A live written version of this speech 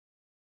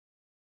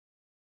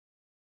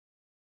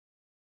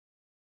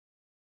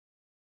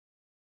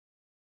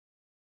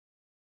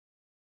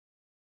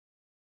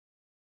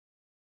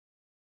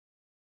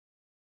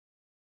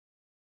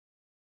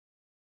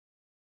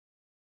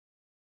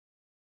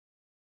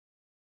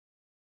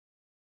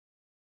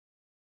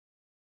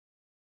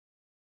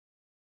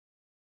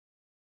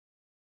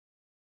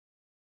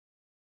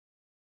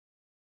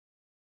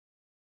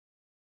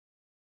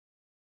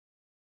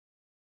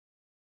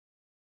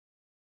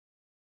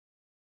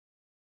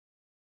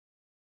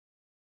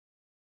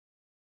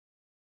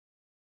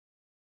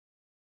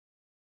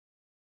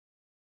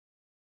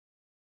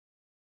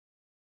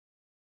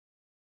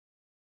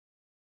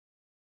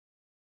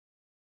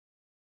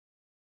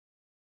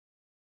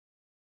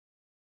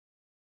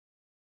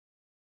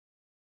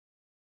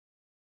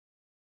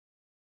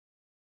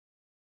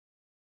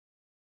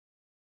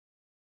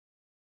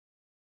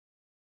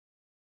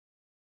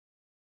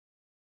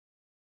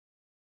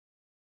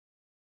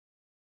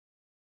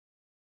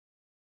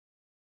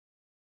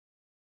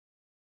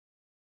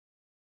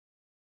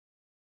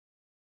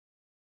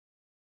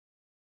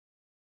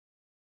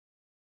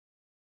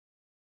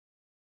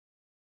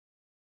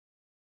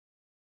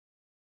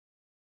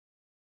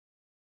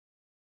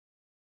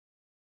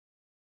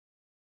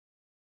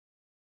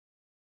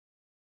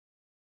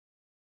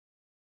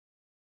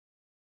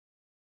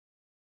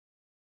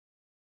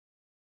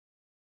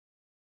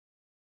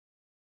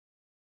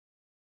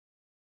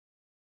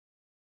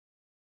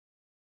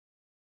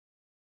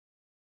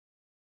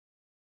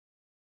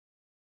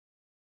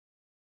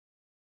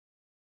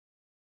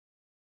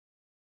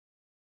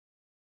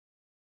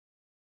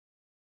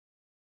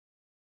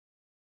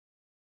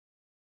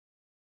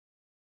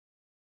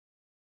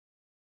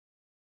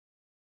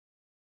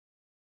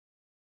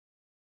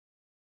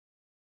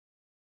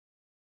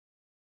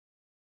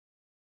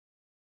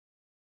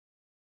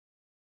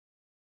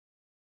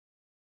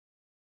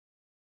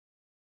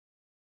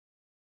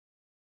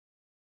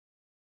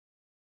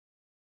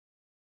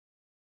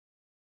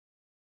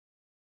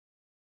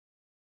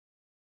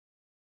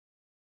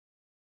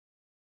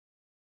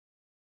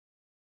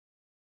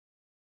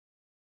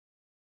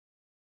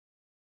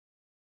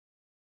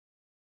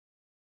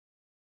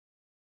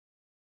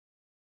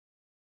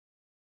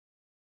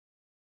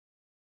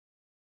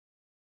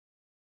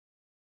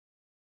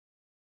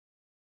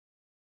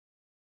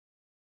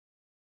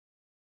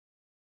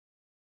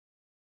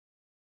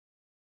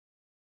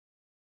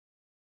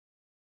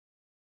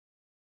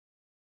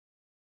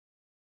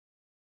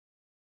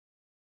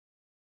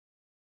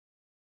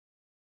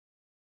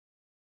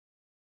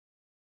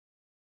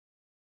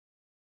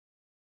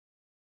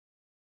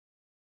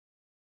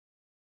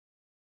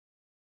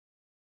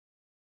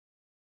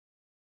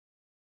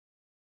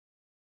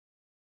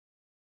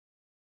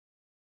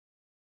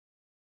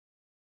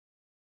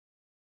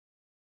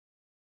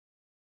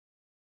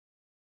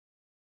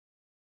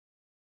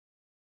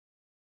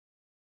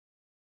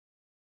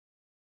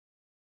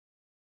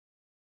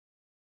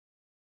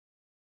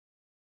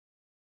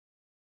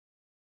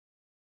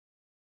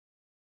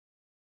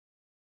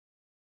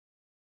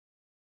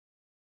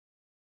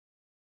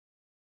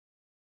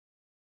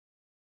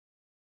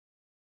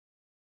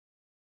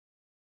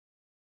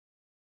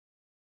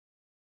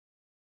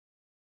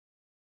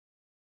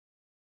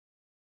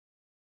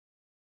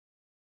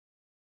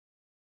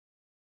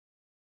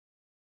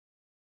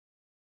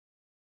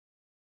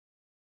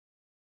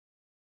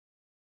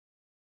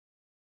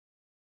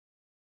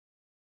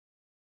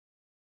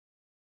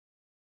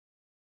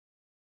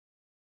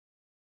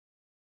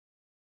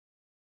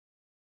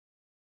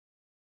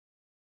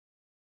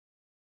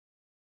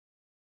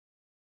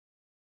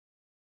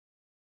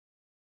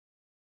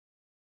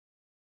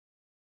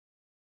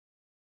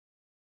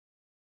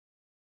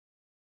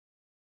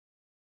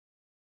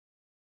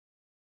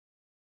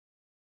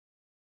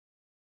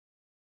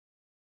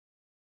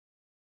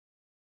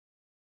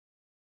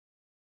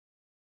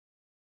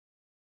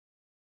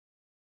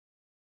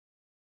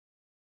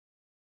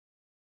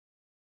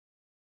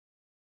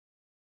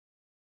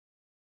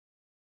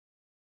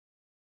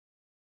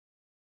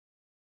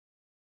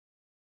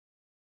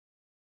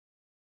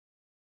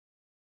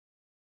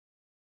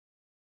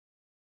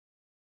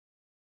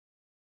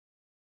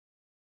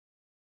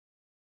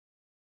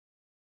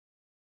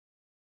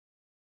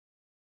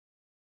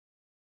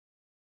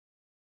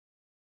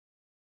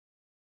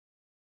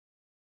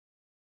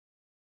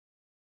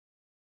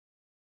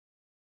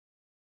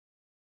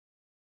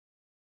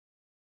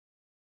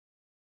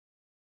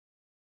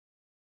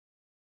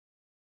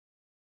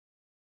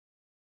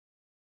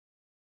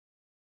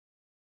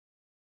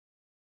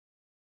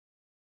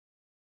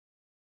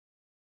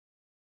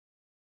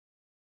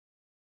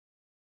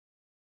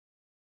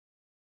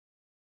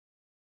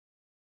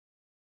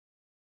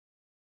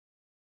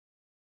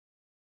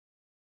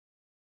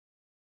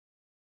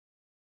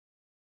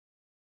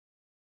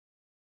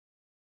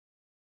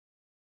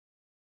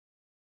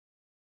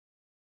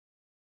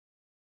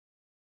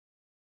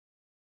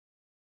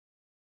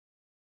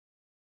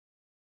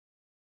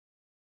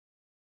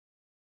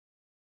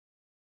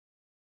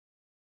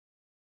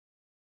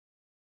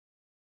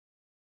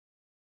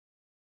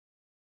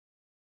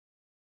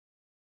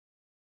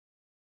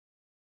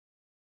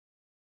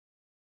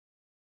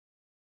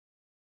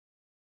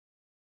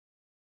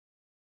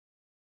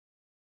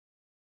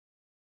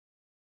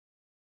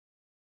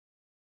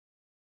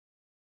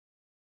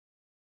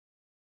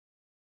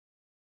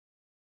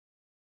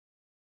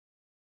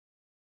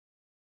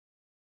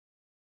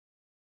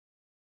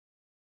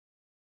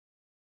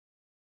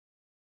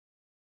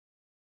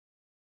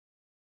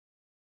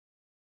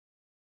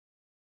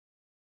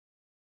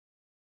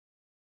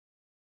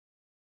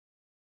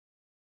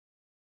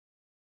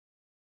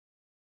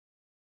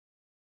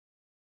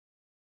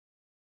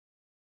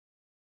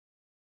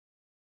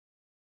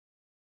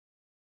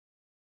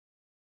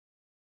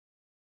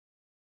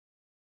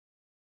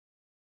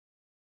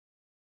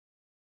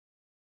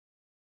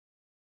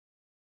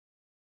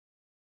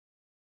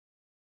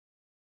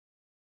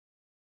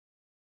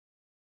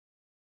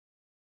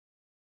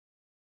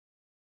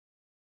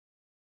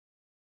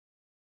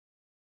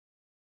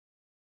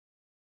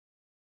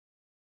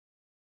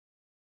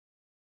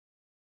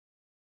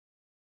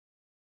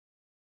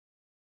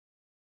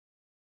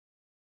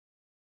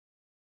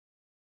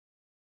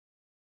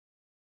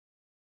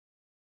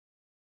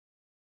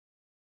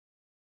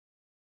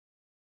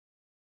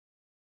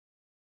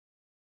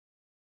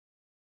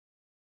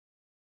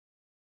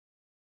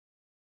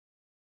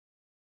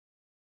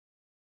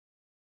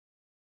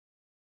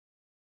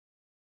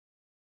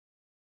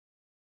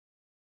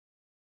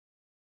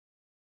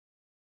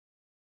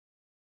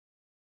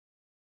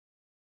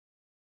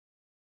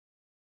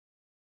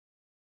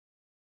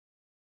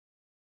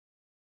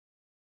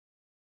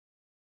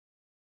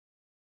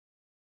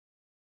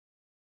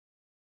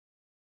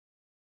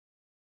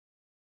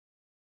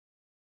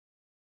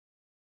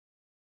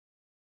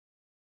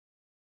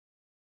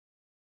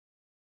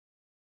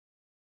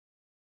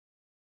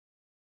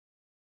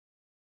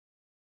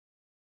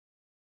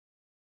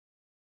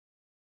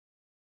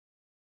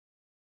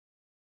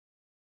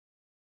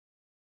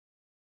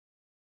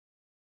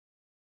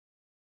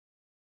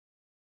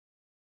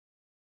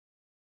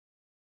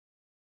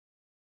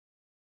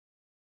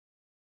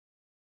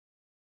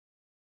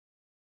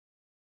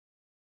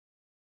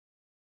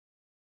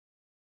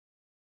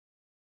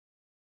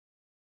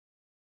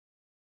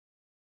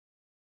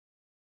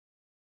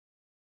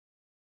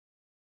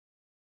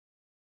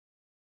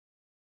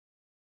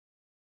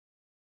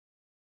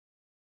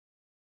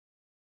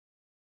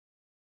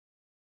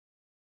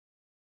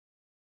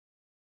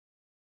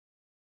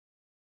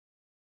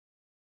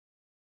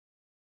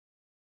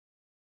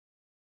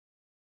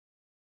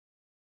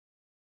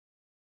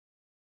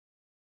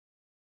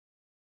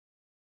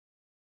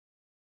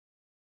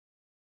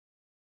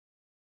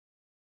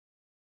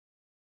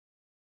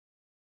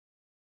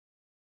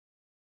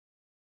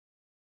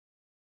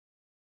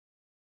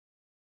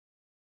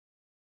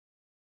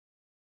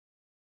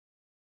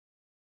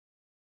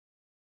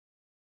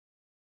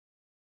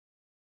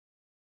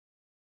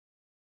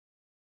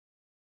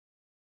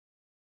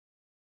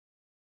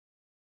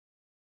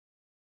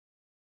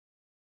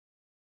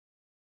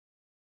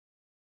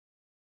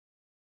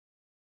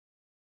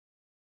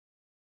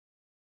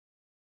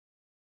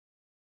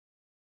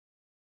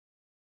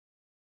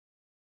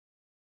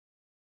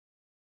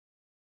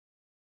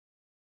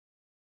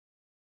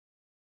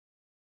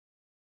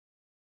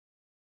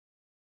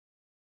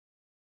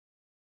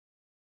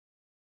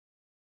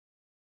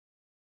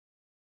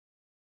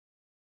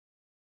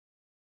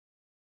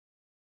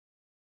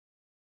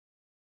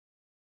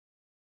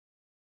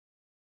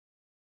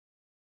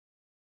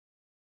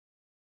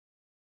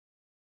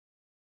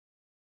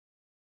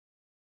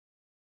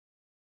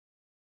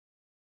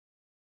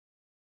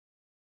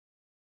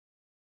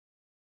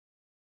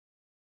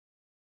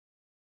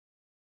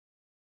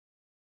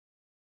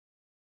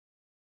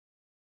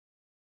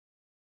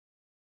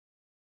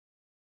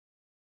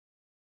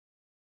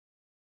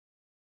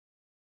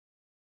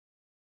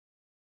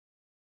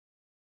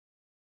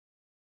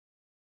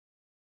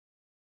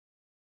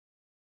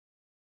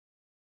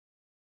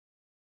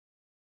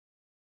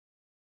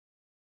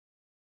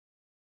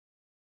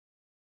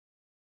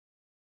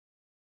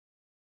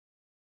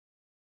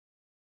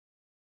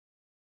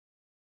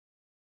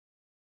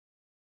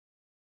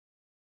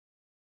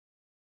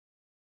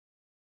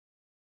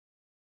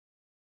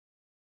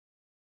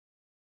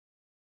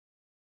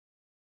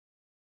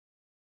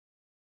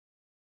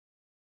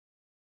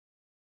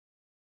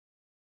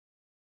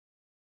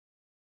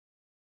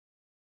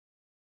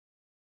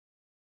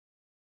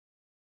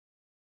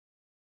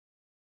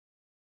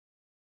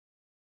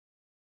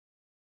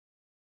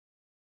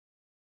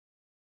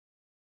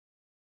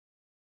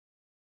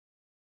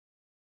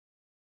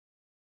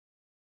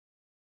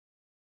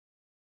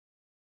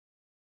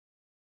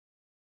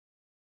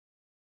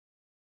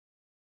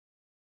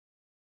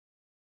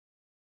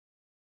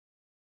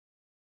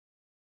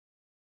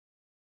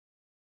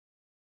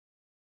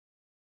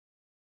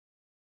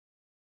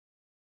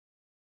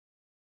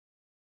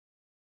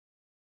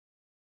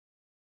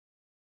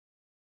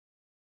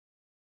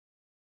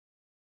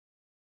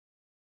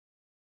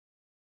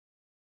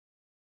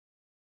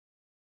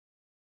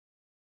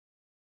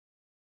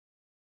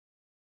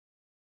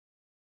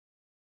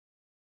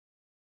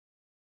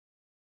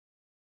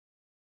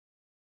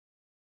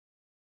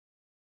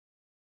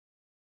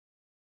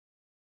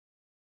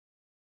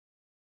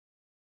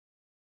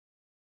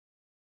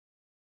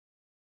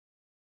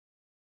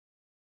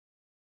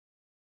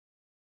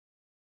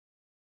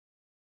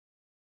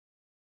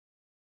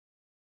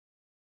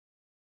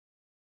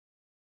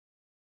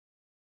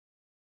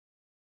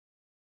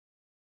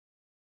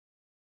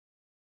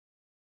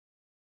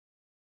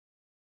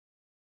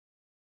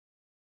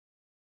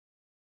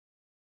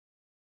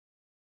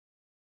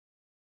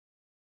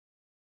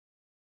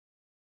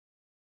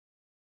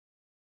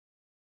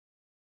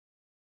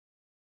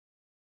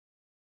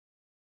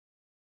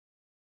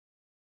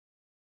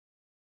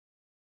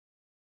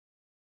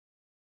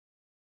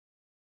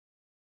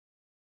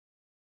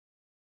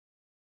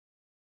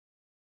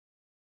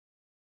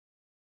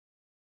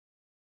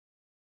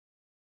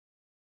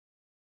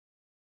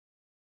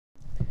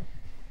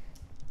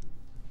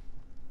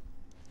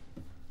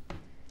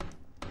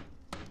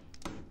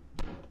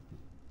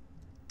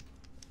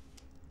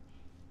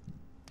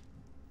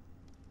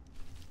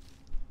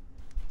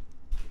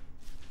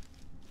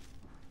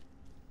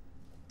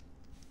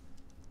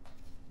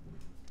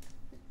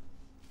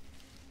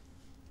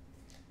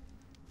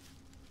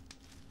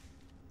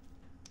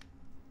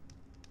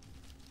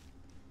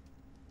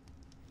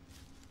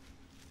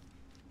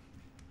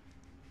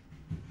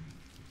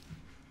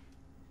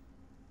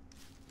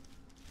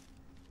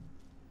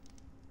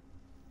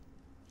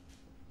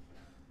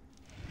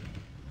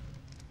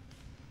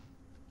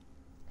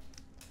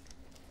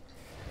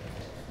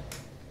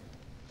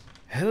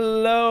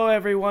Hello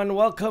everyone,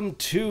 welcome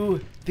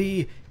to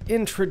the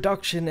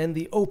introduction and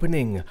the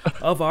opening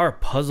of our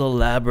puzzle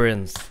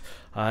labyrinth.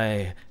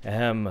 I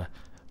am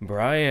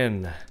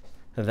Brian.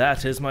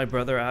 That is my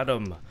brother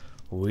Adam.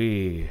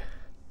 We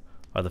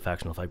are the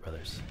Factional Fight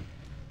Brothers.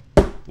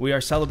 We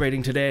are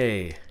celebrating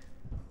today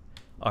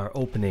our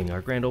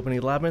grand opening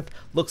of Labyrinth.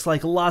 Looks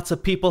like lots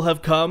of people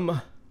have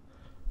come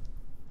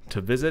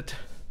to visit.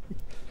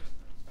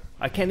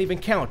 I can't even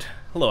count.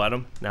 Hello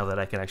Adam, now that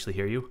I can actually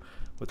hear you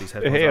with these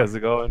headphones Hey, on. how's it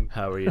going?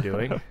 How are you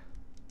doing?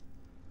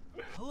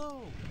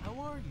 Hello, how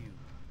are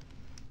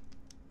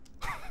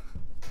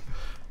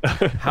you?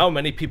 How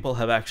many people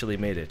have actually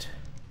made it?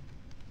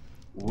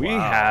 We Wow.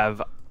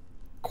 have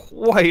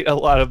quite a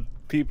lot of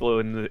people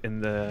in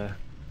the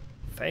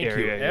Thank you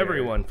area here.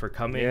 everyone for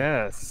coming.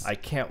 Yes. I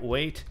can't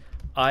wait.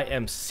 I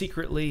am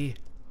secretly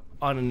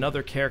on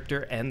another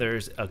character and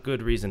there's a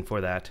good reason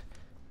for that.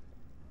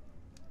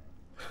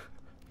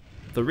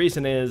 The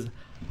reason is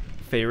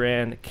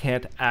Feyran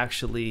can't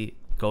actually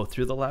go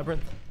through the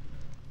labyrinth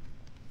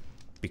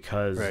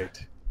because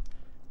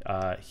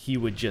he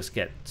would just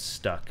get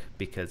stuck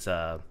because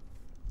of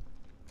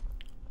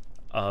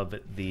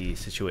the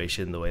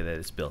situation, the way that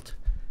it's built.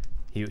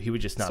 He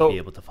would just not be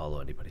able to follow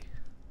anybody.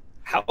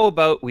 How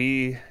about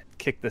we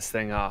kick this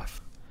thing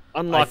off?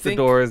 Unlock the think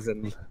doors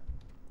and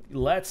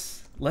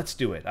let's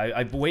do it.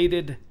 I've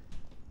waited.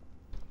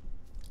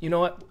 You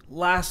know what?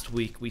 Last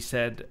week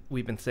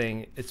we've been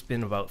saying it's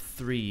been about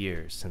 3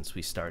 years since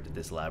we started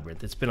this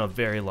labyrinth. It's been a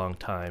very long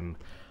time.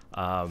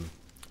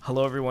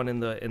 Hello everyone in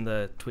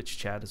the Twitch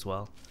chat as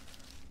well.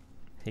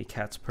 Hey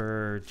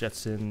Catspur,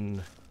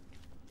 Jetson.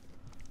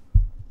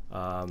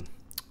 I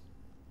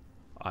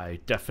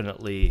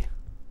definitely.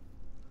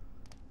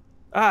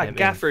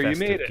 Gaffer, you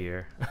made it.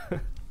 Gear.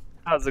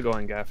 How's it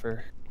going,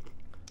 Gaffer?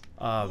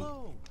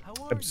 Hello, how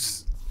are you?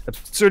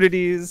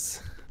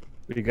 Absurdities.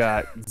 We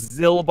got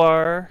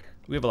Zilbar.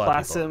 We have a lot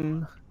of people.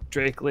 Plasm,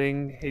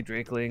 Drakeling. Hey,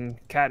 Drakeling.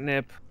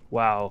 Catnip.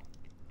 Wow.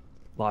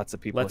 Lots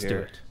of people Let's here.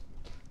 do it.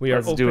 We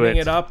are Let's do opening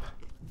it. it up.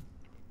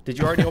 Did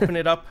you already open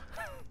it up?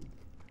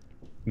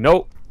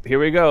 Nope. Here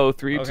we go.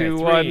 Three, Okay, two,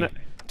 one. 3,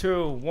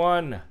 2,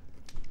 1.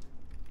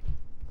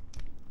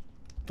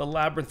 The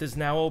labyrinth is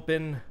now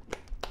open.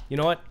 You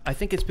know what? I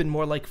think it's been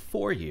more like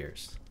 4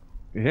 years.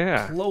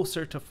 Yeah.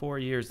 Closer to 4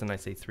 years than I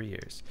say 3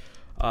 years.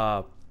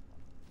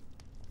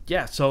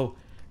 Yeah, so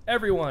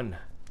everyone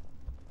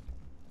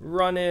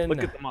run in.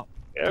 Look at them all. to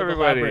the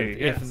Everybody. labyrinth.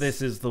 Yes. If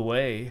this is the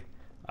way,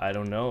 I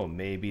don't know.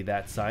 Maybe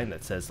that sign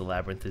that says the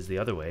labyrinth is the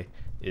other way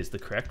is the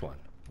correct one.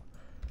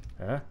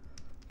 Huh?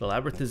 The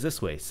labyrinth is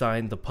this way.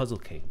 Sign the Puzzle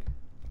King.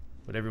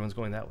 But everyone's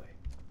going that way.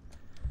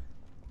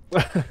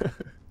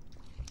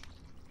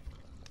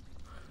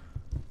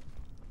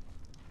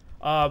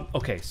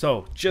 Okay,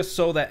 so just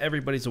so that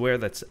everybody's aware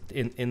that's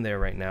in there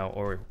right now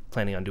or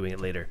planning on doing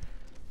it later,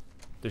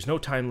 there's no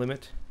time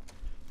limit.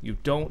 You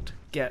don't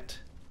get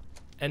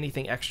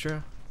anything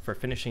extra for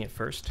finishing it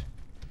first.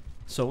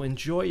 So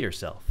enjoy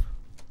yourself.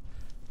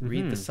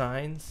 Read the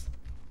signs,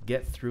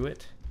 get through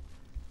it.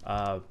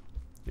 Have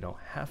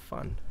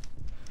fun.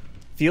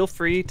 Feel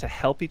free to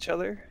help each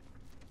other.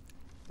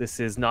 This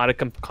is not a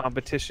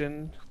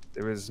competition.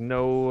 There is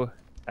no,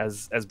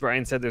 as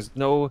Brian said, there's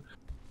no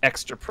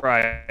extra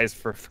prize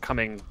for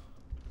coming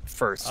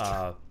first.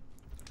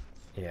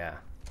 Yeah.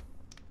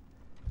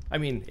 I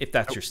mean, if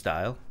that's your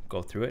style,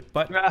 go through it.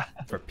 But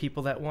for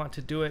people that want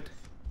to do it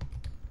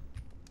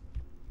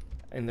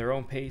in their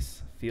own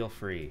pace, feel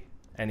free.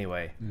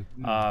 Anyway,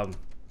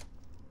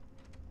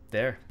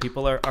 there,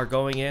 people are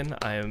going in.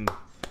 I am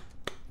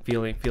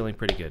feeling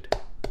pretty good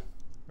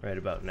right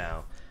about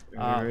now.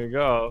 There we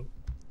go.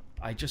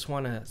 I just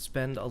want to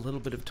spend a little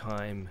bit of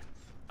time,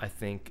 I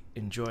think,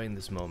 enjoying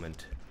this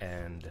moment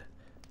and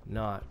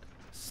not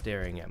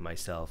staring at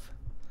myself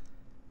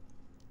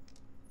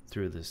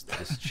through this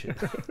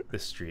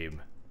this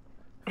stream.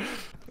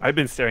 I've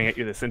been staring at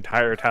you this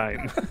entire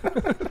time.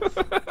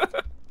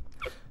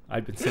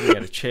 I've been sitting at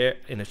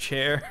in a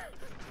chair.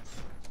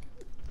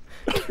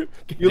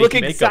 You look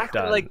Makeup exactly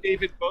done. like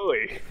David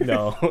Bowie.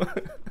 No.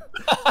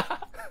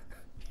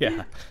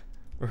 Yeah,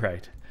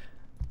 right.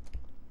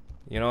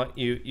 You know what?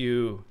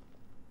 You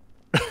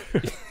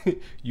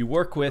you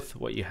work with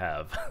what you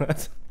have.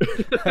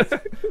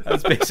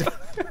 That's basically.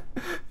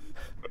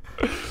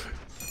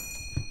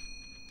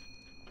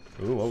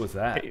 Ooh, what was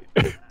that?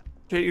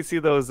 Can't you see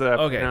those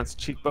pronounced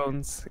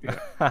cheekbones?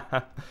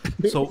 Yeah.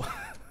 So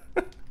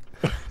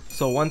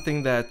one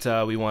thing that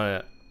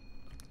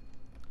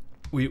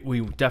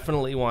we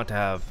definitely want to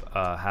have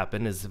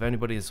happen is if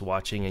anybody is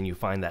watching and you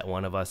find that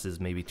one of us is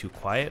maybe too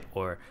quiet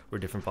or we're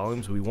different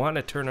volumes, we want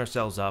to turn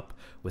ourselves up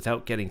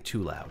without getting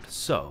too loud.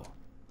 So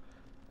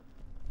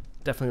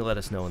definitely let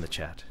us know in the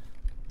chat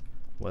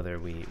whether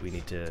we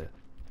need to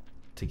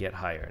get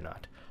higher or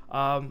not.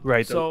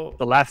 Right. So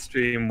the last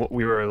stream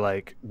we were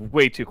like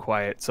way too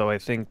quiet, so I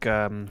think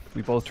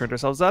we both turned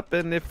ourselves up.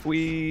 And if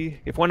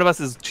one of us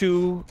is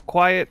too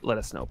quiet, let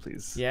us know,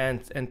 please. yeah,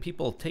 and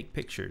people take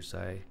pictures.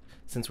 I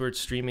since we're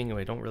streaming and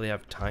we don't really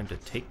have time to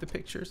take the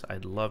pictures,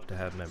 I'd love to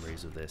have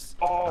memories of this.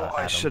 I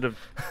Adam. should have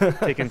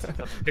taken some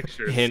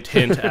pictures. Hint,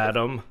 hint,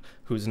 Adam,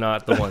 who's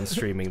not the one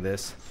streaming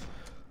this.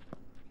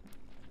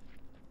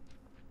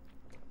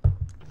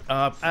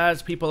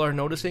 As people are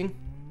noticing,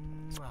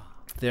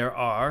 there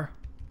are...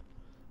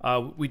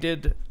 we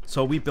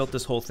built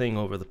this whole thing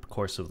over the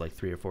course of like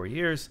 3 or 4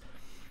 years.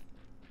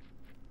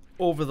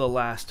 Over the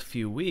last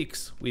few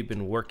weeks, we've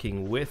been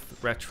working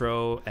with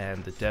Retro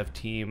and the dev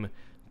team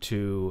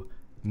to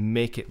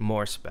make it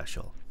more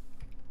special.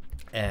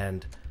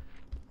 And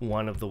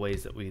one of the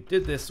ways that we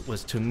did this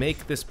was to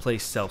make this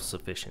place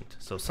self-sufficient.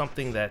 So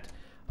something that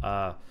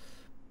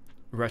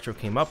Retro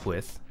came up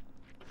with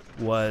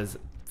was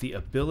the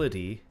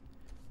ability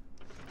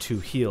to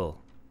heal.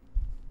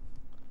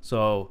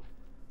 So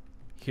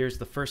here's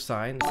the first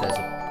sign. It says,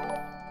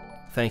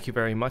 "Thank you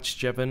very much,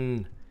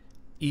 Jevon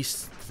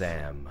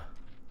Eastham."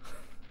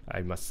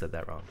 I must have said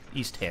that wrong.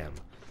 Eastham.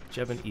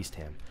 Jevon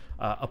Eastham.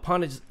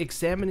 Upon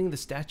examining the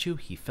statue,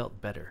 he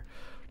felt better.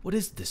 What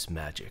is this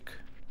magic,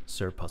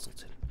 Sir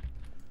Puzzleton?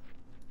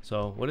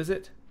 So, what is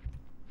it?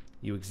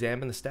 You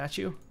examine the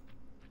statue,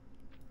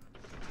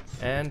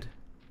 and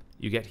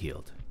you get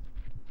healed.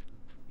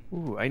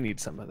 Ooh, I need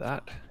some of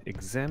that.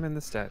 Examine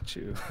the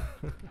statue.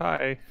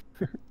 Hi.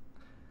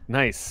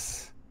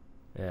 Nice.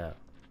 Yeah.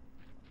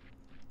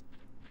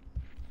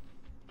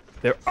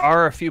 There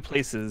are a few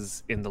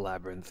places in the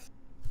labyrinth,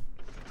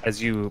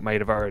 as you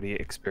might have already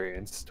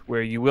experienced,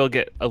 where you will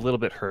get a little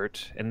bit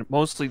hurt, and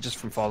mostly just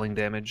from falling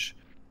damage,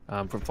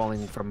 from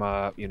falling from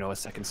a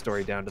second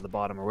story down to the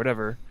bottom or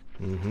whatever.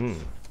 Mm-hmm.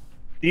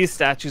 These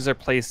statues are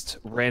placed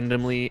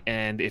randomly,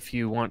 and if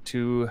you want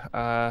to,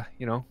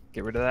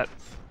 get rid of that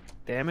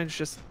damage,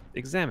 just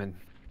examine.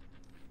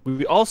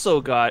 We also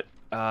got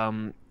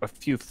a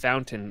few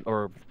fountains,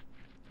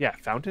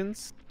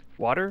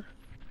 water.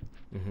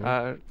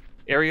 Mm-hmm.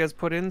 Areas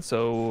put in,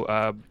 so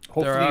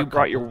hopefully you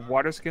brought your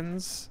water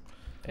skins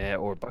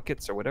or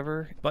buckets or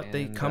whatever. But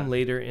they come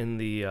later in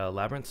the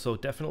labyrinth, so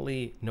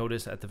definitely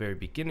notice at the very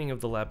beginning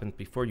of the labyrinth,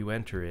 before you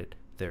enter it,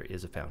 there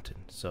is a fountain.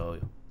 So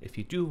if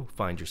you do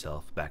find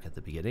yourself back at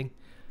the beginning,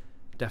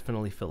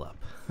 definitely fill up.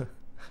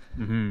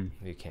 Mm-hmm.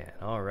 You can.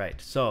 All right,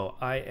 so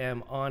I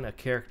am on a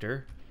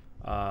character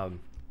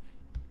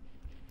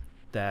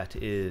that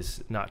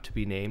is not to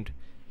be named,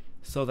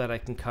 so that I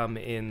can come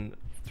in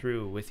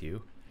through with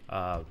you.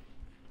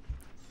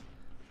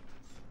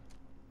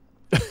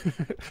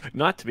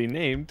 Not to be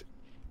named.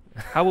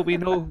 How will we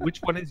know which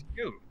one is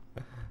you?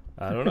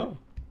 I don't know.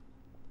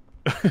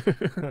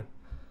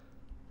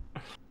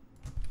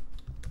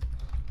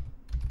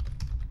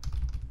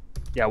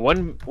 Yeah,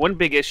 one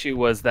big issue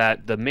was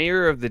that the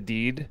mayor of the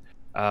deed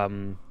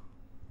can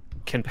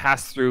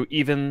pass through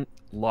even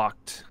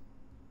locked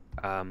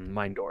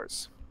mine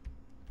doors,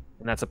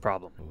 and that's a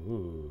problem.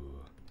 Ooh.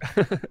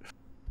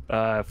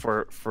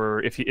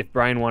 For if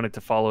Brian wanted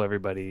to follow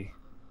everybody,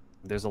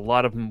 there's a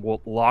lot of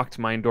locked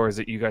mine doors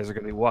that you guys are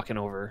going to be walking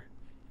over,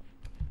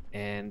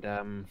 and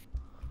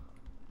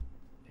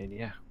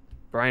yeah,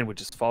 Brian would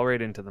just fall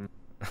right into them,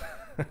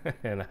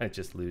 and I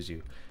just lose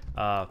you.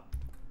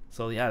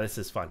 So yeah, this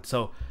is fun.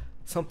 So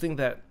something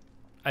that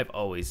I've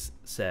always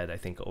said, I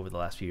think over the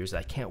last few years,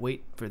 I can't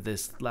wait for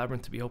this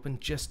labyrinth to be open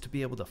just to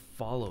be able to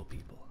follow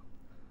people.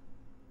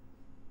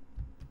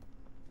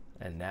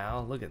 And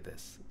now look at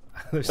this.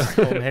 There's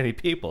so many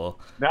people.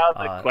 Now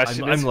the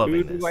question is,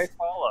 who do I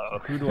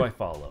follow? Who do I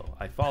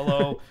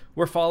follow?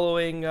 We're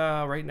following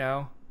right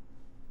now.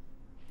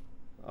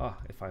 Oh,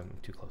 if I'm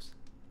too close.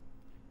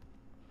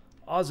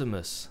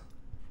 Ozimus.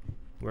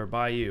 We're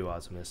by you,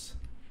 Ozimus.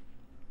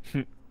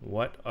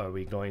 What are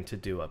we going to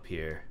do up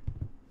here?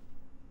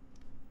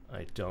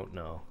 I don't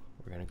know.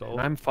 We're going to go.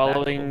 And I'm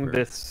following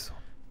this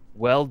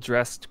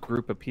well-dressed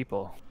group of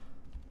people.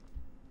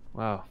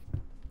 Wow.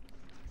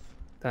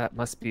 That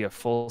must be a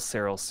full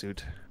Cyril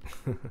suit.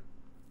 We're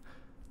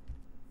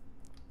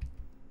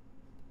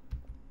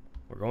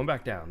going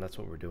back down. That's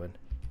what we're doing.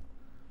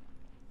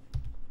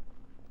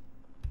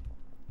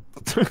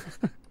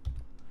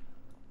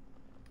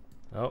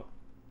 Oh.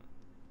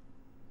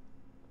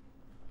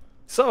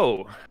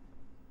 So,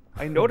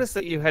 I noticed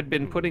that you had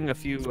been putting a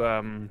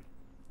few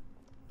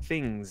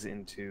things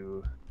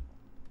into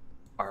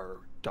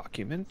our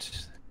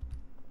document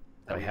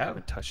that we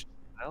haven't touched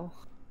in a while.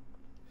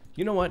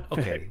 You know what?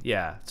 Okay,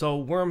 yeah.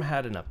 So Wurm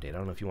had an update. I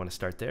don't know if you want to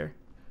start there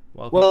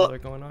while people are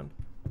going on.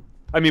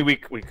 I mean, we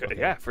could, okay.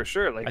 Yeah, for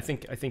sure. Like, I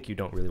think you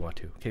don't really want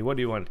to. Okay, what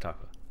do you want to talk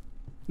about?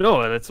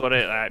 No, that's what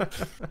I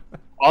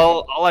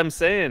all I'm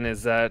saying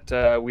is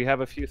that we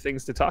have a few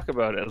things to talk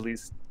about. At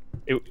least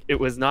it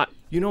was not.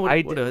 You know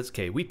what? What is?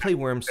 Okay, we play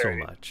Wurm so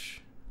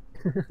much.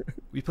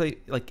 We play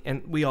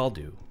and we all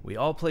do. We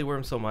all play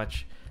Wurm so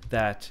much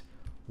that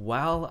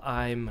while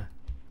I'm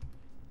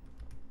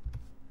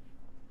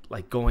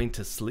going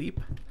to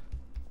sleep,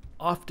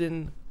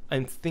 often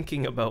I'm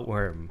thinking about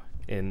Wurm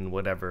in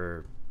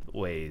whatever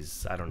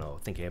ways. I don't know,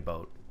 thinking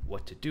about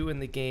what to do in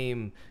the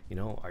game,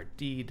 our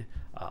deed.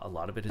 A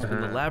lot of it has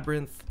been the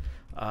labyrinth.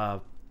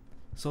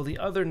 So the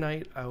other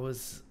night I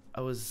was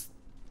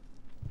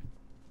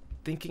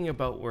thinking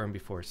about Wurm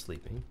before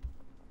sleeping,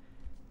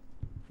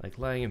 like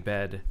lying in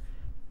bed,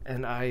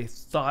 and I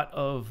thought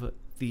of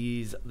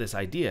this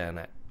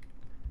idea,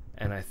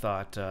 and I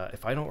thought,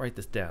 if I don't write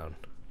this down,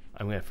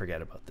 I'm gonna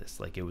forget about this.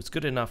 Like, it was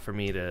good enough for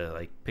me to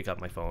like pick up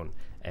my phone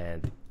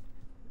and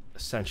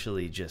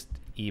essentially just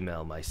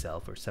email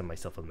myself or send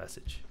myself a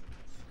message.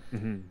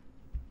 Mm-hmm.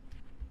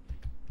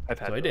 I've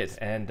had So I those. did,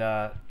 and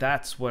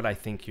that's what I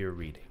think you're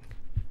reading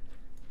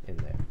in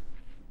there.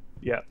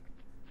 Yeah.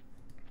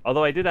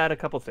 Although I did add a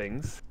couple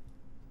things.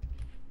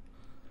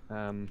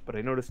 But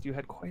I noticed you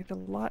had quite a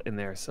lot in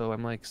there, so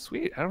I'm like,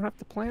 sweet, I don't have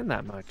to plan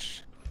that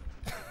much.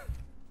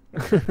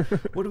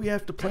 What do we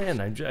have to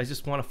plan? I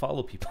just want to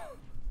follow people.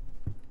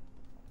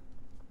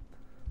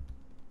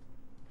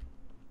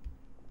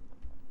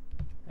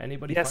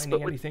 Anybody Yes,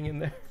 finding but anything in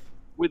there?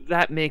 Would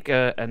that make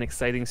an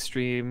exciting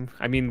stream?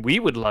 I mean, we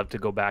would love to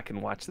go back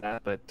and watch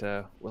that, but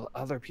will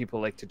other people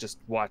like to just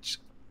watch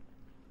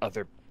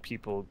other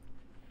people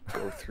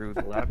go through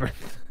the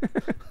labyrinth?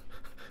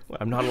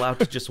 I'm not allowed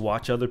to just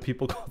watch other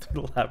people go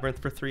through the labyrinth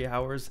for 3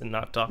 hours and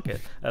not talk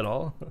at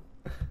all?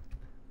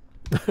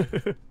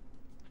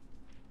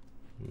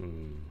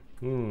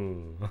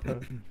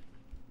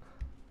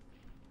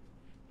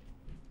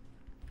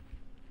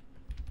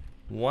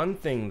 One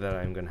thing that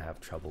I'm going to have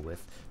trouble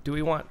with, do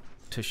we want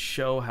to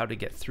show how to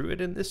get through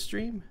it in this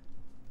stream?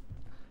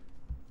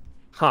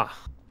 Huh.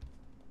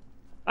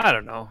 I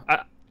don't know.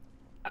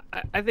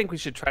 I think we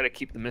should try to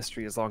keep the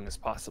mystery as long as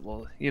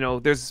possible. You know,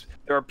 there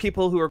are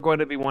people who are going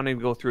to be wanting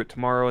to go through it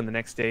tomorrow and the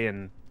next day,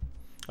 and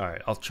All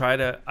right, I'll try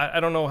to... I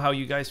don't know how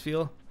you guys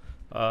feel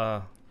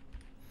that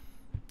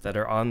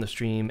are on the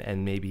stream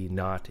and maybe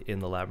not in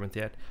the labyrinth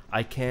yet.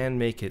 I can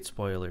make it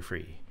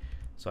spoiler-free,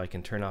 so I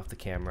can turn off the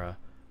camera,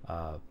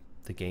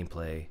 the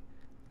gameplay,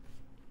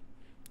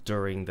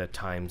 during the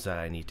times that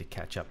I need to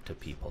catch up to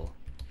people,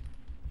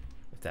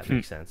 if that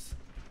makes sense.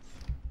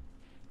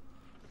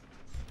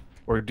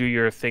 or do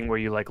your thing where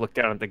you like look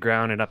down at the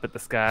ground and up at the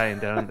sky and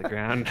down at the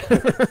ground.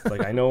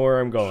 Like, I know where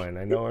I'm going.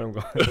 I know where I'm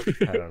going.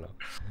 I don't know.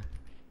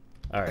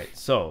 All right,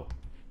 so...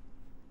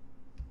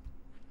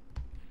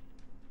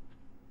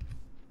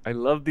 I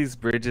love these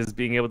bridges,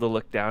 being able to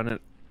look down at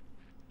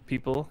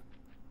people.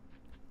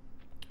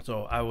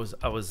 So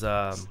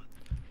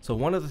so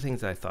one of the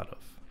things that I thought of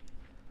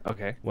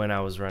Okay. when I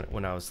was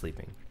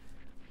sleeping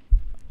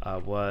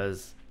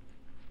was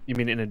You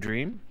mean in a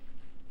dream?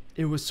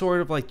 it was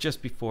sort of like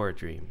just before a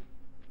dream.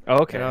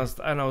 Oh, okay.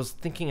 And I was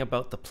thinking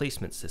about the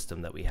placement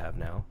system that we have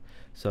now.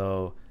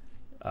 So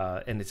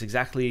and it's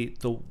exactly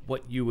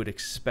what you would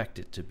expect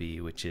it to be,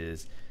 which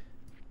is,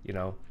 you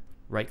know,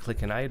 right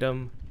click an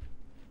item,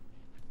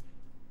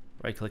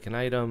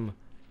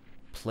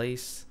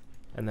 place,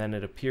 and then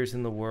it appears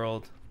in the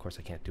world. Of course,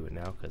 I can't do it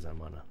now because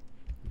I'm on a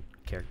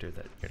character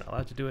that you're not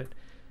allowed to do it.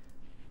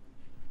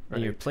 Right.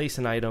 And you place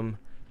an item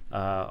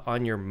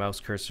on your mouse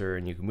cursor,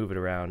 and you can move it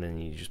around,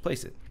 and you just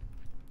place it.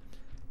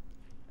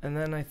 And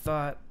then I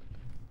thought,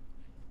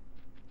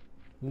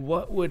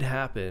 what would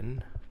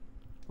happen,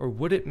 or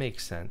would it make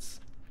sense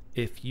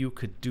if you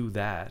could do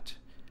that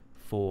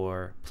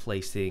for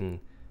placing,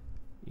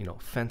 you know,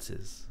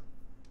 fences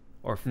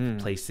or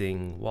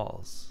placing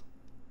walls?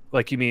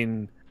 Like, you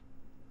mean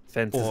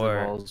fences Or-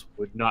 and walls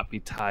would not be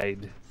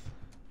tied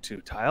to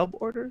tile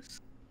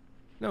borders?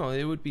 No,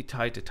 it would be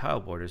tied to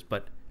tile borders,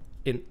 but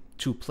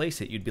to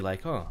place it, you'd be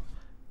like, oh,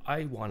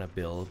 I want to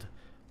build,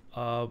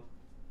 a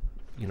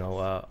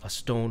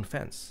stone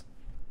fence.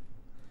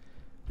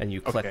 And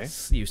you Okay.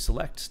 you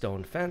select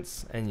stone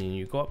fence, and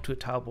you go up to a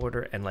tile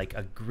border, and like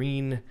a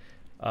green,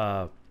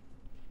 what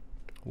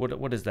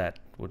is that?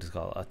 What is it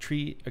called?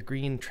 A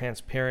green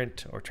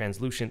transparent or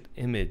translucent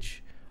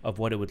image of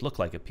what it would look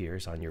like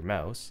appears on your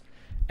mouse,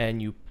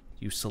 and you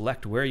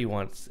select where you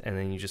want, and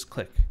then you just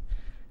click,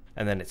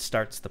 and then it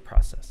starts the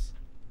process.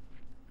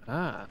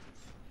 Ah,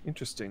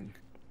 interesting.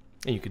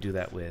 And you could do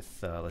that with,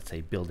 let's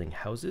say, building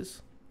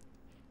houses.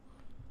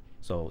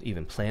 So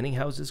even planning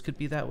houses could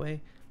be that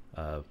way.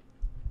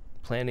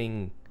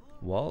 Planning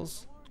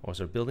walls, or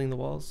sort of building the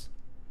walls,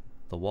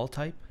 the wall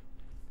type.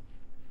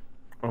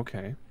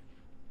 Okay.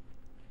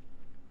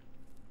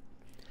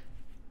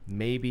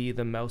 Maybe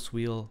the mouse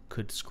wheel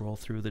could scroll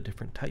through the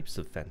different types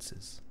of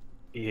fences.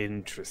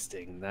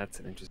 Interesting. That's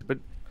an interesting. But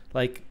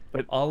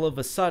But all of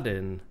a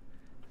sudden,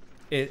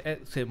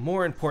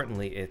 more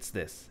importantly, it's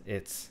this.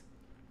 It's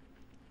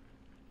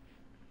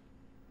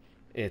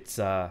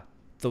the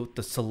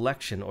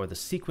selection or the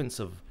sequence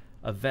of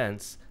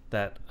events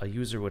that a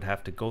user would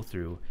have to go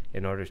through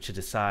in order to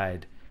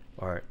decide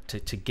or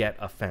to get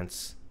a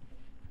fence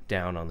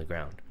down on the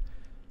ground.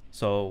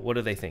 So what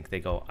do they think? They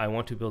go, I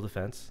want to build a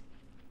fence.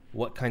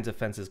 What kinds of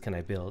fences can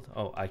I build?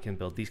 Oh, I can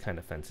build these kind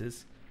of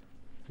fences.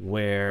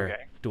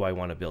 Where do I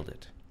want to build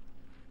it?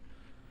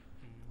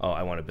 Oh,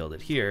 I want to build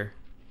it here.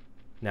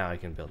 Now I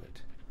can build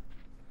it.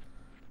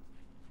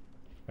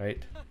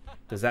 Right?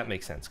 Does that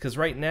make sense? Because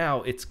right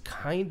now it's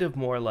kind of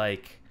more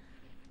like,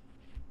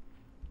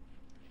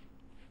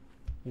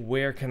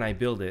 where can I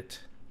build it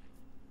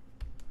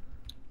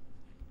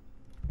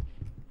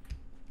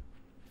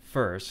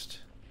first,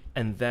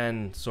 and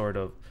then sort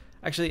of...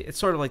 Actually, it's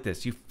sort of like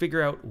this. You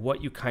figure out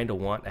what you kind of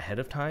want ahead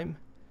of time.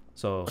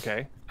 So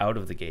Okay. out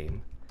of the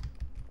game.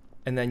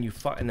 And then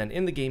and then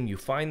in the game you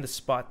find the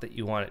spot that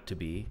you want it to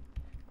be.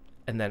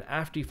 And then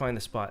after you find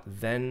the spot,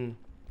 then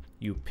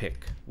you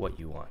pick what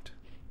you want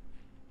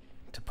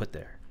to put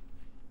there.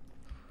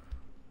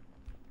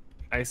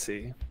 I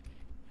see.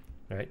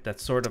 Right?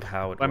 That's sort of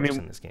how it I works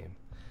mean- in this game.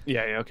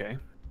 Yeah. Okay.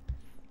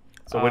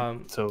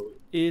 So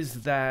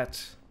Is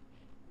that...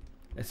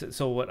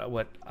 So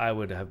what I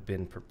would have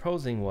been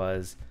proposing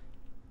was,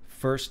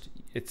 first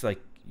it's like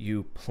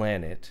you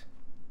plan it.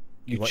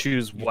 you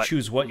choose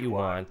what you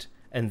want,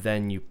 and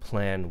then you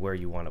plan where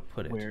you want to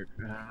put it.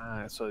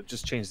 So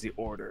just change the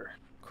order.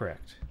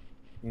 Correct.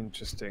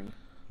 Interesting.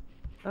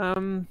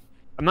 I'm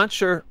not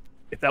sure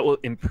if that will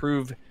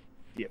improve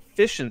the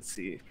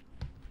efficiency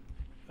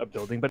of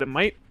building, but it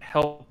might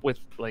help with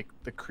like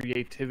the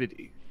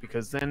creativity,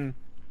 because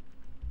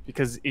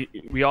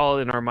we all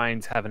in our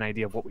minds have an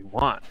idea of what we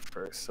want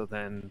first. So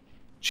then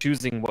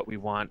choosing what we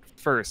want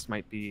first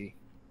might be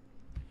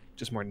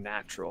just more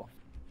natural.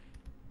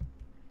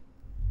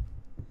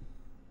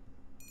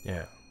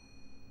 Yeah.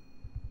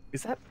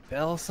 Is that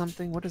bell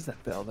something? What is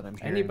that bell that I'm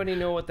hearing? Anybody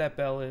know what that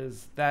bell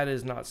is? That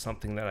is not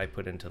something that I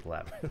put into the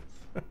labyrinth.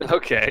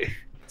 Okay.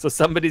 So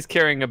somebody's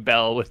carrying a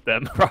bell with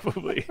them,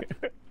 probably.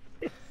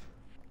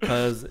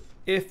 Because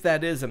if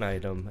that is an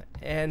item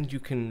and you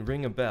can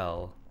ring a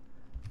bell,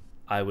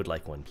 I would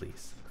like one,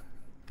 please.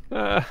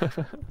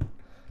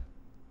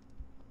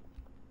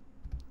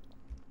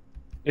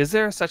 Is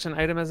there such an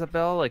item as a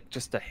bell? Like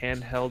just a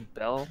handheld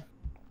bell?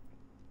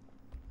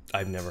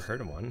 I've never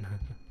heard of one.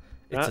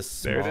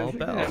 It's a there it small is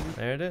bell. again.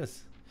 There it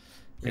is.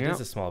 It Yeah. is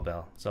a small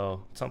bell.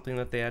 So something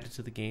that they added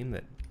to the game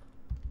that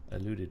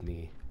eluded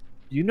me.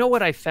 You know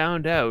what I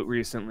found out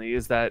recently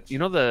is that, you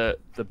know, the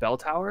bell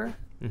tower?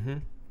 Mm-hmm.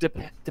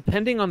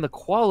 Depending on the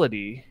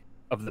quality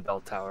of the bell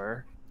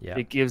tower, Yeah.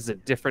 it gives a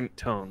different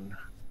tone.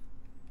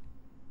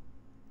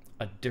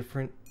 A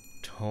different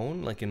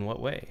tone? Like in what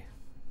way?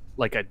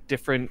 Like a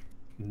different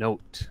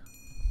note.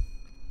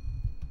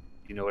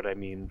 You know what I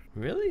mean?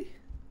 Really?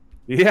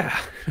 Yeah.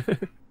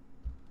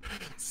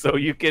 So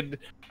you could,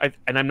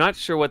 and I'm not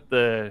sure what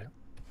the,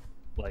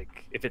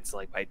 like, if it's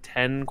like by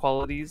 10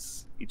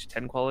 qualities, each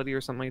 10 quality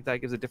or something like that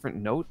gives a different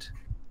note.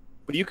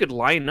 But you could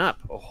line up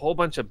a whole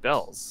bunch of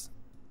bells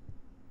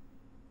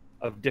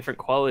of different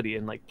quality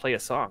and like play a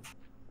song.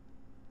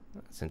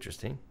 That's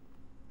interesting.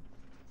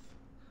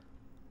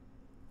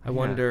 I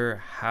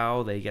wonder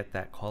how they get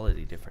that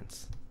quality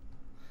difference.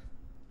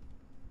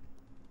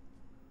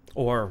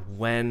 Or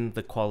when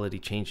the quality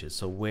changes.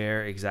 So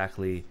where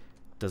exactly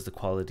does the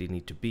quality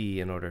need to be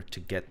in order to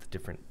get the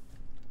different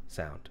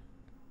sound?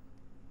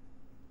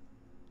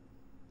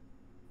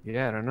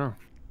 Yeah, I don't know.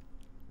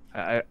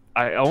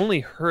 I only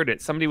heard it.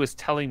 Somebody was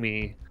telling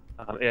me,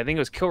 I think it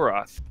was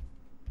Kilroth.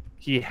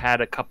 He had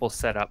a couple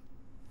set up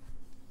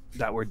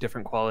that were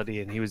different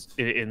quality, and he was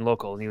in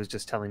local, and he was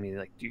just telling me,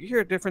 like, do you hear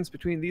a difference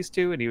between these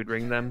two? And he would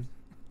ring them.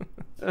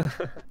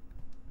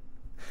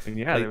 And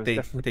yeah, there Like was they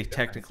definitely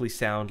technically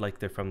sound like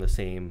they're from the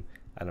same,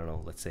 I don't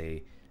know, let's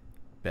say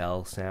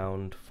bell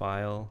sound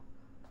file.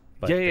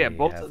 But Yeah, they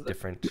both have of them.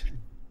 different.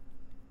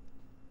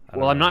 I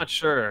Well, don't I'm know. not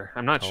sure.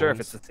 I'm not sure if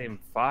it's Tones. the same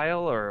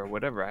file or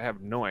whatever. I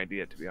have no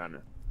idea, to be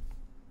honest.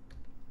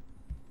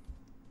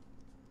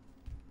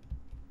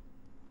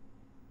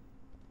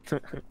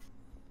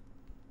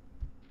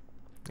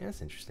 Yeah,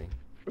 that's interesting.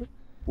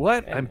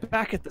 What? And- I'm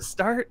back at the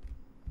start?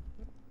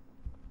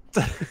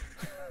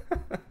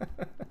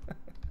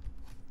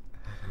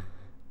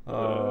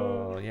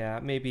 Oh, yeah,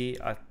 maybe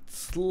a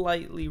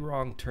slightly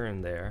wrong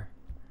turn there.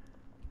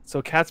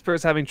 So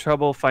Catspur's having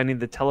trouble finding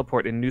the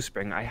teleport in New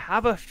Spring. I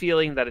have a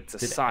feeling that it's a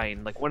Did-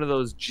 sign, like one of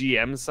those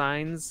GM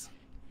signs.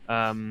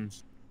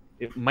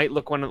 It might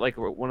look like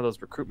one of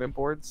those recruitment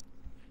boards.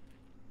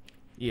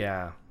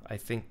 Yeah, I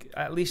think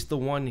at least the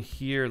one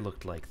here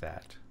looked like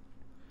that.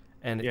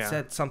 And it Yeah.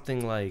 said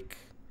something like,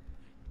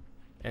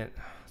 and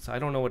so I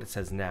don't know what it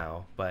says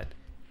now, but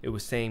it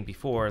was saying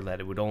before that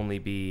it would only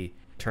be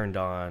turned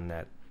on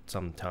at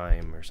some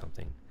time or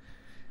something.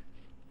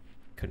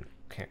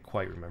 Can't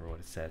quite remember what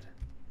it said.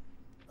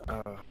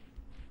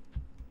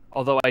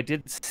 Although I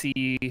did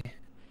see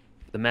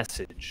the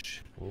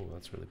message Oh,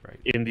 that's really bright.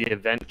 in the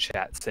event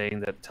chat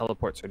saying that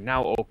teleports are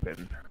now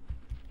open.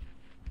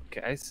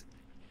 Okay, guys.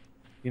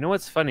 You know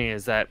what's funny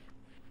is that,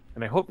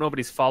 and I hope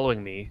nobody's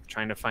following me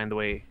trying to find the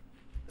way,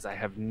 because I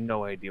have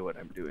no idea what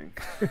I'm doing.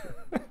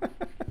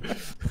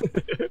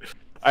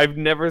 I've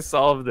never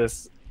solved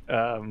this.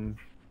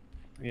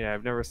 Yeah,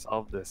 I've never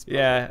solved this.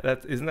 Yeah,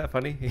 isn't that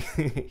funny?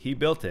 He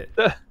built it.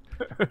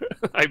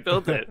 I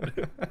built it.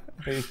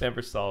 He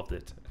never solved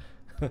it.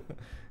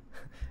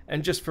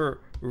 And just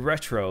for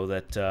retro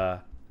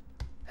that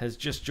has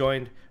just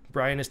joined,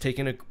 Brian has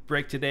taken a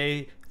break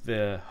today.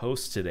 The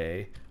hosts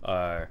today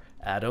are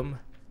Adam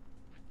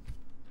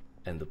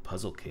and the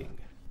Puzzle King.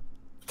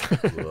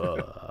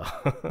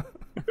 Whoa.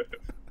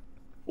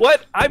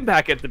 What? I'm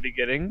back at the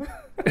beginning.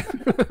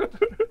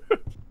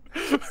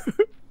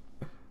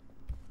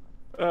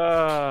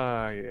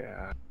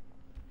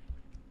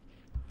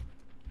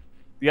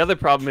 The other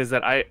problem is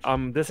that I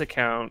on this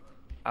account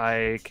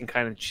I can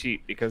kind of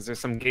cheat because there's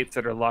some gates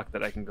that are locked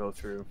that I can go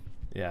through.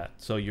 Yeah,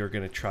 so you're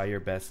gonna try your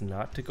best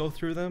not to go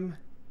through them?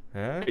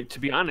 Huh? To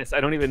be honest,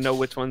 I don't even know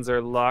which ones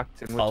are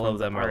locked and which All ones of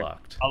them are aren't.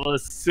 locked. I'll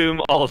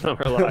assume all of them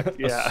are locked.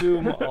 Yeah.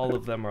 Assume all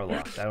of them are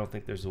locked. I don't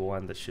think there's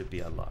one that should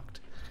be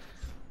unlocked.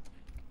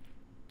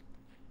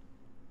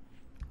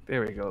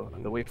 There we go.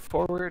 The way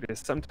forward is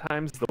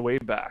sometimes the way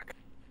back.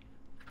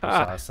 You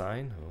saw a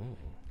sign? Oh.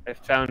 I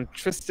found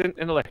Tristan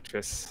and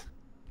Electris.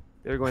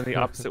 They're going the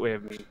opposite way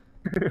of me.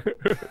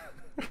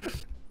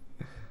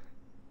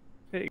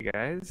 Hey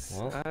guys.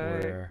 Well,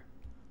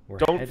 we're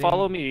don't heading,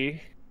 follow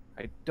me.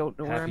 I don't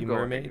know where Happy I'm going.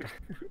 Mermaid.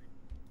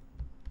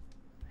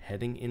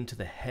 Heading into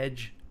the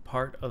hedge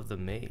part of the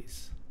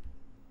maze.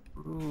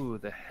 Ooh,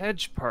 the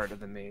hedge part of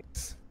the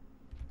maze.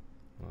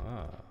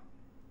 Ah.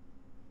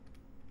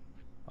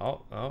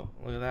 Oh,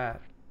 look at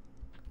that.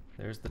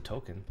 There's the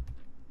token.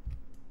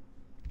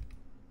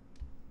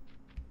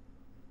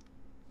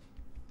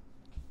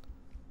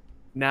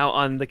 Now,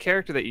 on the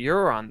character that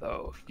you're on,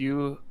 though,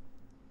 you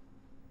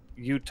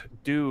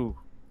do.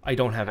 I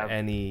don't have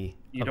any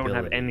You don't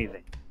have ability.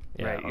 anything,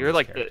 Yeah, right? on You're this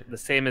like character. the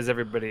same as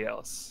everybody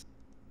else.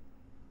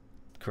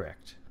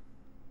 Correct.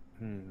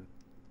 Hmm.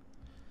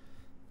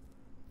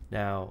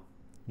 Now,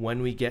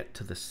 when we get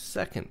to the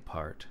second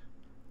part,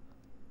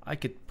 I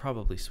could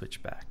probably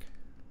switch back.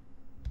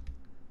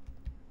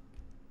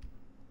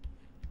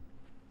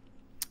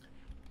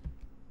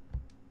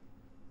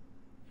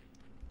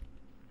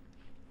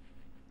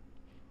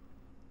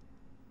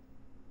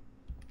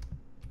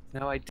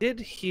 Now, I did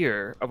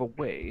hear of a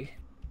way,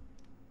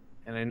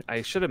 and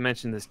I should have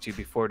mentioned this to you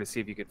before to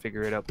see if you could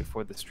figure it out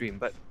before the stream,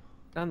 but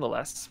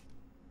nonetheless,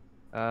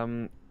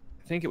 I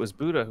think it was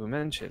Buddha who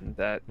mentioned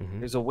that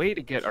there's a way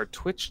to get our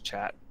Twitch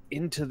chat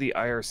into the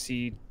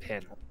IRC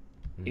panel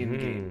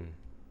in-game.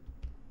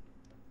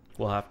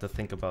 We'll have to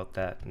think about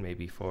that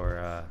maybe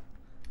for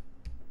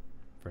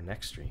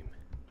next stream.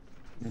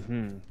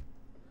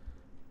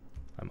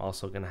 I'm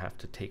also gonna have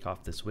to take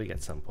off this wig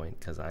at some point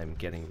because I'm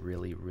getting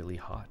really, really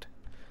hot.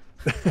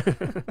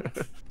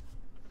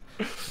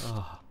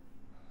 Oh,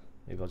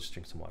 maybe I'll just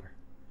drink some water.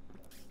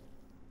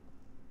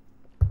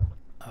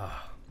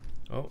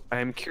 Oh,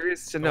 I'm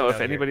curious to know if down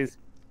here. anybody's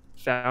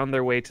found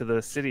their way to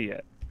the city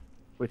yet.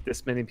 With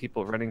this many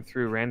people running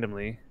through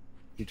randomly,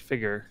 you'd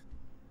figure.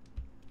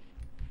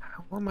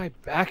 How am I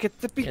back at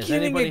the has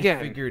beginning anybody again?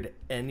 figured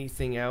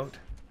anything out?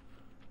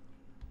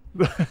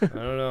 I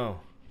don't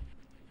know.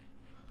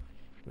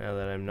 Now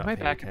that I'm not Am I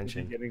paying back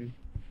attention, at the beginning?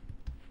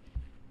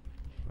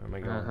 where am I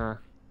going? Uh-huh.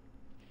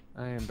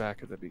 I am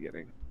back at the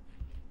beginning.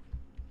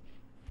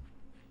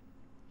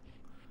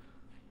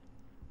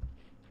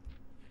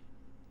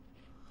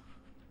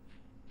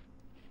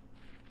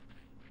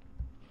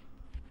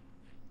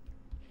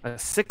 A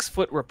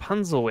 6-foot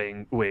Rapunzel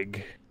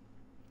wig.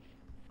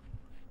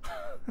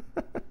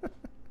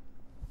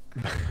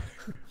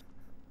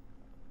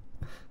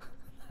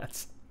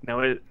 That's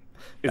Now, is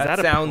that that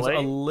sounds a play?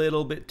 a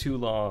little bit too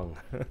long.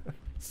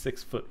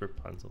 6-foot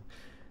Rapunzel.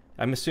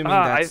 I'm assuming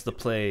Ah, that's the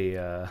play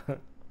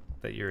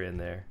that you're in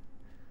there.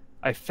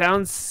 I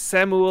found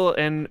Samuel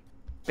and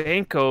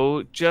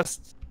Banco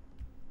just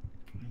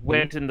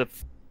went in the.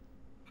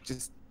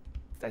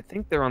 I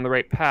think they're on the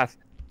right path.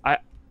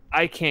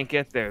 I can't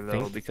get there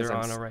though Think because they're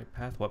I'm on a right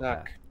path. What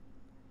stuck.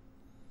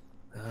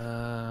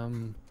 path?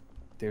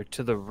 They're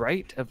to the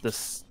right of the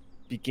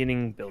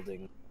beginning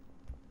building.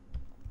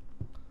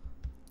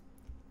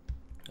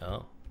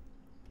 Oh,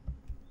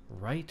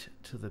 right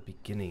to the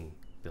beginning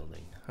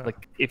building. Huh.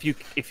 Like if you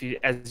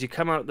as you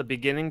come out the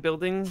beginning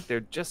building,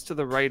 they're just to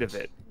the right of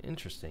it.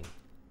 Interesting.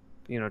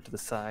 You know, to the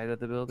side of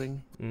the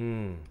building.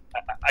 Mm.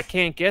 I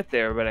can't get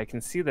there, but I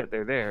can see that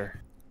they're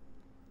there.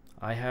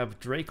 I have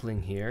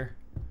Drakeling here,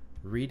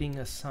 reading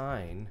a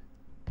sign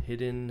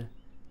hidden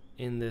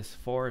in this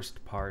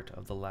forest part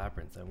of the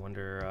labyrinth. I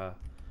wonder.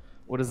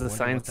 What does the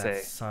sign what say?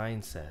 That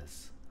sign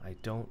says. I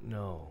don't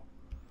know.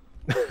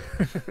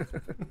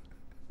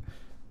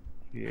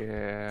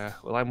 Yeah.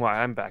 Well,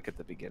 I'm back at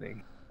the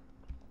beginning.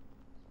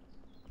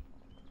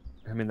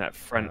 I'm in that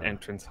front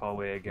entrance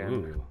hallway again.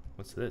 Ooh,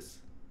 what's this?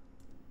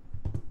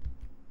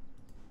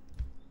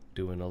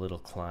 Doing a little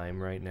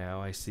climb right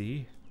now, I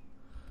see.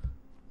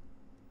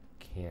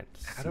 Can't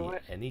How see do I-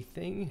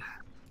 anything.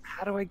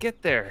 How do I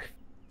get there?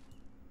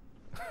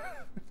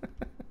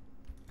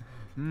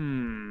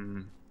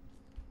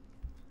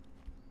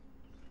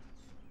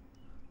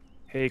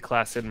 Hey,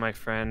 Klassen, my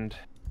friend.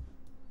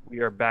 We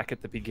are back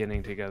at the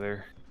beginning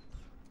together.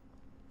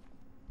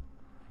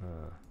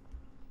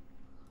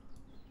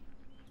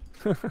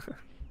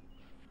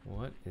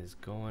 What is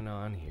going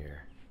on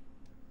here?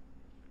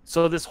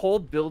 So this whole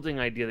building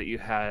idea that you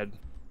had,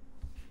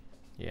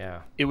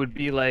 Yeah. it would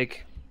be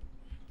like...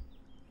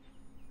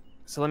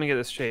 So let me get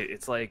this straight.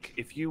 It's like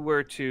if you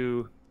were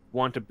to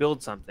want to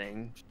build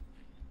something,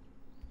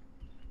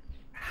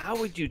 how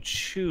would you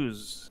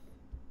choose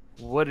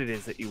what it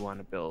is that you want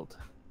to build?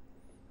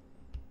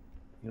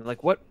 You know,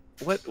 like what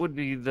would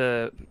be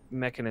the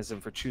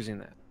mechanism for choosing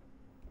that?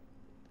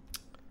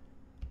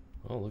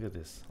 Oh, look at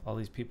this. All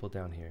these people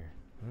down here.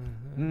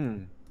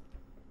 Hmm.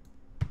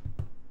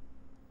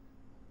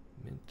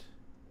 Mint.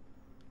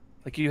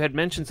 Like you had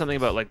mentioned something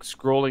about like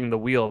scrolling the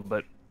wheel,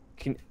 but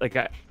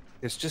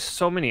there's just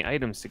so many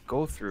items to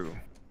go through.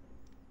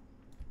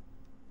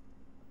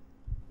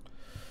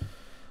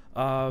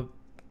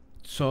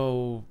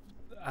 So,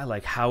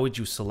 how would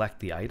you select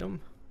the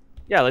item?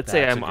 Yeah, let's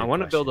say That's a I good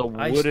want to build a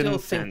question. wooden I still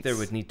think fence. there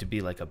would need to be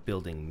like a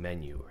building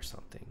menu or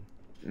something.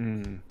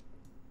 Mm.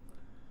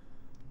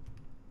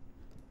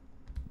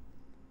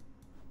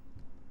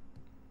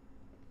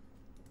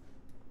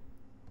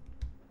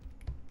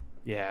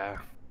 Yeah.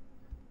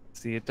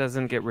 See, it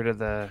doesn't get rid of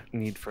the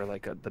need for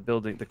like the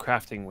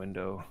crafting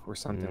window or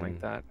something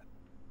like that.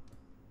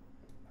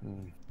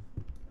 Mm.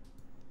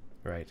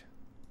 Right.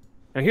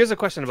 Now here's a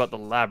question about the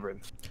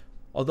labyrinth.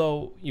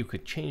 Although you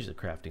could change the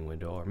crafting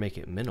window or make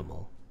it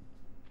minimal.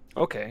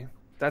 Okay,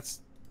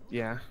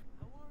 yeah.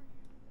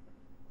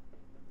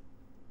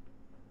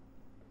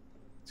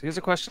 So here's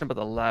a question about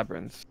the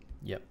labyrinth.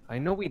 Yep. I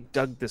know we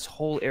dug this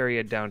whole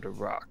area down to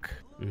rock.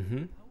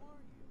 Mm-hmm.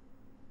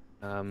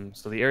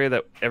 So the area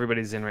that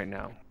everybody's in right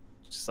now,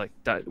 just like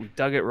we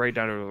dug it right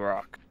down to the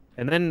rock.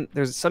 And then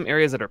there's some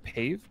areas that are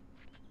paved.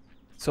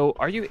 So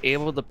are you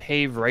able to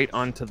pave right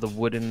onto the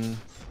wooden?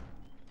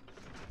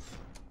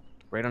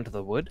 Right onto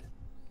the wood?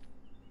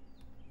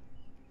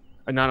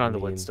 Not on the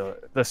wood,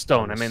 the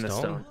stone. I mean the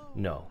stone.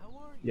 No.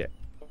 Yeah.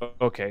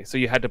 Okay, so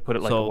you had to put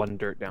it like one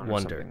dirt down.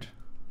 One or something. dirt.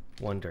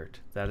 One dirt.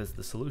 That is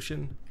the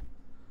solution.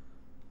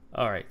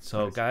 All right,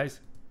 so guys,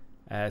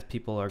 as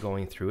people are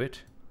going through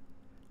it,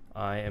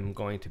 I am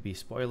going to be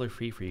spoiler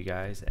free for you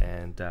guys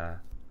and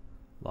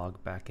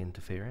log back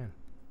into Feyran.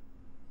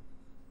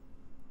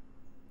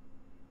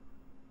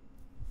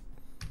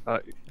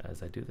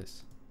 As I do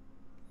this.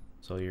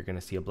 So you're going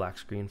to see a black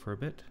screen for a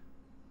bit.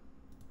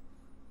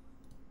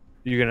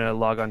 You're going to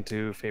log on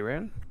to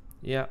Feyran?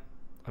 Yeah,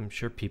 I'm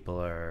sure people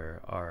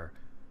are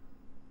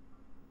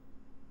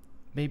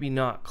maybe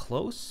not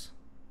close,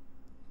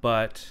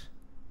 but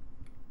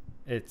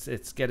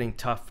it's getting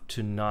tough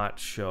to not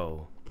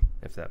show,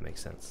 if that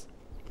makes sense.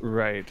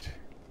 Right.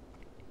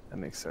 That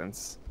makes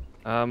sense.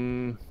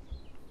 Yeah.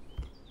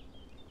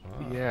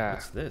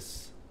 What's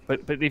this?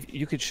 But if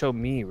you could show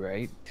me,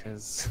 right?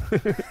 Because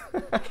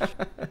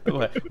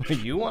what?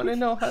 You want to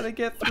know how to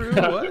get through?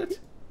 What?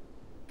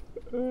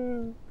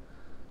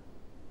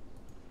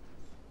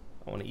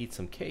 I want to eat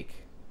some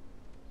cake.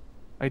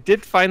 I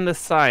did find the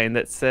sign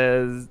that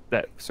says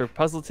that Sir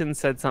Puzzleton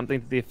said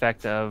something to the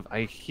effect of,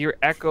 "I hear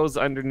echoes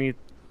underneath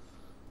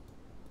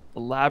the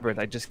labyrinth.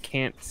 I just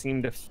can't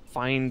seem to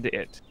find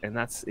it." And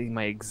that's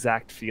my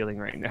exact feeling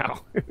right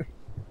now.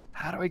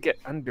 How do I get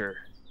under?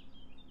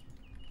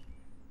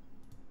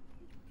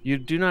 You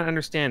do not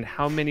understand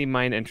how many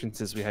mine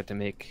entrances we had to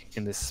make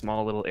in this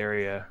small little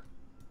area.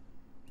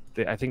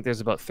 I think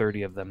there's about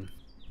 30 of them.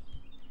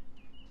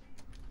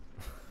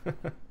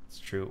 It's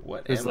true.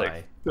 What There's am like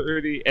I?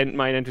 30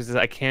 mine entrances.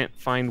 I can't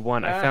find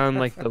one. I found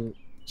like the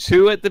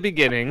 2 at the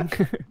beginning.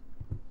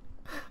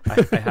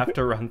 I have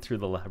to run through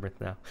the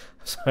labyrinth now.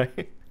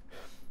 Sorry.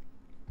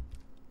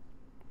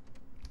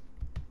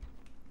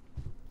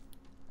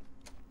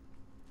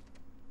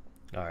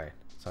 All right.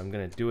 So I'm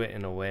going to do it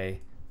in a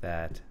way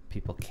that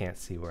people can't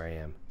see where I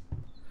am.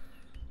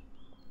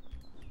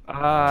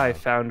 I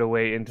found a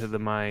way into the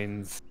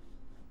mines.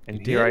 And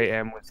You here did? I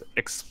am with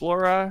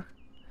Explora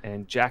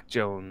and Jack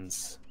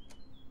Jones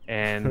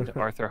and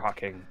Arthur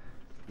Hawking.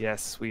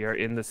 Yes, we are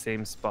in the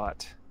same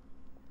spot.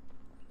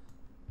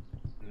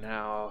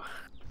 Now,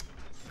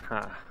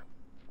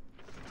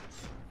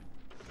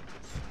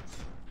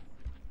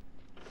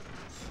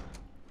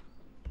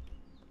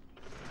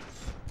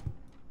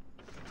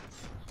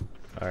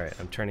 All right.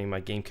 I'm turning my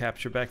game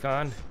capture back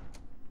on.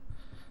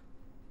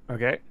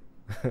 Okay.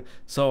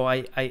 So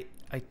I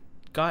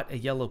got a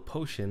yellow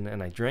potion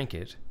and I drank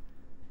it.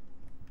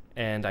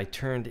 And I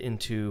turned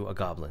into a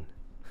goblin.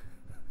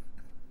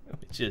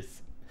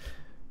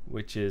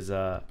 which is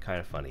kind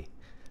of funny.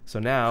 So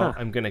now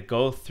I'm going to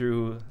go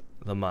through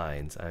the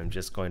mines. I'm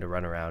just going to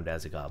run around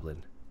as a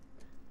goblin.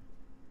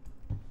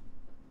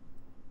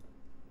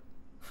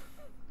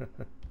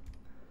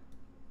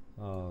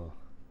 Oh.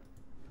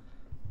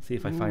 See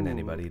if I find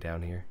anybody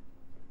down here.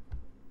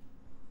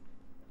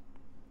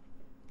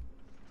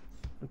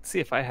 Let's see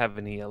if I have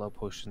any yellow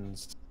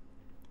potions.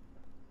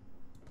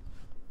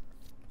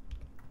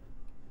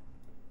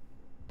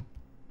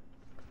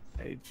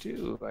 I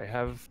do. I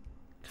have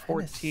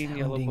 14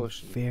 yellow Sounding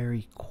potions.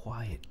 very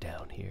quiet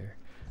down here.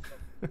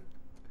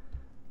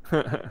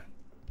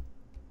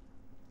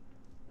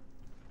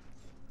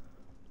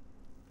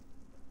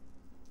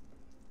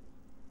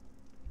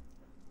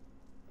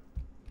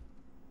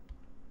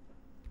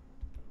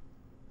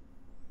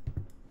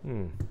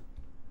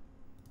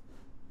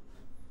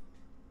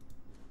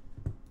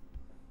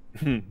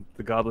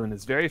 The goblin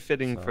is very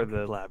fitting So- for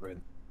the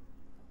labyrinth.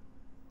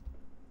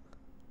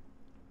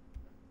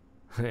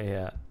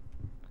 Yeah.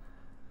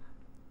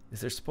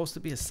 Is there supposed to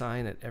be a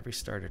sign at every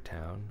starter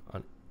town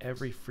on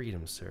every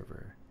freedom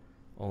server?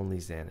 Only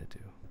Xanadu.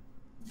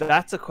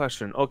 That's a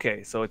question.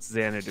 Okay, so it's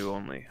Xanadu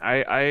only.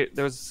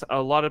 There's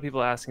a lot of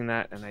people asking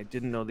that, and I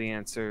didn't know the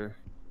answer.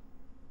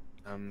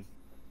 I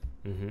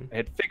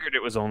had figured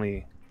it was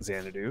only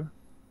Xanadu.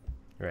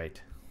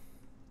 Right.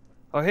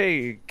 Oh,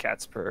 hey,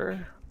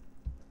 Catspur.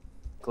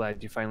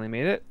 Glad you finally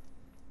made it.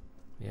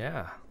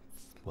 Yeah.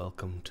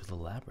 Welcome to the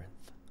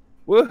labyrinth.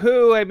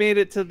 Woohoo! I made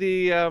it to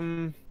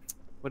the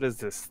what is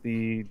this?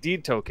 The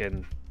deed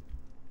token.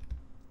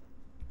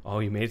 Oh,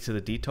 you made it to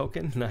the D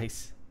token?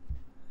 Nice.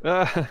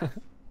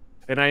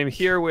 And I'm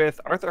here with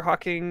Arthur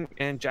Hawking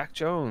and Jack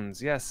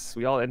Jones. Yes,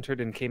 we all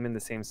entered and came in the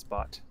same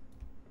spot.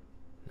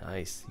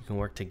 Nice. You can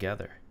work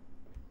together.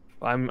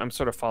 Well, I'm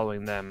sort of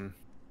following them.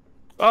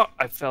 Oh,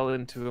 I fell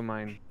into a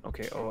mine.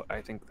 Okay, oh,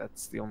 I think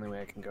that's the only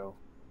way I can go.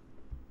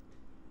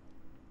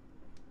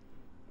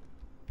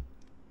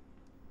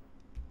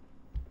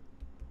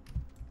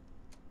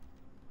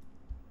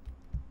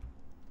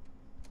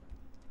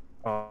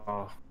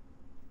 Oh.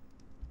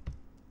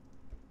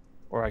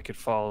 Or I could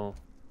fall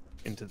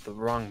into the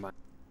wrong mine.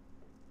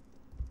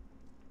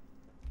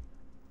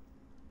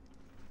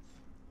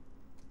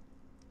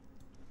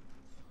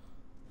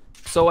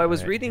 So I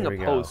was reading a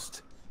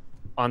post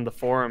on the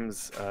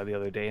forums the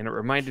other day, and it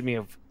reminded me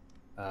of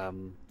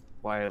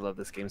why I love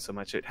this game so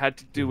much. It had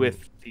to do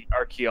with the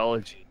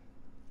archaeology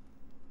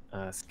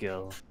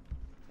skill.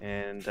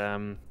 And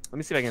let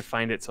me see if I can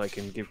find it so I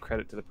can give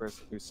credit to the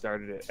person who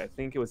started it. I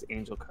think it was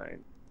Angelkind.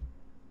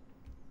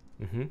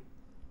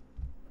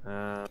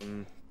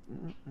 And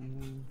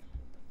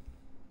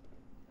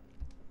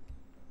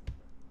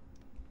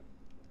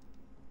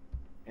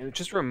it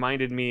just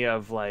reminded me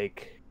of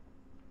like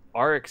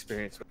our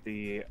experience with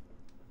the,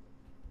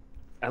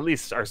 at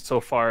least our so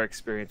far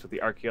experience with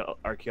the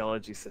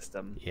archaeology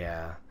system.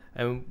 Yeah,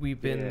 and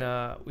we've been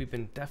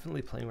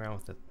definitely playing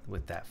around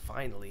with that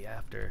finally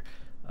after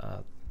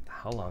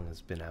how long has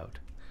it been out?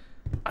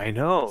 I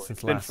know, Since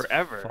it's been last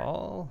forever.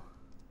 Fall.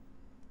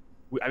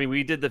 I mean,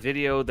 we did the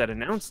video that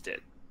announced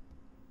it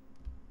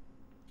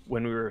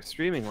when we were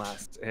streaming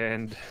last,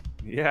 and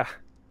yeah.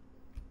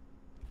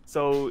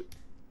 So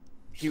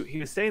he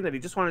was saying that he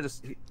just wanted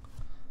to.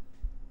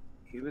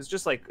 He was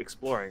just like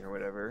exploring or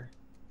whatever,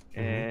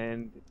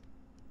 and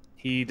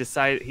he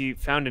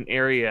found an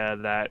area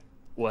that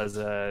was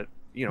an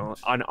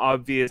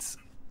obvious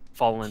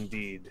fallen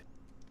deed,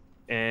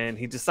 and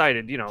he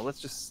decided,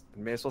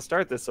 may as well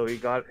start this. So he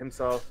got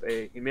himself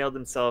he mailed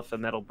himself a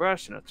metal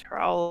brush and a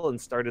trowel and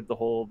started the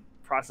whole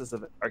process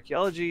of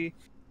archaeology.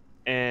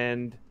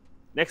 And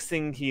next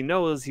thing he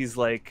knows, he's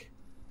like,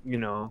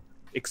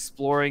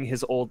 exploring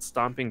his old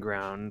stomping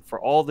ground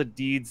for all the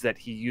deeds that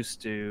he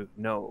used to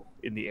know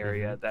in the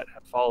area that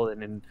have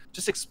fallen, and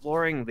just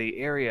exploring the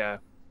area.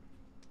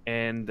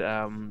 And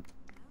I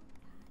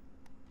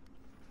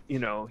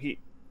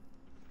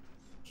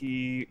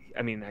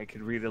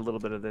could read a little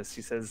bit of this.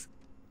 He says,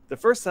 "The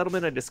first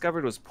settlement I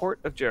discovered was Port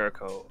of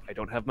Jericho. I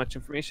don't have much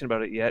information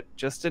about it yet,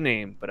 just a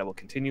name, but I will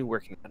continue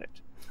working on it.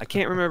 I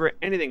can't remember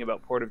anything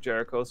about Port of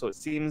Jericho, so it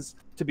seems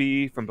to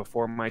be from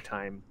before my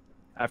time.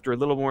 After a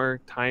little more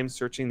time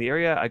searching the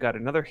area, I got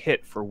another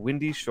hit for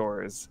Windy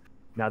Shores.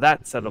 Now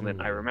that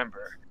settlement I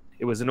remember.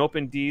 It was an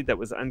open deed that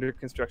was under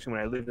construction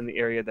when I lived in the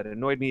area that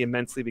annoyed me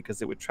immensely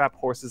because it would trap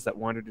horses that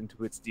wandered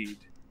into its deed."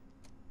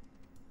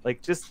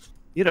 Like, just,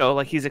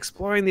 like he's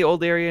exploring the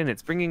old area, and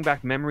it's bringing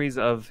back memories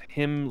of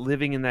him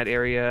living in that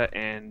area,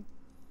 and,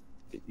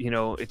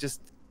 it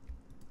just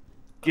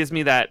gives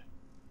me that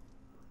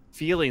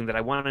feeling that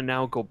I want to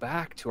now go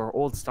back to our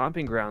old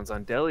stomping grounds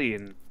on Delhi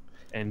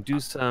and do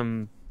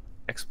some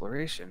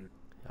exploration.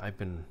 I've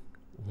been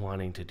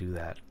wanting to do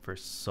that for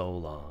so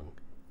long.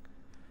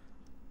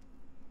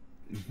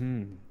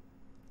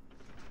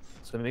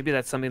 So maybe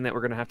that's something that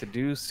we're going to have to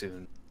do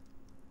soon.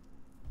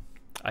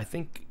 I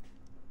think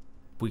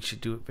we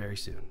should do it very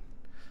soon.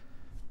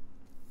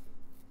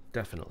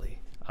 Definitely.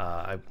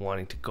 I'm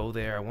wanting to go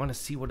there. I want to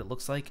see what it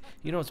looks like.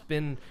 It's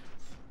been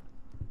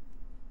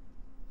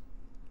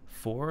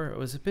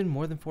has it been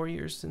more than 4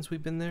 years since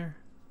we've been there?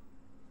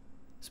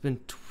 It's been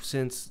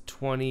since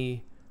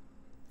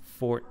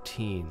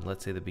 2014,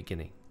 let's say the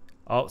beginning.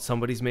 Oh,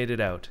 somebody's made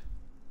it out.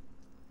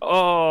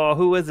 Oh,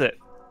 who is it?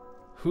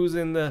 Who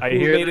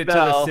made it to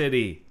bell. the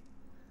city?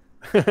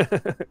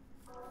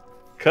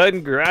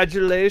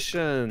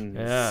 Congratulations.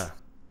 Yeah.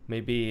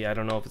 Maybe, I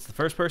don't know if it's the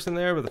first person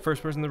there, but the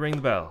first person to ring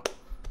the bell.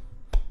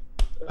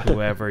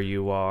 Whoever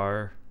you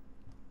are.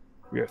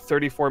 We are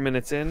 34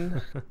 minutes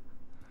in.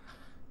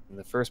 And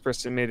the first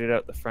person made it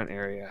out the front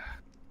area.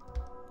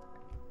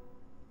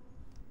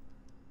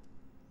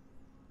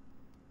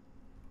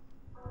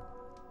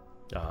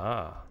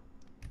 Ah.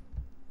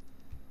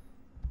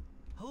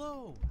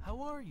 Hello,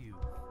 how are you?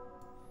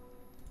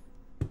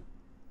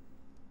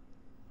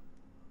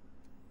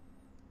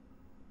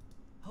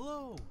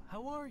 Hello,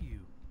 how are you?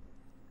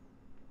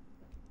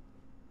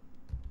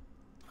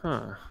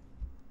 Huh.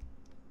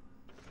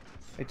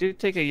 I did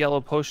take a yellow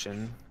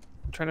potion.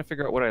 I'm trying to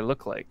figure out what I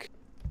look like.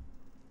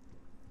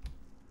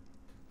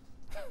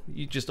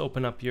 You just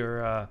open up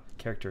your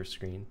character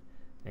screen.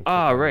 And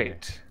Ah, click on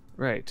right.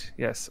 Right.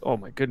 Yes. Oh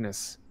my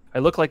goodness. I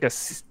look like a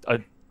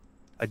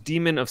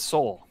demon of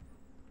soul.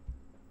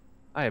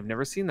 I have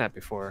never seen that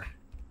before.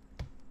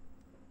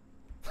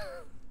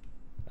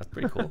 That's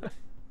pretty cool.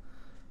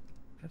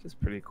 That is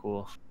pretty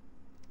cool.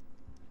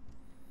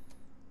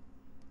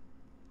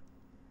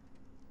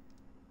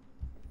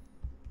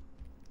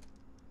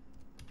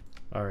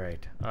 All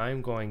right,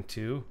 I'm going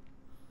to.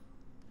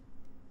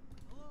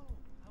 Hello,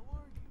 how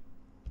are you?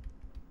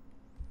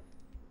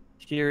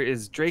 Here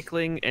is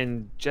Drakeling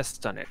and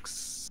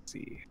Gestunix.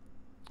 See.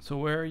 So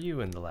where are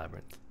you in the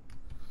labyrinth?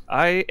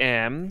 I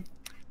am.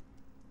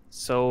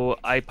 So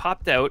I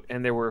popped out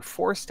and there were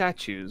 4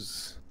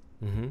 statues.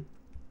 Mm-hmm.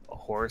 A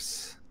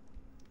horse,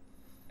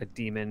 a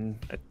demon,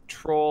 a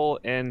troll,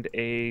 and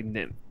a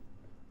nymph.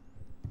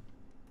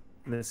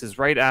 And this is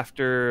right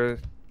after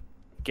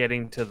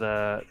getting to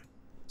the.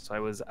 So I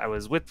was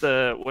with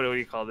the, what do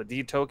you call the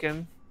D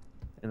token,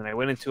 and then I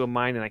went into a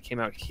mine and I came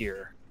out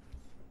here.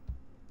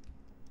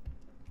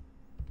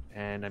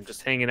 And I'm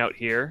just hanging out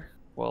here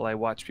while I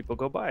watch people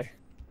go by.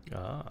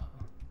 Ah.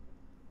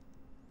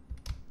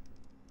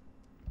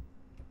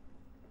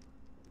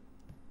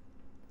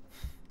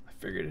 I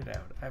figured it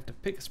out. I have to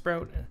pick a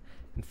sprout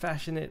and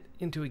fashion it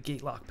into a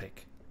gate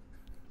lockpick.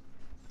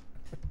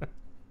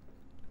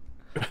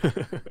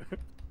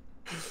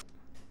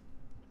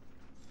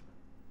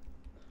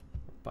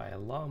 Buy a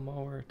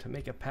lawnmower to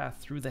make a path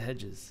through the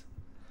hedges.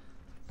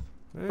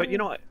 But you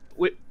know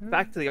what?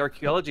 Back to the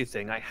archaeology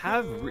thing, I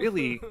have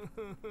really,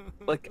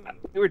 like,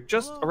 we were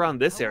just around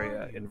this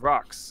area, in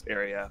Rock's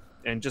area,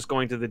 and just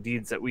going to the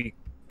deeds that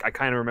I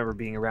kind of remember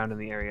being around in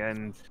the area,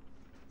 and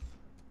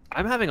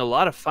I'm having a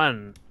lot of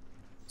fun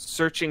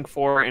searching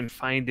for and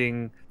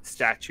finding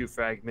statue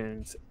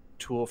fragments,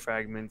 tool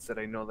fragments that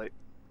I know that,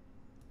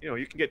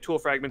 you can get tool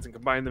fragments and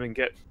combine them and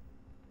get,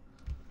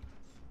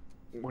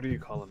 what do you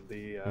call them?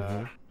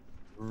 The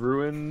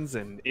ruins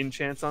and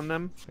enchants on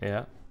them.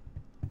 Yeah.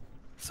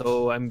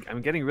 So I'm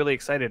getting really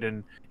excited,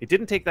 and it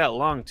didn't take that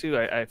long too.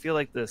 I feel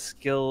like the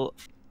skill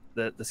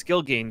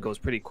gain goes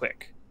pretty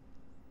quick.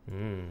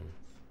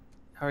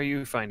 How are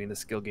you finding the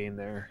skill gain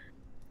there?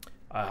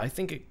 I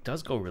think it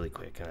does go really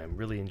quick, and I'm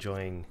really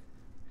enjoying.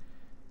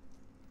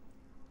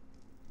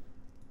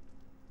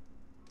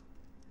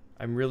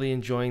 I'm really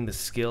enjoying the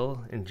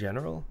skill in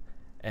general,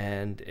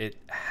 and it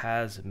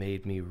has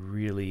made me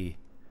really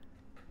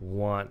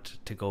want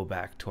to go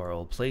back to our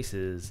old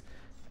places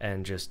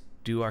and just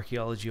do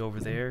archaeology over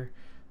there.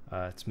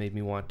 It's made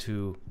me want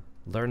to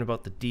learn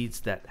about the deeds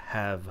that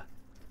have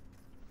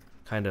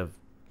kind of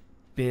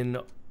been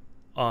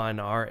on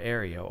our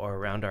area or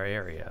around our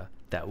area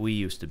that we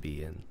used to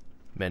be in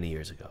many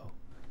years ago.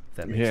 If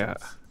that makes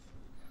sense.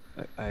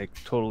 I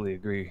totally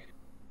agree.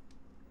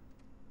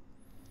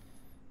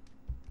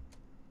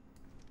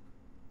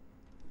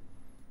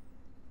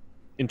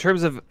 In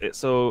terms of,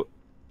 so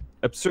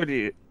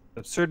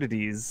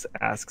absurdities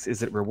asks,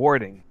 is it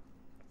rewarding?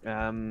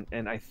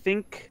 And I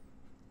think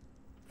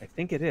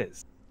it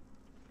is.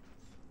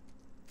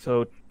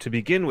 So to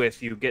begin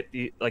with, you get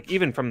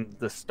even from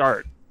the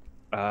start,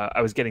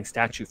 I was getting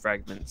statue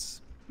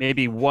fragments.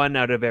 Maybe 1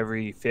 out of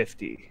every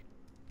 50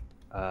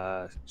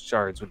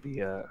 shards would be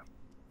a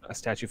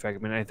statue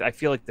fragment. I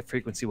feel like the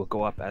frequency will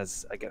go up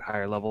as I get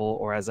higher level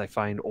or as I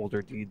find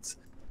older deeds.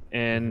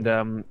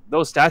 And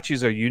those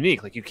statues are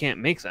unique. Like, you can't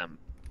make them.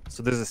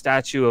 So there's a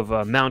statue of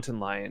a mountain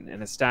lion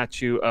and a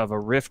statue of a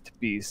rift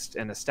beast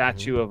and a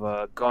statue of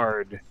a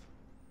guard.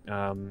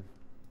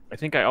 I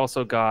think I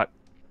also got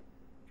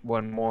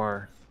one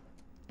more,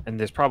 and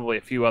there's probably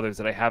a few others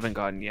that I haven't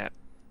gotten yet.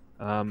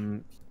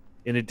 In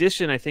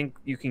addition, I think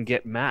you can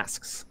get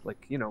masks,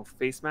 like,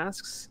 face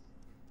masks.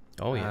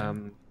 Oh yeah.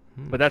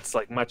 But that's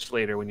like much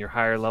later when you're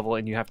higher level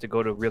and you have to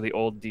go to really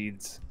old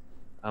deeds.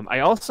 I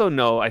also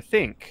know, I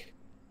think,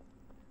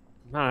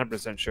 I'm not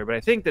 100% sure, but I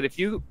think that if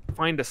you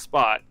find a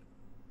spot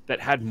that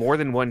had more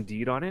than 1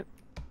 deed on it,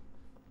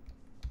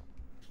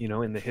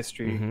 in the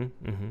history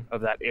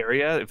of that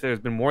area, if there's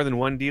been more than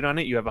 1 deed on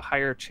it, you have a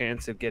higher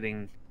chance of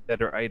getting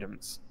better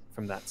items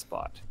from that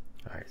spot.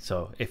 All right.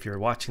 So if you're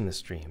watching the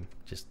stream,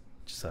 just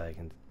so I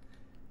can,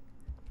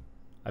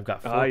 I've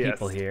got 4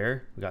 people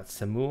here. We got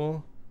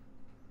Samuel,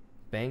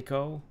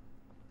 Banco.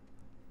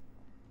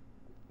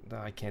 No,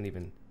 I can't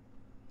even.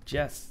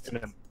 Jess.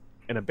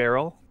 In a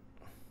barrel.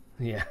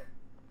 Yeah.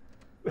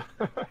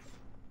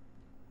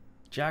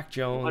 Jack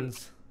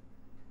Jones.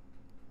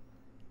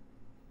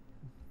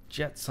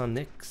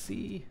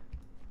 Jetsonixie.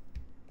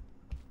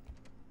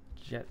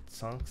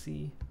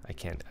 I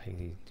can't.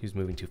 He was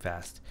moving too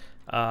fast.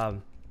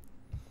 Oh,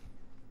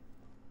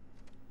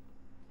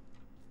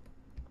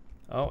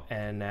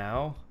 and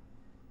now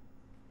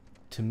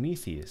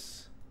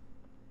Prometheus.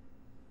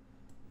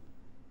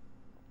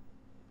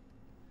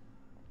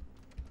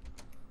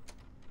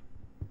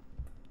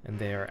 And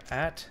they are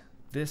at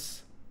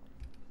this,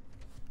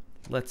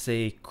 let's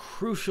say,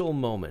 crucial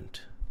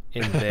moment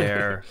in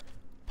their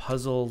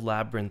puzzle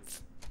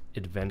labyrinth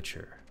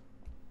adventure.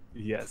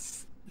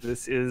 Yes,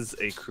 this is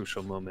a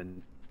crucial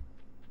moment.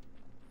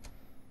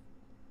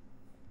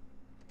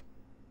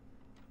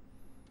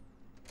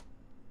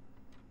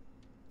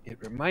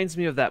 reminds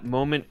me of that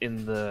moment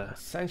in the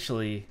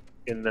Essentially,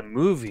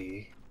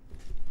 movie.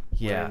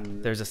 yeah,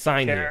 when there's a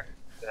sign here.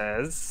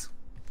 Says,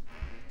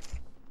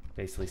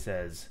 Basically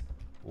says,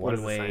 What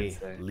does one the sign way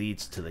say?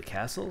 leads to the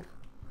castle,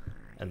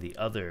 and the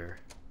other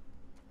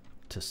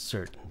to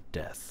certain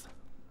death.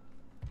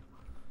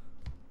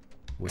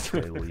 Which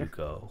way will you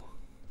go?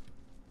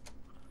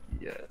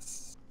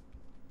 yes.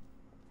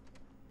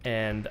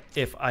 And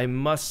if I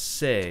must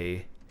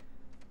say,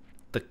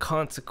 the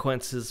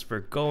consequences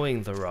for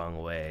going the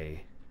wrong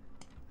way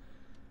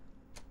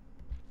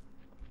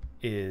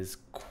is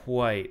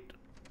quite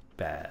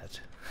bad.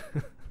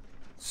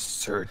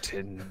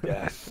 Certain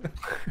death.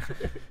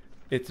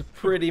 It's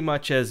pretty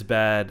much as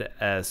bad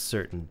as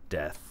certain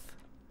death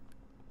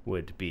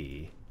would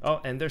be.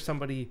 Oh, and there's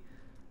somebody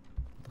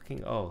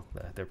looking. Oh,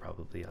 they're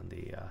probably on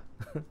the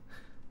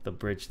the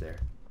bridge there.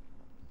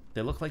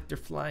 They look like they're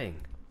flying.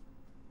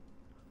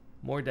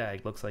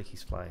 Mordag looks like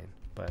he's flying,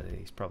 but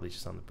he's probably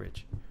just on the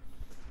bridge.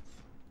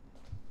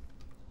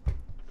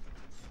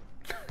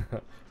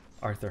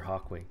 Arthur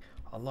Hawkwing.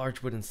 A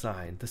large wooden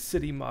sign. The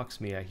city mocks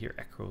me. I hear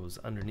echoes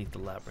underneath the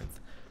labyrinth,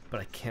 but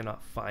I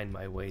cannot find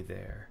my way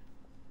there.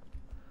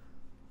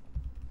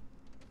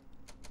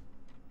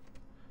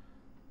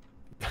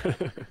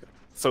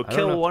 So I don't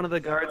kill know. one of the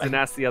guards and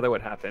ask the other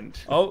what happened.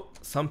 Oh,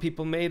 some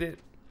people made it.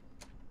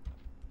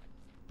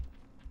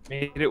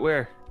 Made it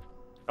where?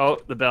 Oh,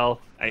 the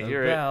bell. I The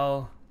hear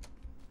bell.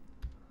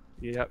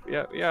 it.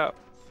 Yep.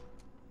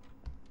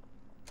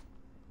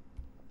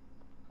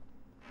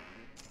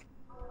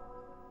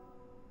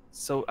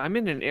 So I'm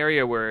in an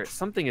area where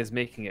something is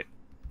making it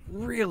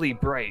really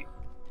bright.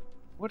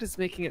 What is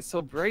making it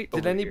so bright?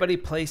 Did over anybody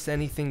place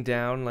anything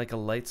down like a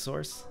light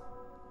source?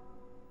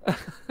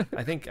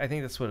 I think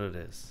that's what it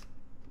is.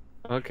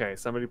 here? Okay,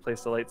 somebody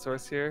placed a light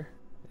source here.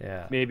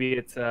 Yeah. Maybe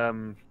it's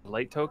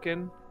light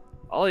token.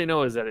 All I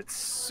know is that it's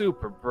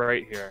super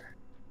bright here.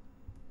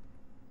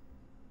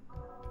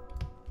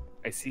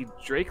 I see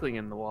Drakeling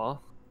in the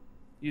wall.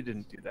 You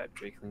didn't do that,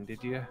 Drakeling,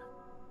 did you?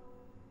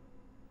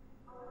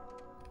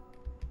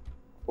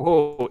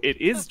 Oh, it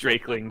is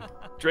Drakeling.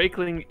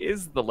 Drakeling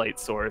is the light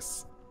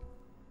source.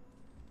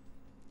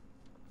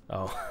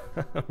 Oh,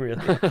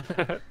 really?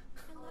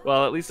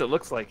 Well, at least it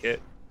looks like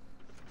it.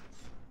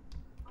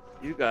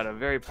 You got a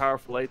very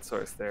powerful light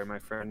source there, my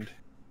friend.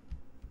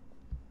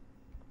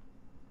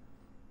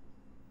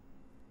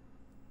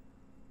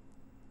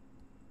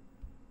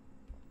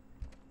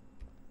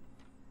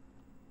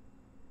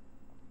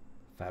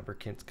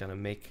 Fabricant's gonna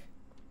make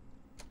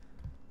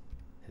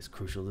his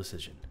crucial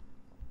decision.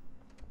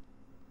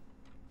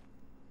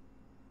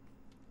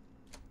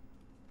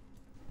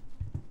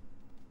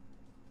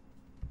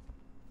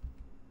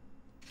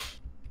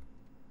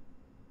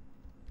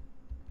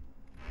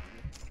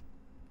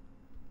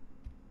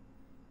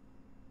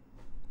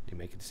 Do you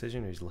make a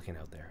decision or he's looking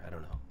out there? I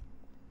don't know.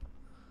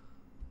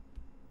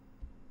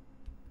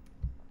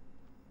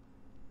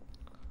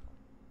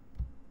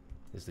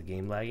 Is the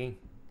game lagging?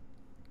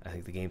 I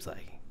think the game's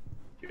lagging.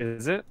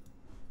 Is it?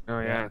 Oh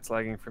yeah, Yeah. it's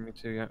lagging for me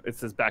too. Yeah, it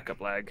says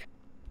backup lag.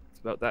 It's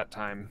about that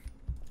time.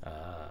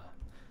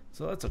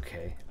 So that's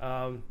okay.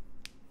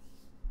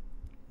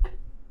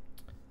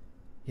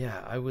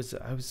 Yeah, I was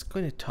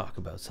going to talk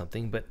about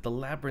something, but the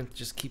labyrinth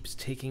just keeps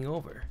taking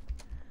over.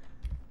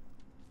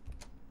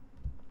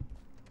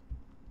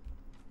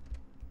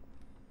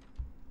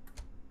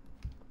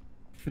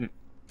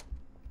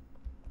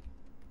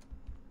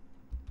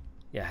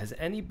 Yeah, has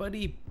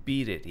anybody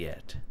beat it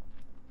yet?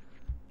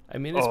 I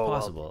mean, it's Oh, well.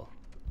 possible,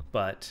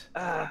 but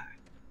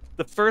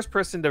The first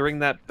person to ring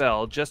that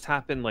bell just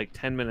happened like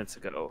 10 minutes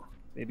ago,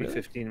 maybe Really?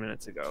 15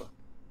 minutes ago.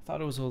 I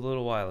thought it was a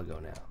little while ago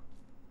now.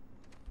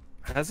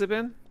 Has it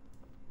been?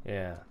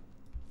 Yeah.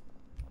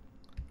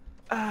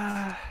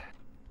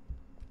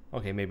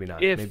 Okay, maybe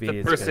not. If maybe the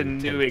it's person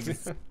been knew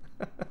 10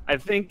 I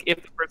think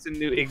if the person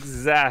knew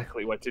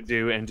exactly what to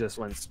do and just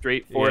went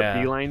straight for Yeah.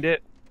 it, beelined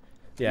it,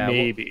 Yeah, well,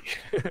 maybe.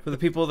 for the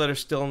people that are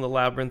still in the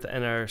labyrinth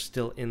and are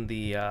still in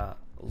the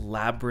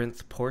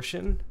labyrinth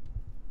portion,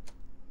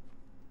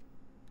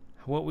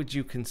 what would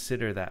you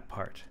consider that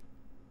part?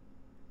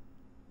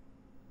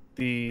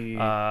 The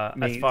As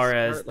maze far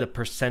as part, the like-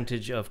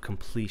 percentage of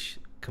completedness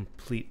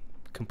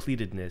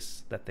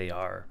that they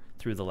are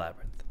through the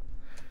labyrinth.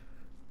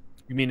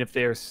 You mean if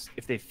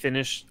they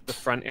finish the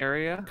front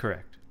area?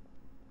 Correct.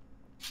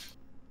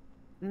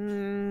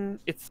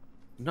 It's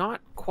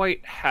not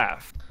quite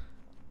half.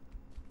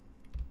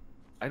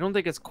 I don't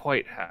think it's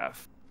quite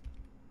half.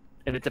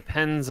 And it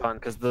depends on,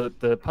 because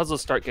the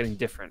puzzles start getting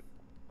different.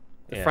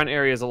 The Yeah. front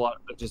area is a lot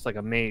just like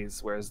a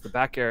maze, whereas the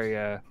back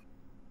area,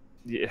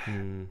 yeah,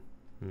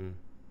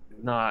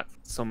 not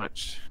so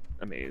much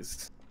a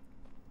maze.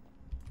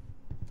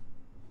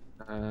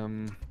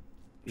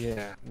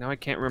 Yeah. Now I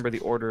can't remember the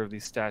order of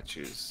these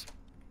statues.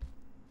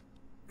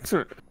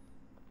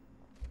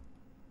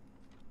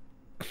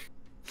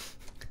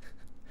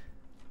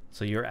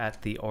 So you're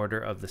at the Order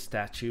of the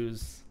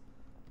Statues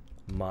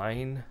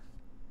mine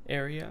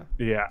area?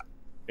 Yeah.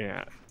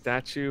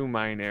 Statue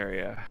mine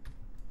area.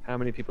 How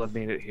many people have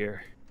made it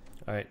here?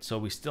 All right, so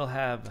we still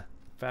have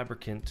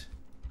Fabricant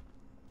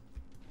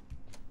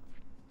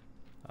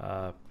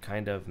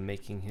kind of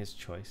making his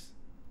choice.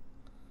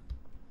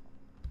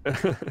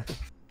 Oh,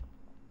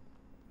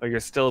 you're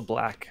still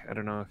black. I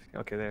don't know if...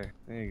 Okay, there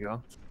you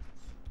go.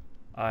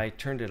 I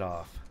turned it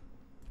off.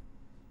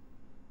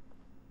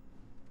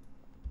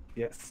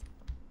 Yes.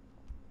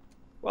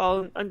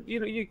 Well,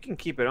 you can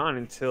keep it on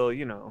until,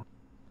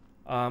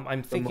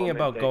 I'm thinking moment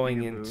about that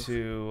going you move.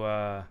 into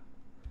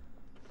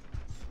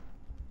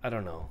I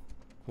don't know.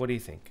 What do you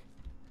think?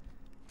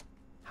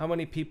 How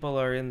many people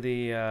are in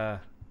the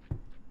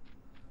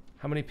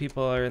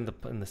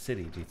in the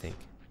city, do you think?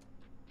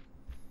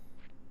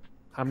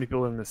 How many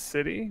people in the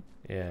city?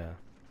 Yeah.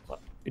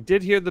 I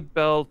did hear the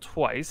bell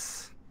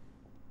twice.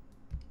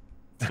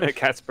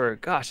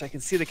 Catsburg. Gosh, I can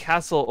see the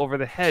castle over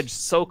the hedge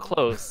so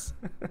close,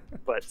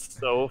 but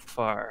so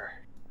far.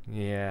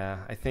 Yeah,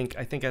 I think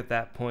at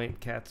that point,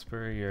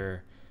 Catspur,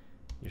 you're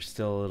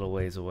still a little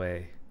ways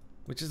away,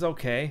 which is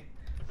okay.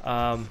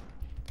 That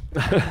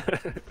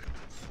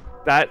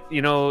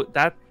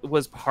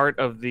was part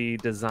of the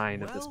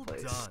design of this Well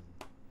place. done.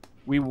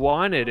 We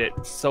wanted it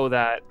so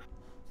that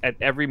at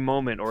every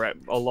moment, or at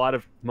a lot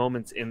of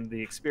moments in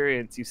the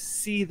experience, you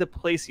see the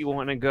place you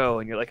want to go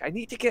and you're like, I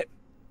need to get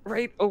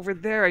right over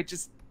there. I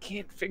just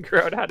can't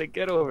figure out how to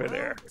get over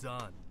there.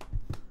 Done.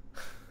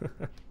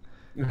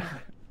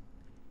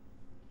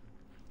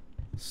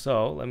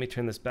 So let me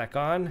turn this back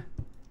on.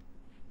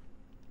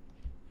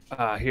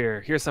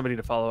 Here's somebody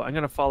to follow. I'm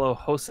gonna follow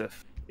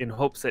Joseph in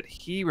hopes that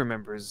he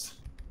remembers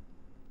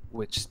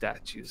which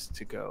statues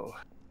to go.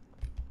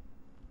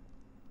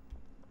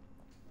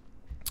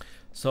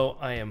 So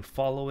I am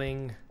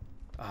following.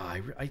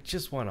 I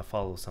just want to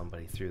follow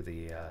somebody through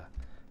the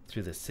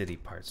city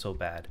part so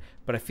bad,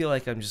 but I feel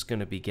like I'm just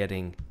gonna be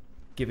giving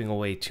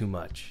away too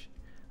much.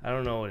 I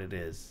don't know what it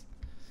is.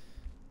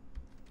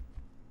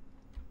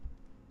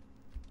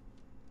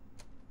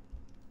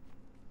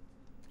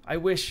 I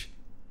wish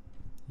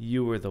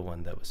you were the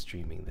one that was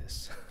streaming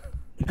this.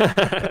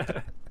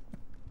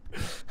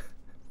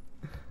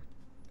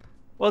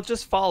 Well,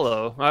 just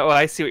follow.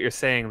 I see what you're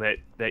saying,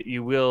 that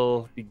you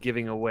will be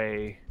giving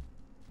away.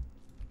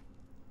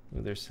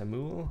 Ooh, there's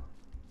Samuel.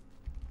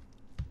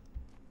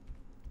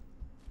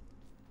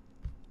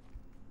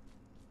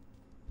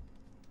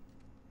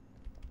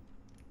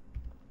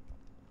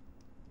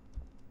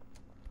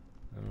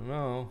 I don't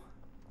know.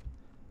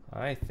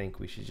 I think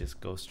we should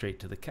just go straight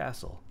to the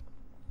castle.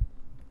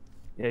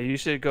 Yeah, you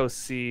should go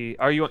see.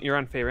 You're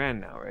on Feyran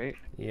now, right?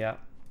 Yeah.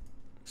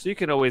 So you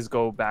can always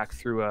go back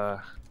through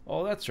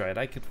Oh, that's right.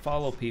 I could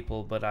follow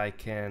people, but I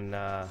can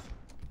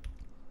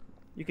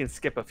you can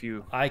skip a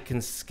few. I can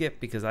skip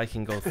because I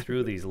can go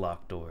through these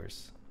locked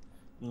doors.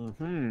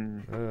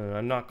 Mm-hmm.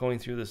 I'm not going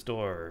through this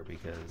door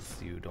because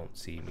you don't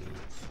see me.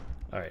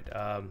 All right.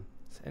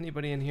 Is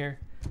anybody in here?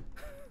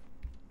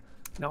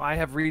 Now I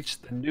have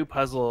reached the new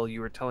puzzle.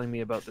 You were telling me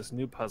about this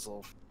new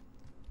puzzle,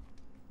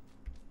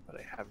 but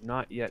I have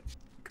not yet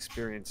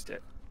experienced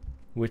it.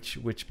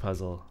 Which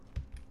puzzle?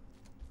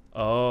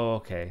 Oh,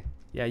 okay.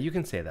 Yeah, you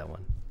can say that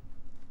one.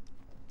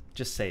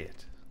 Just say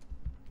it.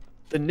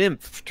 The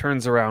nymph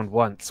turns around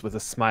once with a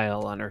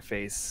smile on her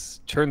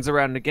face, turns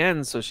around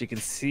again so she can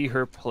see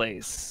her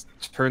place,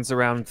 turns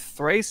around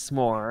thrice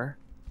more,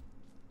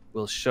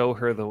 will show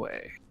her the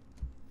way.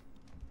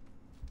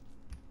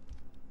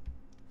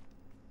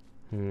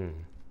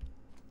 And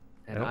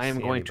And I am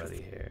going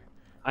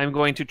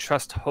to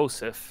trust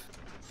Joseph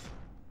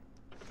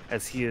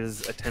as he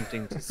is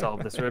attempting to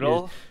solve this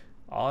riddle.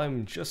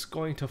 I'm just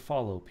going to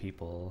follow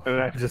people.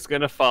 And I'm just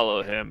gonna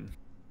follow him.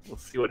 We'll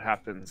see what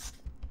happens.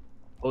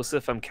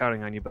 Joseph, I'm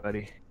counting on you,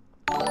 buddy.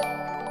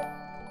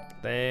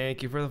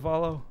 Thank you for the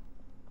follow.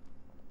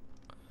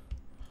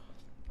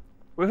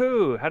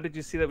 Woohoo! How did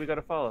you see that we got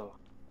to follow?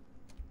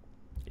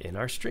 In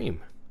our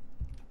stream.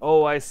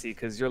 Oh, I see,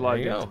 because you're There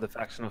logged you into go. the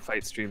Factional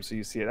Fight stream, so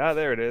you see it. Ah,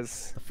 there it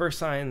is. The first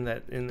sign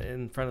that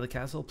in front of the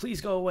castle,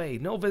 please go away.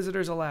 No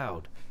visitors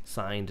allowed.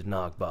 Signed,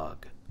 Nogbog.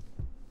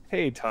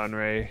 Hey,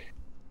 Tonray.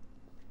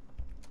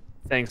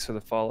 Thanks for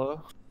the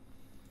follow.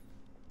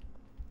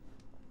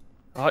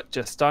 Oh,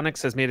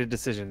 Justonix has made a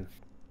decision.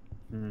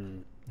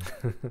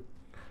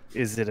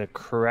 Is it a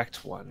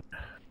correct one?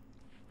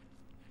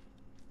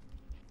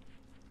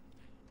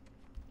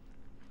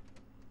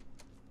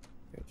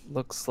 It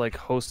looks like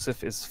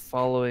Joseph is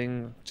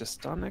following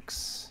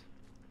Justonix.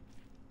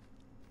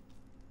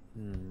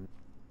 Who's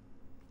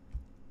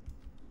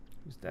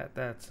that?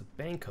 That's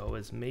Banco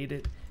has made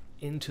it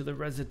into the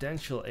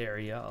residential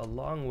area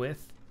along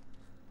with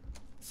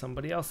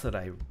somebody else that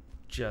I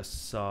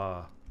just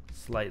saw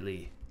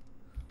slightly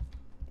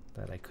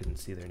that I couldn't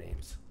see their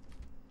names.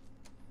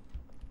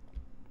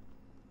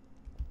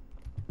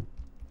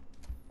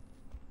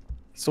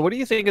 So what do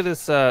you think of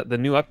this the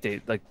new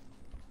update? Like,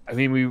 I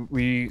mean,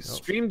 we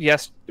streamed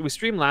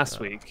last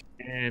week,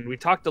 and we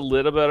talked a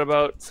little bit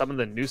about some of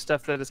the new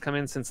stuff that has come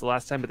in since the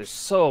last time, but there's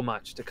so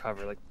much to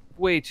cover, like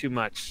way too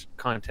much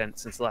content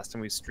since the last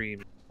time we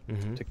streamed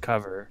to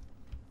cover.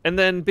 And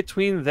then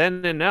between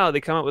then and now, they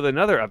come out with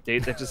another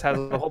update that just has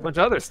a whole bunch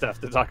of other stuff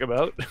to talk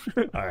about.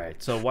 All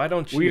right, so why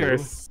don't you?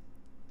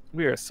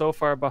 We are so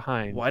far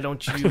behind. Why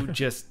don't you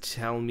just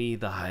tell me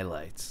the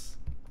highlights?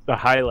 The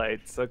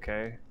highlights,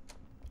 okay.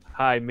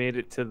 I made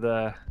it to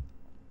the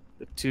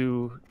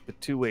two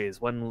ways.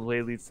 One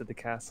way leads to the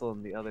castle,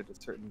 and the other to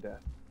certain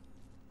death.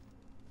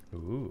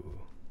 Ooh.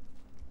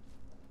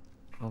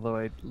 Although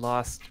I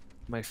lost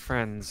my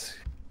friends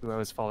who I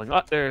was following.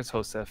 Oh, there's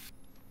Josef.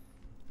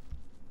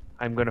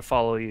 I'm going to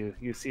follow you.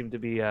 You seem to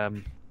be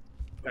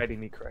guiding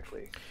me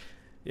correctly.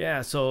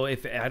 Yeah, so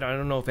if I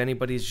don't know if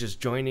anybody's just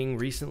joining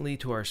recently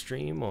to our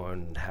stream or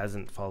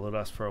hasn't followed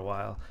us for a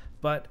while,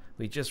 but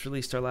we just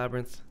released our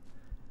Labyrinth.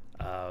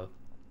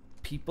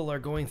 People are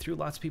going through.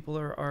 Lots of people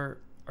are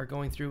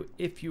going through.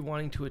 If you're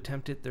wanting to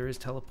attempt it, there is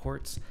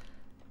teleports,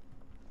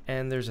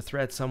 and there's a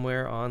thread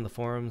somewhere on the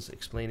forums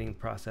explaining the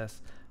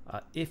process.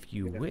 If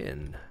you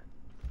win,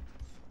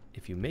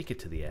 if you make it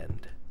to the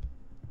end,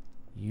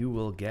 you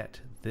will get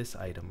this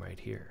item right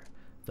here,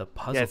 the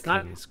Puzzle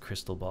King's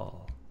crystal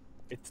ball.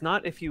 It's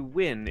not if you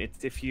win;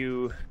 it's if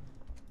you.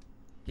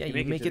 Yeah,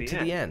 you make it to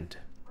the end.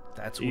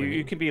 That's winning.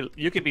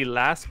 You could be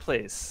last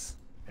place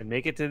and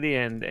make it to the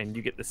end, and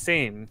you get the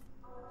same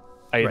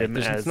item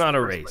as. It's not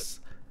a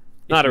race.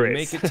 Not a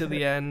race. If you make it to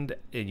the end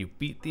and you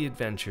beat the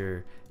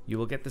adventure, you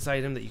will get this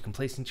item that you can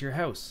place into your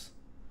house.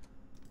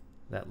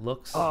 That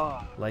looks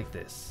like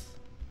this.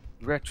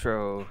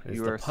 Retro. It's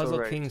You the are Puzzle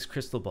so right. King's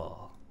crystal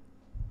ball.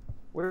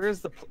 Where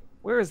is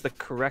the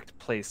correct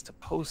place to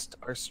post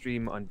our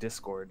stream on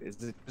Discord?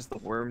 Is it just the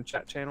Wurm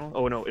chat channel?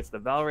 Oh no, it's the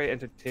Valray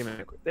Entertainment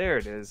Network. There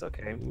it is.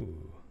 Okay.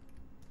 Ooh.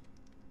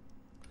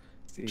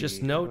 See,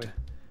 Just note,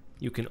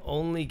 you can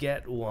only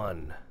get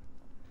one.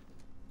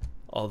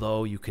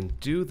 Although you can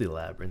do the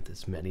Labyrinth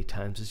as many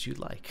times as you'd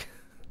like.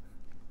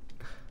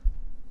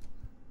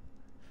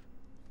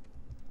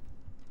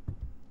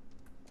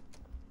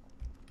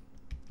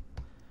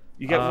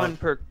 you get one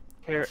per.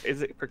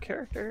 Is it per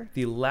character?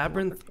 The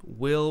Labyrinth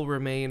will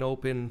remain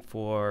open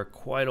for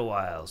quite a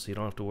while, so you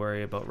don't have to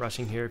worry about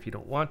rushing here if you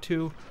don't want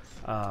to.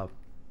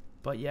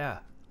 But yeah,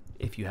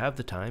 if you have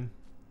the time,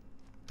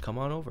 come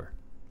on over.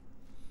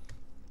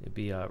 It'd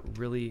be a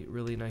really,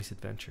 really nice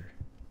adventure.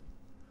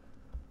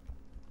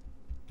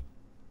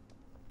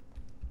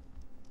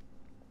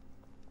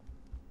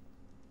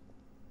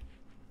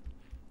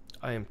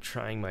 I am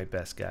trying my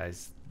best,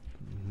 guys,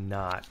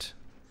 not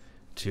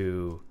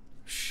to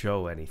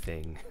show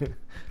anything,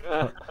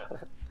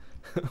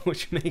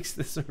 which makes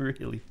this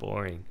really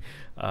boring.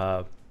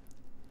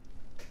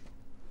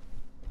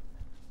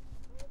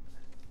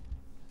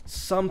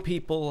 Some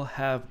people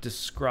have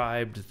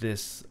described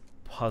this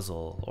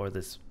puzzle or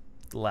this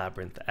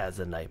labyrinth as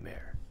a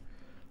nightmare.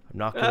 I'm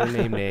not going to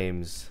name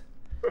names.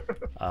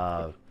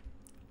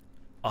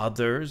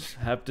 Others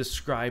have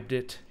described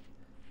it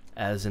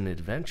as an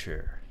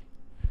adventure.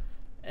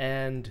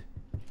 And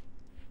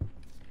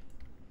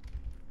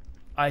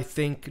I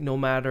think no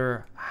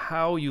matter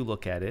how you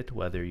look at it,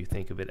 whether you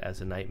think of it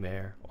as a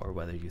nightmare or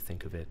whether you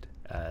think of it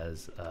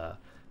as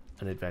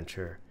an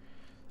adventure,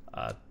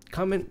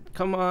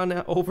 come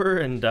on over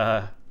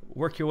and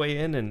work your way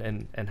in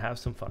and have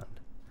some fun.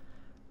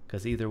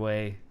 Because either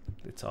way,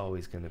 it's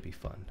always going to be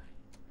fun.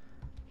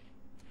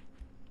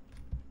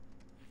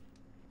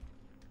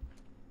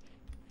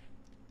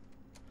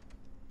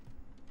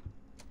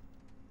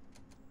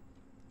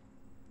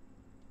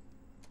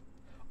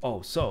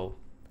 Oh, so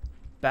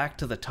back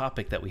to the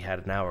topic that we had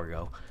an hour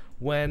ago.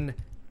 When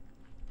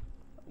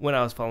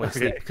I was falling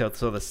asleep.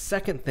 So the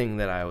second thing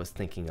that I was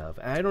thinking of,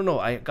 and I don't know,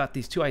 I got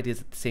these two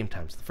ideas at the same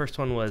time. So the first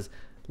one was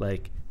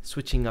like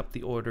switching up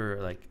the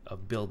order like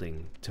of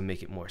building to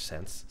make it more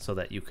sense, so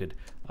that you could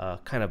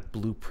kind of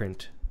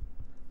blueprint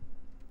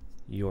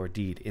your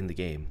deed in the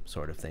game,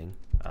 sort of thing,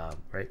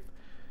 right?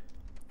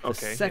 The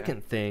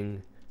second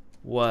thing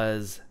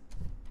was,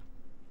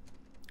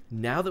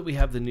 now that we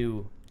have the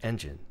new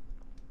engine,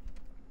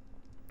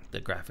 the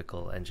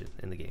graphical engine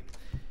in the game,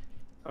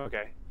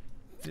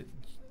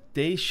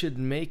 they should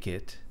make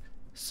it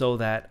so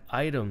that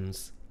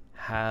items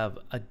have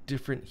a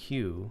different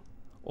hue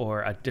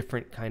or a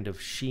different kind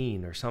of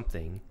sheen or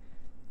something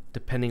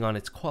depending on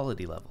its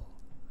quality level.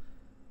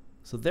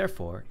 So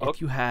therefore,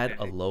 if you had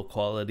a low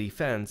quality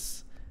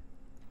fence,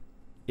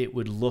 it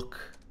would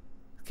look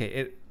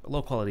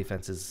low quality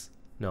fences,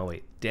 no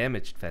wait,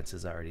 damaged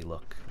fences already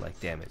look like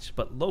damaged,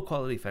 but low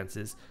quality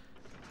fences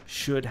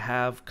should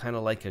have kind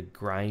of like a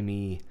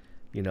grimy,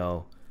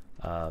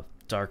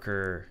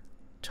 darker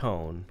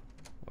tone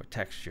or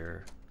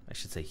texture, I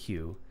should say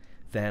hue,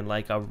 than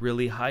like a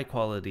really high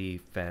quality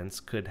fence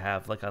could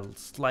have like a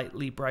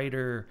slightly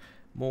brighter,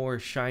 more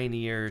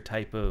shinier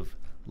type of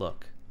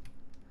look.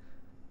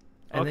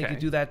 And they could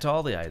do that to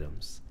all the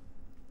items.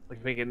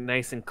 Like make it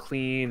nice and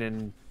clean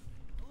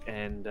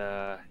and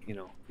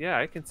yeah,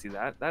 I can see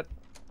that.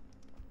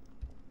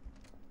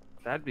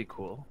 That'd be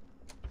cool.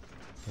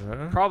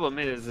 Problem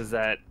is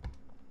that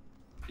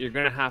you're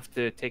gonna have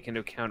to take into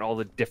account all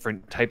the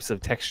different types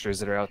of textures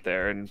that are out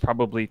there and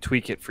probably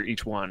tweak it for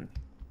each one.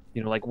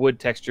 like wood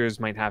textures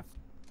might have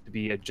to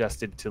be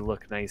adjusted to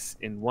look nice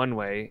in one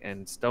way,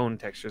 and stone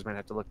textures might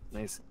have to look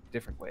nice in a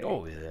different way.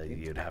 Oh, yeah,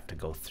 you'd have to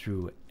go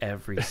through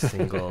every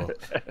single.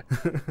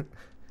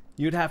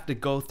 You'd have to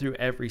go through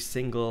every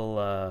single,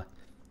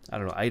 I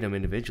don't know, item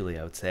individually,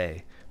 I would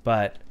say,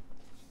 but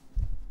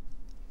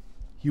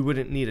you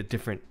wouldn't need a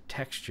different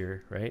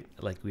texture, right?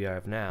 Like we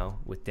have now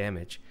with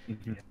damage.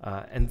 Mm-hmm.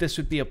 And this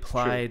would be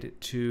applied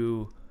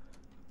to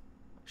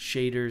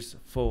shaders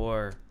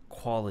for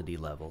quality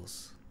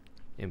levels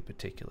in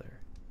particular,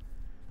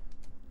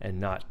 and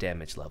not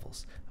damage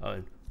levels.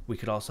 We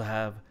could also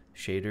have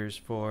shaders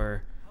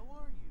for How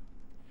are you?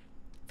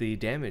 the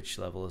damage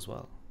level as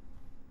well.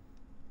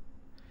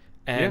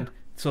 And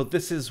so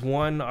this is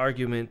one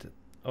argument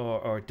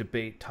or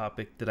debate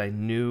topic that I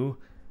knew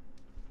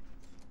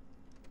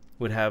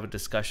would have a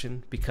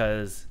discussion,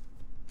 because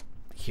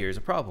here's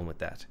a problem with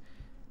that.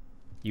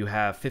 You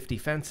have 50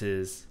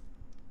 fences.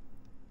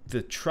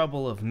 The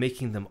trouble of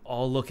making them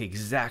all look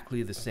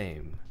exactly the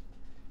same,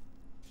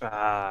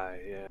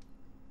 Yeah.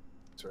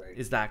 That's right.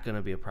 is that going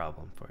to be a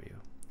problem for you?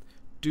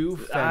 Do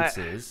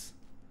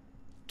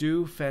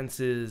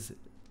fences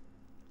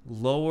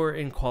lower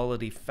in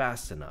quality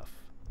fast enough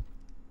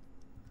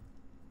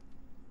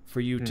for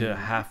you to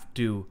have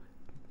to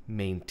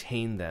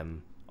maintain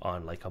them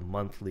on like a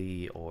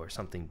monthly or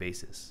something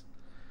basis?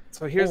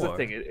 So here's the Or-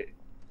 thing.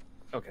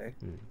 Okay.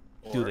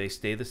 Do Or- they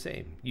stay the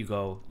same? You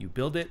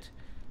build it.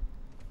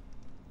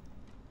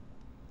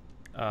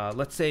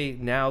 Let's say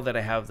now that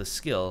I have the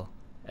skill,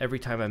 every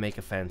time I make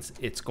a fence,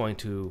 it's going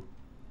to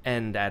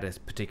end at a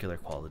particular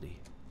quality.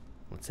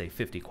 Let's say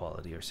 50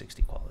 quality or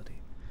 60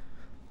 quality.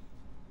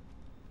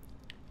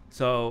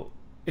 So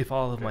if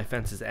all of my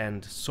fences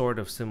end sort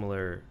of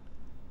similar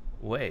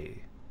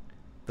way,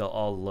 they'll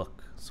all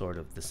look sort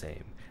of the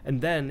same.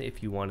 And then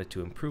if you wanted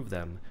to improve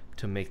them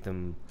to make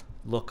them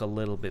look a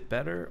little bit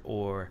better,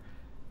 or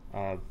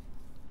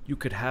you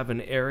could have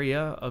an area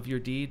of your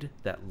deed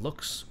that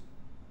looks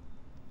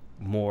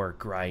more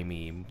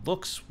grimy,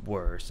 looks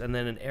worse, and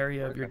then an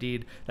area of your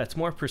deed that's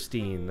more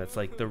pristine, that's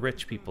like the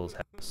rich people's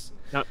house.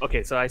 Now,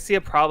 okay, so I see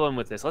a problem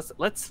with this.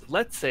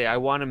 Let's say I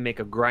want to make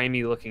a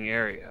grimy looking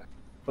area,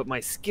 but my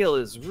skill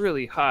is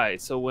really high.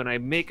 So when I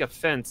make a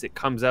fence, it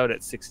comes out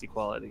at 60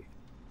 quality.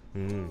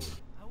 Mm.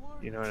 How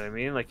are You know what I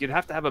mean? Like you'd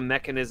have to have a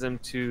mechanism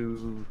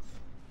to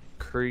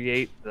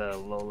create the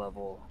low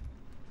level.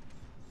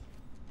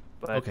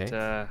 But Okay.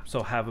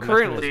 So have a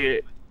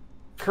mechanism.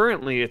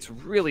 currently it's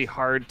really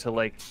hard to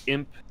like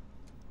imp.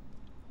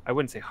 I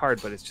wouldn't say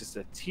hard, but it's just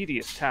a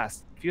tedious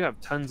task. If you have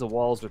tons of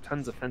walls or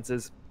tons of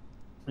fences,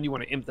 and you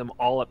want to imp them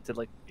all up to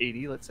like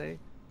 80, let's say,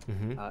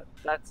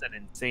 that's an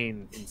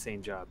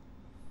insane job.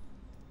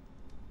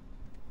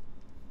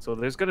 So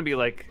there's going to be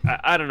like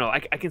I don't know. I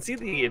can see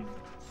the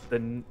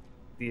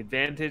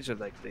advantage or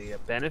like the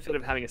benefit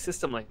of having a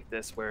system like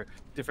this where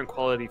different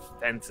quality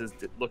fences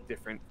look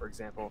different, for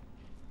example.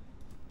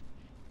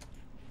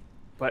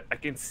 But I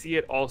can see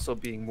it also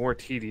being more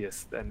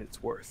tedious than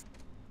it's worth.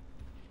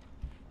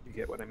 You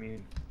get what I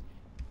mean?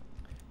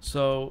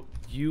 So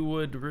you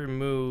would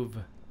remove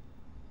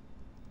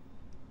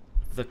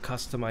the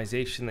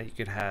customization that you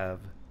could have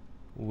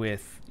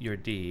with your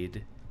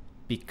deed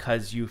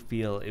because you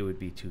feel it would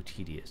be too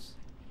tedious.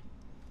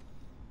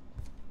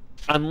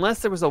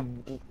 Unless there was a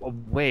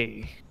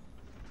way,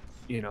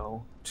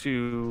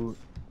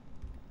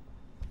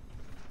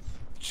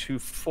 to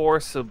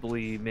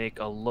forcibly make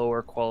a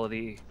lower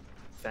quality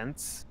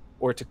fence,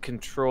 or to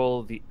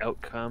control the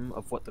outcome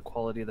of what the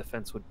quality of the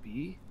fence would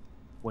be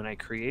when I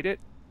create it.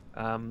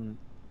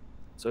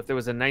 So if there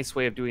was a nice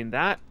way of doing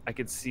that, I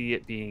could see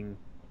it being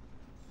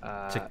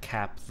To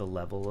cap the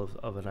level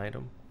of an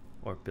item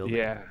or building?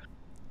 yeah.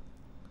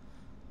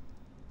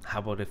 How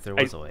about if there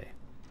was a way?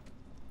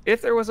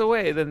 If there was a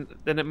way, then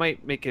it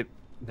might make it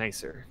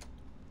nicer.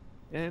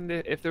 And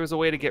if there was a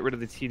way to get rid of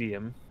the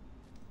tedium,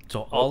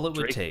 So all it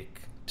would Drake. take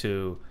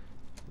to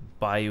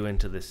buy you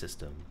into the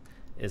system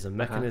is a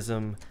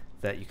mechanism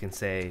that you can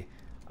say,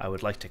 I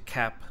would like to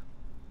cap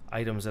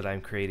items that I'm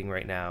creating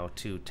right now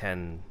to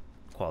 10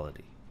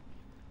 quality.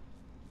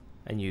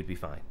 And you'd be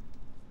fine.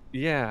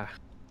 yeah,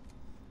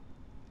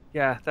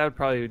 that would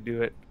probably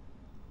do it.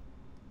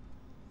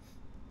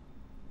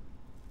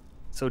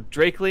 So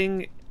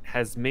Drakeling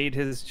has made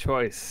his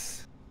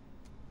choice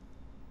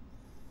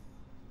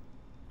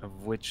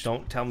of which.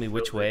 Don't tell me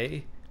which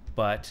way,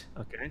 but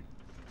Okay.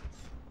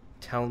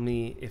 tell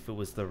me if it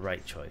was the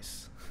right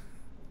choice.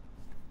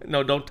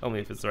 No, don't tell me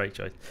if it's the right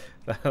choice.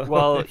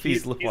 Well, if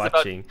he's about-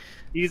 watching.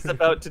 He's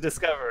about to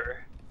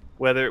discover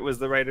whether it was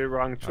the right or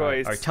wrong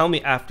choice, Or tell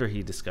me after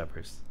he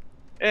discovers.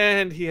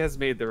 and he has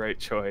made the right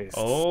choice.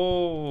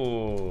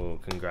 Oh,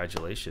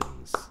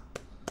 congratulations.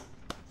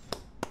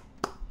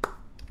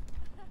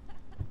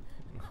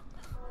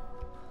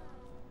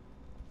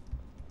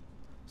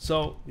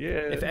 So,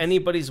 Yes. if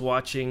anybody's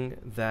watching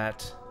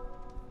that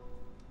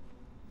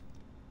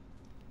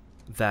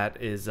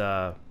is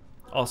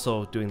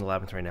also doing the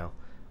Labyrinth right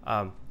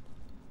now,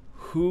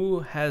 who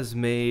has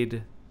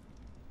made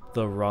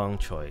the wrong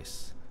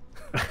choice?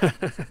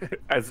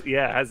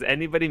 Has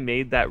anybody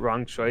made that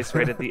wrong choice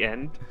right at the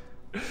end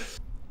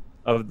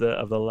of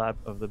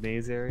the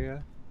maze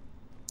area?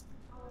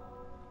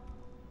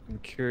 I'm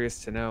curious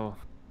to know.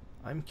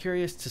 I'm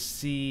curious to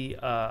see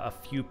a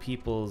few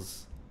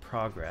people's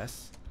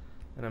progress,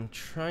 and I'm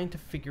trying to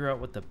figure out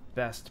what the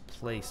best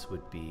place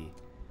would be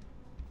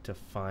to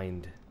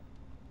find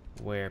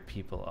where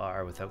people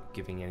are without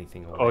giving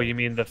anything away. Oh, you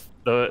mean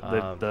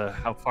the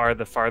how far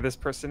the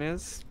farthest person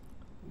is?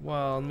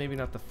 Well, maybe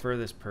not the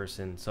furthest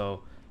person.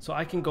 So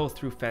I can go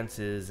through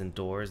fences and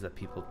doors that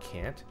people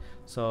can't.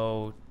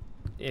 So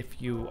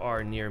if you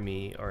are near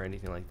me or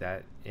anything like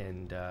that,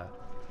 and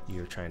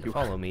you're trying to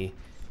follow me,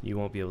 you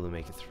won't be able to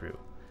make it through.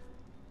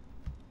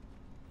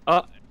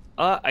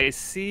 I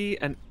see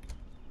an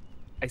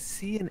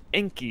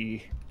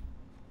Enki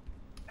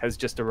has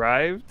just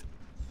arrived.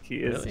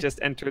 He has Really? just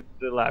entered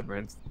the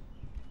labyrinth.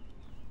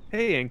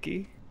 Hey,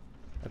 Enki.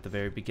 At the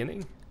very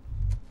beginning,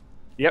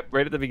 Yep,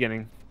 right at the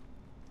beginning.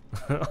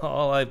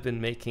 all I've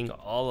been making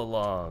all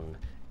along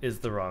is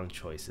the wrong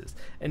choices.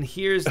 And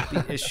here's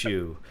the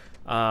issue.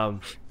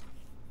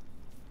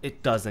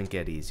 It doesn't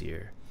get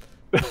easier.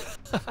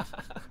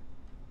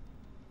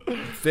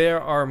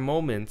 There are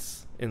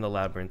moments in the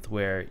labyrinth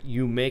where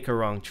you make a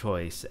wrong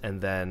choice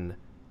and then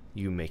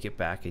you make it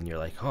back and you're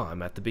like, oh,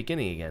 I'm at the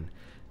beginning again.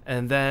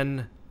 And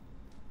then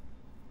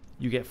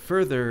you get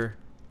further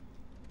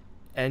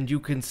and you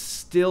can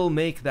still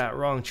make that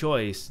wrong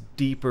choice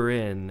deeper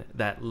in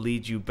that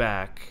leads you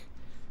back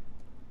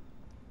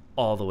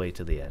all the way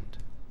to the end.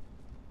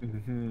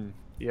 Mm-hmm.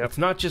 Yep. It's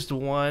not just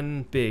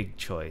one big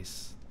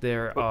choice.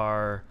 There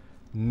are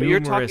you're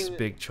numerous talking-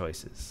 big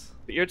choices.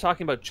 But you're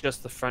talking about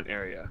just the front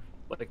area.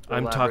 Like the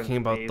I'm talking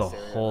about maze the area,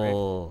 right?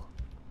 whole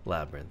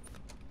labyrinth.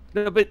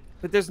 No, but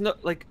there's no,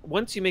 like,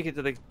 once you make it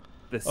to the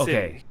city.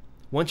 Okay.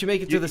 Once you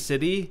make it to You- the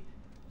city,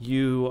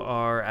 you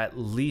are at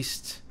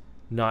least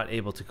not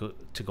able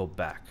to go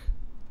back.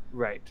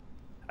 Right.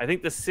 I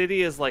think the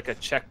city is like a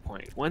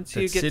checkpoint. Once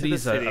The you get to the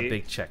city's city, a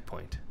big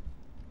checkpoint.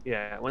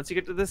 yeah. Once you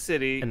get to the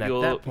city, And at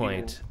you that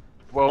point,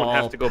 won't all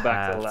have to go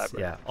back to the paths-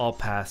 labyrinth. Yeah, all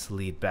paths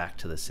lead back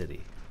to the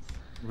city.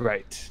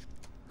 Right.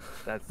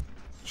 That's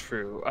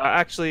true.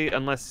 Actually,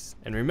 unless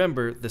And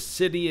remember, the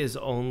city is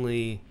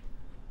only,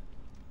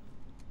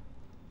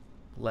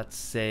 let's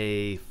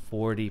say,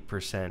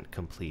 40%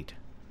 complete.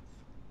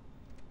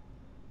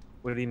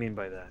 what do you mean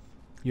by that?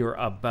 You're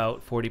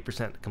about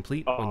 40%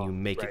 complete when Oh, you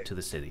make right. it to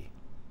the city.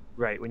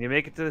 Right. When you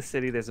make it to the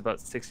city, there's about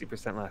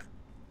 60% left.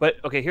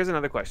 But okay, here's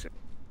another question: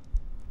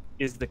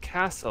 is the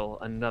castle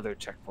another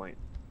checkpoint?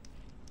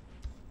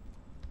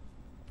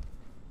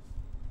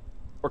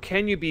 Or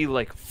can you be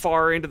like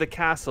far into the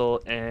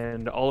castle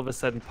and all of a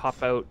sudden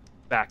pop out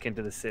back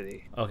into the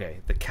city? Okay,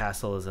 the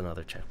castle is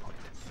another checkpoint.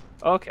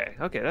 Okay,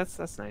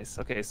 that's nice.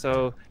 Okay,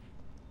 so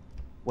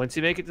once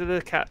you make it to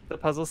the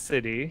puzzle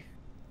city,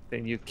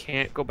 then you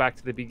can't go back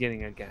to the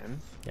beginning again.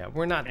 Yeah,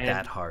 we're not And-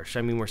 that harsh.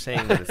 I mean, we're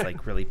saying that it's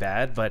like really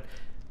bad, but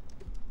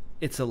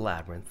it's a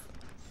labyrinth.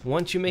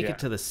 Once you make Yeah. it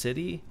to the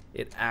city,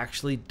 it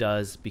actually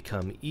does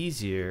become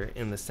easier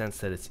in the sense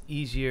that it's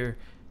easier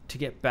to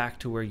get back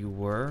to where you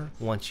were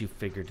once you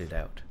figured it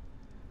out.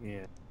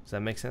 Yeah. Does that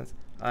make sense?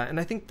 And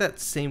I think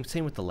that's same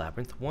with the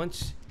labyrinth.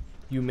 Once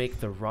you make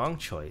the wrong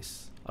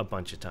choice a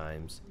bunch of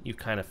times, you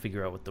kind of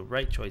figure out what the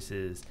right choice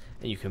is,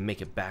 and you can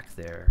make it back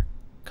there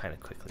kind of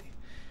quickly.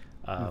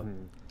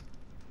 Mhm.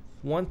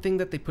 One thing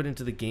that they put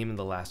into the game in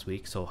the last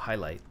week, so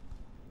highlight,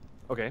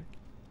 Okay.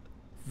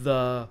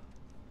 the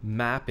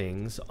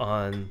mappings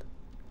on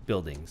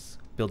building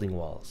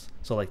walls.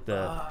 So like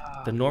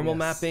the normal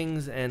yes.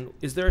 mappings, and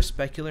is there a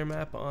specular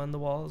map on the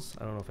walls?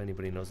 I don't know if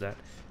anybody knows that.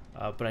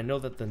 But I know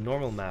that the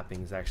normal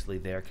mapping is actually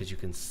there because you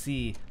can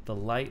see the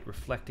light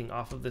reflecting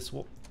off of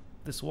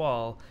this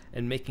wall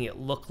and making it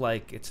look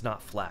like it's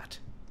not flat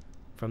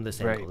from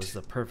this angle. Right. This is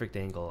a perfect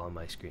angle on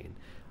my screen.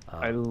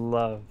 I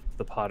love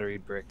the pottery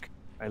brick.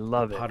 I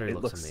love it. pottery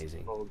It looks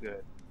amazing. So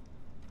good.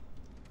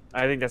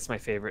 I think that's my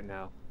favorite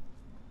now.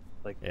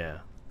 Like Yeah.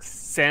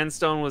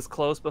 sandstone was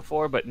close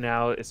before, but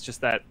now it's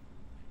just that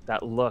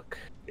look.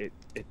 It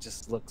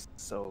just looks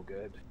so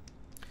good.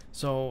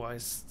 So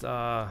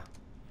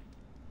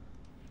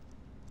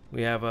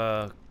we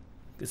have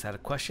is that a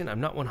question?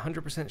 I'm not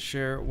 100%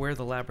 sure where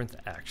the labyrinth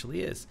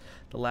actually is.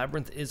 The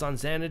labyrinth is on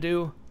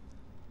Xanadu,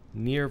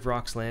 near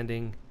Vrock's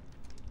Landing.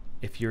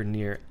 If you're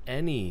near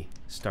any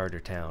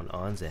starter town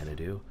on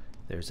Xanadu,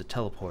 there's a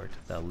teleport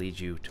that'll lead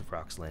you to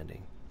Vrock's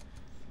Landing.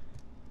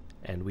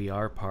 And we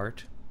are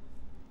part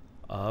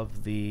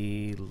of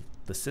the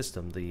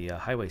system, the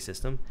highway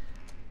system.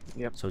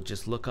 Yep. So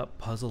just look up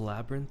Puzzle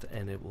Labyrinth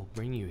and it will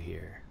bring you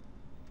here.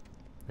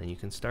 Then you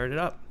can start it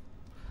up.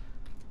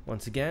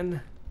 Once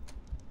again,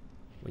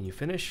 when you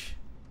finish,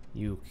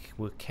 you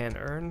can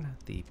earn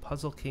the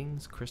Puzzle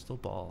King's Crystal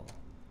Ball.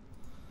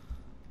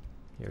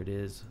 Here it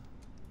is.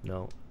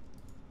 No,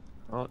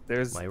 Oh,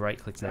 there's my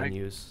right-click Zag-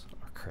 menus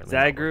are currently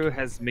not Zagru working.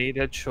 has made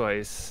a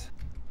choice.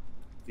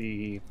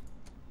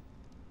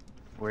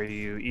 Where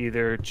you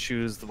either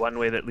choose the one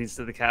way that leads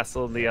to the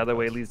castle and the other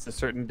way leads to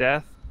certain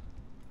death,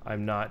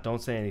 I'm not.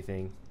 Don't say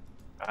anything.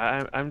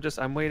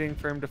 I'm waiting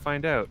for him to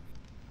find out.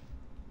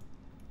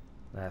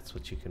 That's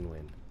what you can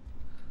win.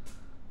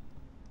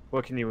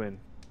 What can you win?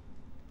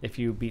 If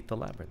you beat the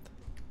labyrinth.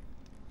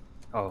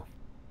 Oh.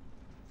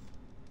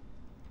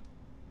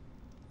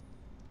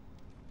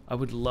 I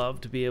would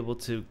love to be able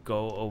to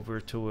go over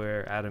to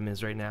where Adam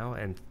is right now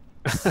and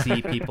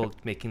see people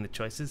making the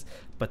choices,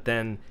 but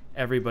then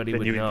everybody Then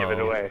would you would know give it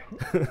away.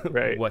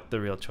 Right. what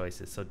the real choice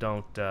is. So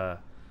don't. So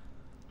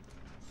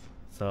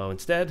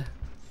instead,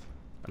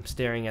 I'm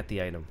staring at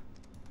the item.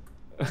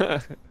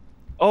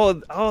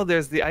 Oh,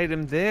 there's the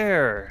item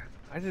there.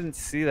 I didn't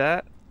see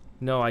that.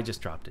 No, I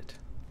just dropped it.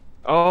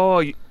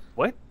 Oh,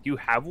 what? You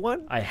have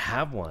one? I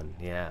have one.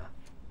 Yeah.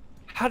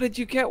 How did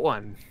you get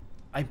one?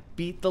 I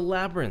beat the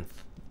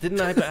labyrinth. Didn't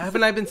I?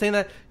 Haven't I been saying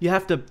that? You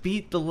have to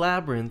beat the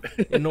labyrinth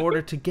in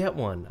order to get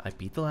one. I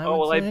beat the labyrinth,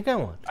 well, and I got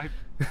one. I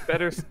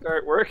better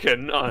start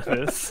working on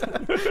this.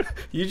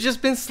 You've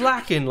just been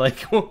slacking,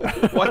 like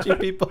watching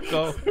people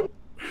go.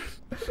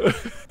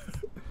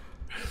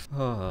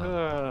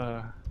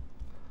 Oh,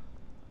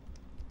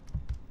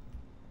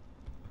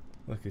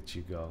 look at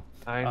you go.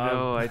 I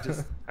know.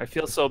 I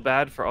feel so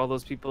bad for all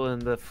those people in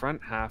the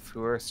front half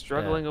who are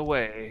struggling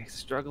away,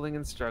 struggling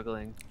and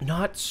struggling.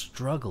 Not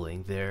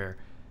struggling, they're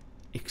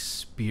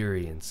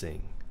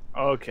experiencing.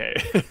 Okay.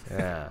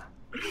 Yeah.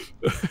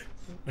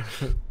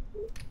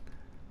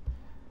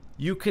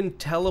 You can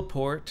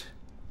teleport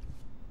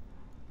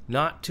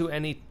not to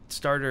any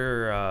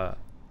starter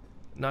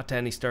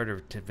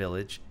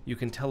village. You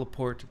can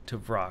teleport to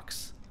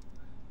Vrox,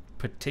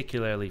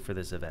 particularly for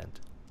this event.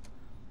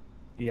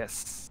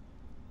 Yes.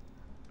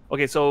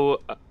 Okay,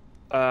 so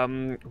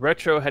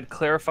Retro had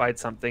clarified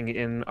something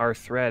in our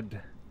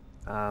thread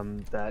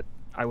that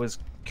I was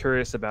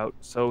curious about.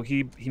 So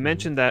he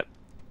mentioned that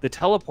the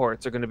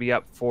teleports are going to be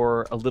up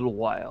for a little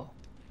while,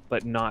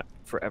 but not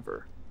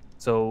forever.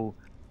 So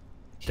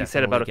he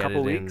said about a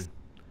couple weeks.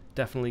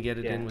 Definitely get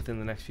it in within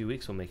the next few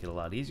weeks. Will make it a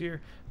lot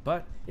easier.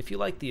 But if you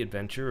like the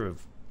adventure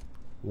of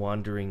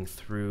wandering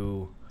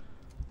through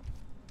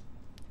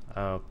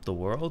the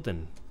world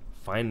and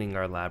finding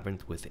our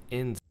labyrinth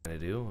within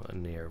Xanadu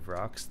near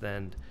Vrox,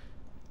 then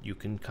you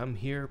can come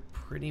here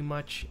pretty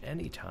much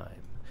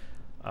anytime.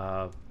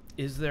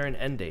 Is there an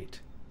end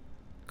date?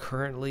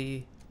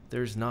 Currently,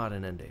 there's not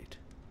an end date.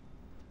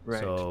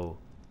 Right. So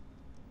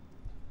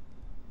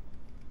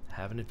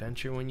have an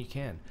adventure when you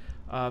can.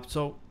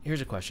 So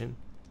here's a question.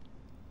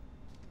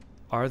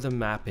 Are the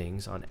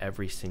mappings on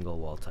every single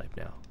wall type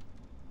now?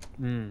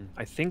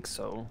 I think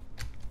so.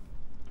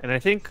 And I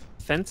think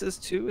fences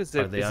too. Are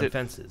they on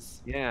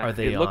fences? Yeah. Are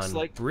they it looks on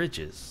like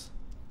bridges?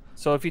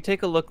 So if you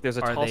take a look, there's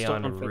a Are tall they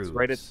stone on fence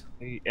right at roofs?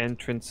 the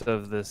entrance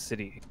of the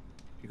city.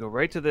 If you go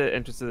right to the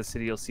entrance of the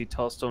city, you'll see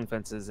tall stone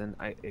fences, and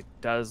it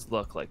does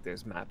look like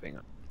there's mapping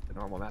on the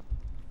normal map.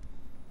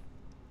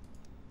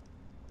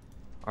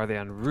 Are they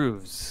on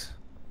roofs?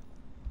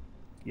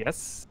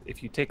 Yes.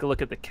 If you take a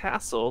look at the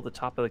castle, the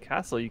top of the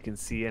castle, you can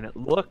see, and it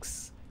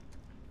looks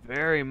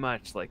very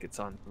much like it's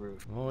on the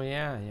roof. Oh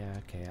yeah,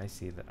 okay, I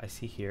see that. I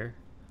see here.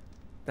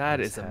 That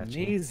Nice is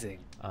hatching. amazing.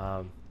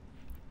 How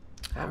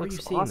are you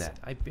looks seeing awesome. that?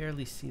 I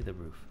barely see the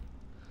roof.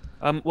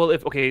 Well,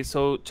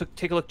 so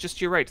take a look just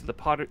to your right to the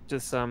Potter.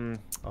 Just Oh,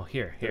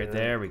 here,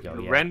 there we go.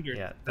 the Yeah, rendered-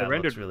 yeah, the that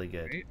rendered looks really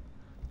good. right?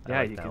 I Yeah,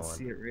 like you that can one.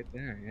 see it right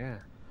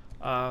there.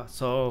 Yeah.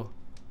 So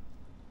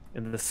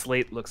And the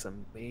slate looks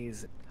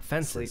amazing.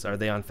 fences, Slate. are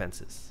they on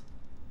fences?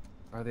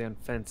 Are they on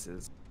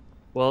fences?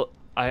 Well,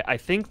 I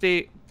think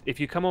if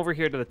you come over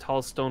here to the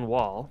tall stone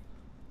wall.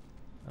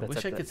 I that's wish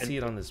at I the could see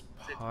it end- on this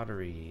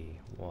pottery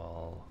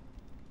wall.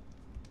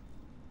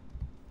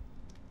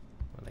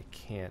 But I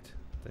can't.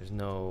 There's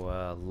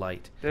no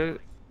light. There,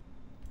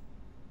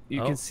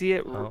 you Oh, can see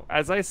it,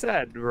 as I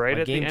said, right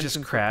My at the game entrance. just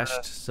of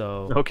crashed,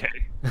 so the- Okay.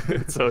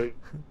 So,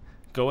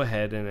 go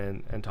ahead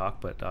and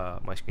talk, but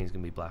my screen's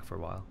gonna be black for a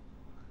while.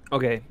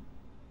 okay.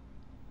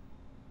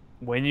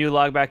 When you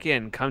log back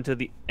in, come to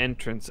the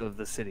entrance of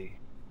the city.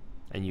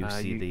 And you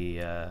see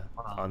the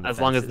on the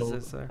as long as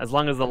fences, is there? as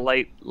long as the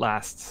light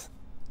lasts,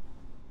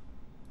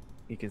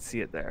 you can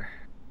see it there.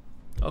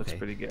 Looks Okay.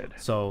 pretty good.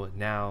 So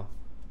now,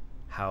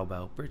 how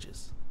about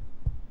bridges?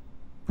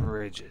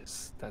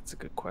 Bridges. That's a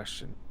good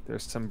question.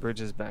 There's some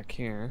bridges back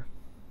here,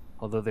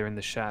 although they're in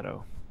the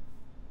shadow.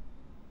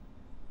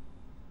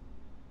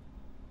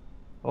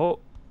 Oh,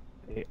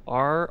 they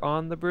are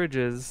on the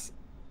bridges.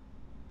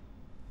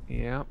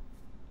 Yeah.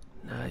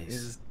 That Nice.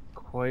 is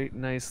quite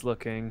nice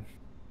looking.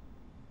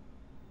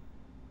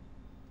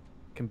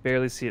 Can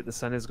barely see it. The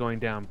sun is going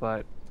down,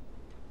 but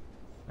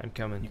I'm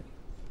coming.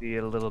 see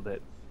it a little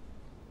bit.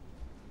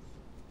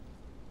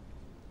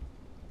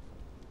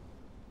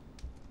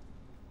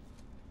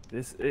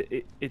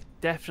 It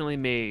definitely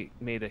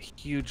made a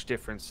huge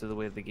difference to the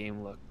way the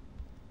game looked.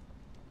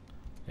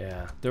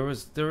 Yeah, there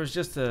was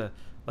just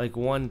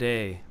one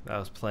day I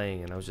was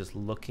playing and I was just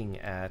looking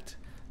at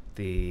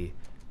the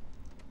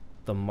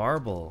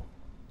marble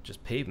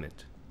just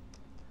pavement,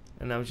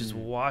 and I was just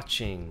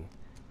watching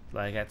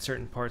like at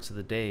certain parts of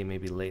the day,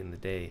 maybe late in the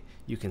day,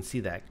 you can see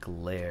that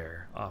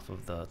glare off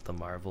of the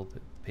marble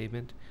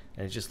pavement,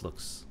 and it just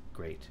looks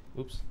great.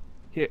 Oops.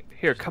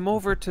 Here, come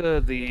over to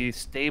the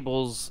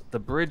stables, the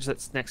bridge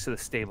that's next to the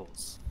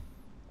stables.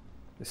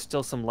 There's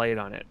still some light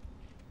on it.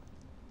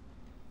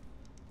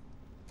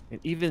 And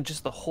even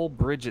just the whole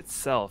bridge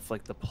itself,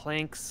 like the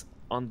planks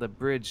on the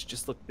bridge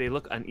they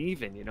look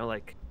uneven, you know,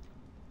 like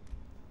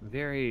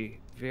very,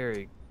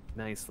 very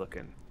nice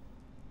looking.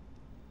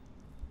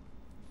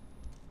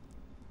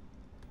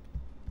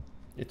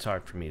 It's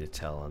hard for me to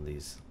tell on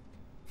these.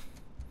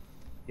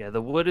 Yeah,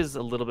 the wood is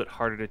a little bit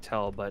harder to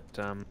tell, but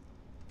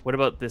what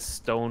about this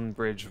stone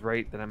bridge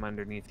right that I'm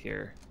underneath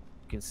here?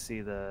 You can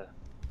see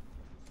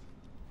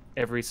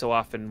every so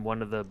often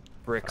one of the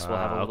bricks will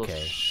have a little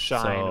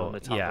shine on the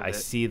top yeah, of it. I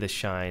see the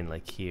shine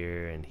like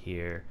here and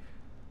here.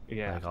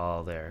 Yeah. Like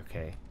all there,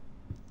 okay.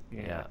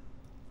 Yeah.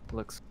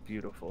 Looks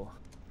beautiful.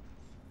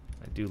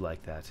 I do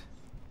like that.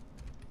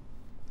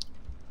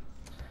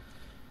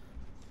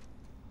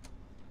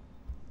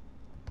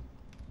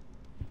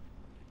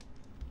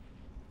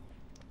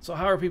 So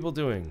how are people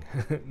doing?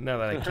 Now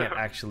that I can't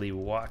actually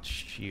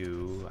watch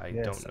you, I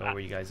don't know where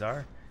you guys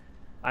are.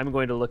 I'm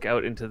going to look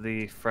out into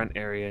the front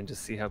area and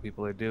just see how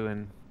people are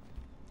doing.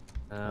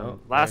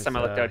 Last time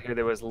I looked out here,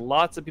 there was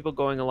lots of people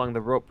going along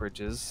the rope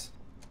bridges.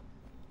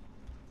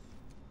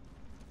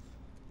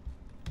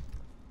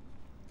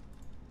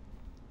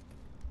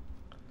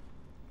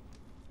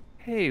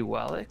 Hey,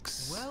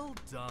 Wallix. Well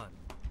done.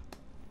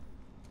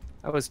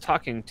 I was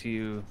talking to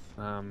you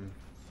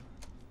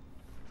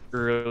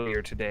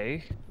earlier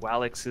today.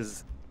 Wallix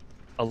is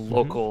a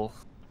local,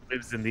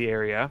 lives in the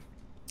area.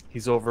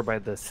 He's over by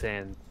the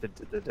sand,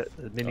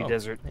 the mini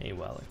desert. Hey,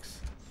 Wallix.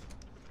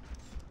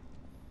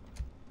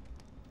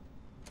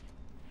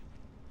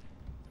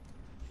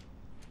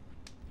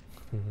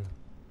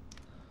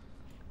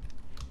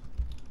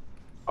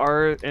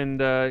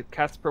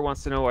 Casper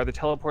wants to know, are the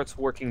teleports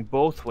working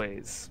both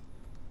ways?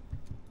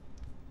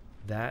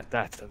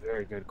 That's a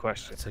very good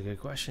question. That's a good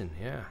question,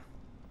 yeah.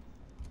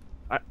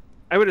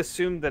 I would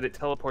assume that it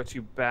teleports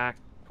you back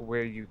to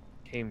where you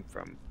came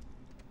from,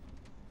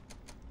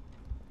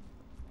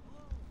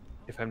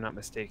 if I'm not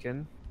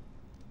mistaken.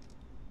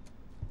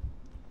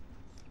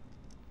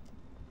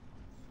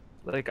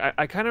 Like,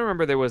 I kind of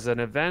remember there was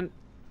an event,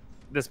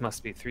 this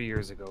must be 3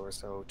 years ago or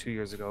so, 2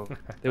 years ago.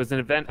 There was an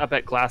event up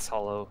at Glass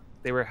Hollow.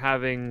 They were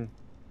having,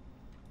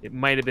 it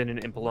might have been an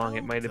Impelong,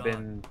 it might have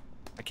been,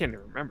 I can't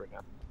even remember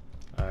now.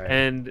 All right.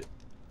 And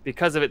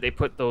because of it, they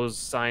put those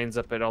signs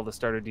up at all the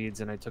starter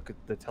deeds, and I took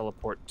the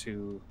teleport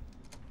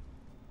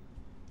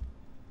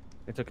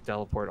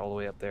all the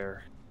way up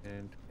there,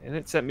 and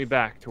it sent me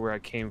back to where I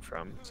came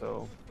from.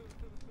 So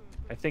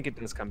I think it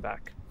does come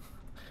back.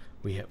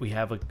 We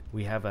have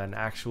an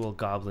actual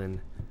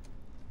goblin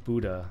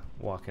Buddha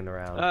walking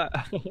around.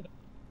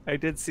 I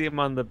did see him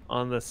on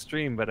the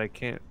stream, but I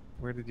can't.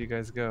 Where did you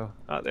guys go?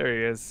 Oh, there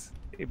he is.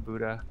 Hey,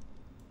 Buddha.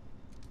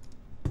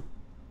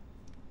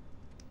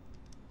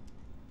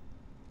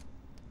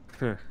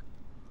 Oh,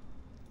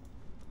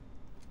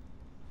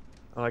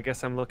 I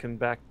guess I'm looking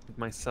back at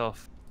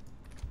myself.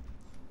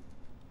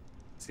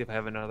 See if I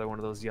have another one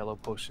of those yellow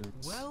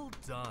potions. Well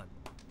done.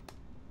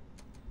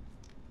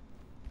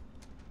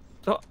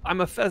 So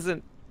I'm a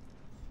pheasant.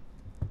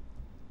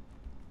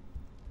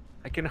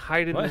 I can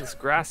hide in this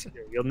grass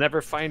here. You'll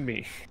never find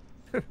me.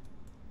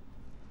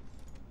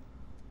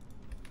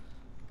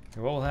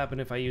 What will happen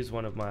if I use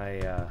one of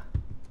my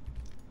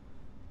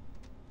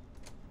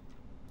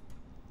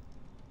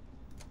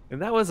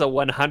And that was a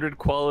 100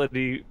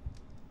 quality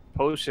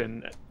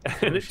potion,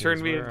 and it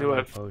turned me into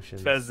a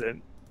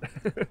pheasant.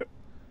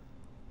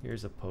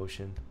 Here's a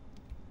potion.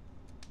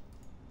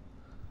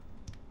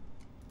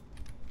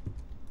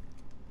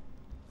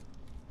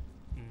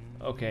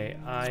 Okay,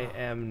 I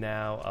am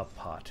now a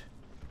pot.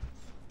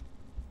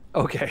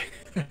 Okay.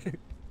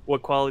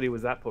 What quality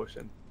was that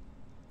potion?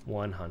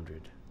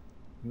 100.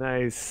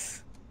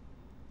 Nice.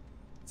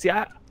 See,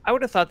 I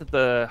would have thought that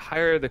the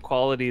higher the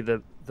quality,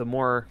 the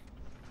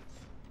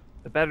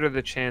better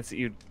the chance that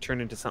you'd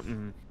turn into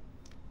something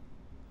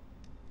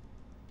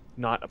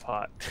not a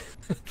pot.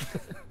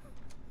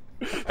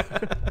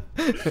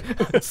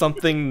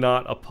 Something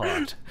not a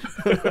pot.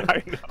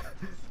 I know.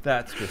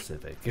 That's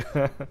specific.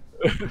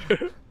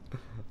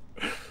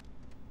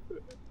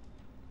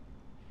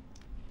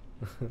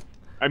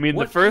 I mean,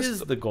 what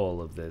is the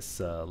goal of this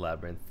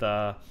labyrinth?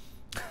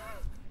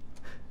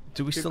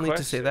 Do we still need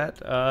to say that?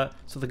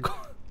 So the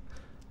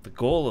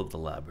goal of the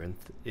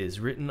labyrinth is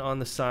written on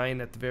the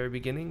sign at the very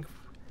beginning,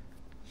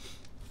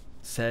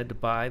 said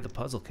by the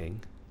Puzzle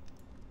King,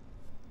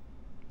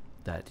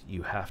 that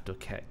you have to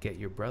get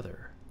your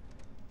brother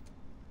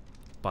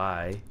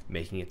by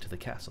making it to the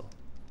castle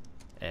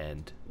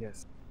and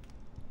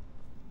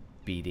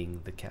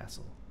beating the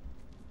castle.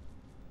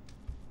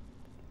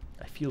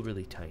 I feel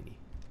really tiny.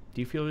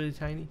 Do you feel really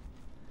tiny?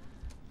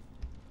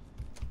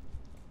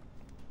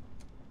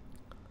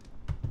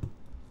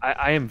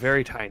 I am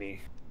very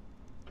tiny.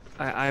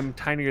 I'm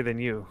tinier than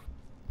you.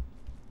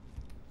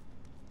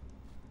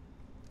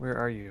 Where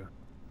are you?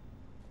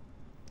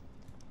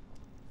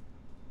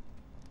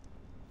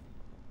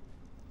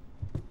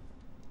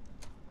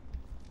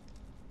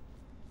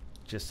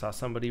 Just saw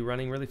somebody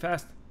running really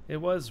fast. It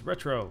was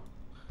Retro.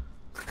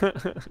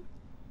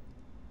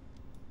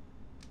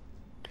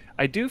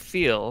 I do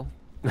feel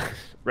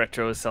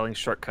Retro is selling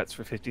shortcuts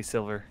for 50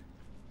 silver.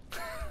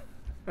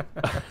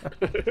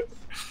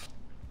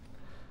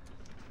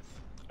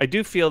 I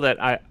do feel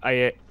that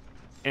I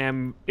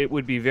am. It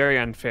would be very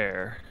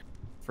unfair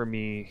for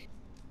me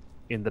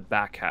in the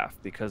back half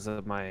because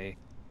of my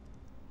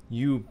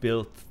You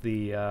built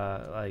the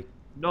like.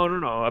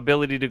 no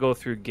ability to go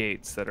through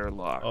gates that are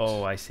locked.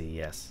 Oh, I see.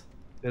 Yes.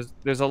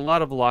 There's a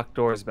lot of locked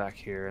doors back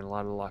here and a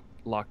lot of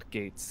locked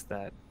gates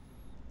that.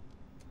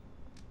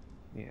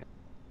 Yeah.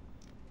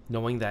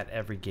 Knowing that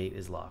every gate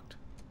is locked.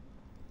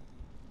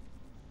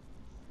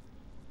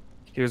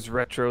 Here's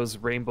Retro's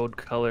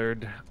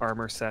rainbow-colored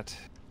armor set.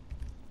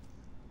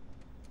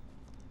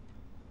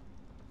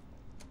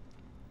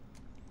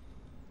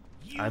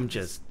 You I'm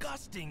just-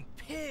 disgusting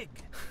pig.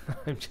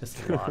 I'm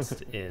just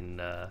lost in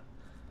the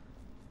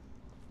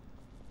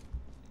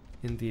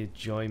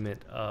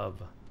enjoyment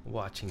of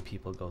watching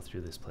people go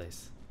through this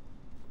place.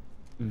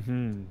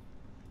 Mm-hmm.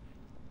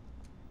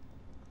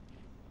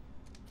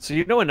 So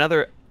you know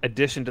another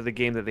addition to the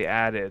game that they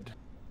added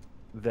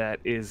that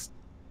is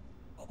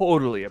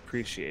totally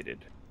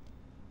appreciated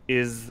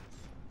is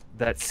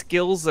that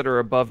skills that are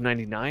above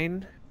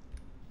 99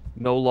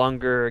 no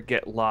longer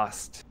get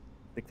lost.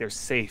 Like they're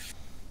safe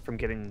from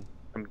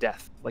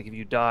death. Like if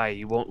you die,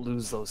 you won't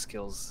lose those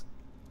skills.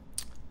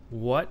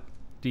 What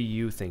do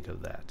you think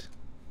of that?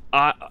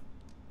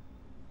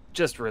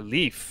 Just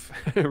relief.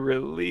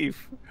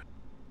 Relief.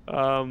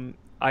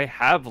 I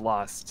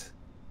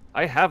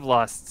have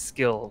lost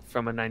skill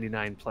from a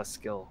 99 plus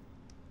skill.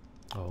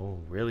 Oh,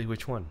 really?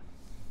 Which one?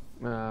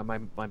 My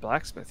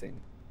blacksmithing.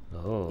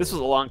 Oh. This was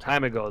a long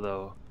time ago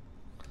though,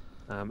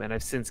 and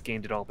I've since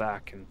gained it all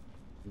back and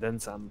then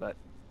some.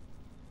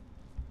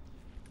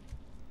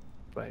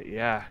 But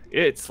yeah,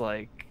 it's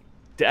like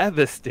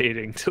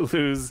devastating to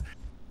lose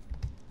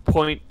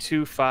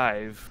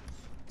 0.25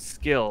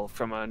 skill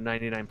from a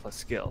 99 plus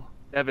skill.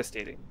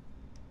 Devastating.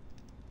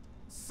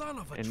 Son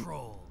of a And-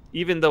 troll.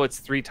 Even though it's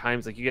 3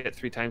 times, like you get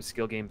 3 times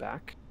skill gain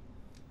back,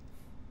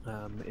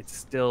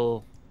 it's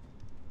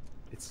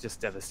just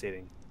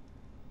devastating.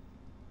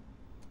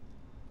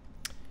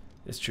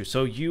 It's true.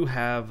 So you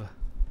have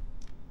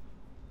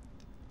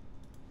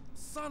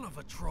Son of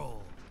a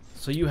troll.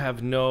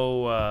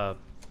 no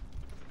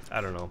I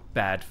don't know,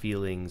 bad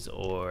feelings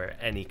or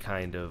any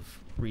kind of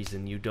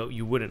reason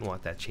you wouldn't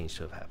want that change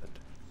to have happened.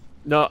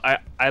 No,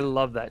 I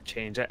love that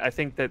change. I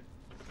think that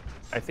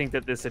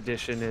this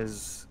edition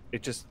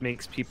it just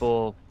makes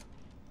people,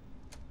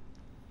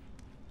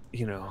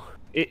 you know,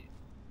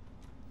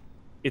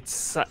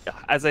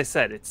 as I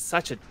said, it's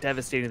such a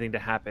devastating thing to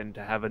happen,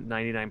 to have a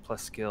 99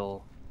 plus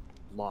skill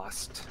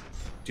lost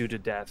due to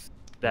death,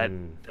 that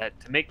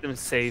to make them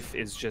safe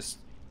is just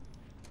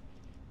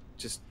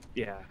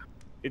yeah,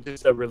 it's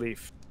just a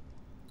relief.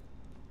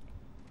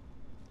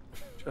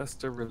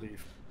 Just a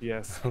relief.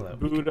 Yes. That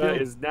we could Buddha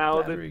build is now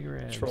the battering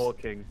rams. troll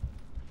king.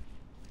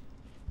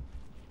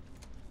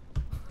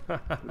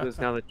 Buddha's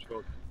now the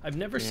troll. I've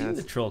never seen Yes.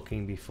 the Troll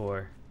King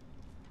before.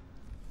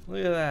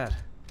 Look at that.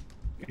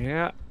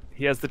 Yeah,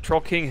 he has the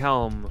troll king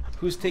helm.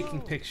 Who's taking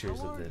Hello, pictures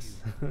how of are this?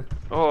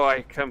 Oh,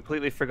 I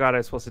completely forgot I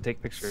was supposed to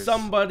take pictures.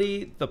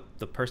 Somebody, the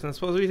person that's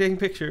supposed to be taking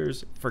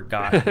pictures,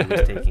 forgot he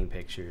was taking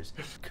pictures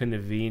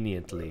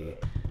conveniently.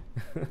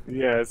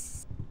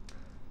 Yes.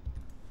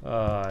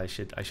 I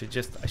should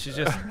just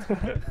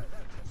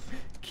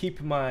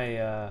keep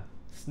my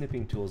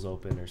snipping tools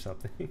open or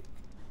something.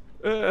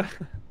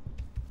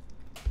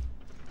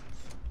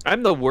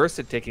 I'm the worst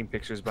at taking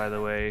pictures, by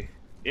the way.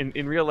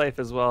 In real life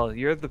as well.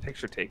 You're the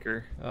picture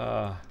taker.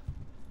 I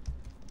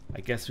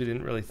guess we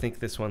didn't really think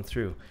this one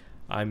through.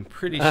 I'm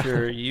pretty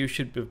sure you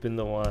should have been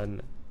the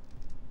one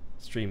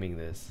streaming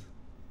this.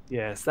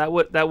 Yes, that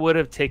would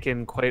have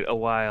taken quite a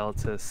while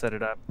to set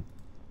it up.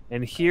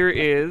 And here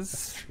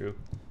is True.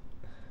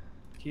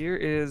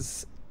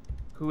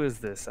 who is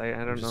this? I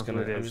don't know who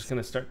it I'm is. just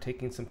gonna start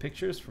taking some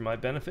pictures for my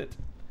benefit.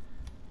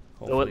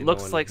 So Hopefully it no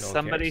looks one- like no one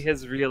somebody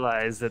cares. has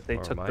realized that they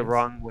Or took the mines.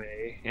 wrong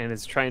way and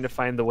is trying to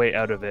find the way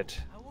out of it.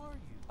 How are you?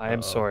 I am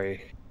Uh-oh.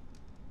 sorry,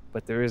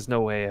 but there is no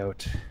way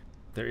out.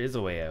 There is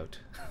a way out.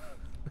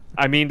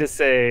 I mean to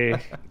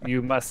say,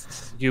 you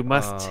must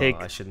take.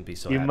 I shouldn't be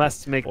so you happy.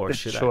 must make Or the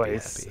should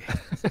choice.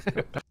 I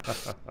be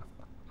happy?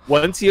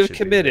 Once you've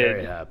Should be very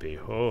committed, happy.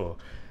 Oh,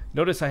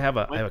 notice I have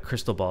a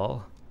crystal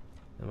ball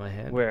in my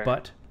hand. Where?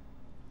 But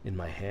in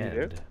my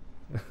hand.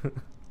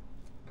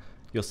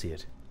 You'll see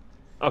it.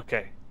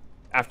 okay.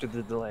 After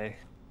the delay,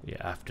 Yeah,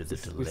 after the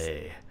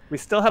delay. we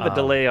still have a Um,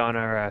 delay on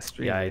our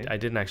stream. Yeah, right? I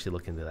didn't actually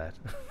look into that.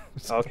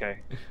 Okay.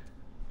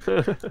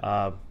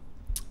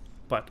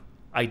 But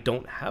I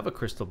don't have a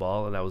crystal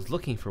ball, and I was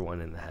looking for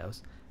one in the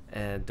house,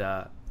 and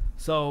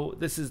so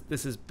this is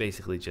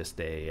basically just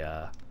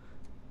a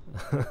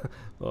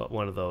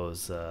one of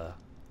those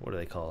what do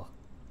they call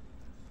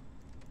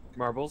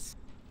Marbles.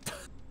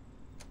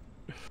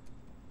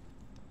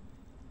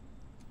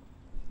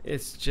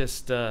 It's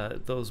just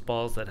those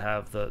balls that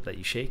have that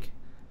you shake.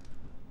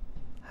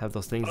 Have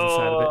those things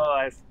inside of it.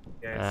 I see.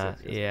 Yes,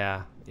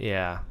 yes,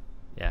 yes.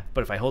 Yeah.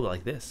 But if I hold it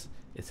like this,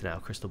 it's now a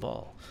crystal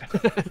ball.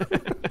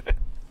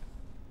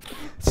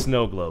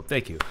 Snow globe.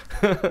 Thank you.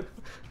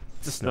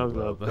 It's a snow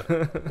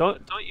globe.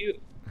 don't you?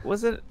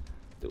 Was it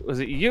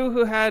you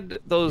who had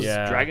those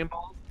Yeah. Dragon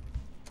Balls?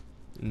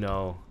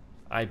 No,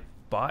 I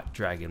bought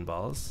Dragon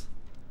Balls,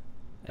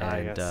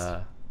 and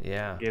yes.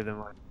 yeah, Gave them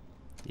one.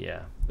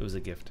 yeah, it was a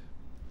gift.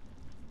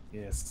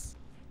 Yes.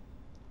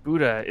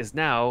 Buddha is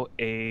now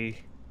a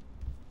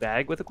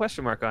bag with a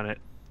question mark on it.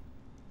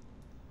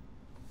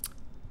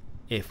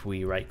 If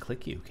we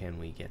right-click you, can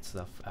we get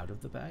stuff out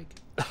of the bag?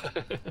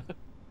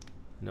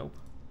 Nope.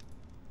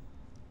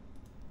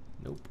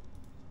 Nope.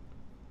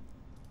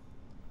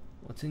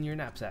 What's in your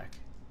knapsack?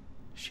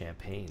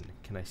 Champagne.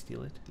 Can I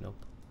steal it? Nope.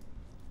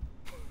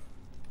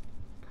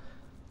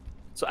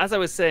 So as I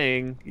was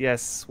saying,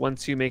 yes,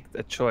 once you make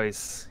a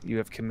choice, you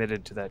have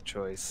committed to that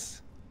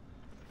choice.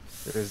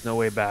 There is no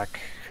way back.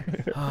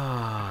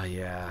 Ah,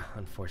 yeah,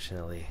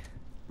 unfortunately.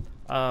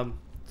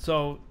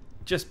 So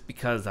just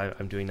because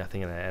I'm doing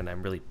nothing and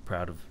I'm really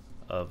proud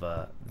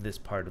of this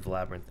part of the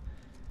labyrinth.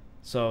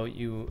 So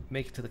you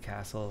make it to the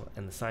castle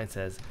and the sign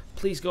says,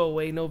 "Please go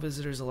away, no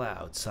visitors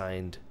allowed."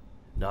 Signed,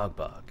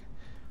 Nogbog.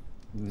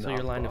 So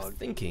your line of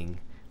thinking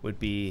would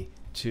be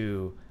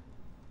to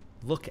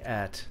look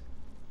at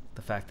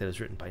the fact that it's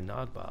written by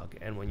Nogbog,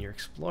 and when you're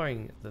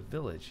exploring the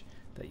village,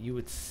 that you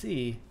would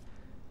see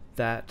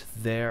that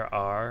there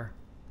are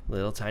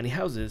little tiny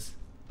houses.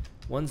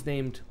 One's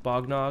named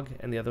Bognog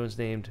and the other one's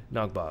named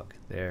Nogbog.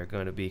 They're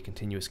going to be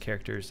continuous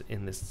characters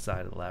in this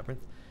side of the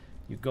labyrinth.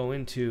 You go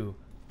into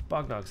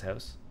Bognog's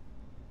house,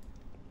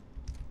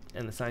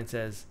 and the sign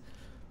says,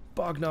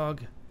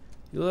 "Bognog,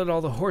 you let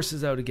all the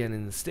horses out again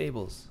in the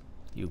stables.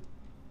 You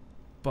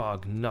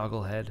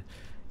Bognogglehead.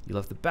 You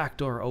left the back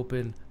door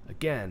open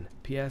again.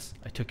 P.S.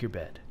 I took your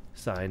bed.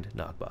 Signed,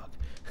 Nogbog."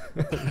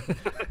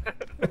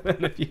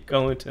 And if you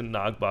go into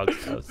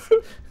Nogbog's house,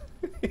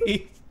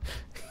 he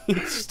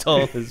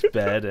stole his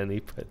bed and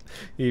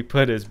he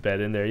put his bed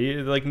in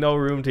there. Like no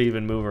room to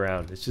even move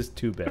around. It's just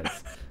two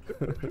beds.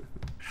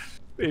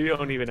 You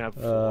don't even have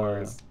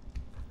floors.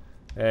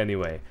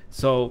 Anyway,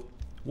 so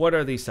what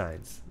are these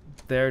signs?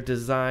 They're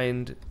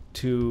designed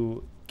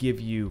to give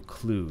you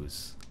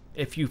clues.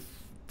 If you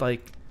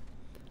like,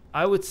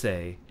 I would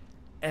say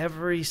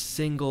every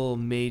single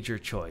major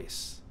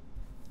choice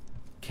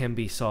can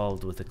be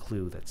solved with a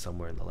clue that's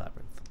somewhere in the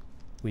labyrinth.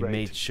 We Right.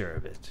 made sure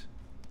of it.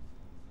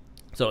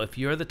 So if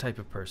you're the type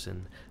of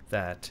person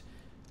that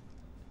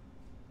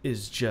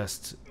is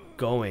just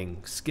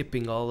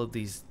skipping all of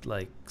these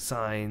like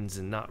signs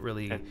and not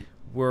really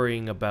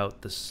worrying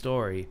about the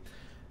story,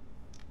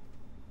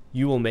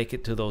 you will make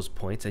it to those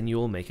points and you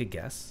will make a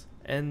guess,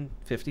 and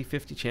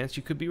 50-50 chance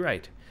you could be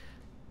right.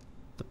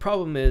 The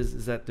problem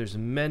is that there's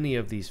many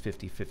of these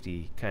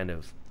 50-50 kind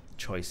of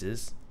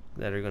choices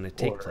that are going to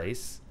take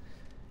place.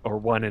 Or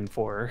 1 in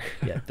 4.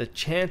 Yeah, the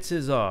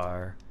chances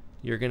are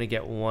you're going to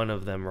get one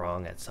of them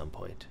wrong at some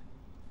point.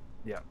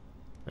 Yeah.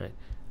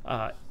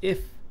 Right.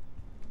 If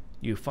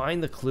you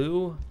find the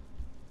clue,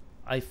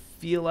 I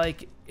feel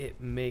like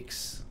it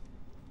makes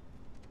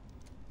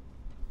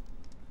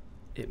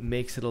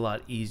it a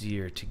lot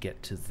easier to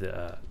get to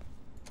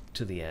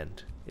the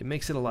end. It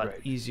makes it a lot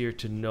easier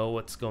to know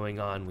what's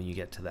going on when you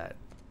get to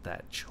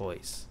that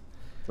choice.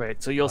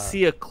 Right. So you'll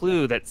see a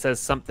clue that says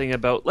something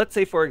about, let's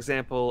say, for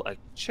example, a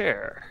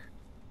chair.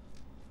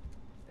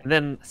 And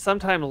then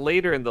sometime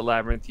later in the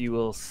labyrinth, you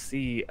will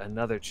see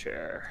another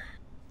chair.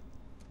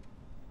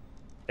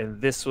 And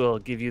this will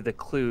give you the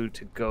clue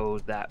to go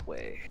that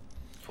way,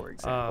 for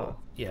example.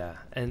 Yeah,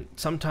 and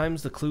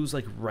sometimes the clue's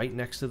like right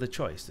next to the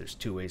choice. There's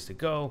 2 ways to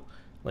go,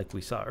 like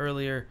we saw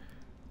earlier.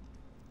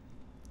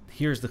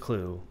 Here's the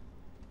clue,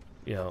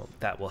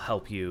 that will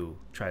help you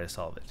try to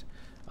solve it.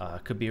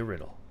 Could be a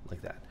riddle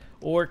like that,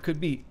 or it could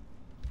be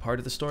part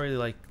of the story,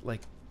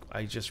 like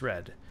I just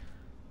read.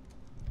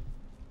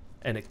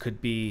 And it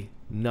could be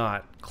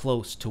not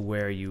close to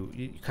where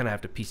you kind of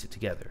have to piece it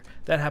together.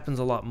 That happens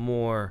a lot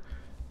more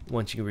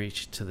once you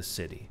reach to the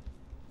city,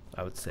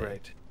 I would say.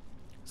 Right.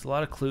 There's a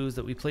lot of clues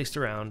that we placed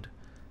around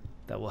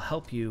that will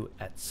help you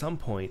at some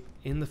point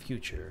in the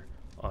future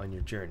on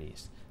your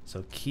journeys.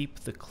 So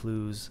keep the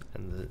clues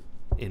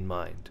in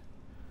mind.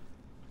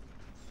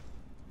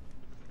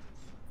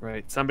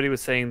 Right. Somebody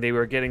was saying they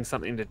were getting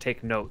something to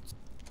take notes.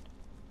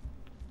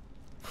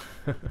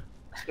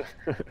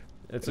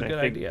 It's a good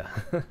idea.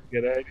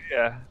 Good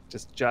idea.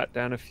 Just jot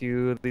down a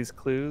few of these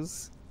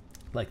clues.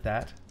 Like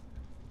that.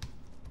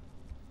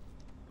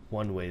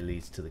 One way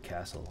leads to the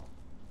castle.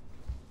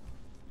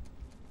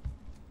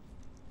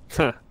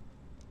 Huh.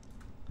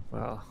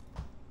 Well,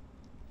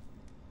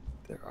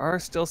 there are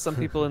still some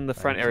people in the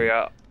front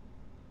area.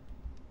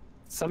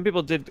 Some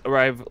people did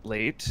arrive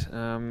late. Hey,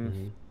 over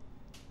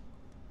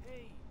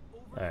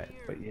All right.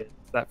 here. But yeah,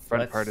 that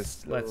front part is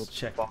still let's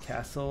check the foggy.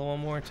 castle one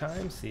more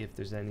time. See if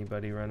there's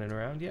anybody running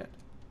around yet.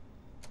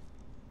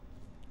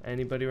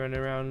 Anybody running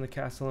around in the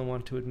castle and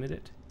want to admit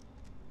it?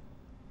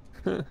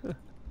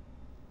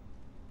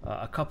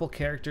 A couple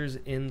characters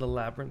in the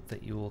labyrinth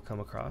that you will come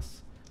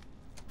across.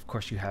 Of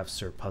course, you have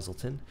Sir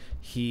Puzzleton.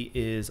 He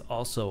is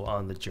also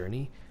on the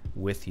journey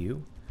with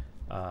you,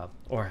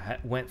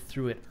 went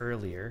through it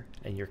earlier,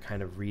 and you're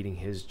kind of reading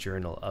his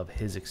journal of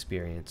his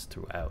experience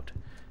throughout.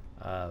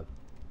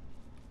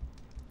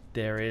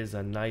 There is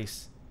a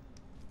nice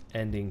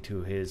ending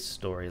to his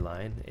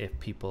storyline if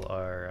people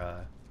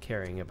are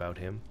caring about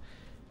him.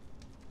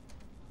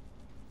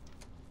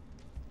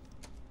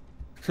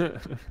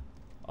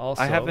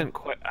 Also, I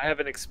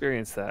haven't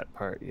experienced that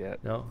part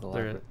yet. No,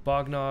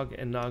 Bognog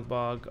and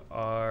Nogbog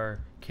are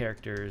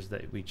characters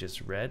that we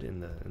just read in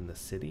the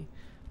city.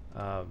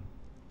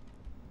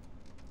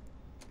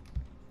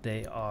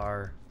 They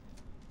are.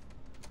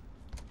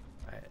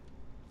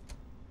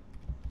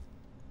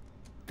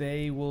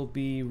 They will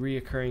be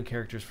reoccurring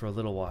characters for a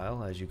little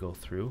while as you go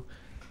through.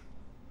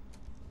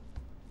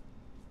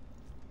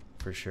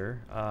 For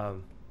sure.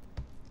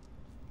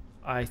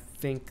 I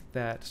think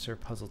that Sir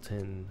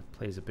Puzzleton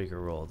plays a bigger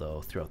role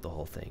though throughout the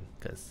whole thing,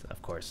 because of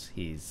course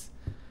he's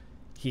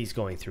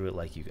going through it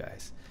like you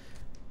guys.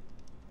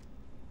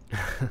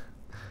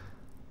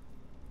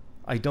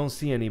 I don't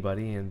see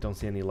anybody and don't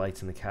see any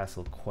lights in the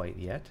castle quite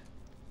yet,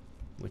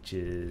 which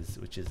is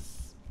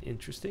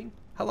interesting.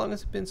 How long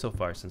has it been so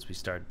far since we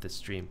started this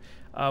stream?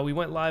 We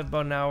went live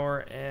about an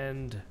hour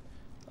and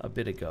a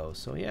bit ago,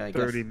 so yeah, I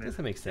guess that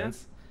makes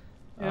sense.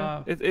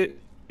 Yeah.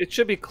 It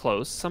should be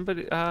close.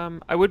 Somebody,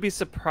 I would be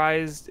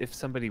surprised if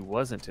somebody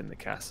wasn't in the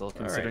castle,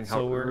 considering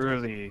how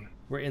early.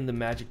 We're in the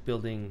magic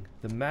building,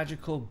 the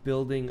magical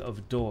building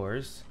of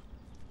doors,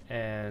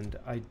 and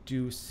I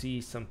do see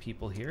some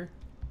people here.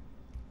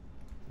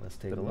 Let's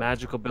take a look. The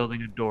magical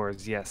building of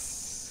doors,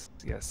 yes.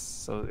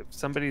 So if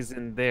somebody's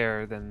in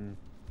there, then.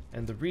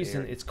 And the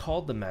reason it's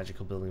called the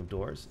magical building of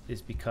doors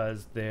is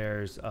because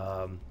there's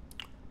a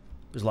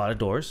lot of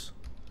doors,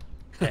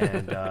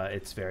 and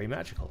it's very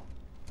magical.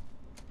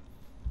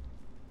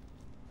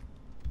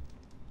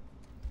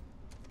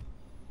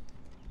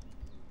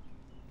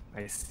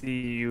 I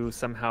see you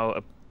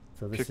somehow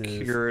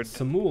procured.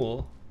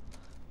 Samul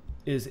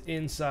is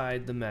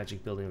inside the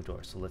magic building of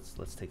doors. So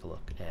let's take a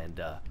look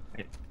and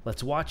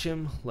let's watch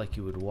him like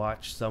you would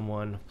watch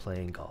someone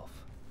playing golf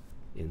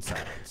in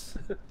silence.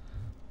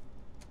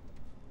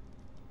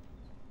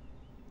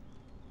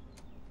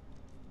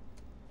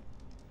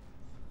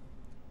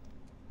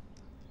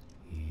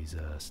 He's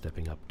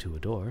stepping up to a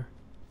door.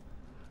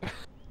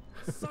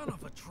 Son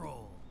of a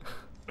troll.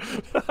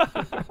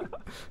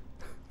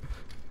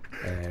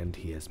 And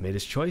he has made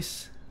his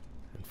choice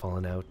and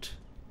fallen out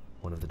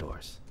one of the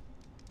doors.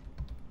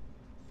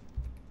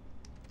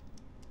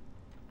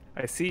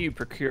 I see you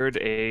procured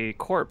a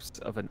corpse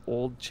of an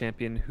old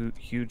champion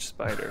huge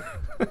spider.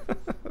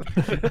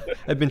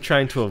 I've been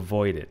trying to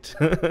avoid it.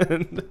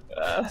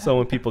 So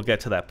when people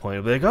get to that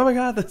point, they'll be like, oh my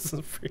god, this is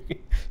a freaking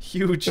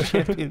huge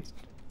champion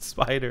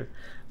spider.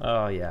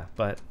 Oh yeah,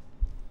 but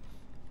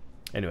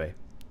anyway,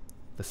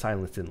 the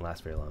silence didn't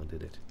last very long,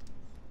 did it?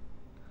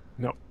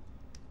 No.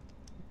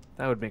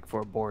 That would make for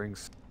a boring.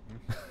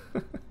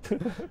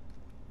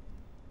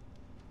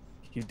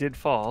 He did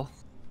fall.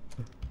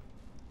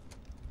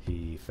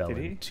 He fell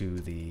into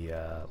the,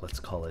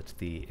 let's call it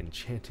the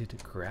enchanted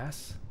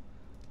grass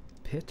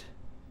pit.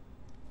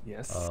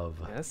 Yes. Of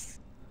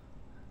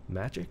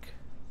magic.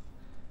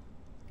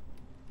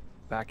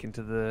 Back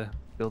into the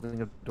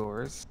building of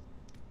doors.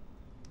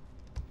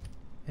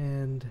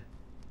 And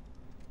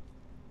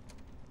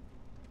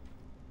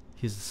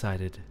he's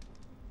decided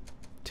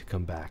to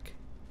come back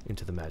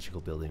into the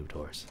magical building of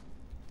doors.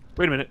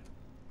 Wait a minute.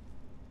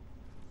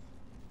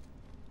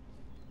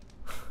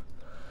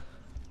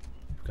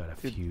 We've got a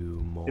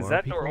few more is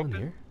that people door in open?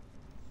 here.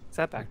 Is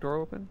that back door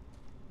open?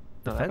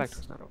 The no, fence? that back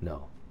door's not open.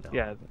 No.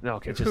 Yeah, no,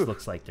 okay. It just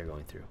looks like they're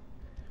going through.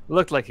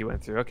 Looked like he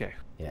went through, okay.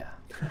 Yeah.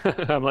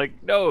 I'm like,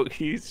 no,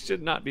 he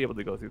should not be able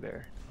to go through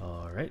there.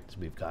 Alright, so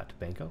we've got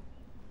Banco,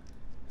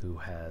 who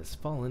has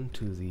fallen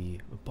to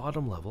the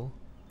bottom level.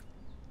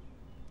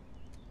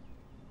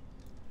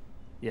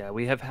 Yeah,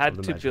 we have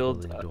had to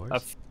build a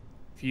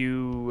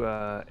few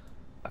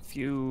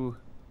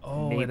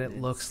Oh, maintenance. and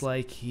it looks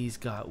like he's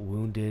got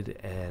wounded,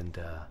 and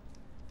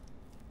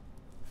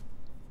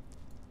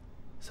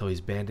so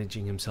he's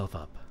bandaging himself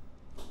up.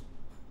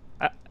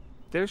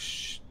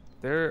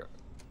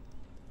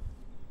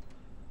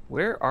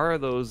 Where are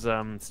those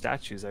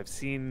statues? I've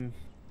seen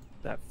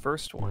that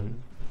first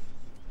one.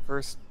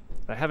 First,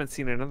 I haven't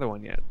seen another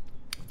one yet.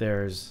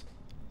 There's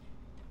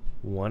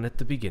one at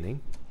the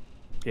beginning.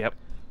 Yep.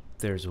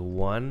 There's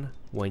one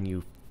when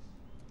you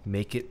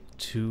make it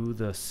to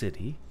the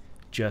city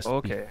just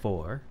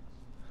before.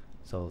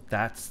 So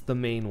that's the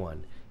main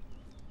one.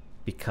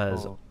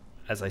 Because,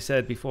 as I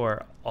said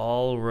before,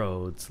 all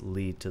roads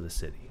lead to the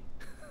city.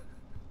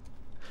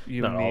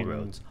 You Not all mean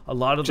roads. A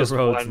lot of the just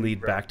roads one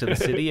lead road. back to the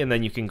city, and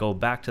then you can go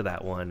back to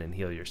that one and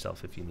heal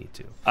yourself if you need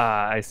to.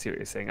 I see what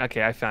you're saying.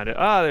 Okay, I found it.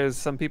 Ah, there's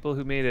some people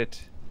who made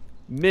it.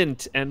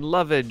 Mint and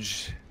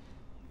lovage.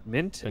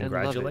 Mint and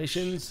lovage.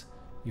 Congratulations,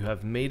 you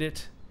have made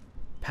it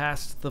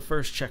past the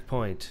first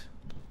checkpoint.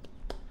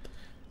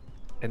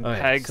 And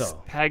Okay,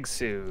 so-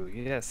 Pagsu,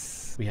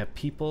 yes. We have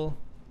people.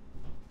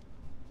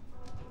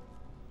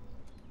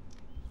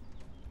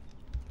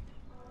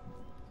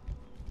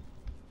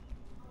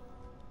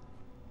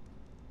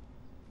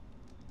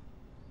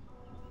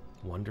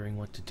 Wondering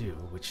what to do.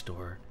 Which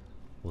door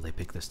will they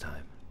pick this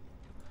time?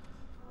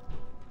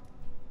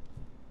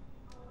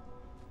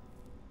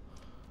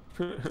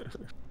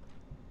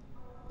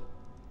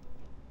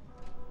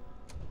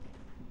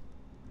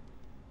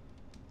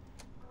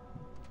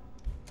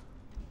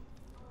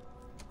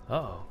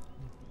 Uh-oh.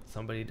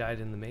 Somebody died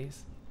in the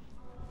maze?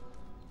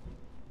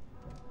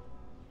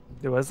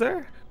 Was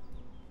there?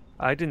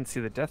 I didn't see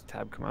the death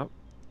tab come up.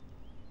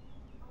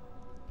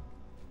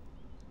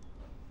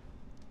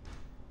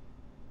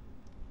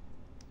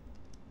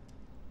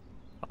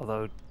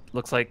 Although,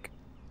 looks like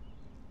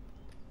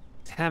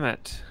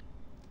Tamet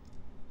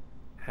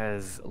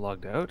has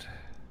logged out.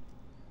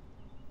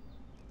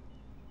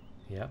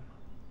 Yep.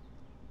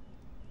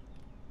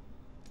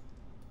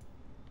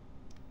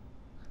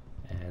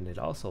 And it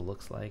also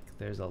looks like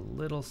there's a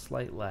little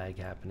slight lag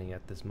happening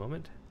at this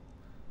moment.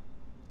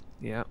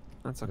 Yeah,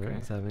 that's okay.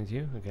 It's happening to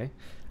you? Okay.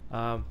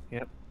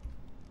 Yep.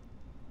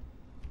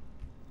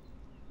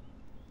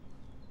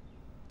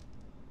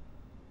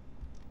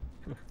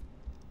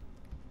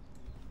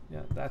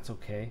 Yeah, that's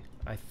okay.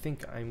 I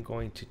think I'm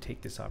going to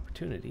take this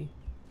opportunity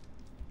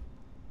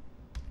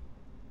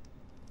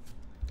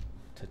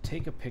to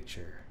take a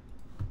picture.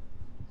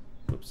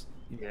 Oops.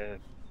 Yeah.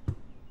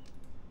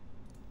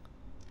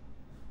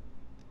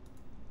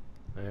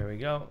 There we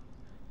go.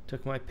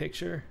 Took my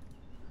picture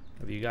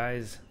of you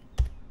guys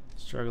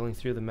struggling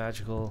through the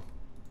magical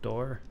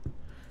door.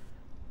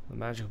 The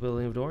magical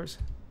building of doors.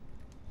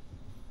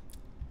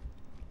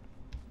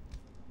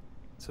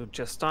 So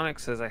Jestonic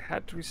says I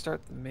had to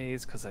restart the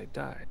maze because I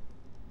died.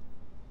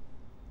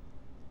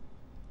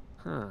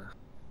 Huh.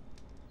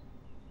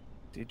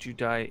 Did you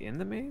die in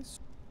the maze?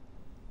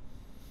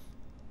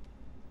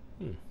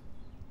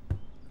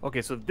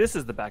 Okay, so this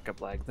is the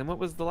backup lag. Then what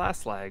was the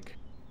last lag?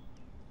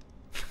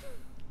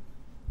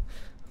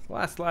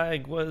 Last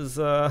lag was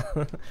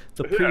the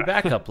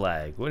pre-backup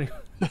lag. What do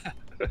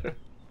you...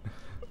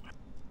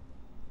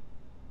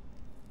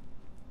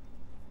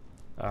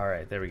 All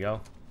right, there we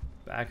go.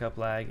 Backup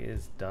lag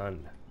is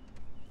done.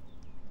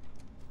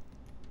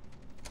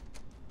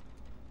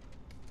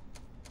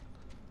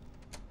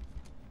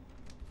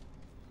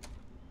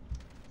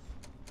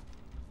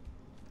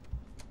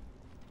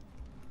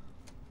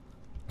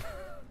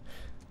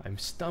 I'm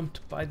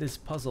stumped by this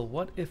puzzle.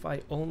 What if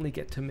I only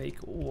get to make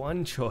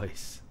one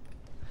choice?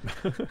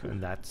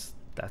 And that's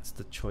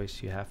the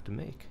choice you have to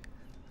make.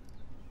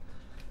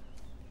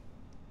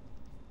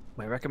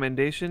 My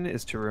recommendation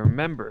is to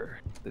remember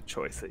the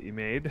choice that you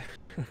made,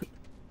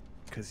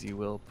 because you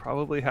will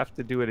probably have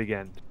to do it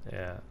again.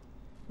 Yeah.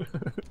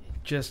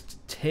 Just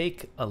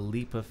take a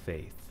leap of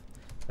faith.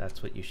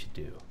 That's what you should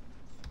do.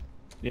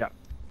 Yeah.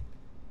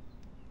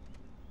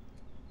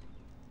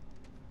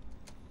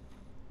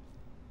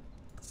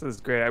 This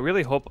is great. I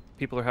really hope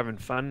people are having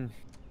fun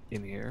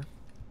in here.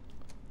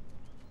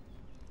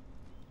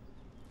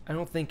 I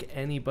don't think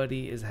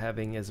anybody is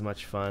having as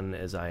much fun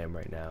as I am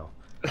right now.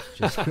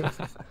 Just,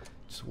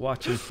 just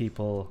watching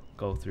people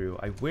go through.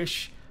 I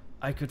wish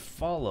I could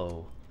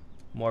follow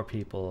more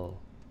people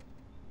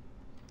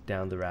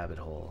down the rabbit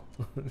hole,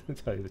 to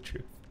tell you the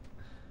truth.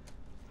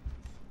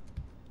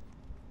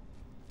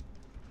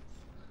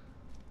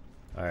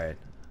 All right,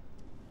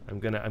 I'm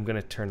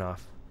gonna turn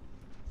off.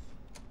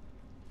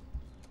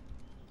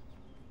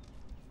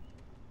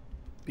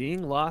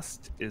 Being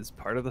lost is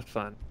part of the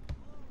fun.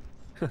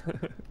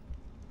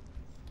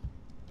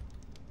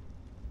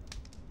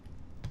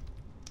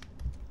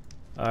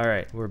 All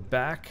right, we're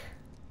back.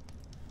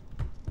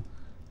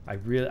 I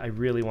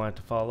really wanted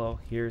to follow.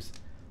 Here's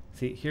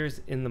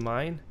in the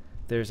mine.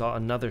 There's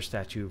another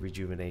statue of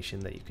rejuvenation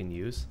that you can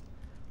use.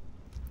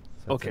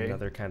 So that's Okay.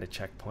 another kind of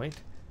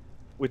checkpoint.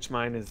 Which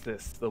mine is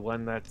this? The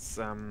one that's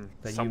That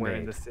you somewhere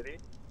in made. the city?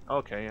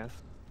 Okay, yes.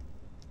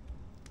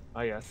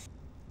 Ah, yes.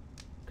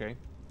 Okay.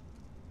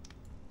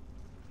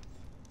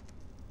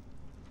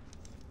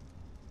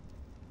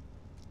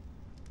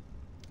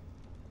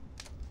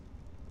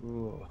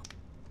 Ooh.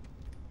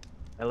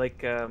 I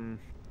like, do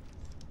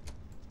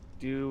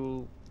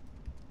you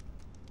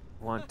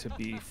want to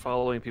be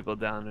following people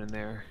down in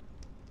there?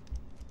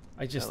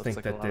 I just looks think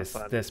like a that lot of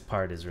fun. this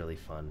part is really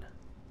fun.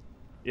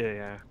 Yeah,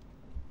 yeah.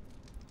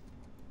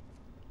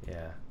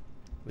 Yeah.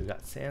 We've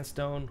got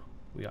sandstone.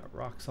 We got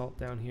rock salt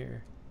down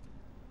here.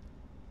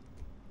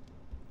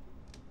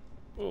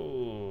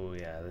 Oh,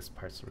 yeah, this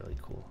part's really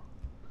cool.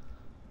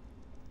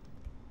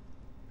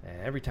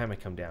 And every time I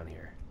come down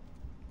here.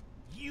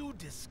 You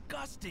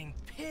disgusting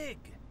pig!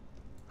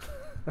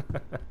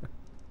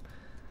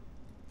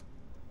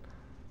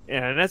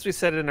 And as we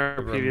said in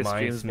our It previous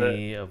reminds streams,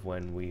 me of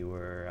when we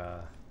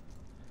were,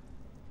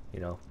 you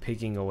know,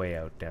 pigging away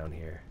out down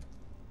here.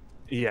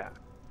 yeah,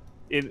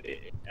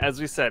 as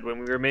we said when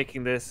we were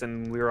making this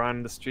and we were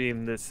on the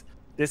stream, this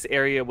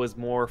area was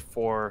more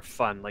for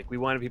fun. Like we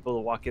wanted people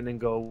to walk in and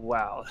go,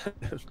 "Wow,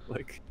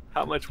 like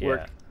how much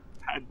work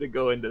had to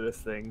go into this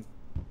thing."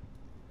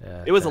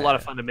 Yeah, It was a lot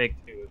of fun to make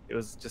too. It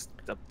was just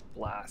a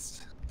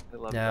blast. I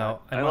love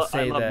Now, that. I must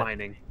say I love that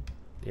mining.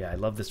 Yeah, I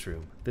love this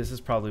room. This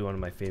is probably one of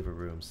my favorite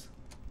rooms.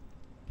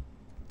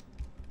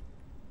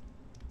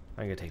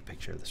 I'm gonna take a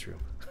picture of this room.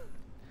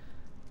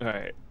 All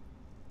right.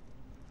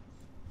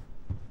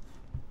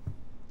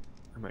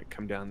 I might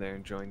come down there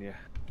and join you.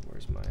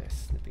 Where's my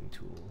snipping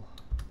tool?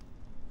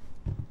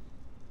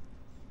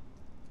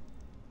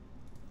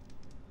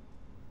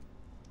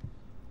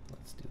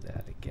 Let's do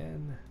that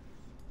again.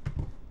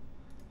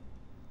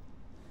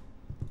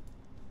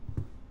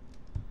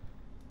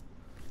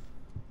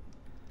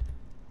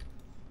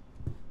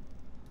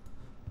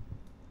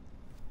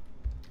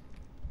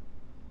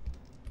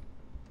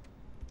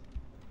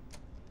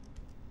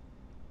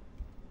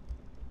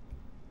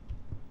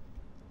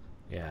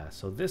 Yeah,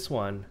 so this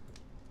one,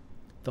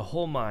 the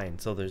whole mine,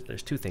 so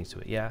there's two things to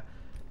it. Yeah,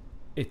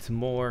 it's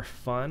more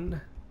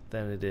fun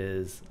than it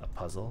is a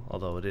puzzle,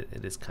 although it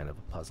is kind of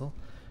a puzzle.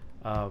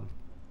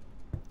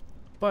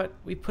 But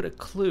we put a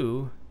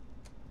clue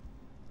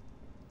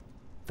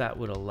that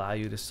would allow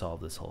you to solve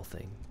this whole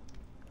thing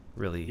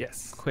really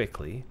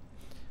quickly.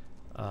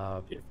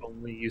 If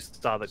only you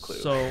saw the clue.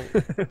 So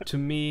to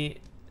me,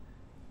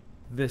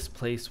 this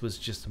place was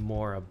just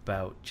more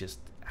about just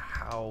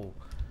how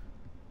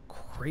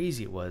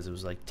crazy it was. It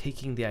was like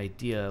taking the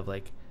idea of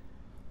like,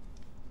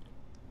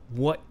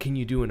 what can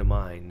you do in a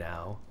mine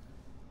now,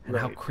 and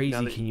how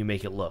crazy can you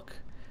make it look?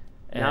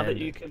 Now that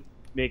you can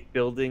make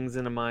buildings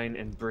in a mine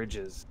and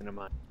bridges in a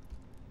mine,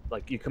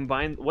 like you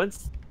combine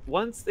once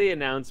they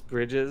announced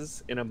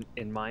bridges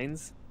in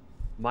mines,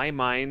 my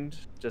mind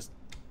just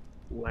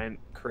went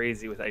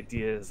crazy with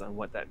ideas on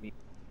what that means,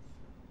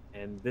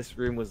 and this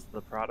room was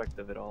the product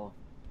of it all.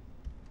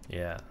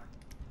 Yeah.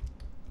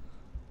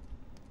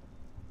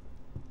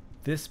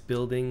 This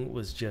building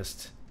was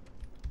just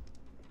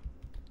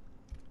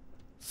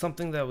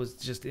something that was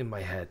just in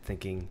my head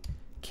thinking,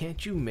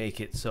 can't you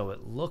make it so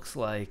it looks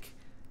like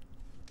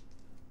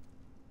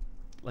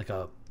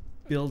a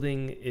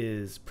building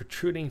is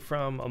protruding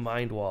from a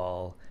mind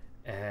wall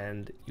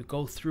and you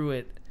go through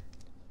it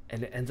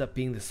and it ends up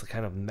being this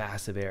kind of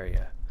massive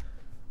area.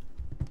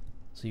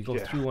 So you go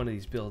through one of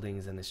these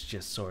buildings and it's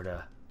just sort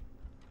of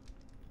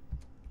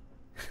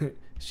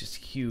it's just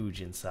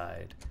huge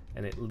inside,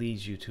 and it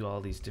leads you to all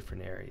these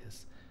different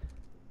areas.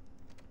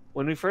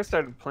 When we first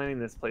started planning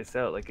this place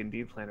out, like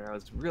Indeed Planner, I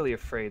was really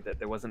afraid that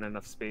there wasn't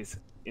enough space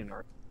in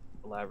our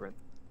labyrinth.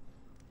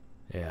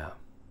 Yeah. I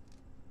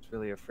was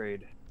really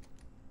afraid.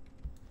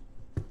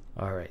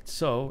 All right,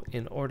 so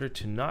in order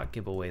to not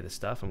give away the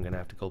stuff, I'm gonna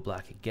have to go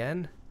black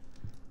again.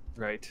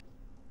 Right.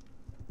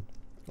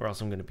 Or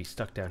else I'm gonna be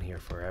stuck down here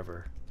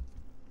forever.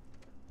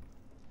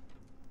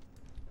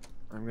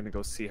 I'm gonna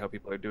go see how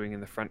people are doing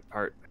in the front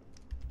part.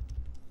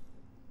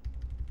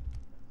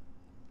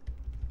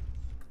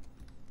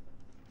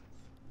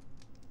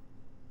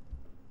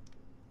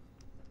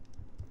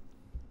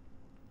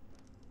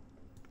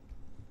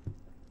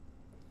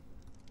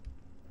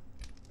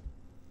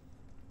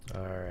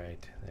 All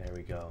right, there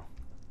we go.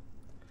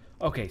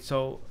 Okay,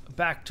 so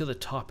back to the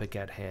topic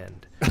at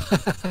hand.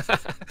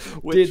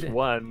 Which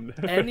one?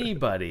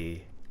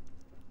 Anybody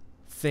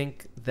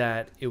think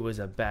that it was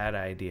a bad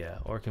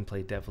idea or can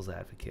play devil's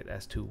advocate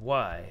as to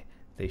why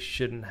they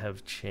shouldn't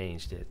have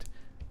changed it?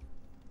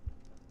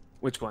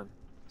 Which one?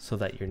 So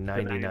that your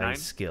 99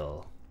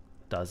 skill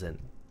doesn't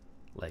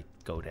like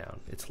go down.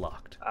 It's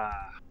locked.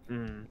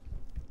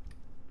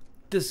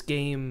 This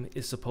game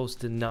is supposed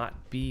to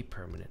not be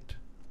permanent.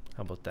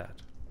 How about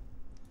that?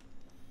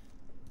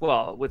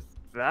 Well, with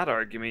that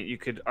argument, you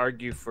could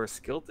argue for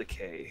skill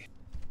decay.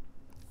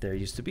 There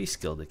used to be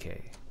skill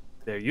decay.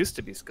 There used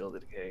to be skill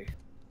decay.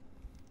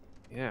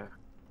 Yeah.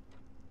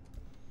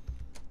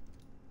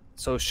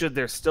 So should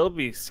there still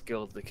be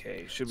skill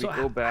decay? Should we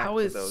go back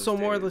to those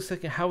more or days? less,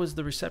 like, how has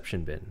the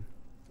reception been?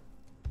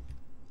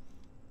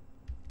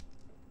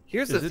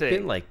 Here's the thing. Has it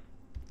been like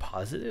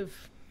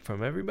positive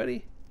from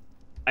everybody?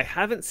 I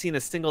haven't seen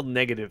a single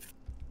negative.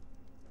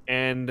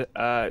 And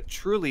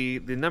truly,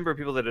 the number of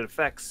people that it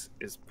affects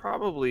is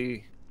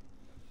probably,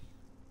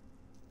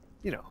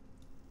 you know,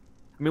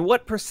 I mean,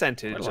 what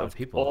percentage of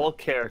all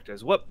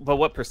characters?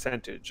 What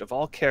percentage of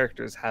all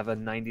characters have a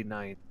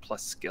 99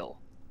 plus skill?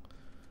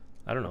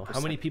 I don't know. How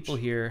many people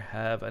here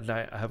have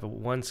a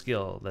one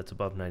skill that's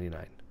above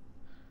 99?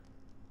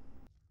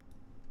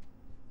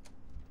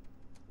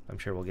 I'm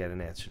sure we'll get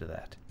an answer to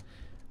that.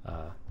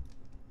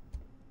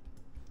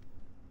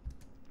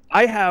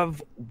 I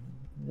have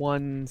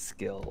one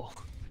skill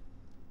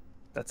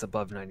that's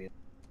above 90.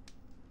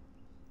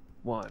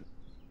 One.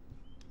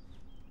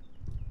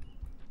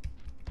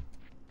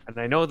 And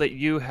I know that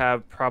you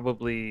have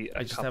probably a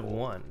I just couple. have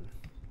one.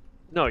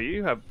 No,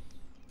 you have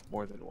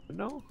more than one.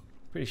 No,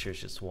 Pretty sure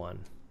it's just one.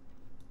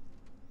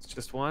 it's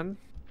just one.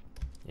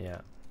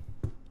 Yeah.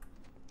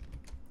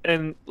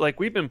 And like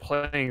we've been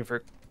playing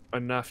for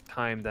enough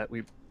time that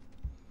we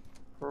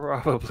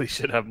probably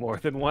should have more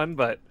than one,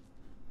 but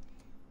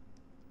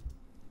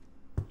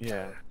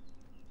yeah.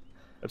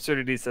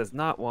 Absurdity says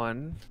not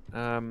one.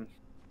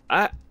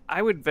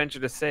 I would venture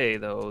to say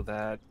though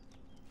that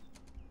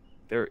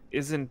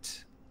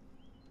there's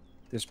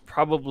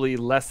probably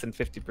less than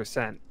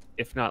 50%,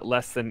 if not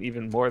less than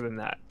even more than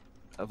that,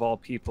 of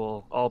all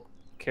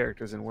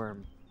characters in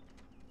Wurm.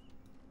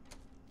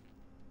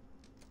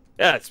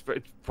 Yeah, it's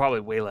probably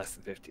way less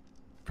than 50.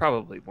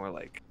 Probably more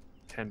like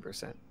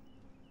 10%.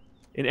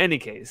 In any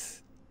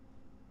case,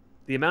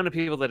 the amount of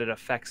people that it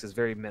affects is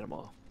very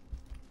minimal.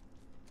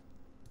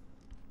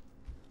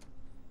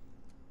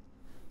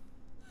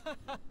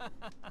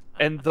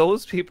 And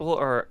those people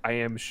are, I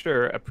am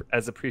sure,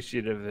 as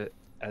appreciative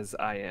as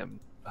I am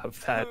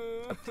of that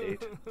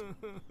update.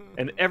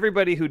 And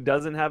everybody who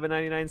doesn't have a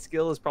 99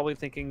 skill is probably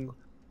thinking,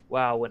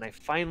 wow, when I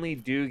finally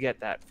do get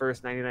that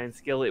first 99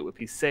 skill, it would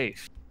be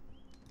safe.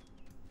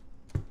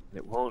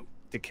 It won't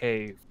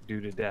decay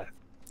due to death.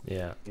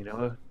 Yeah. You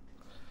know,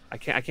 I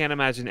can't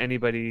imagine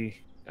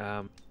anybody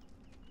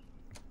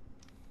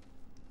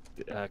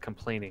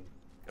complaining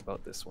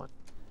about this one.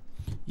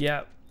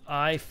 Yeah,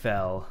 I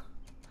fell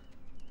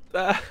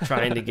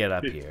trying to get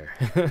up here.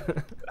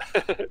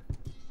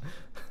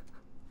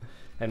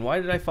 And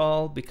why did I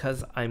fall?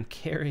 Because I'm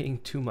carrying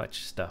too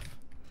much stuff.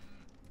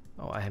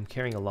 Oh, I am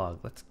carrying a log.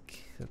 Let's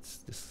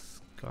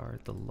discard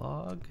the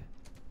log.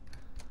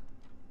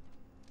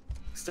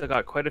 Still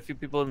got quite a few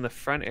people in the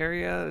front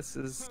area.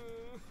 Let's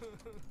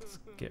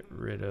Get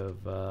rid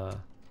of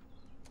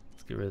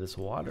this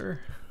water.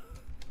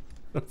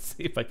 Let's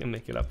see if I can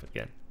make it up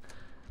again.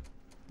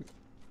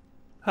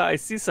 I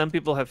see some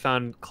people have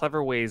found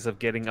clever ways of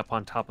getting up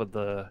on top of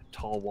the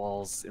tall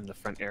walls in the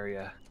front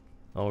area.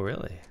 Oh,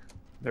 really?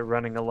 They're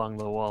running along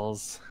the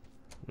walls.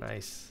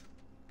 Nice.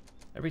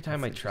 Every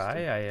time I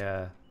try,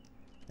 I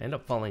end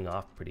up falling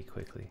off pretty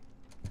quickly.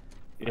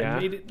 Yeah. I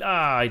made it.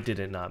 Ah, I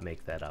did not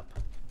make that up.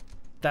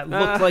 That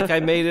looked like I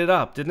made it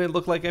up. Didn't it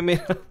look like I made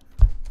it up?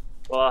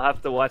 Well, I'll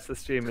have to watch the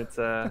stream. It's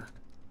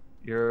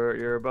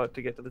you're about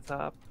to get to the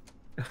top.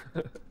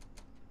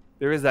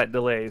 There is that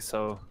delay,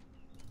 so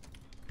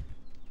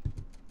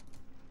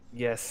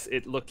yes,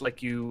 it looked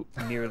like you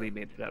nearly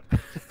made it up,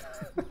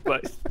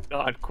 but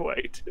not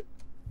quite.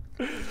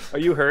 Are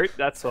you hurt?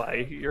 That's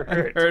why you're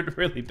hurt. I'm hurt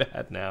really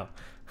bad now.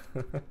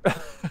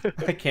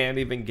 I can't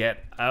even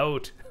get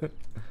out.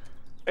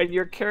 And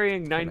you're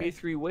carrying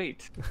 93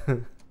 weight.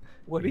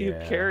 What are you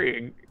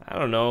carrying? I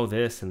don't know,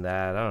 this and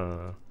that. I don't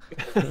know.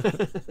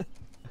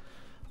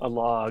 A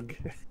log.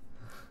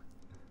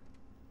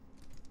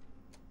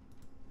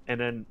 And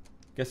then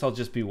Guess I'll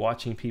just be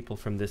watching people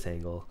from this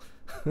angle.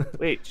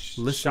 wait,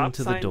 Listen shop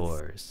to signs, the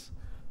doors.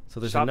 So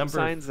there's shop a number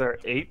signs are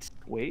 8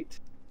 weight.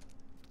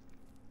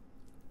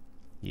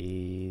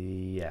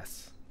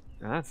 Yes.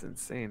 That's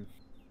insane.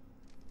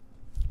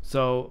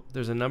 So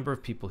there's a number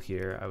of people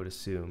here, I would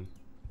assume.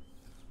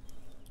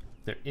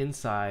 They're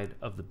inside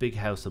of the big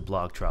house of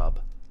Blogtrob.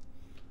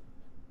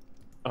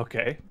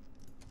 Okay.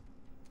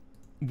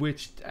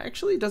 Which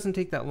actually doesn't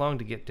take that long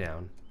to get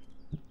down.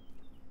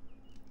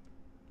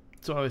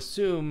 So I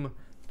assume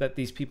that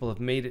these people have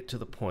made it to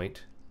the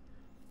point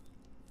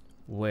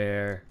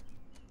where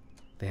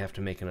they have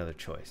to make another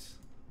choice.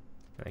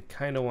 And I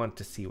kind of want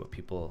to see what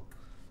people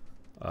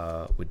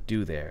would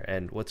do there.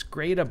 And what's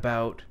great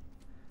about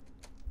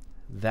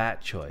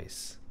that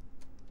choice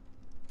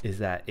is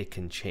that it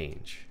can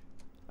change.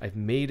 I've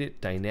made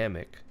it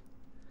dynamic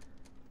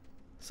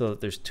so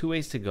that there's two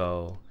ways to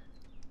go,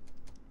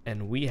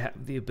 and we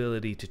have the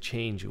ability to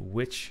change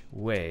which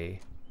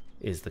way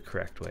is the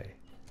correct way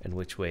and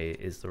which way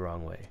is the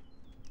wrong way.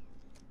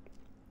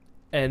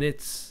 And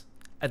it's,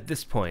 at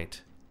this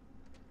point,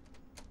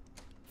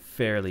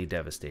 fairly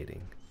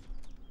devastating.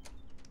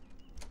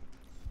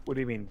 What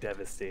do you mean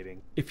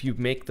devastating? If you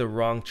make the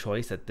wrong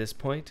choice at this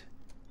point,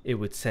 it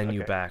would send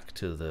you back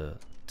to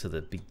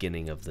the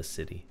beginning of the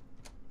city.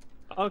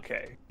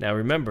 Okay. Now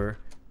remember,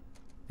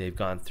 they've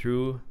gone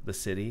through the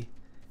city,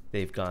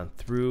 they've gone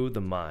through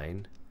the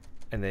mine,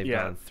 and they've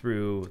gone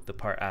through the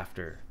part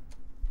after.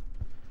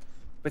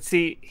 But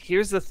see,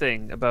 here's the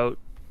thing about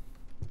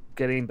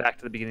getting back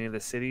to the beginning of the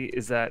city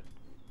is that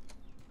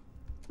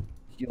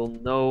you'll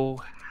know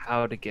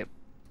how to get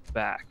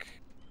back.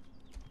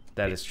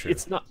 That is true.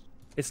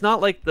 It's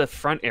not like the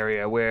front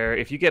area where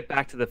if you get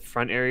back to the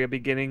front area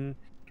beginning,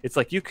 it's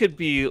like you could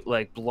be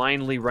like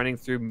blindly running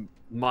through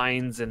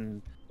mines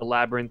and the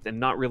labyrinth and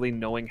not really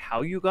knowing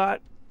how you got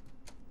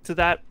to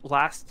that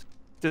last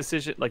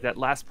decision, like that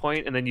last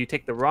point, and then you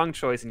take the wrong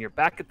choice and you're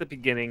back at the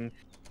beginning,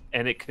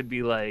 and it could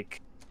be like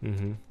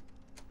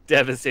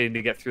devastating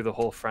to get through the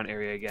whole front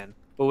area again.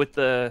 But with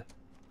the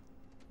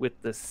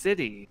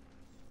city,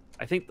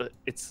 I think that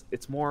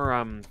it's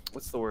more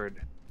what's the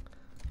word?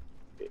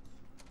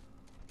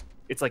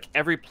 It's like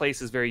every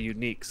place is very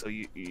unique, so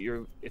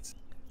you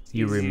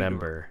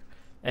remember.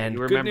 And You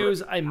good remember-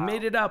 news, I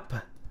made it up.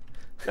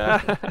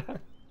 I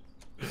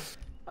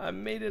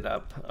made it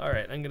up. All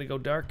right, I'm gonna go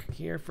dark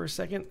here for a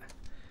second.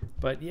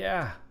 But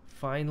yeah,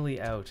 finally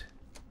out.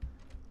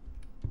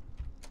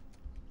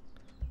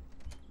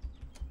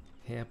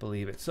 Can't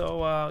believe it.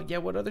 So yeah,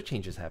 what other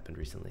changes happened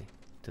recently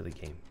to the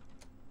game?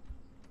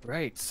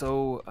 Right.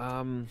 So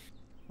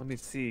let me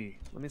see.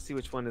 Let me see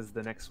which one is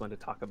the next one to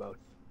talk about.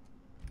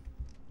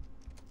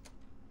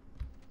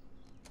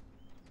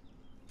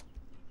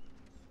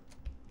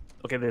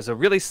 Okay, there's a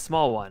really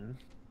small one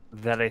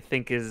that I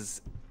think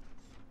is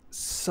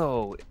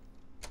so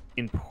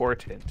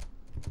important,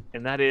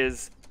 and that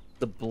is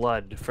the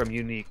blood from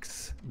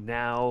uniques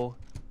now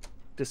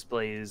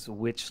displays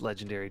which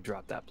legendary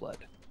dropped that blood.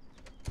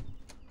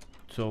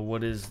 So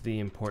what is the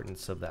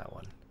importance of that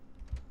one?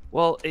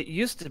 Well, it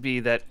used to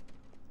be that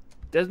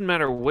doesn't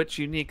matter which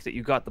unique that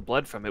you got the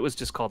blood from, it was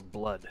just called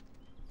blood.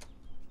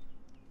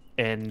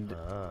 And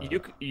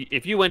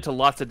if you went to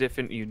lots of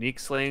different unique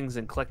slayings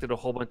and collected a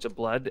whole bunch of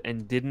blood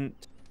and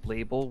didn't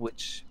label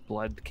which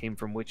blood came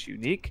from which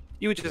unique,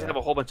 you would just have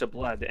a whole bunch of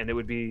blood, and it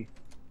would be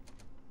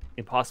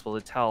impossible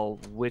to tell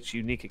which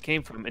unique it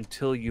came from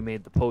until you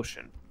made the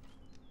potion.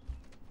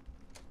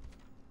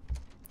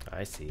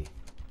 I see.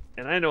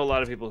 And I know a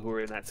lot of people who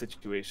were in that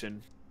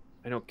situation.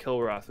 I know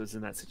Kilroth was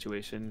in that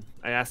situation.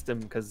 I asked him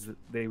because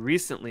they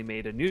recently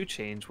made a new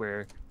change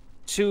where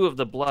 2 of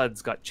the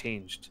bloods got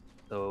changed.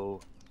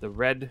 So the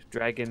red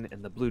dragon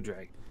and the blue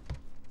dragon.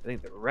 I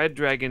think the red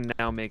dragon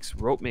now makes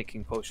rope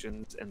making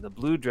potions, and the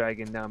blue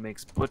dragon now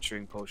makes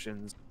butchering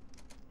potions.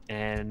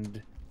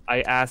 And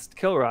I asked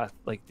Kilroth,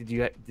 like,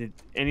 did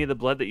any of the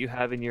blood that you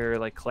have in your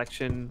like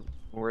collection,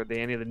 were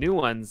they any of the new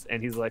ones?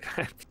 And he's like,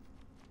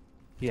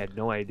 he had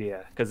no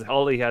idea, because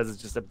all he has is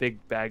just a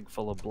big bag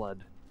full of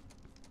blood.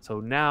 So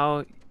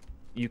now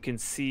you can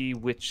see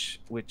which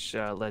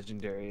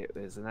legendary it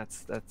is, and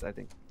that's I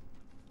think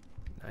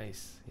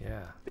Nice.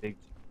 Yeah. big.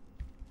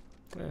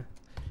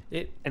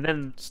 It And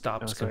then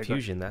stops Oh, sorry, go ahead.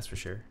 confusion, that's for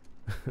sure.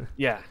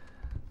 yeah.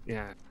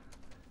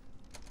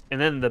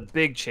 And then the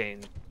big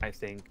change, I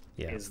think,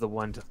 Yeah. is the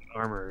one to the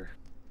armor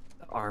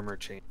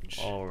change.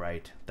 All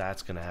right,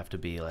 that's gonna have to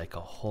be like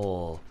a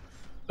whole,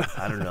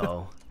 I don't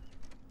know,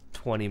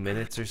 20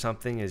 minutes or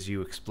something as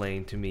you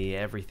explain to me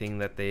everything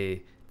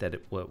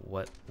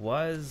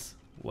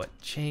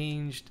what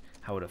changed,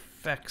 how it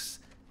affects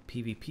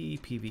PvP,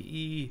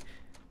 PvE,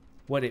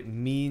 what it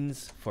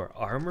means for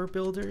armor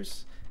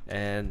builders,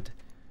 and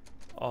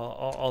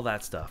all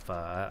that stuff.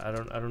 I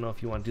don't know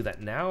if you want to do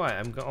that now.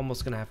 I'm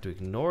almost gonna have to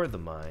ignore the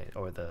mine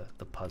or the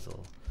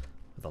puzzle,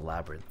 the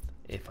labyrinth,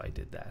 if I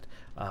did that.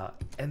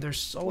 And there's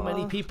so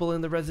many people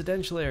in the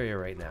residential area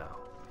right now.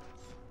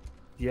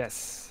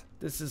 Yes.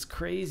 This is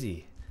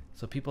crazy.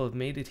 So people have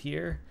made it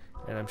here,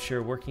 and I'm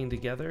sure working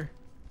together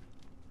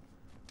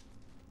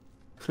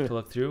to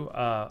look through.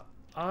 I'm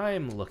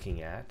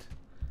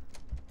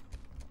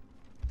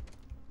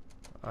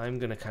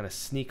gonna kind of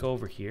sneak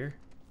over here,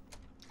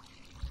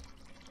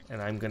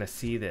 and I'm gonna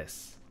see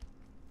this.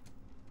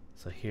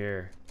 So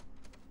here,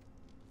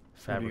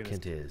 What are you gonna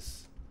Fabricant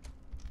is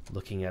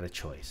looking at a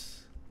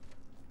choice.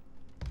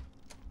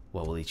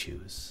 What will he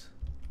choose?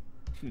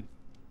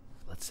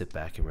 Let's sit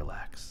back and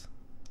relax.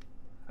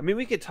 I mean,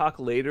 we could talk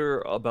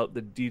later about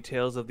the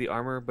details of the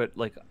armor, but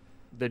like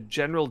the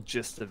general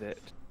gist of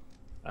it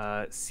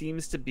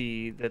seems to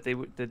be that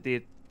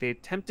they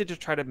attempted to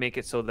try to make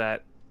it so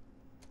that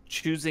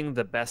choosing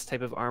the best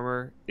type of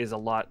armor is a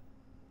lot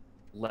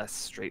less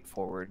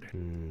straightforward.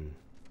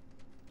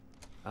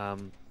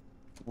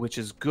 Which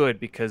is good,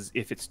 because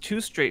if it's too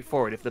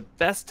straightforward, if the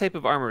best type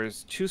of armor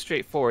is too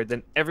straightforward,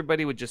 then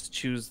everybody would just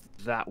choose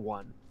that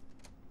one,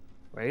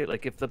 right?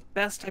 Like if the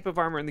best type of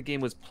armor in the game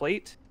was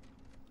plate,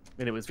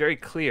 and it was very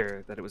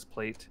clear that it was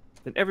plate,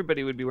 then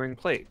everybody would be wearing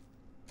plate,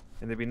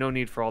 and there'd be no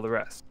need for all the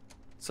rest.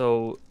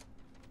 So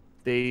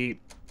they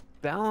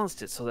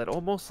balanced it so that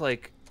almost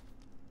like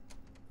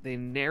they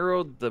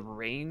narrowed the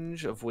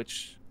range of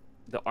which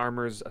the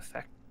armors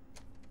affect.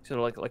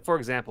 So like for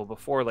example,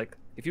 before, like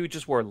if you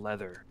just wore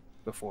leather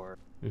before,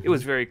 it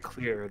was very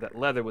clear that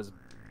leather was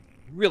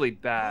really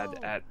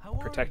bad at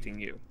protecting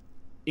you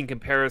in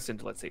comparison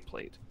to, let's say,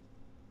 plate.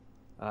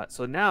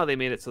 So now they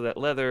made it so that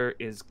leather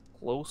is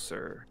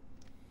closer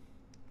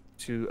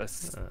to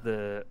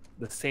the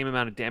same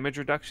amount of damage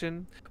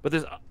reduction. But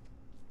there's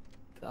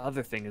the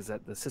other thing is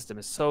that the system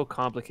is so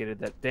complicated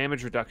that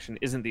damage reduction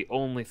isn't the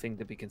only thing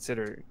to be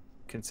considering.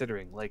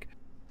 Like,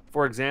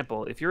 for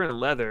example, if you're in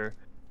leather,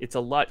 it's a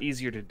lot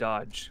easier to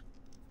dodge.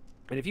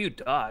 And if you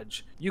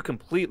dodge, you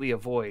completely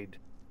avoid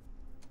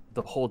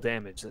the whole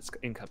damage that's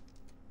incoming.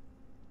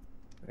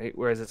 Right?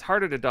 Whereas it's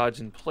harder to dodge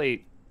in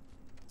plate,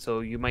 so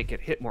you might get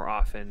hit more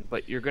often,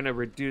 but you're going to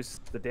reduce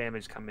the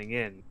damage coming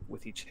in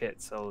with each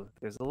hit. So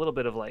there's a little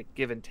bit of like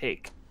give and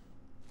take.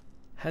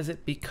 Has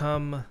it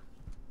become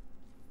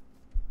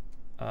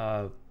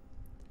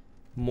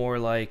more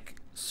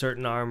like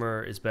certain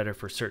armor is better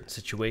for certain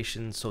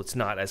situations, so it's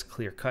not as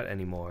clear cut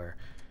anymore?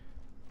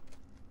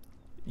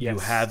 You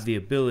Yes. have the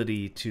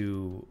ability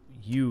to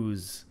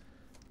use,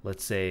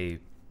 let's say,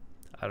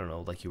 I don't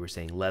know, like you were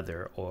saying,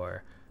 leather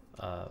or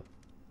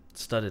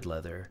studded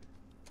leather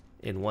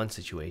in one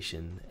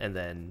situation, and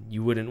then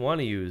you wouldn't want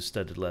to use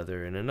studded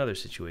leather in another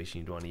situation.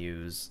 You'd want to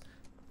use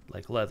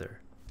like leather.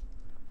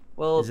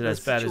 Well, is it as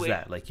bad as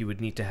that? Like you would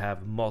need to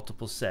have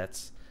multiple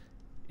sets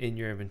in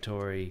your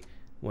inventory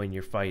when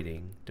you're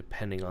fighting,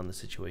 depending on the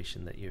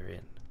situation that you're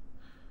in.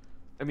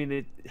 I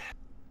mean,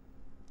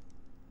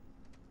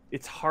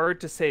 it's hard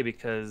to say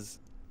because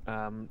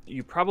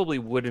you probably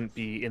wouldn't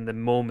be in the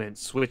moment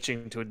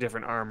switching to a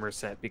different armor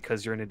set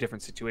because you're in a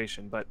different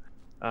situation. But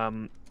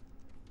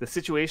the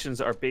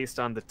situations are based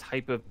on the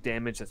type of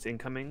damage that's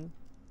incoming.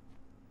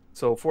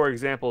 So, for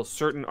example,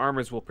 certain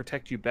armors will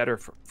protect you better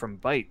from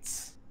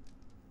bites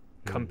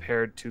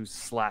compared to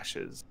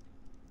slashes.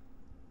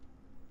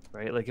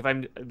 Right? Like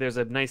there's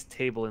a nice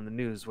table in the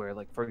news where,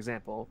 like, for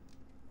example,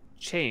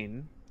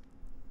 chain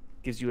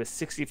gives you a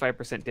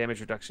 65%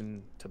 damage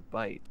reduction to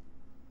bite,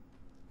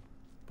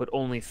 but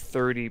only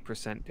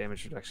 30%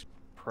 damage reduction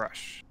to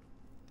crush.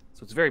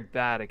 So it's very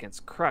bad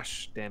against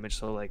crush damage.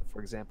 So, like,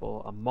 for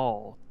example, a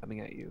maul coming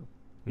at you,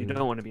 you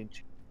don't want to be in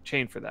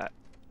chain for that.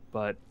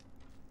 But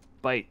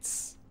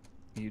bites,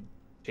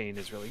 chain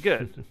is really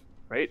good,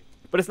 right?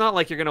 But it's not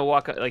like you're gonna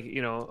walk like,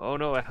 you know, oh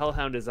no, a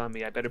hellhound is on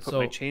me, I better put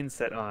my chain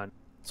set on.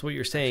 So what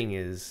you're saying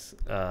is,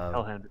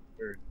 hellhound is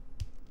third.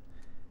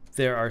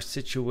 There are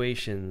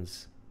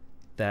situations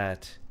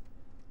that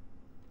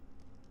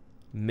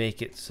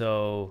make it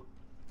so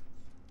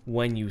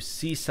when you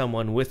see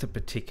someone with a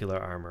particular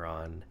armor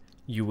on,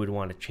 you would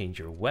want to change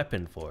your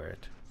weapon for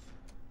it.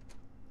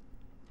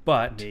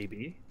 But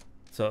maybe.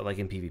 So like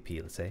in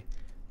PvP, let's say.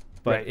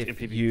 But right,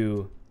 if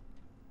you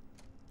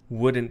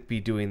wouldn't be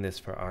doing this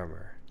for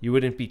armor, you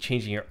wouldn't be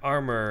changing your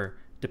armor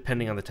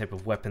depending on the type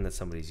of weapon that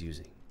somebody's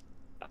using.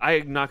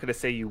 I'm not going to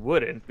say you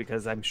wouldn't,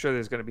 because I'm sure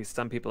there's going to be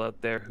some people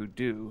out there who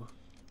do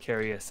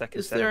carry a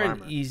second set of armor. Is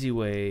there an easy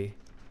way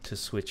to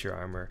switch your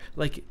armor?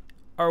 Like,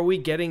 are we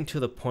getting to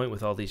the point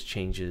with all these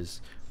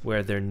changes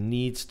where there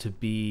needs to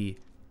be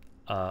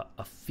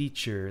a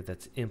feature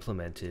that's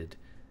implemented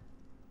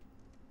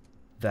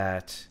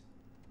that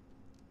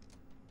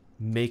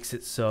makes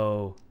it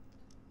so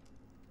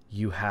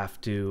you have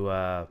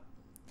to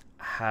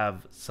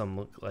have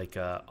some like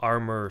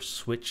armor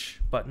switch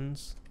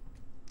buttons?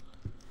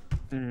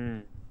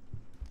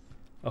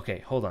 Okay,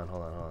 hold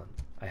on.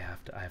 I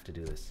have to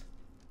do this.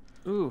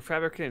 Ooh,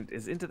 Fabricant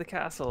is into the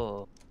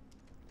castle.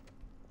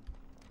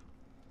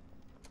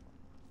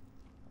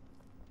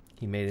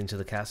 He made it into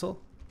the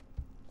castle?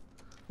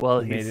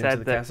 Well, he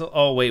said that... Castle?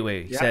 Oh,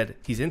 wait. He said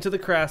he's into the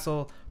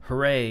castle,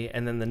 hooray,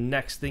 and then the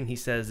next thing he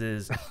says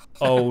is,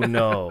 oh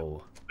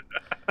no.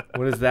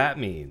 What does that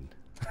mean?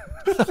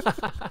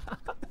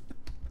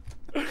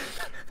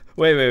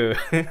 Wait.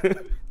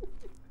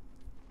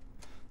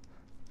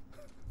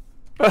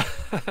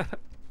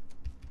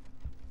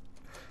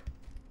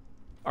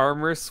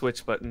 Armor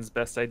switch buttons,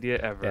 best idea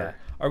ever. Yeah.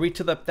 Are we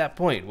to that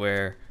point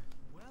where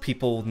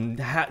people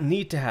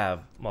need to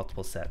have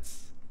multiple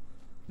sets?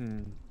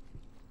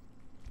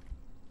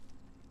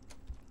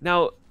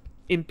 Now,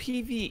 in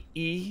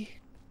PvE,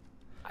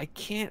 I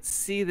can't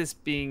see this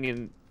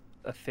being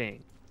a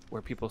thing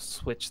where people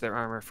switch their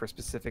armor for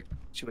specific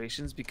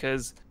situations,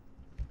 because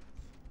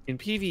in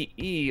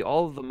PvE,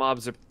 all of the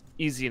mobs are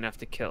easy enough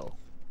to kill.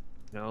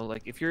 You know,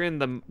 like if you're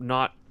in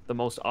not the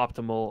most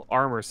optimal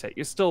armor set,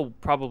 you still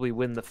probably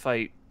win the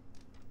fight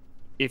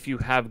if you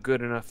have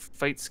good enough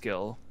fight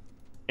skill.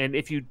 And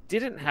if you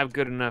didn't have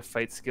good enough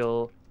fight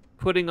skill,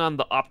 putting on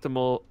the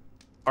optimal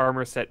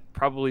armor set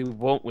probably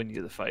won't win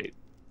you the fight,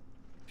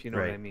 if you know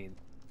what I mean.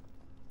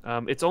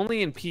 It's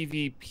only in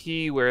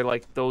PvP where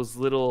like those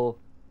little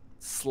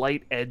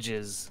slight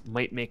edges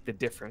might make the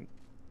difference.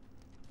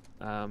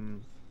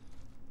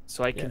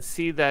 So I can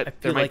see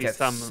that there might be at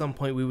some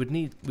point we would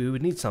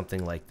need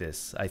something like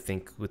this. I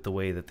think with the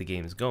way that the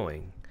game is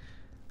going,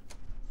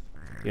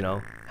 you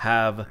know,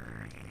 have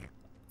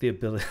the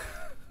ability.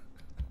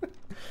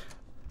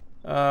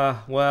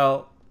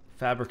 Well,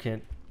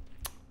 Fabricant,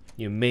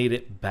 you made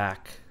it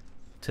back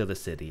to the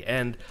city,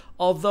 and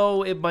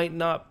although it might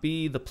not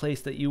be the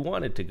place that you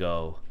wanted to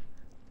go,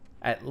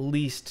 at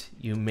least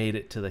you made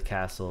it to the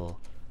castle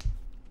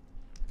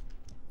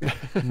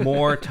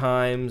more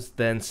times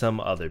than some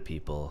other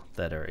people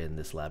that are in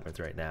this labyrinth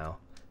right now.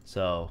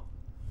 So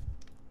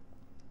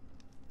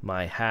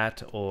my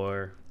hat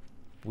or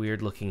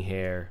weird looking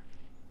hair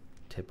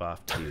tip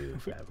off to you,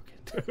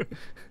 Fabricant.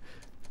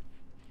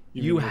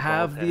 You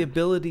have the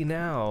ability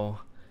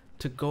now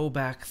to go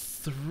back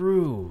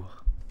through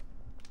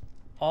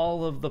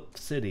all of the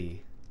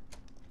city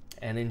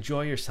and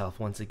enjoy yourself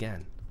once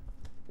again.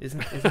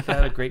 Isn't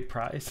that a great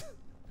prize?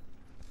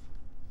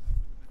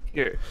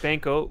 Here,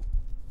 Banco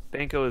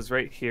is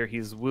right here.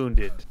 He's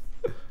wounded.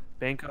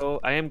 Banco,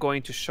 I am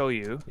going to show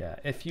you. Yeah,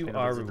 if you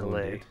are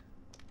wounded,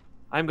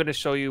 I'm going to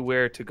show you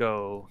where to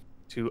go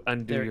to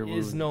undo your wound. There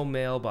is no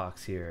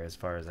mailbox here, as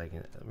far as I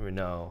can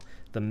know.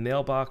 The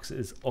mailbox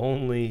is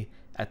only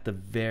at the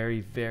very,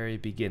 very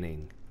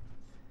beginning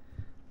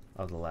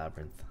of the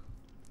labyrinth.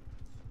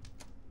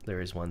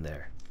 There is one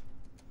there.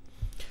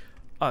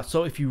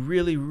 So if you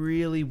really,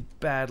 really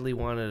badly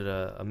wanted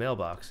a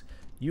mailbox,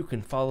 you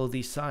can follow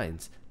these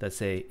signs that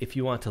say, if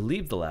you want to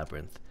leave the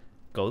labyrinth,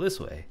 go this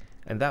way.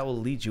 And that will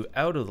lead you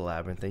out of the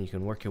labyrinth, and you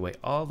can work your way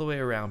all the way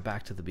around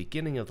back to the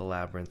beginning of the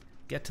labyrinth,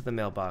 get to the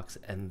mailbox,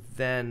 and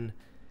then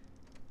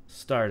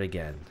start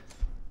again.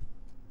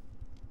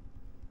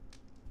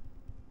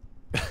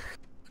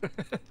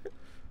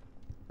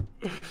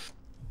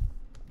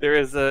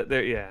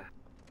 Yeah.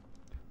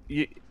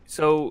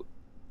 So,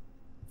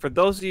 for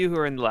those of you who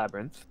are in the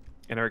labyrinth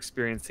and are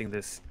experiencing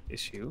this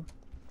issue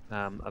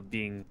of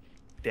being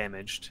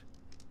damaged,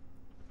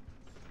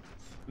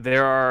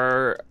 there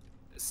are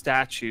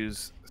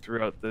statues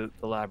throughout the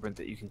labyrinth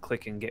that you can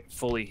click and get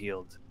fully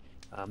healed.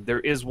 There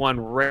is one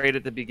right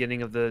at the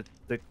beginning of the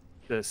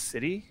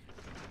city.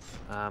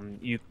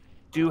 You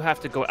do have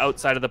to go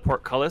outside of the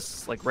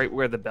portcullis, like right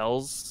where the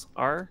bells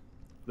are,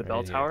 the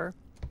bell tower.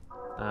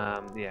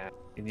 Yeah,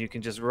 and you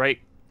can just right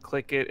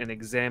click it and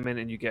examine,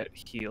 and you get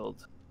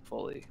healed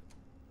fully.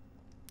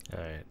 All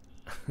right.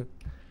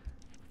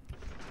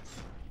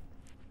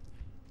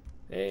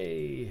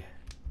 Hey.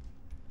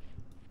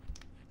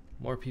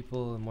 More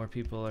people and more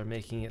people are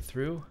making it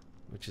through,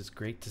 which is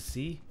great to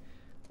see.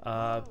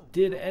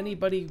 Did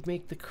anybody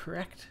make the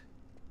correct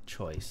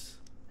choice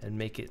and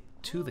make it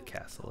to the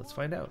castle? Let's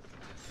find out.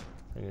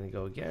 I'm gonna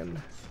go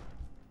again.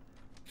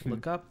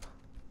 Look up.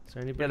 Is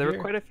there anybody Yeah, there here?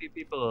 were quite a few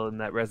people in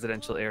that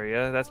residential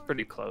area. That's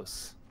pretty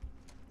close.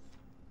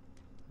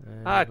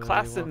 Anybody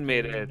Klassen walking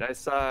made in? it. I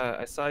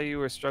saw you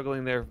were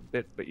struggling there a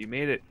bit, but you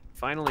made it.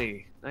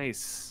 Finally.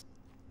 Nice.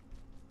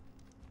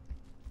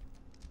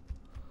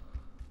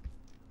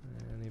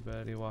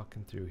 Anybody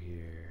walking through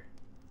here?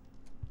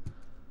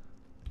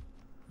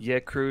 Yeah,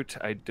 Kroot,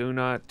 I do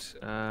not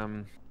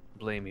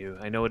blame you.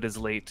 I know it is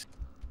late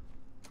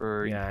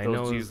for Yeah, I those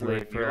know of you it's who are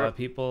late in for a lot Europe. of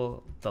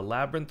people. The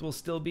labyrinth will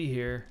still be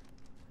here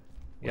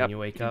when Yep, you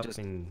wake you up, just-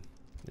 and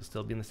you'll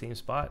still be in the same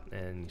spot,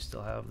 and you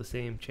still have the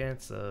same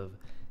chance of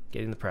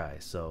getting the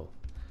prize. So,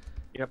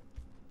 Yep.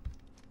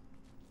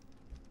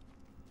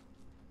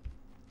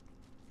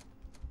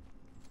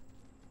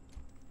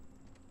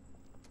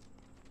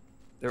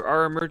 There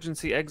are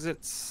emergency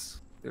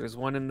exits. There's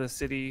one in the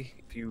city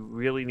if you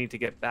really need to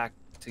get back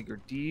to your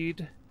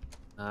deed.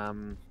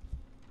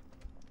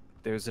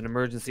 There's an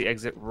emergency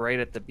exit right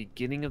at the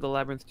beginning of the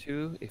labyrinth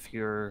too if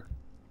you're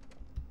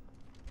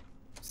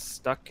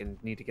stuck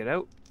and need to get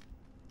out.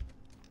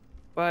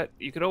 But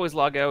you could always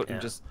log out and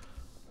Yeah. just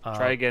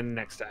try uh, again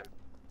next time.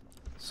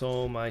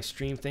 so my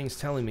stream thing's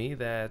telling me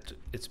that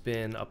it's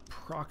been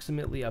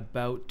approximately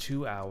about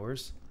 2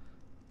 hours.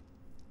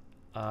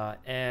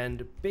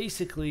 And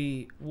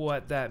basically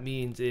what that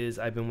means is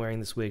I've been wearing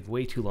this wig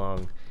way too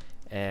long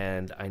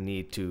and I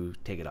need to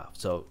take it off.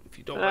 So if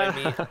you don't mind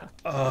me,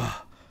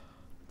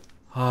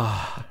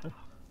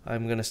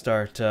 I'm going to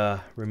start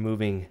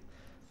removing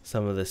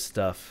some of this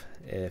stuff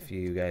if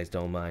you guys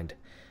don't mind.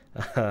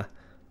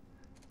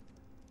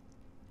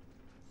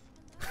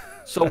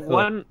 So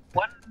one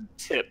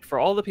tip for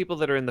all the people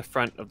that are in the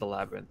front of the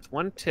labyrinth,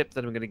 one tip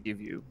that I'm going to give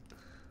you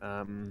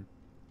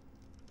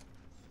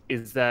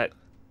is that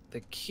the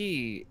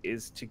key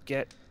is to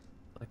get,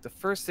 like, the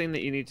first thing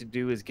that you need to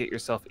do is get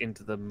yourself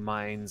into the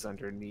mines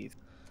underneath,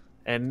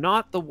 and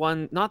not the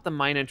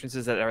mine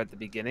entrances that are at the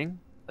beginning.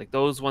 Like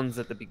those ones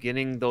at the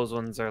beginning, those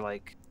ones are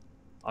like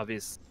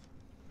obviously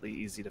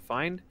easy to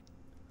find,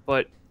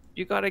 but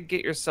you got to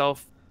get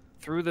yourself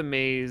through the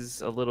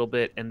maze a little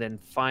bit and then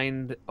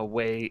find a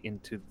way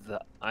into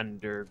the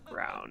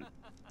underground.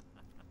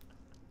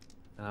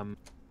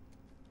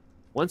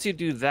 Once you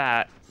do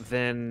that,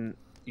 then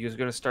you're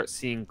going to start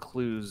seeing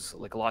clues,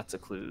 like lots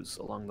of clues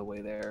along the way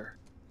there,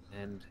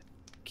 and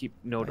keep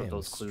note I of am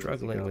those clues.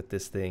 struggling with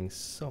this thing.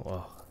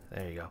 So,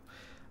 there you go.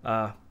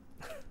 Don't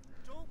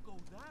go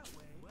that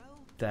way.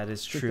 Well, That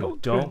is true.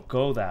 Don't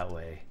go that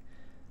way.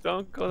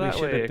 Don't go We that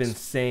should way. have been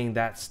saying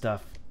that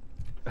stuff.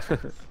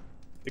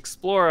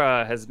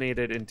 Explora has made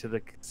it into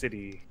the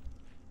city.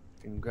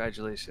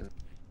 Congratulations.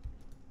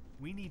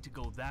 we need to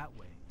go that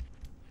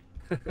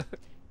way.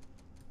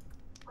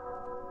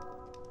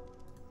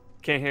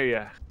 Can't hear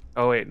ya.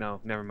 Oh wait, no,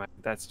 never mind.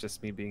 That's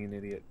just me being an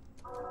idiot.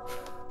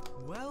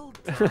 Well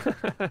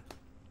done.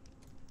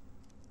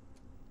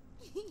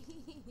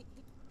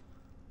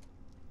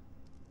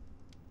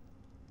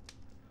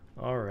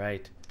 All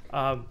right.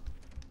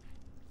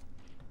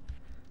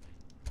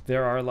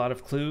 There are a lot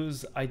of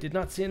clues. I did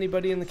not see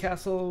anybody in the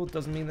castle.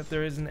 Doesn't mean that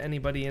there isn't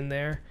anybody in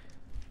there.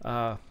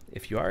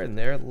 If you are in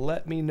there,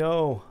 let me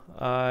know.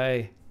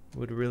 I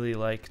would really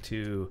like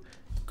to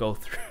go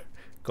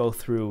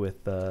through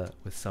with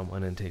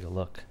someone and take a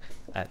look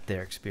at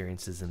their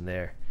experiences in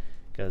there,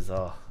 because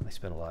I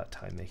spent a lot of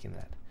time making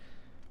that.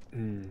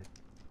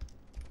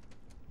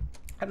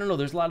 I don't know.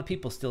 There's a lot of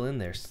people still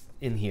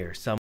in here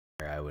somewhere,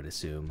 I would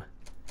assume.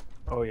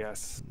 Oh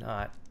yes.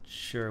 Not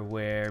sure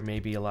where.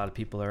 Maybe a lot of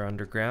people are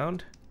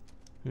underground.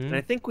 And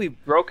I think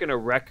we've broken a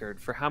record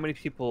for how many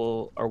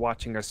people are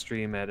watching our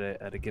stream at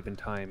a given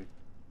time.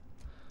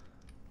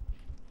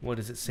 What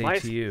does it say My,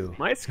 to you?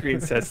 my screen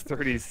says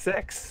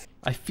 36.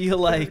 I feel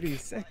like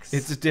 36.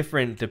 it's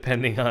different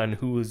depending on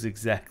who's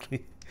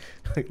exactly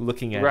like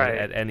looking at Right.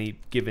 it at any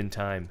given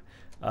time.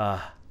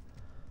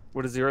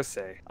 What does yours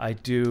say? I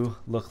do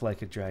look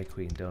like a drag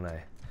queen, don't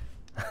I?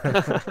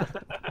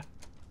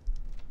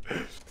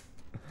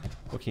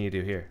 What can you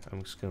do here?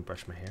 I'm just gonna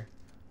brush my hair.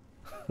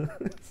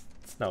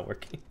 It's not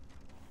working.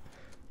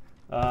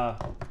 Oh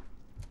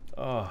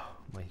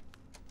my.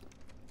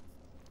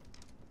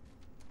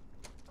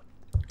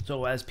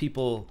 So as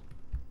people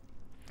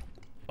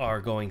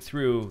are going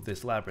through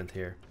this labyrinth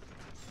here,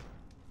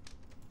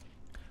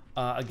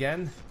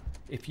 again,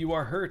 if you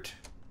are hurt,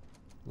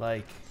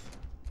 like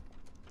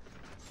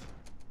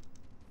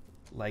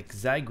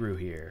Zagru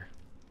here,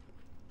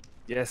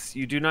 Yes,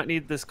 you do not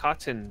need this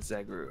cotton,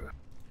 Zagru.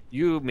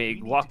 You may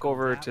need to walk go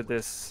over that to way.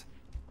 this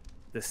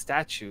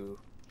statue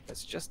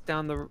that's just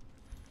down the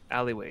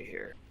alleyway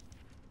here.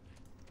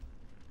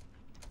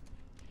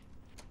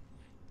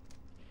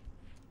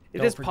 It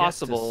Don't is forget to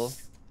possible.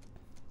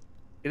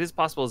 It is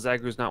possible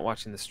Zagru's not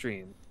watching the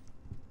stream.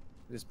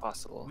 It is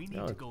possible. We need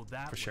No, to go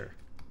that for way. sure.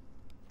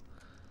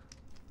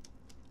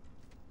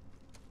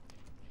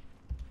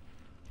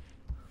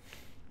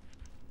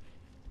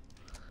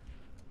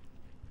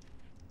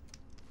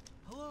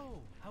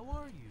 Hello, how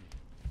are you?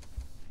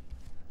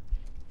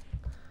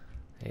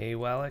 Hey,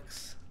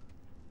 Walex.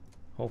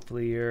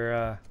 Hopefully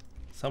you're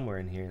somewhere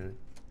in here.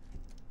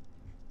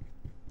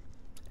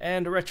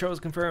 And retro is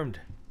confirmed.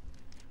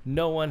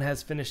 No one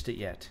has finished it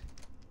yet.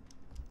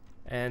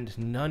 And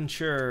none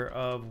sure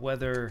of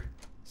whether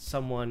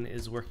someone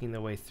is working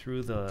their way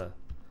through the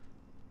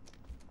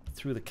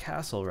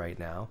castle right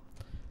now.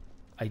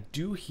 I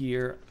do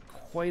hear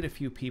quite a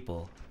few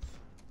people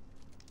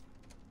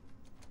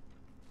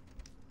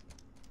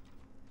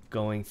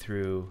going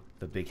through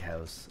the big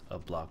house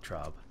of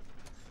Blocktraub.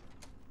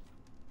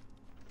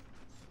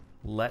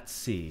 Let's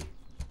see.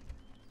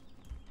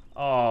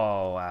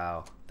 Oh,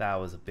 wow. That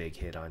was a big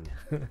hit on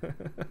you.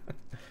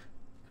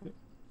 I'm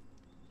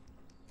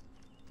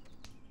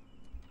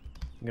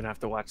gonna have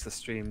to watch the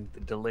stream, the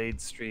delayed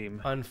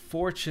stream.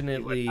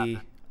 Unfortunately,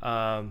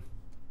 Son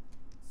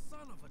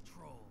of a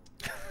troll.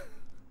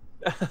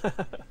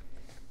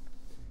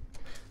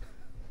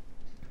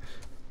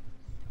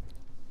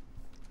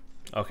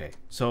 okay,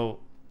 so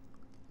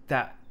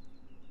that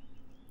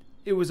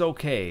it was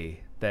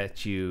okay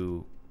that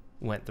you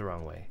went the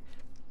wrong way.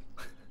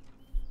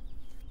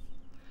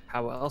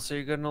 How else are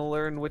you gonna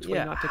learn which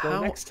way not to go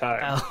how next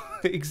time?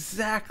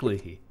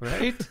 exactly,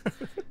 right?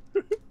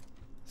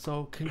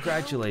 So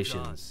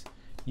congratulations.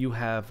 You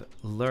have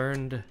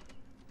learned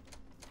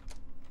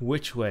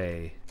which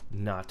way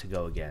not to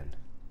go again.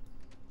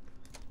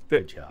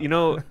 Good job. You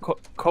know,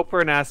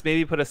 Coperin asked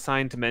maybe put a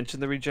sign to mention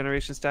the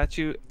regeneration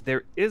statue.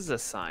 There is a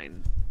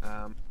sign.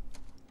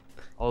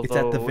 Although It's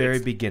at the very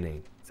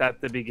beginning. It's at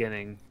the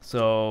beginning.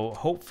 So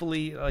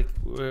hopefully, like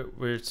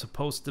we're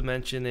supposed to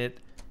mention it.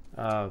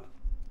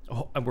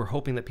 And we're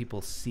hoping that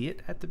people see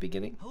it at the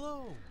beginning.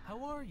 Hello,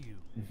 how are you?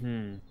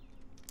 Mm-hmm.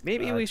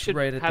 Maybe we It's should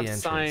right at the have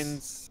entrance.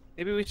 signs.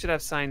 Maybe we should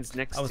have signs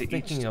next I was to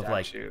thinking each of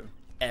like statue.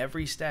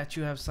 every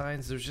statue have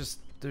signs. There's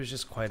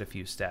just quite a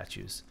few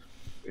statues,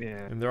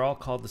 Yeah. and they're all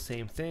called the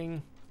same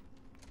thing.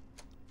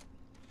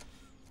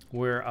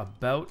 We're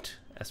about,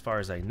 as far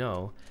as I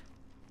know,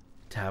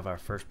 to have our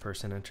first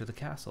person enter the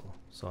castle.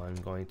 So I'm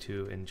going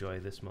to enjoy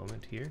this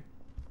moment here.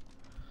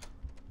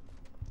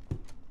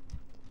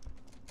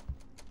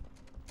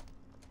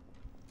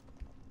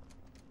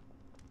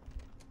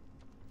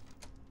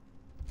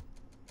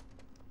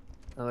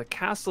 Now, the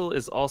castle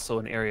is also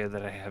an area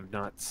that I have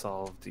not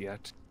solved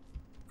yet,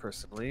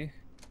 personally.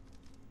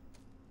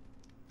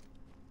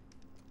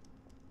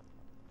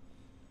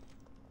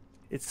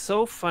 It's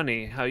so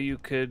funny how you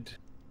could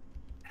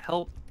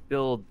help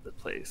build the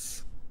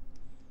place.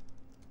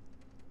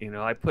 You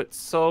know, I put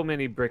so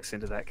many bricks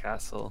into that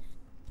castle,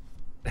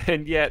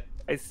 and yet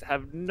I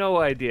have no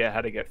idea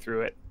how to get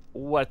through it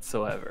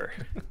whatsoever.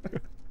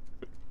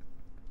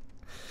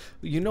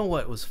 You know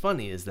what was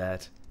funny is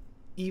that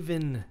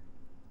even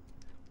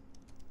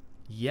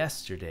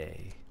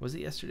yesterday, was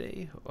it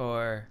yesterday?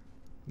 Or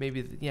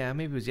maybe,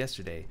 maybe it was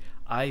yesterday.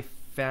 I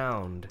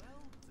found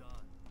Well done.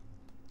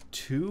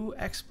 2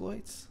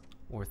 exploits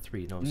or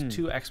 3. No, it was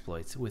 2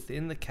 exploits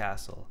within the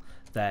castle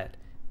that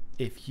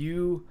if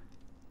you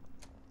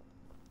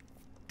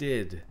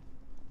did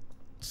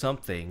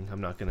something,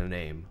 I'm not going to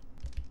name,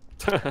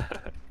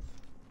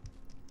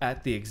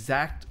 at the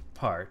exact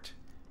part,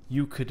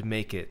 you could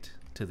make it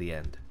to the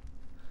end.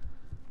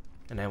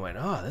 And I went,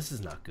 oh, this is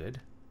not good.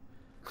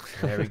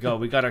 And there we go.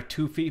 We got our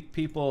 2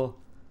 people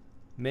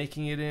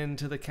making it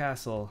into the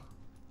castle.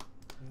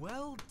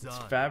 Well It's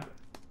done.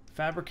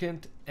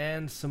 Fabricant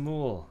and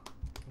Samul.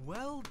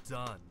 Well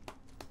done.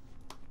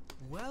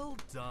 Well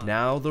done.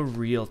 Now the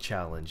real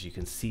challenge. You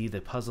can see the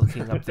Puzzle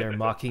King up there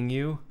mocking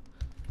you.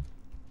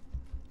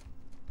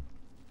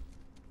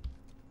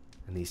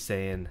 And he's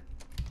saying,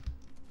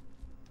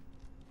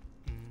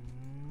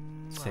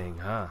 Mwah.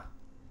 huh?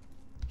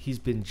 He's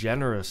been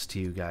generous to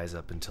you guys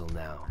up until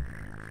now.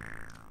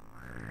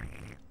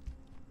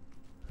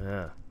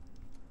 Yeah.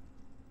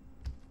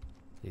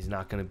 He's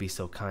not going to be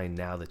so kind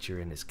now that you're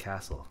in his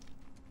castle.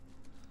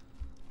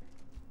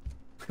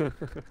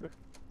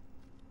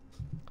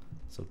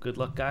 So good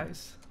luck,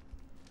 guys.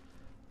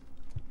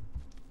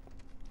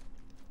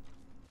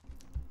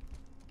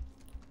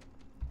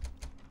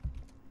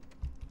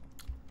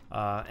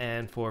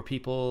 And for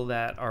people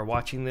that are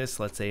watching this,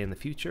 let's say in the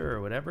future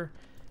or whatever,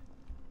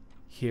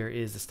 here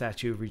is the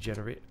statue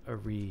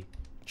of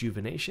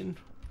rejuvenation.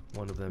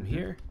 One of them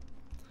here.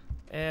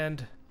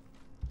 And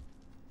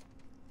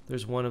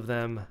there's one of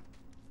them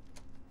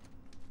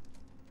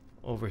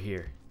over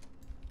here.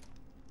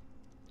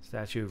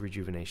 Statue of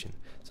rejuvenation.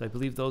 So I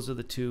believe those are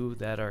the two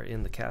that are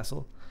in the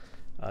castle,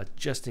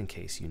 just in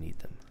case you need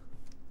them.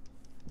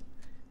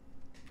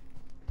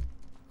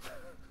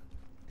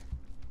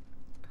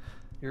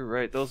 You're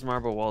right. Those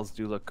marble walls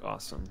do look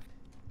awesome.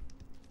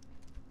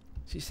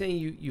 She's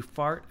saying you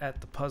fart at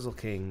the Puzzle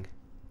King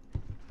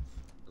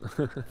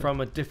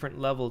from a different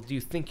level. Do you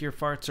think your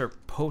farts are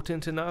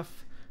potent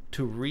enough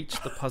to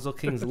reach the Puzzle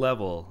King's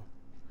level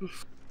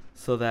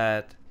so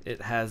that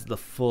it has the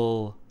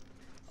full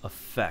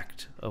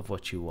effect of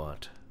what you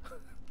want?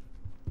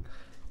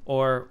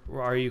 Or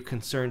are you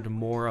concerned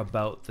more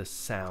about the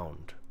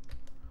sound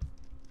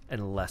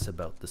and less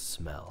about the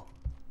smell?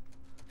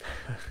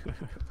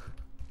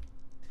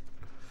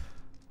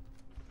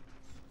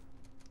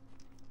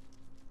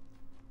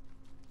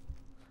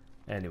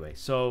 Anyway,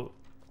 so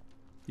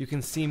you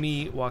can see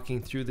me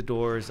walking through the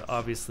doors.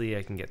 Obviously,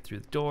 I can get through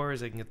the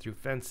doors. I can get through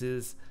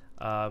fences.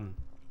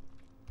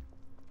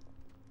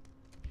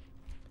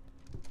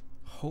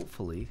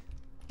 Hopefully,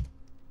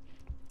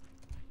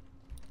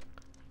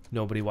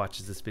 nobody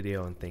watches this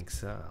video and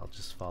thinks, I'll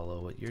just follow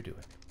what you're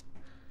doing.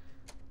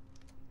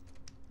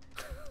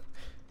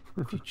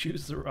 If you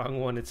choose the wrong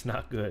one, it's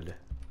not good.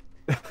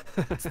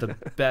 It's the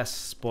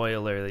best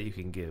spoiler that you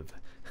can give.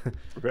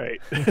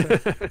 Right.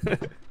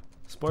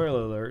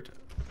 Spoiler alert.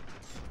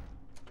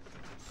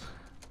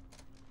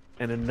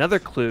 And another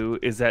clue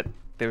is that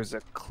there's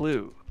a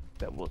clue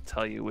that will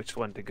tell you which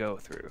one to go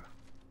through.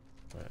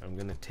 Right, I'm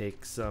going to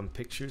take some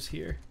pictures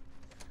here.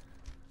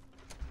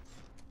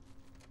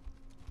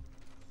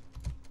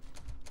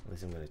 At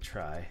least I'm going to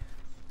try.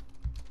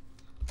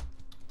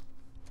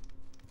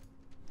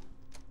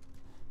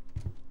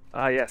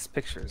 Ah, yes,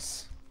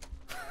 pictures.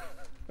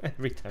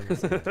 Every time I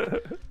say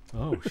that.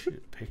 Oh,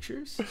 shit.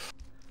 Pictures? I'm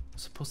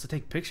supposed to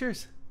take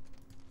pictures?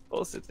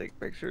 Supposed to take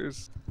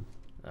pictures.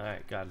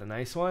 Alright, got a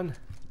nice one.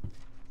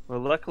 Well,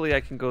 luckily I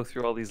can go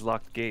through all these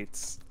locked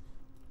gates.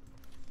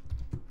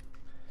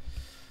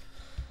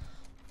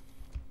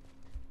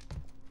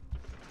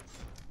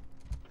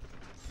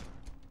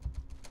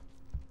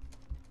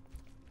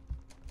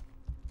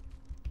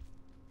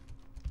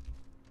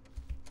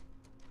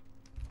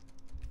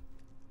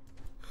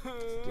 Do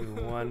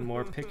one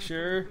more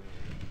picture.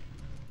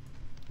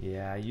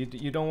 Yeah,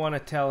 you don't want to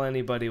tell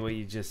anybody what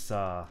you just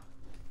saw.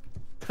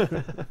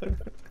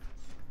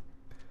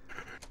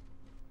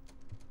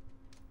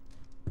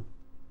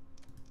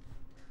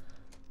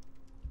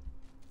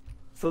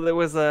 So there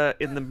was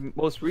in the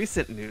most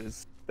recent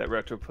news that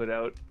Retro put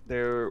out,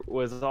 there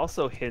was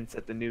also hints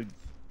at the new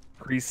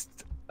priest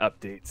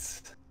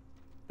updates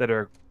that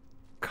are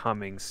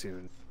coming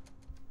soon.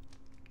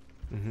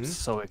 I'm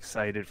so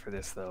excited for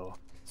this, though.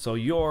 So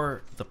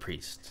you're the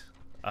priest.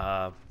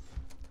 I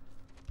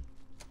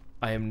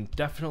am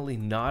definitely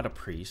not a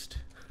priest,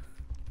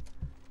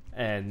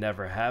 and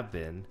never have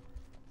been.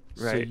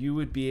 Right. So you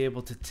would be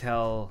able to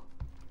tell.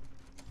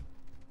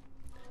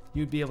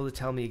 You'd be able to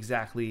tell me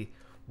exactly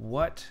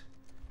what.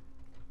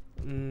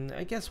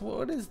 I guess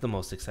what is the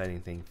most exciting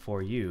thing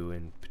for you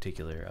in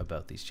particular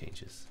about these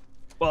changes?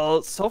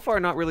 Well, so far,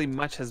 not really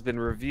much has been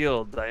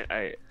revealed.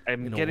 I'm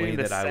In a getting way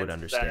the that I would sense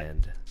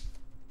understand.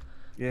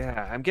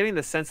 Yeah, I'm getting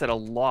the sense that a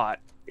lot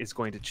is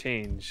going to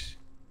change.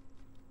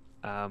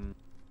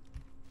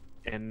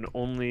 And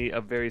only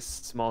a very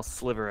small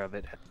sliver of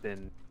it has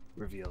been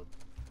revealed.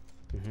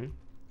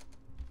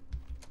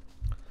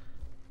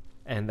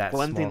 And that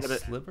One small thing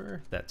that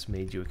sliver that's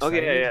made you excited.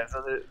 Okay, yeah.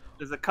 So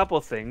there's a couple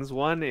things.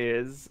 One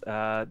is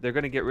they're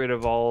going to get rid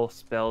of all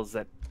spells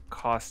that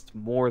cost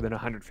more than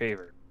 100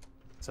 favor.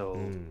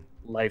 So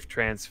life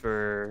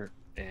transfer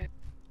and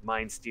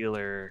mind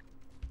stealer.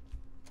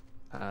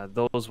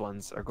 Those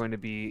ones are going to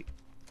be.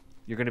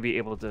 You're going to be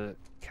able to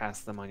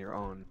cast them on your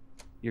own.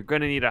 You're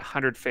going to need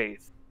 100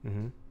 faith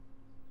and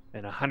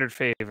 100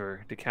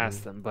 favor to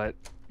cast them, but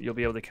you'll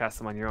be able to cast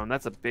them on your own.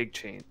 That's a big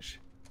change.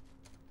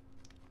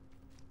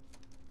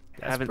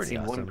 I haven't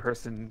seen one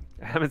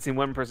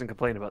person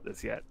complain about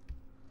this yet.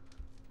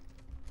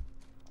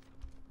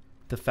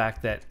 The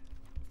fact that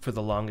for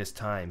the longest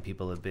time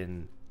people have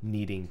been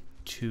needing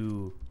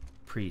 2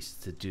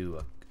 priests to do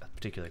a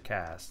particular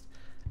cast,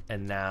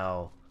 and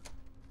now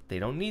they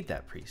don't need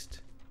that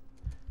priest.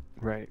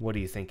 Right. What are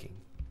you thinking?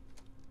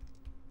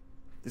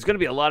 There's going to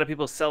be a lot of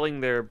people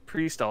selling their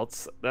priest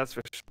alts, that's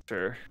for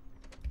sure.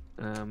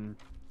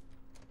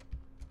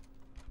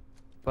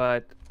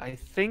 But I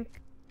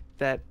think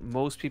that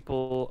most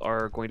people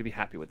are going to be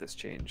happy with this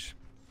change.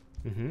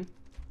 Mm-hmm.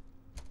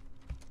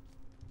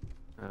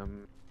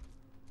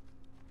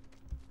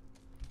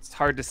 It's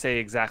hard to say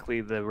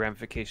exactly the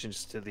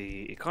ramifications to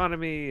the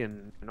economy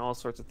and all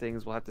sorts of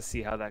things. We'll have to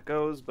see how that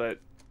goes, but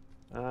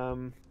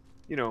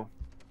you know,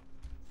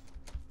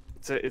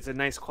 it's a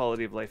nice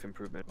quality of life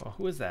improvement. Oh,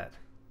 who is that?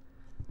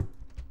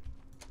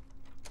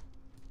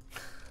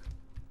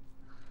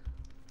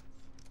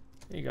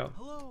 There you go.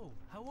 Hello,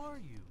 how are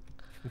you?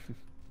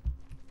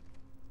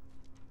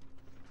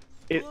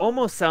 It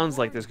almost sounds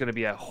like there's going to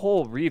be a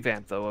whole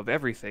revamp, though, of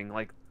everything.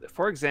 Like,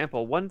 for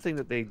example, one thing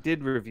that they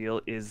did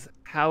reveal is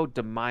how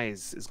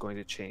Demise is going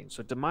to change.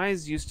 So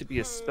Demise used to be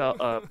a spell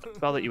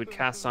that you would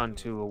cast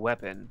onto a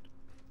weapon,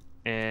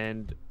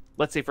 and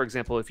let's say, for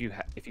example, if you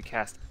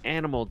cast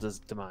Animal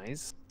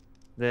Demise,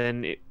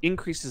 then it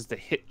increases the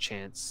hit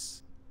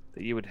chance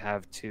that you would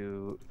have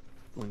to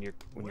when you're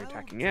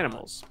attacking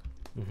animals.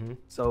 Mm-hmm.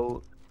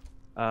 So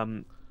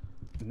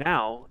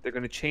now they're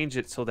going to change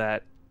it so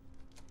that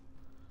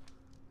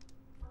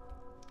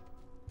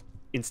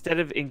instead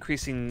of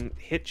increasing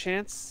hit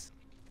chance,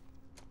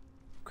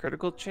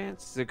 critical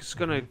chance, they're just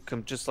going to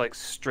come just like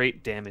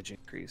straight damage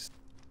increase.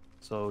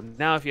 So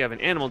now if you have an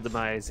Animal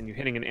Demise and you're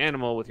hitting an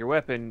animal with your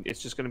weapon, it's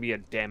just going to be a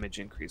damage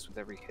increase with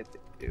every hit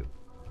that you do.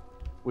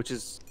 Which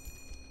is,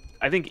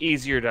 I think,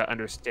 easier to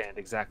understand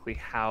exactly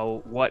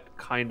what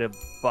kind of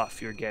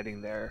buff you're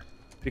getting there.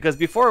 Because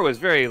before it was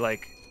very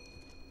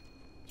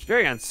it's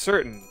very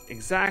uncertain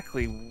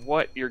exactly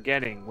what you're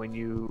getting when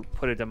you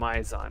put a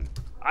Demise on.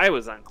 I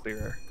was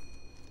unclear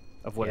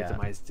of what a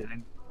Demise did.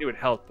 It would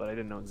help, but I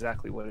didn't know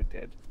exactly what it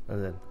did.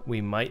 And then we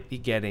might be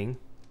getting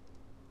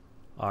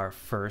our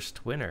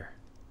first winner.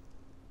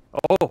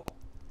 Oh!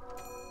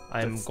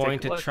 I'm going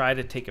to try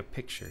to take a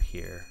picture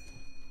here.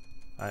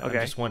 I'm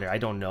just wondering. I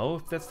don't know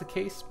if that's the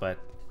case, but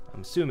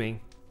I'm assuming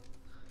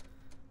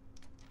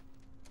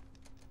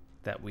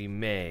that we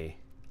may.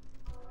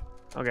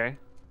 Okay.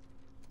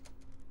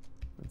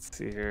 Let's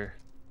see here.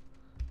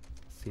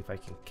 See if I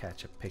can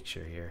catch a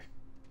picture here.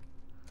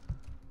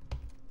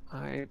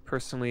 I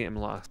personally am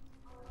lost.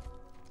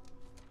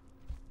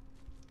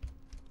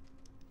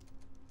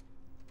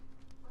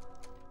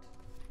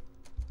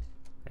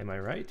 Am I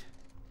right?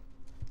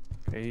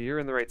 Okay, you're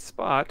in the right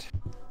spot.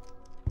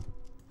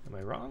 Am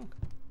I wrong?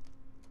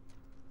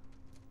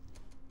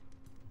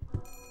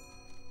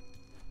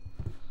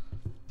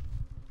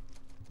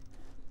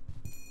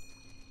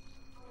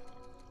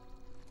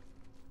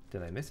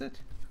 Did I miss it?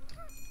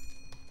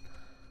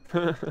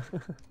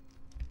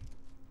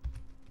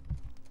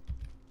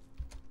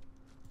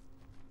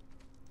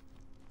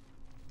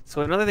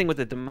 So another thing with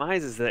the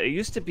Demise is that it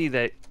used to be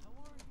that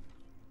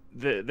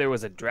there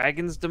was a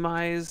Dragon's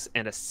Demise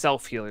and a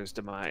Self-Healer's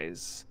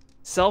Demise.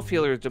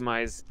 Self-Healer's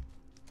Demise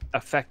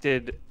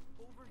affected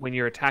when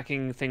you're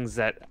attacking things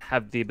that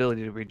have the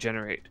ability to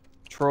regenerate.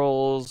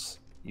 Trolls,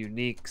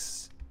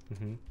 Uniques,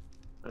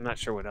 I'm not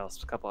sure what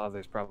else, a couple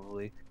others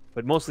probably,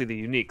 but mostly the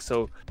Unique.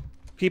 So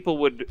people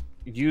would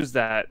use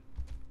that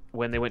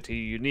when they went to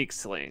Unique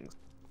slayings,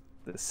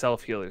 the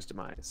Self-Healer's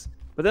Demise.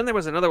 But then there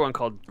was another one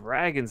called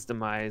Dragon's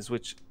Demise,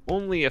 which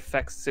only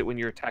affects it when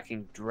you're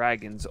attacking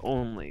dragons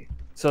only.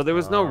 So there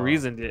was no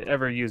reason to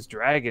ever use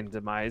Dragon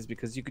Demise,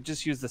 because you could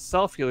just use the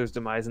Self-Healer's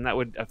Demise, and that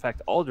would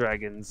affect all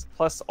dragons,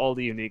 plus all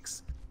the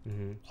Uniques,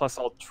 plus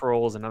all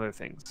trolls and other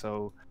things.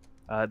 So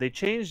they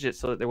changed it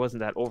so that there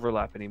wasn't that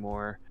overlap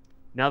anymore.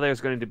 Now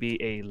there's going to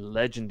be a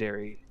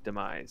Legendary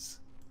Demise.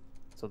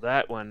 So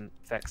that one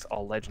affects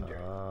all Legendary.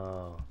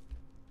 Oh.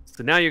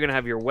 So now you're going to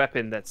have your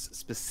weapon that's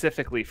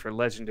specifically for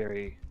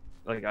Legendary,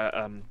 like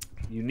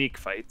unique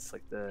fights,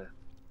 like the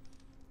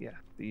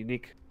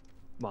unique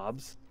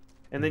mobs.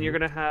 And then you're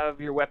going to have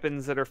your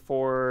weapons that are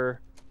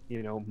for,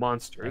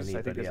 monsters. Anybody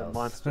I think there's else. a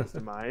Monster's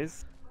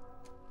Demise.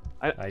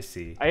 I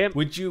see. I am,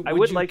 would you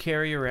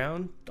carry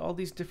around all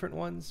these different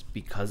ones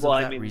because of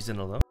that reason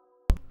alone?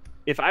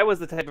 If I was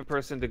the type of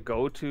person to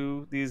go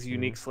to these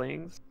unique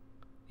slayings,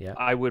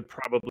 I would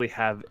probably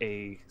have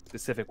a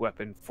specific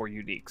weapon for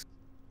uniques.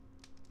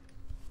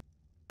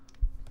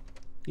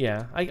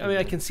 Yeah, I mean,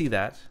 I can see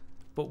that.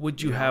 But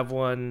would you have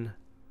one?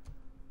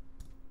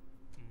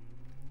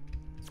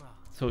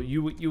 So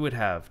you would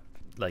have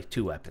like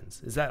 2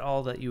 weapons. Is that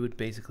all that you would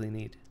basically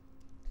need?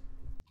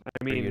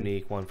 I mean, for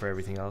unique, one for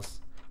everything else,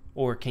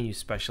 or can you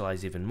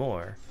specialize even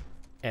more?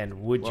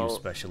 And would you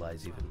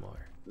specialize even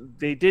more?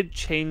 They did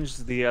change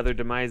the other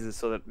demises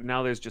so that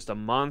now there's just a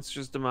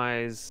Monster's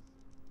Demise,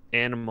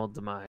 Animal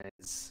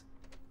Demise,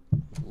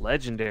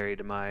 Legendary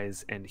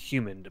Demise, and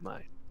Human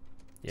Demise.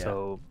 Yeah.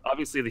 So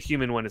obviously the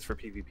human one is for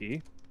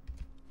PvP.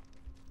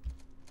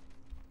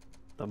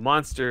 The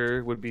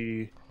monster would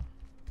be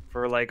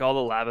for like all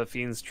the lava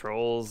fiends,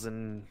 trolls,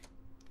 and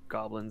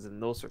goblins,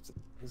 and those sorts of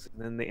things.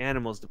 And then the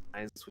animals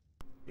Demise.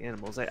 The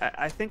animals.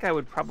 I think I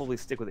would probably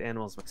stick with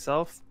animals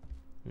myself.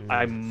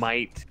 I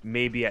might,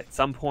 maybe at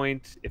some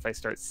point, if I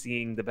start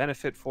seeing the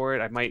benefit for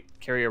it, I might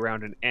carry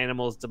around an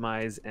Animal's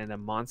Demise and a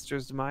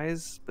Monster's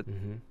Demise. But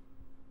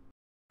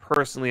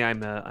personally,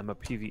 I'm a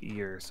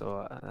PvEer,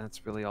 so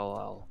that's really all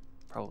I'll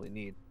probably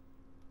need.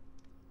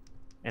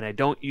 And I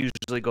don't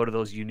usually go to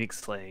those unique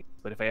slaying,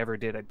 but if I ever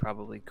did, I'd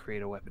probably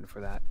create a weapon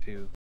for that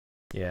too.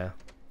 Yeah.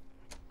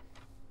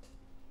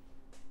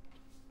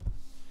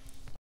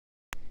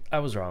 I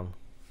was wrong.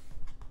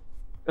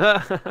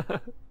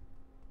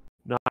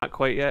 Not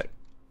quite yet.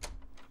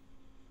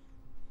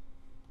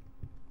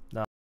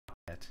 Not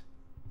yet.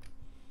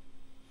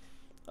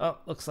 Oh,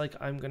 looks like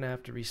I'm gonna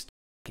have to restart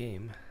the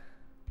game.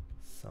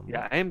 Somewhat.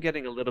 Yeah, I am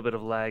getting a little bit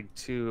of lag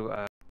too,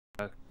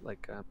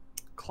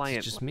 client.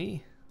 It's just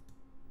me.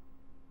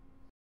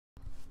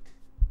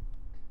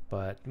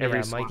 But Every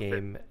yeah, my swamp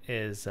game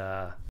is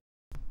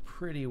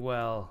pretty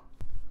well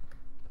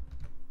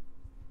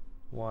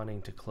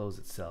wanting to close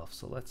itself.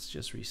 So let's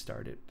just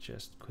restart it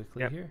just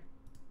quickly here.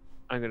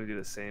 I'm gonna do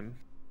the same.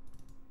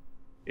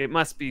 It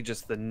must be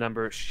just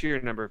the sheer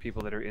number of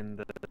people that are in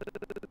the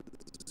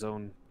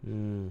zone.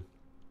 I'm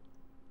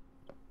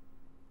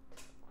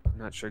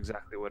not sure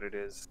exactly what it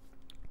is.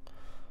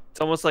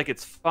 It's almost like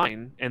it's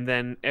fine, and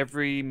then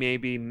every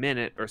maybe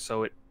minute or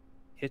so it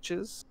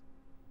hitches.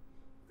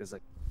 There's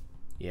like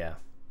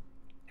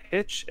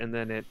hitch, and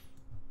then it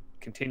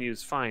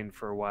continues fine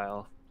for a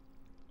while.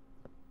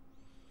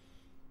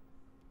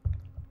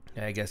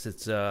 Yeah, I guess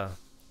it's a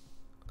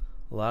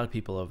lot of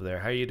people over there.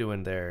 How are you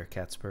doing there,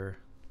 Catspur?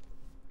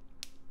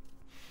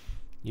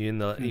 You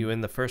in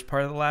the first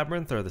part of the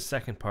labyrinth or the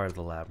second part of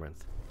the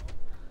labyrinth?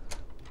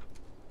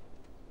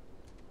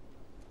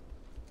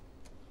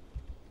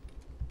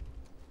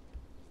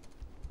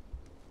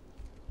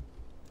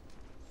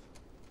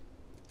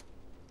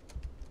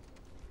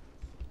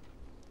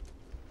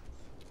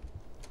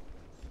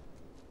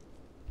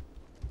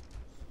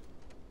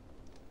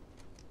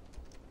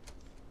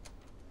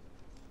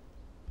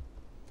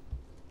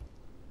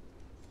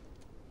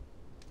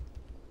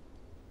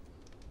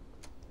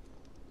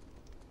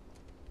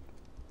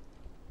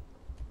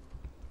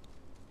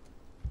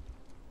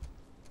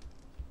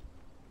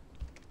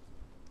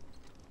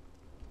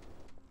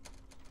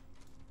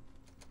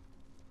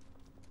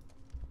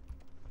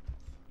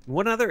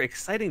 One other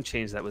exciting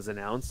change that was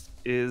announced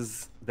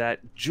is that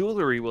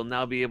jewelry will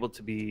now be able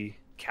to be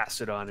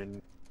casted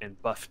on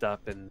and buffed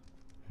up, and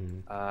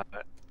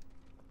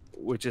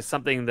which is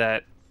something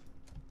that,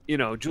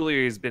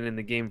 jewelry has been in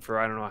the game for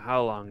I don't know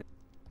how long.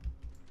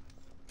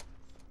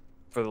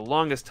 For the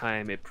longest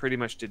time, it pretty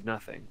much did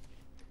nothing.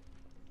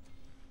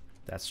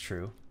 That's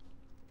true.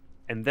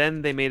 And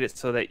then they made it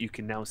so that you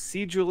can now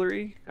see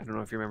jewelry. I don't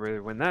know if you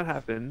remember when that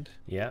happened.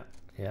 Yeah.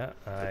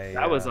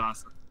 That was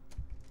awesome.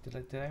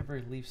 Did I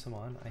ever leave some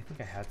on? I think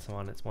I had some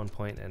on at one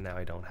point, and now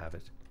I don't have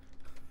it.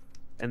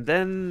 And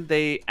then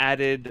they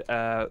added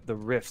the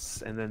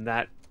rifts, and then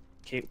that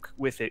came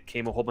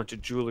a whole bunch of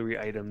jewelry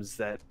items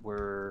that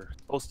were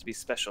supposed to be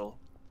special.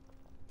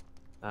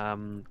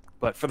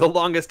 But for the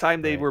longest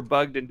time, they were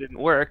bugged and didn't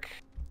work.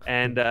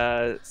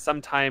 And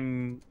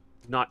sometime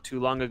not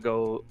too long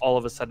ago, all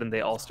of a sudden,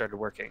 they all started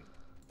working.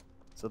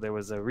 So there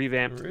was a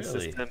revamp to the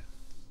system.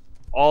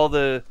 All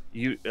the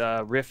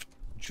rift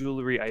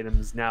jewelry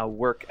items now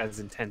work as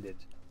intended.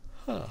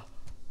 Huh.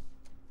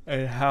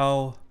 And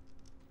how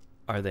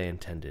are they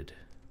intended?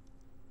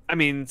 I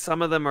mean,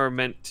 some of them are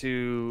meant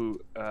to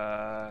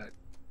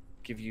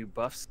give you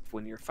buffs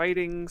when you're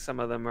fighting. Some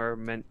of them are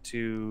meant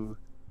to...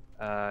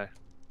 I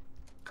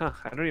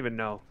don't even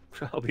know.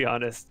 I'll be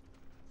honest.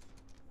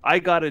 I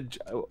got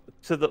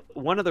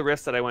one of the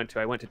rifts that I went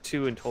to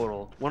 2 in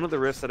total. One of the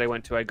rifts that I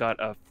went to, I got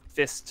a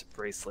fist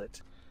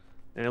bracelet.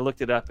 And I looked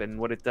it up, and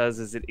what it does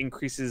is it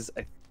increases...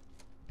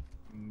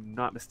 I'm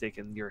not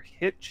mistaken, your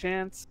hit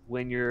chance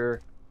when you're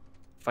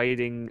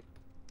fighting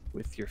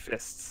with your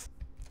fists.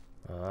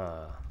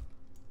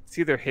 It's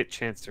either hit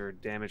chance or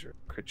damage or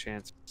crit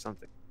chance or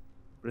something.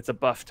 But it's a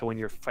buff to when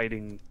you're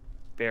fighting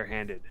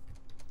barehanded.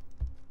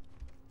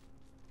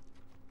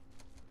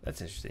 That's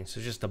interesting. So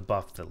just a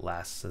buff that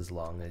lasts as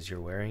long as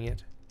you're wearing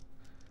it?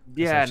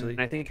 Yeah, and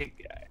I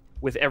think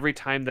with every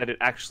time that it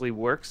actually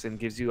works and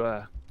gives you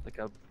a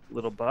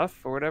little buff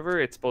or whatever,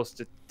 it's supposed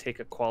to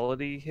take a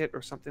quality hit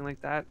or something like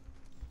that.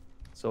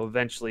 So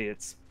eventually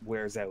it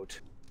wears out.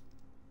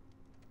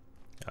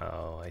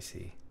 Oh, I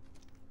see.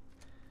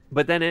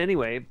 But then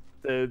anyway,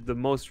 the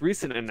most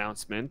recent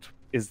announcement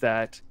is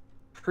that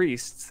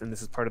priests, and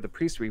this is part of the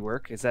priest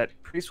rework, is that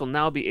priests will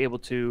now be able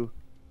to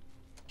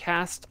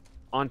cast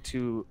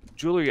onto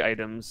jewelry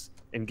items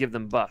and give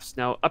them buffs.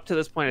 Now, up to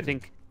this point, I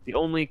think the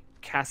only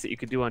cast that you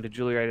could do onto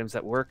jewelry items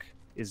that work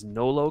is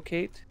no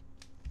locate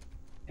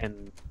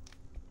and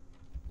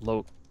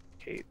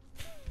locate.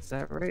 Is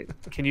that right?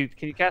 Can you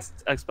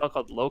cast a spell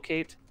called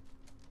locate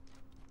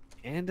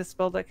and a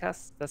spell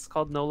that's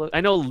called no locate?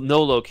 I know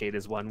no locate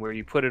is one where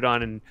you put it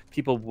on and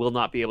people will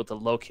not be able to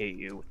locate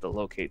you with the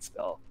locate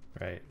spell.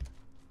 Right.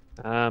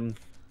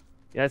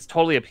 Yeah, it's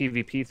totally a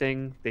PvP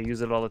thing. They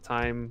use it all the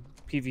time.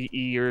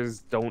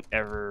 PvEers don't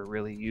ever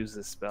really use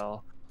this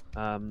spell.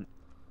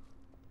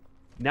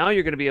 Now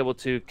you're going to be able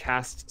to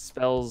cast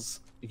spells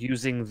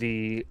using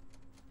the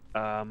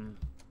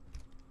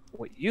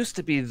what used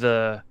to be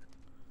the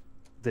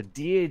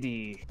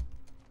deity.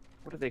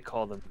 What do they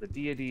call them? The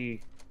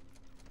deity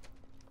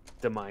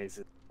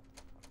demises.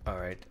 All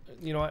right.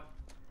 You know what?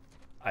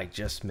 I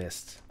just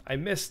missed. I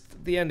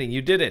missed the ending.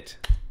 You did it.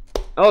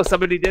 Oh,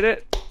 somebody did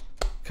it.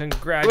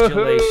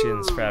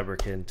 Congratulations, Woohoo!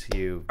 Fabricant.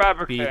 You beat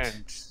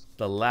Fabricant.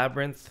 the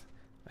Labyrinth.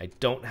 I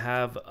don't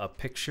have a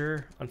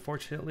picture,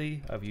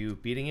 unfortunately, of you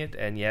beating it.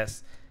 And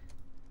yes,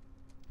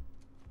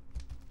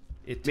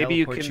 it Maybe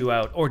you teleports can- you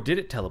out. Or did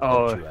it teleport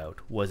Oh. you out?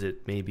 Was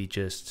it maybe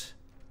just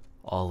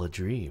all a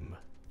dream?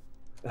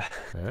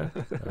 Huh?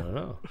 I don't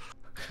know.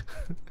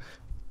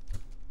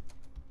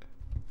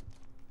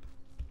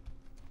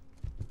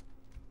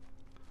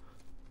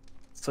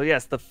 So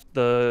yes,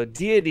 the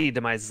deity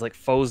demise is like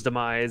Foe's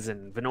demise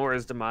and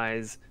Venora's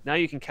demise. Now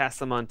you can cast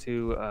them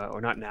onto,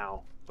 or not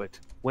now, but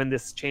when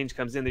this change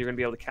comes in, you're going to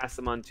be able to cast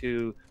them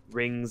onto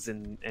rings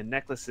and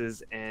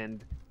necklaces,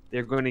 and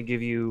they're going to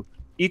give you,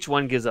 each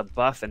one gives a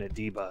buff and a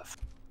debuff.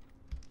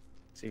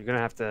 So you're going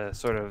to have to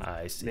sort of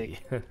I see.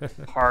 make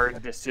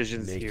hard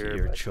decisions Make here.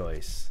 your but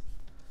choice.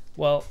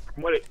 Well,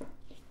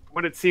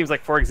 what it seems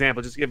like, for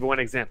example, just to give one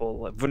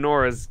example,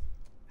 Venora's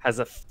has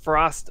a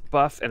frost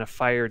buff and a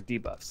fire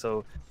debuff.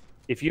 So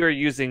if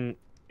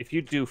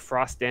you do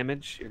frost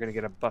damage, you're going to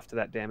get a buff to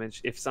that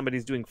damage. If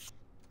somebody's doing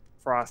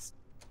frost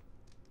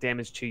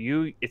damage to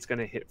you, it's going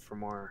to hit for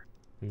more,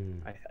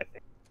 I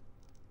think.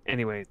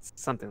 Anyway, it's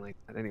something like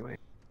that anyway.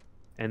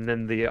 And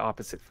then the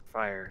opposite for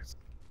fire. So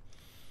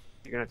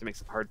you're going to have to make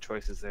some hard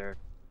choices there.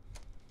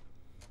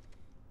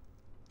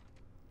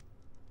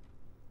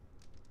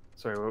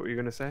 Sorry, what were you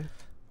going to say?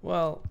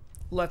 well,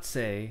 let's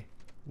say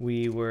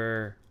we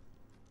were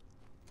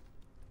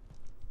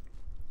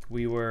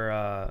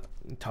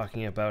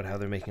talking about how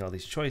they're making all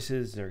these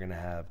choices. They're going to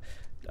have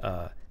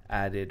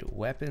added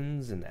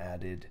weapons and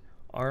added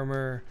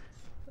armor,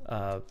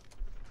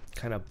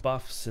 kind of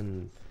buffs,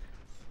 and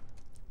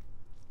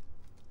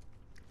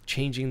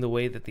changing the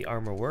way that the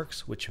armor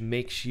works, which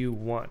makes you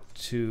want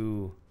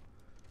to,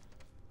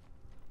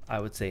 I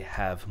would say,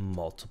 have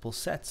multiple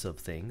sets of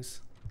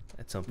things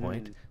at some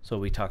point. So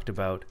we talked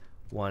about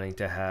wanting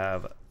to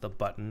have the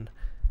button,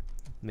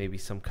 maybe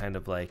some kind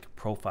of like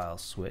profile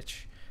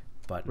switch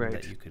button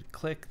that you could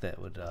click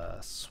that would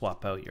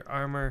swap out your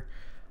armor.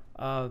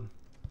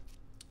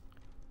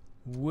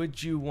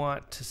 Would you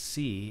want to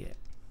see,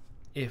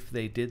 if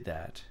they did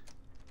that,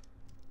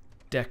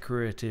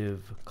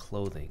 decorative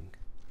clothing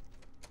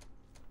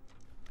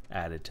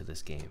added to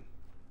this game?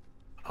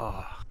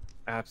 Oh,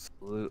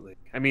 absolutely.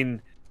 I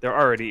mean, there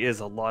already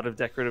is a lot of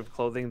decorative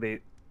clothing.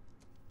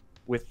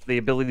 With the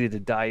ability to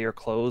dye your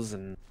clothes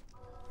and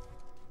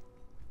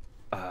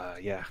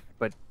yeah,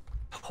 but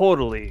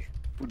totally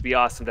would be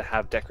awesome to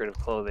have decorative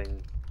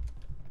clothing.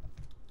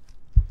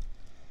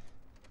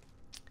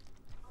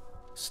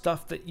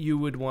 Stuff that you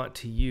would want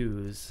to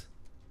use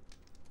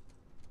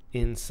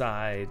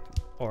inside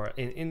or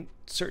in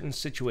certain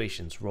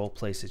situations, role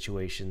play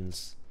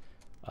situations,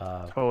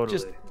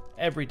 just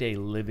everyday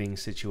living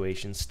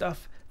situations,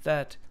 stuff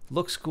that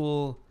looks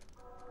cool,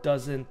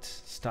 doesn't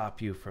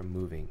stop you from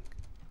moving.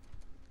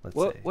 Let's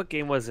say. What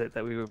game was it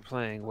that we were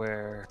playing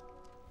where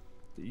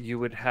you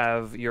would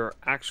have your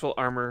actual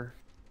armor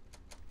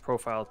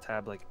profile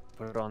tab, like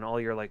put on all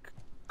your like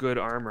good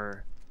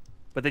armor,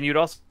 but then you'd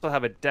also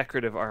have a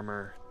decorative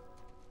armor,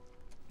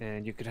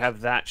 and you could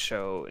have that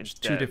show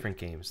instead. Two different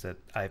games that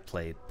I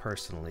played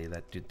personally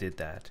that did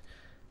that.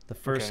 The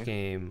first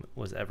game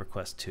was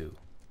EverQuest 2.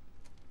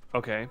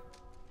 Okay,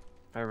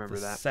 I remember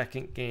that. The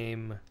second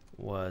game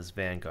was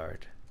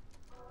Vanguard,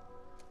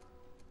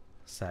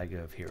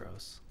 Saga of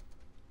Heroes.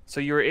 So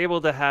you were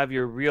able to have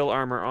your real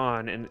armor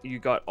on, and you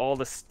got all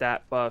the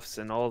stat buffs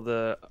and all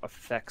the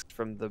effects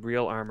from the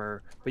real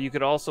armor, but you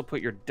could also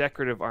put your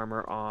decorative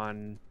armor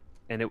on,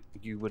 and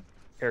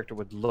character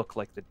would look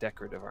like the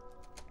decorative armor.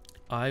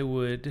 I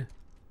would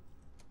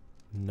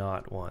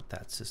not want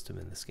that system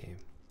in this game.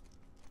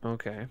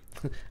 Okay.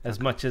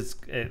 As much as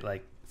it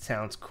like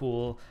sounds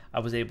cool, I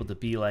was able to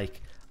be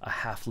like a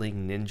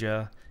halfling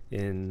ninja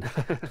in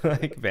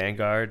like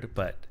Vanguard,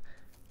 but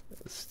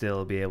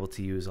still be able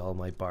to use all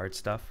my bard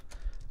stuff.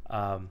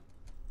 But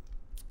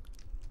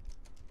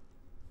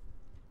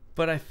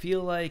I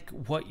feel like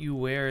what you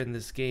wear in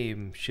this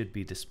game should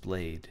be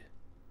displayed.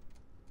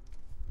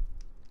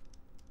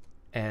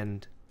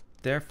 And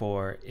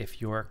therefore,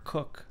 if you're a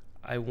cook,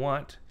 I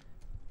want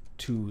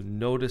to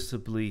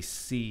noticeably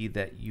see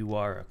that you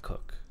are a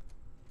cook.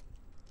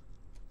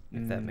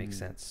 If that makes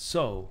sense.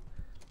 So,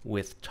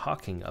 with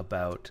talking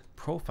about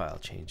profile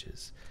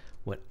changes,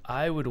 what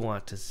I would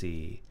want to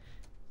see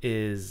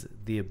is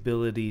the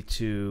ability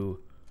to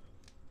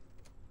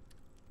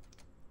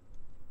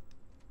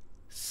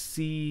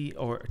see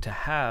or to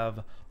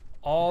have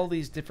all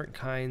these different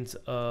kinds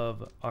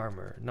of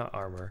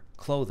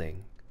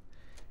clothing.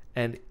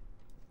 And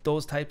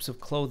those types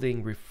of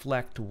clothing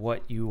reflect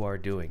what you are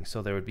doing.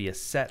 So there would be a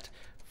set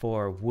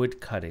for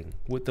wood cutting,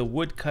 with the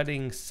wood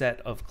cutting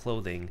set of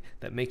clothing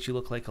that makes you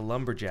look like a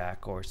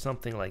lumberjack or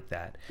something like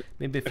that.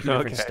 Maybe a few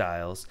different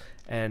styles,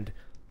 and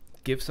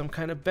give some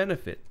kind of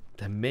benefit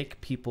to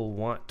make people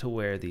want to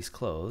wear these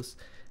clothes.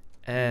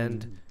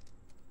 And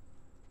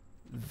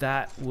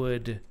that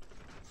would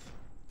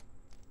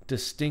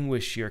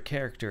distinguish your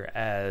character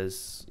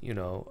as, you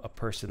know, a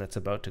person that's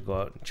about to go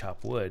out and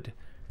chop wood.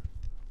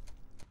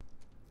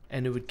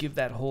 And it would give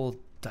that whole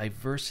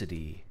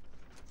diversity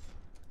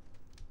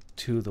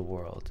to the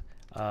world.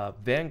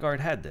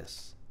 Vanguard had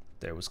this.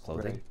 There was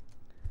clothing. Right.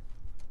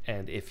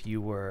 And if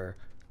you were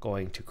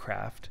going to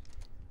craft,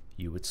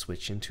 you would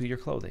switch into your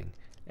clothing.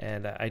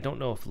 And I don't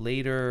know if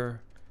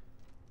later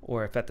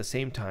or if at the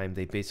same time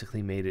they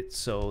basically made it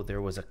so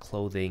there was a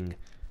clothing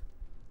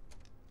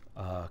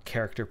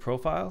character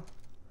profile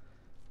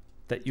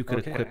that you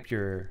could equip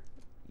your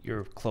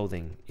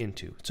clothing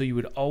into. So you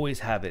would always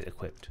have it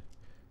equipped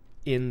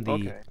in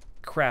the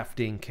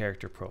crafting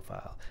character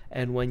profile.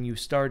 And when you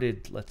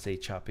started, let's say,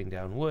 chopping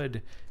down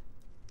wood,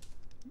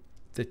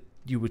 that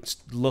you would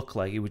look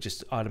like it would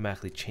just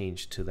automatically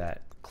change to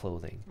that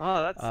clothing.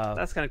 Oh,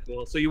 that's kind of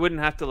cool. So you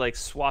wouldn't have to like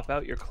swap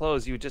out your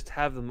clothes. You would just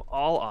have them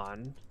all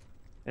on.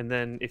 And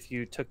then if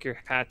you took your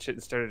hatchet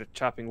and started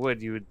chopping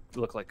wood, you would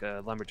look like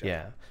a lumberjack.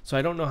 Yeah. So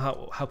I don't know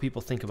how people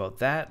think about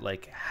that,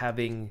 like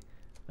having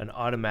an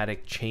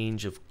automatic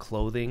change of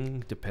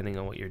clothing depending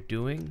on what you're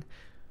doing,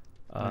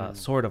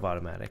 sort of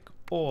automatic.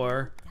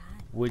 Or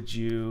would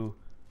you...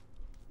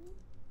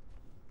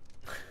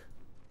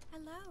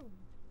 Hello.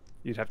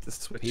 You'd have to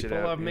switch it People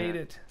out. have made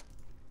it.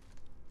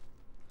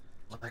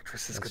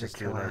 Electris is Let's going just to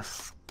do kill this.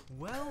 us.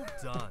 Well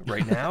done.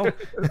 Right now?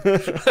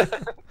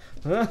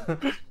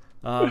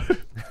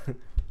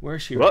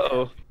 Where's she?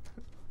 Uh-oh.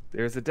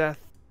 There's a death.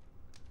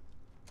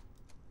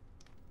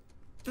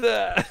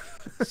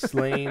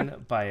 Slain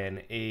by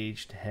an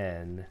aged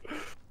hen.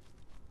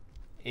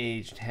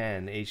 Aged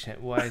hen.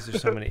 Why is there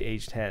so many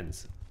aged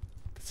hens?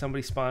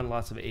 Somebody spawned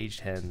lots of aged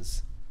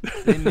hens.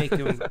 They make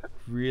him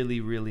really,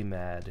 really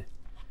mad.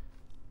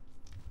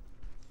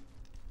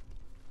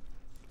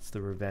 It's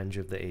the revenge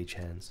of the aged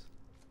hens.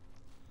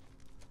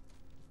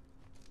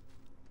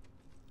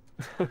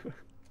 I'm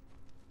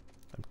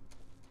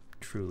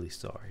truly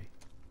sorry.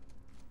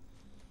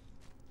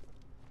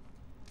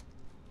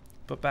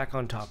 But back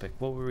on topic,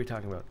 what were we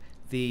talking about?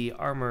 The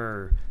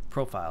armor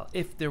profile.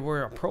 If there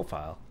were a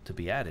profile to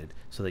be added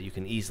so that you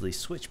can easily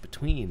switch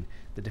between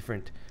the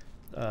different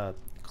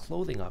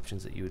clothing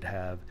options that you would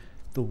have,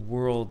 the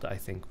world, I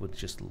think, would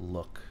just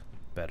look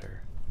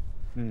better.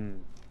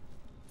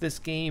 This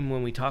game,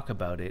 when we talk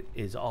about it,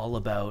 is all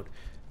about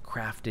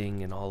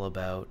crafting and all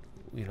about,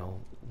 you know,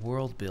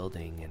 world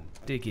building and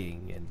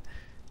digging and,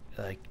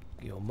 like,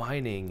 you know,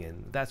 mining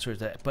and that sort of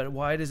thing. But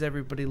why does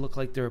everybody look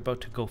like they're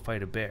about to go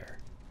fight a bear?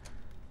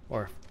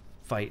 Or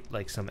fight,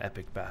 like, some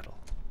epic battle?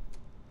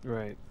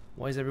 Right.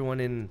 Why is everyone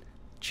in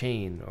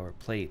chain or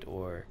plate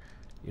or,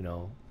 you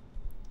know,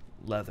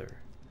 leather?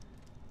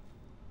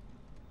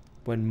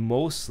 When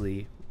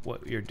mostly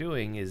what you're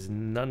doing is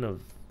none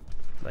of,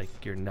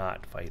 like, you're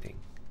not fighting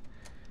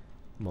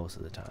most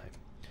of the time.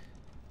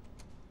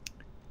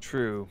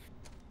 True.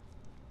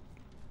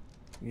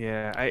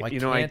 Yeah,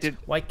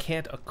 Why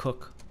can't a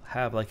cook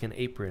have, like, an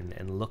apron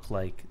and look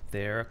like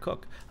they're a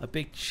cook? A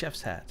big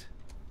chef's hat.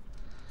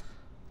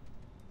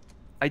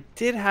 I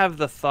did have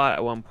the thought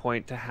at one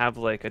point to have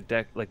like a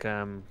deck, like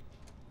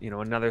you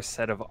know, another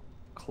set of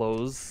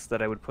clothes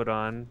that I would put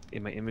on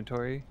in my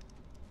inventory.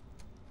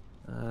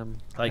 I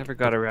Like never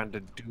got around to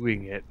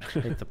doing it.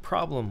 Like, the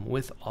problem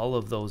with all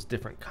of those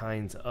different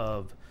kinds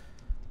of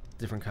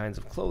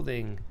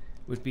clothing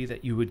would be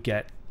that you would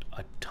get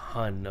a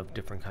ton of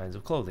different kinds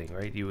of clothing,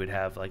 right? You would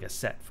have like a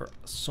set for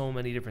so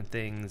many different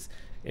things,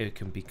 it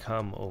can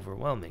become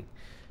overwhelming.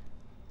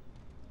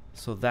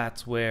 So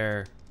that's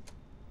where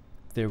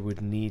there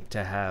would need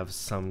to have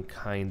some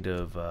kind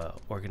of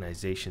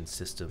organization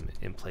system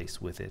in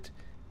place with it,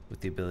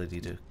 with the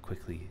ability to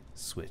quickly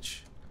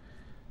switch.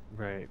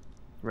 Right.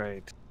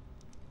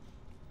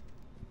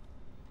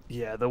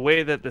 Yeah, the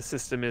way that the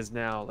system is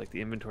now, like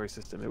the inventory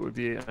system, it would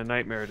be a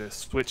nightmare to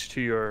switch to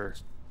your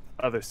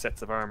other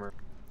sets of armor.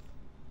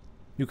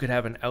 You could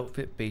have an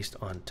outfit based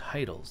on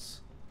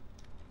titles.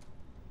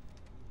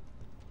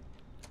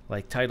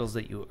 Like titles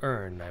that you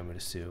earn, I would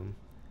assume.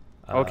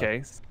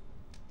 Okay.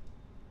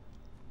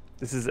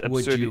 This is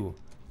absurd.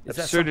 Is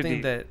that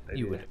something that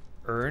you would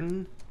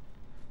earn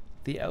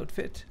the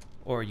outfit,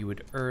 or you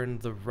would earn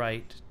the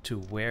right to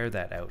wear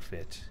that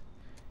outfit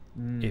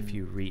if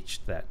you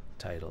reached that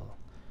title?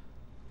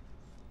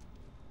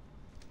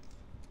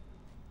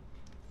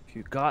 If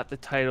you got the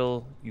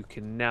title, you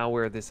can now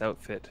wear this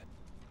outfit.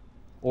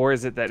 Or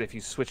is it that if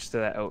you switch to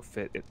that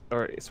outfit,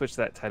 or switch to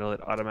that title, it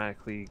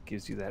automatically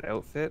gives you that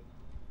outfit?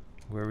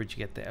 Where would you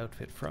get the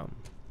outfit from?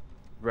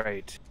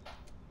 Right.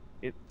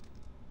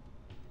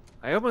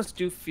 I almost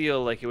do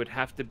feel like it would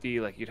have to be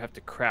like you'd have to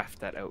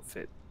craft that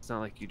outfit. It's not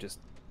like you just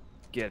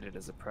get it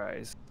as a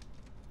prize.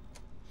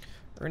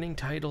 Earning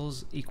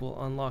titles equal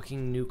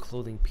unlocking new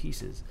clothing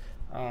pieces.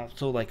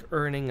 So like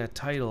earning a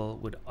title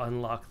would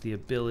unlock the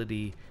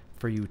ability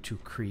for you to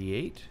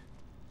create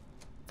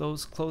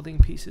those clothing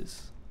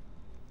pieces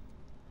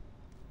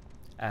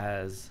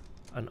as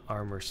an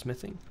armor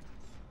smithing.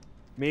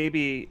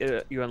 Maybe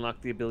you unlock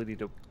the ability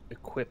to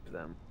equip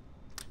them.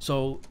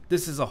 So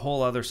this is a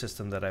whole other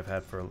system that I've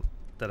had for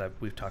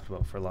we've talked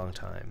about for a long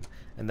time,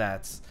 and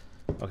that's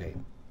okay.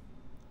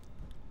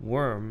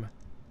 Wurm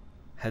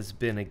has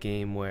been a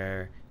game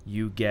where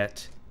you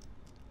get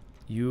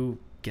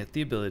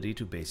the ability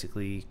to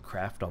basically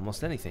craft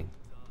almost anything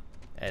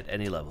at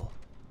any level.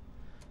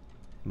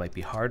 It might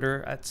be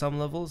harder at some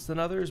levels than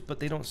others, but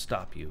they don't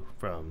stop you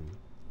from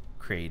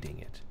creating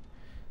it.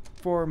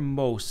 For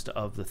most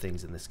of the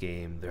things in this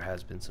game, there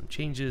has been some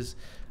changes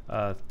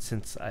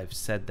since I've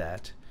said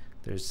that.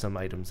 There's some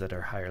items that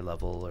are higher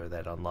level or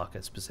that unlock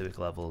at specific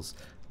levels,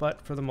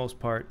 but for the most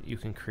part, you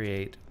can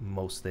create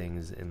most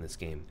things in this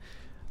game.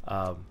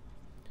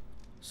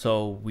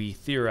 So we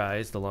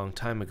theorized a long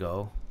time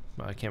ago,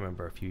 I can't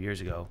remember, a few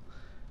years ago,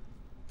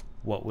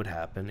 what would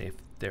happen if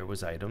there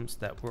was items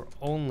that were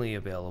only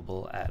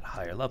available at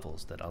higher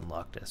levels that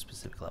unlocked at a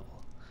specific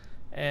level.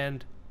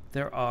 And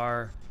there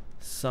are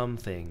some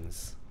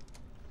things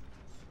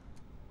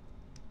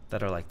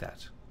that are like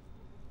that.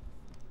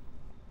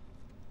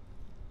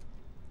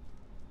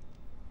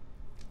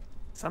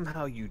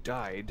 Somehow you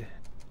died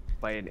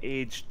by an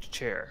aged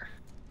chair.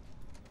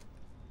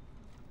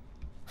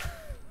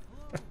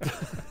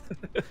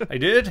 I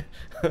did?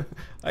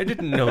 I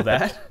didn't know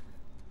that.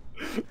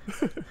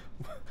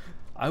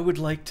 I would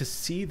like to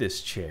see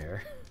this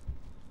chair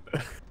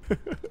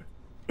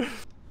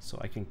so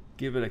I can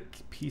give it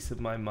a piece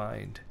of my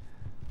mind.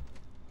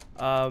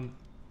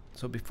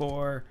 So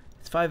before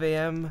it's 5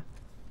 a.m.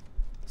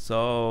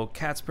 So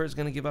Catspur's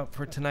gonna give up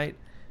for tonight.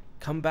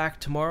 Come back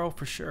tomorrow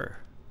for sure.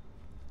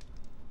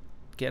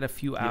 Get a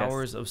few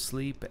hours of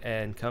sleep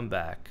and come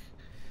back.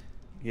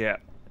 Yeah.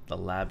 The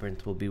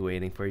Labyrinth will be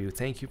waiting for you.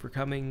 Thank you for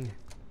coming.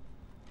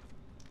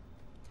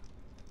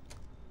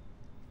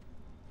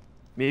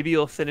 Maybe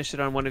you'll finish it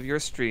on one of your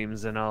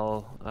streams, and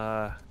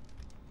I'll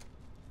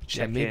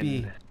check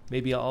in.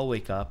 Maybe I'll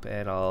wake up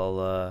and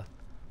I'll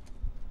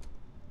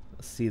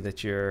see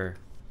that you're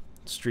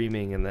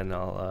streaming, and then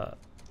I'll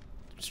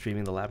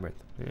streaming the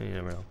Labyrinth. You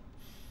never know.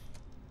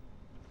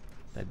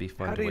 That'd be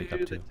fun to wake up to. How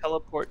do you do the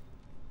teleport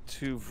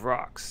to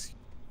Vrox?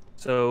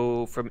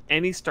 So from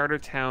any starter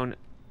town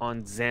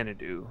on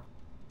Xanadu,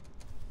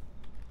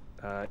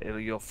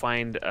 you'll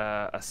find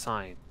a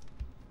sign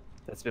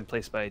that's been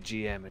placed by a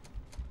GM.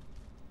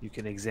 You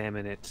can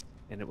examine it,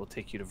 and it will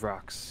take you to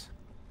Vrox.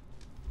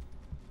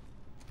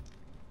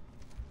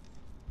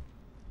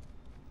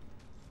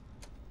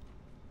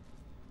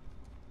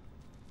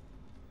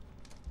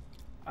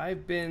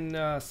 I've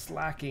been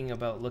slacking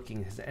about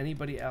looking. Has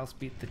anybody else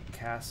beat the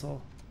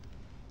castle?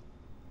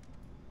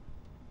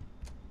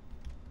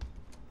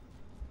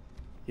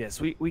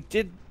 Yes, we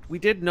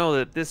did know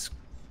that this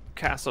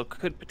castle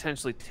could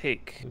potentially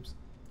take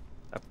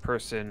a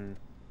person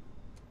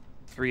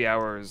 3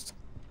 hours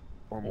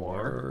or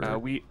more. Or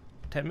we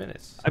 10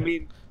 minutes. I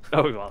mean,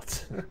 oh well,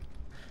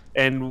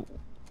 and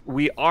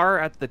we are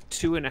at the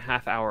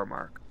 2.5 hour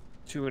mark.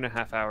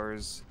 2.5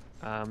 hours.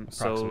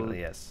 Approximately,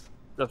 yes.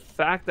 The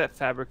fact that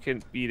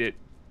Fabricant beat it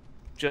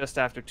just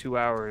after 2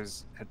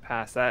 hours had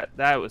passed,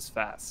 that was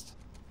fast.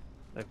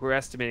 Like, we're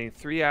estimating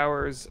 3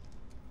 hours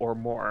or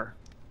more,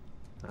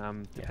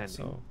 depending. Yeah,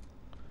 so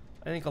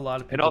I think a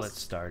lot of people that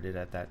started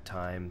at that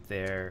time,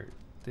 they're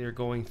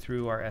going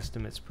through our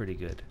estimates pretty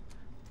good.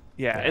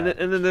 Yeah, and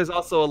then there's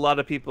also a lot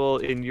of people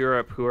in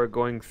Europe who are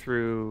going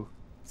through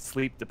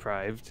sleep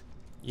deprived.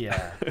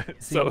 Yeah.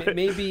 See, So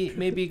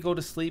maybe go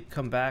to sleep,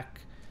 come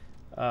back,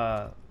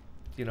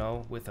 you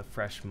know, with a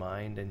fresh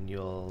mind, and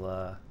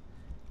you'll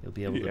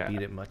be able to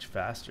beat it much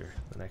faster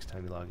the next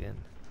time you log in.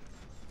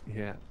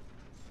 Yeah.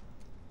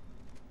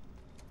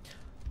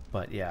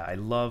 But yeah, I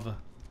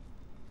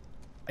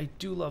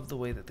do love the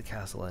way that the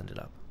castle ended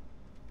up.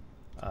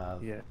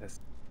 Yes.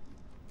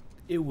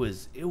 It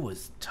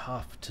was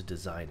tough to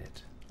design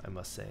it, I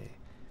must say.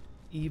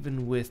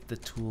 Even with the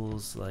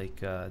tools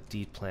like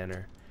Deed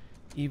Planner,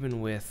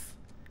 even with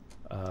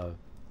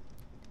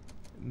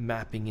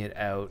mapping it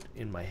out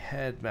in my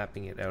head,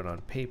 mapping it out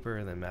on paper,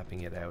 and then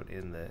mapping it out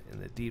in the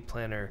Deed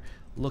Planner,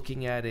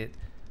 looking at it,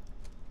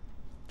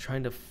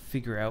 trying to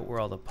figure out where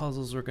all the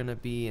puzzles were going to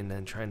be, and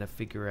then trying to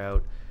figure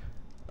out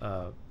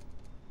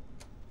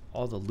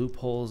all the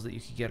loopholes that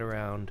you could get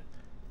around.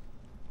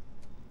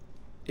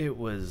 It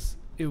was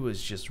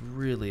just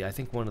really, I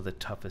think, one of the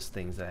toughest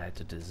things that I had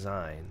to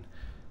design.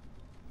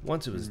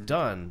 Once it was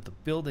done, the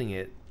building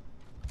it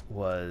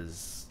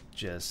was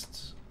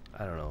just,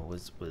 I don't know,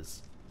 was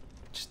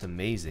just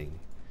amazing.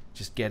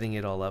 Just getting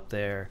it all up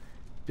there,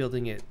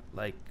 building it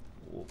like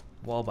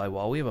wall by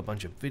wall. We have a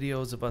bunch of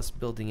videos of us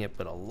building it,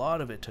 but a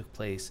lot of it took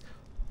place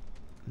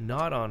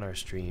not on our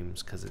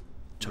streams because it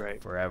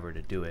took forever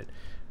to do it.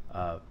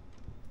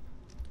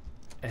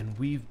 And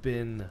we've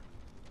been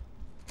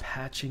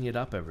patching it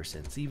up ever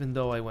since. Even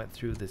though I went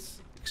through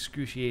this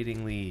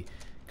excruciatingly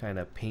kind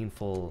of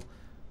painful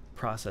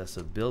process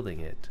of building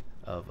it,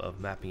 of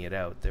mapping it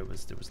out, there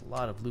was a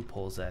lot of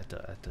loopholes that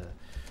I had to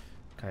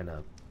kind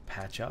of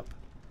patch up.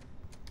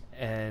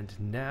 And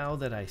now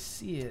that I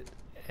see it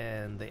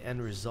and the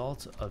end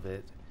result of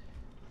it,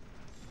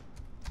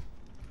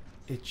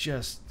 it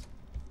just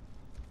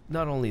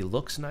not only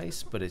looks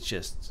nice, but it's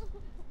just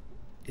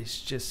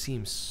it just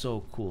seems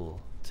so cool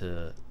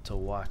to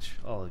watch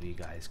all of you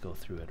guys go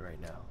through it right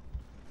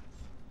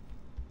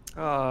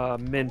now.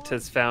 Mint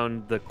has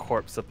found the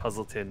corpse of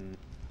Puzzleton.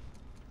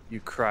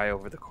 You cry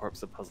over the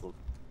corpse of Puzzle.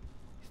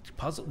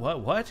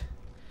 What?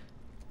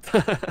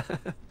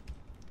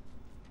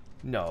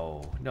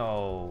 No.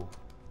 Well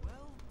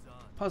done.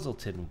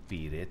 Puzzleton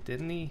beat it,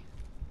 didn't he?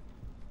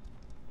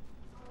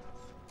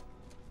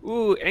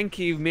 Ooh,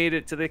 Enki made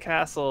it to the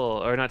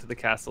castle, or not to the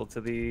castle, to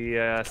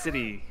the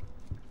city.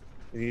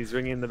 And he's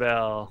ringing the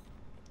bell.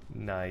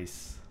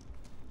 Nice.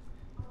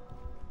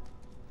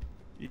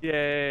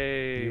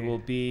 Yay! You will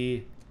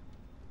be...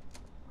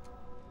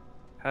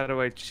 How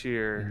do I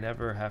cheer?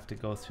 never have to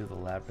go through the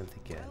labyrinth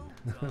again.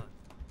 Well done.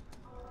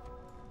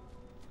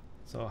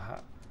 So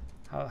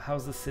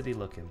how's the city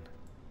looking?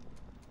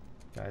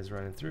 Guys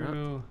running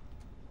through.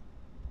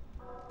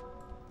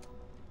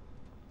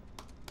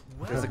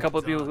 There's a Well couple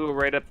of people done. who are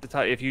right up the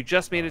top. If you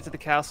just made it to the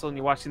castle and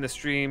you're watching the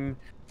stream,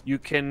 you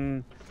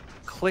can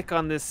click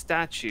on this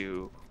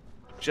statue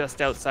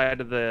just outside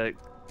of the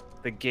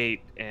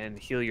gate and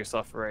heal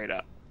yourself right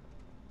up.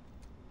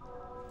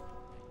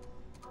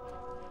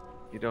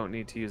 You don't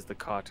need to use the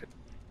cotton.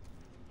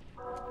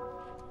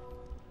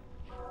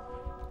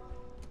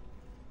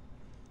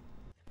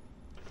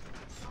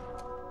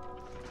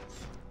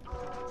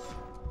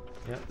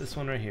 Yeah, this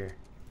one right here.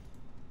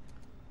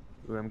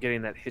 Ooh, I'm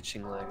getting that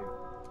hitching lag.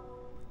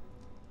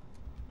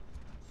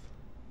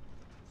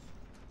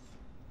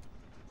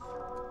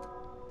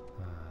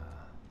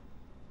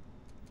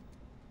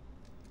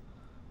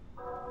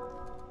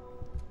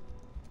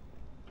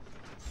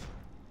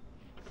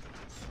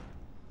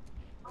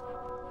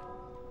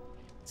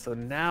 So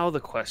now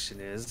the question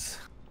is,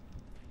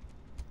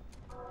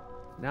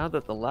 now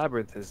that the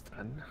labyrinth is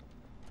done,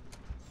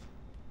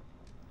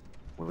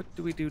 what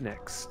do we do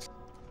next?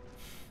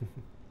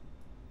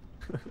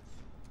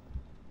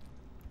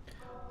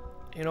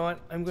 You know what?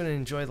 I'm going to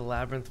enjoy the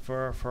labyrinth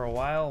for a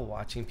while,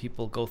 watching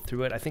people go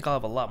through it. I think I'll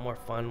have a lot more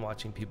fun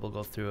watching people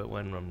go through it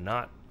when I'm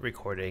not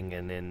recording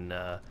and in,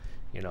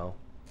 you know,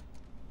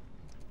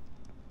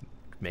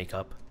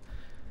 makeup.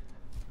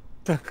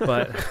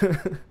 But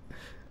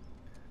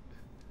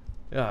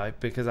yeah,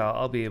 because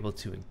I'll be able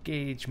to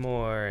engage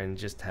more and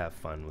just have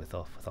fun with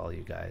all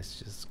you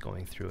guys just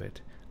going through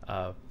it.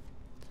 And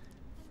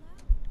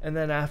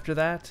then after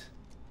that,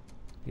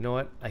 you know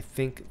what? I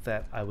think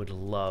that I would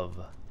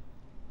love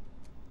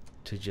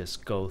to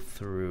just go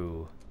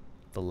through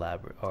the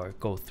labyrinth, or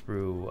go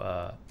through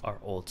our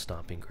old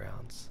stomping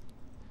grounds.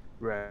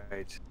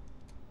 Right.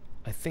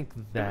 I think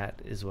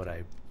that is what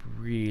I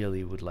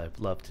really would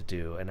love to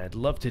do, and I'd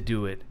love to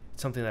do it.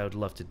 It's something that I would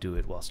love to do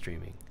it while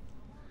streaming.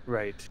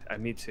 Right.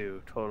 Me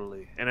too.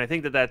 Totally. And I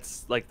think that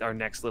that's like our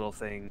next little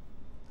thing.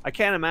 I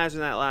can't imagine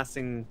that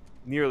lasting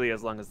nearly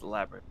as long as the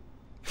labyrinth.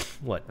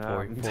 What,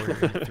 4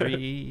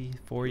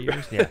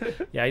 years?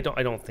 Yeah. I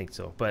don't think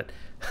so. But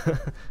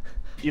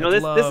You know, I'd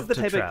this love is the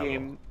to type travel. of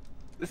game.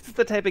 This is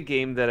the type of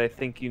game that I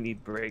think you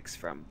need breaks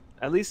from.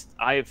 At least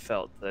I've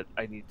felt that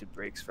I need to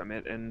breaks from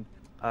it, and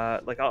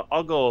like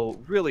I'll go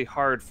really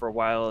hard for a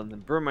while and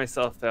then burn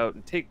myself out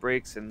and take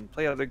breaks and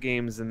play other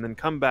games and then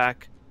come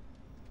back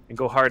and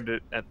go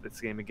hard at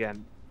this game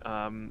again.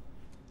 And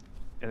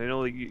I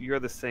know you're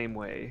the same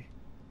way.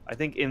 I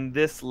think in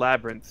this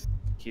labyrinth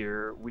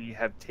here we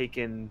have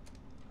taken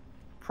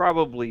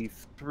probably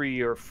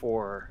 3 or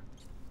 4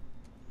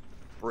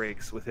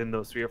 breaks within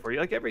those 3 or 4.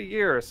 Like every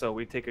year or so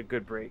we take a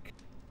good break,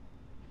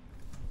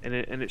 and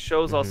it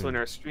shows also in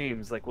our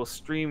streams. Like we'll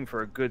stream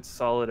for a good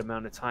solid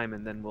amount of time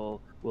and then we'll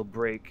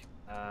break,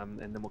 and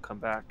then we'll come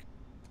back.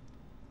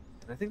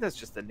 And I think that's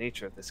just the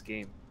nature of this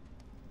game.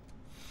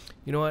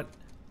 you know what?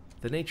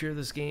 The nature of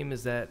this game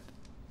is that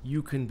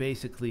you can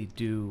basically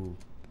do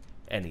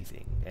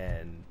anything,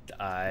 and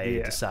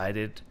I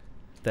decided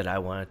that I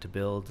wanted to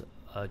build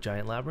a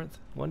giant labyrinth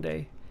one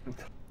day.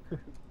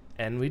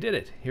 And we did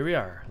it. Here we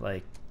are,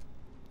 like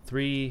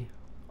 3,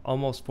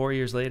 almost 4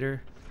 years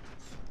later.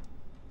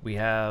 We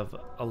have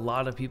a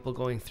lot of people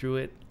going through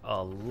it.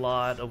 A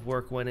lot of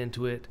work went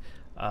into it.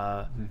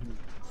 At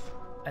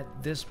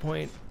this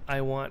point,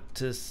 I want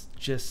to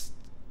just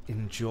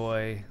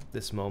enjoy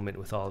this moment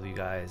with all of you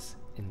guys.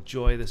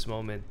 Enjoy this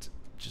moment,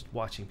 just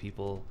watching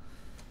people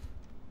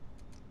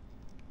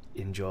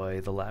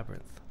enjoy the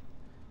labyrinth.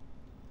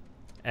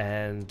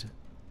 And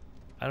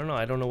I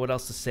don't know what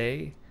else to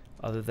say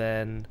other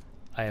than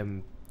I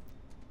am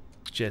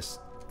just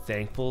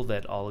thankful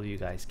that all of you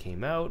guys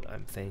came out.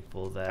 I'm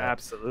thankful that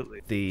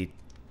Absolutely.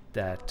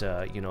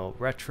 you know,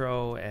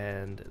 Retro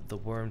and the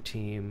Wurm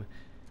team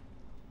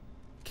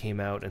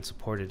came out and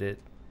supported it.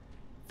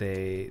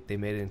 They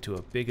made it into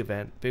a big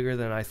event, bigger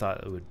than I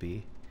thought it would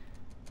be.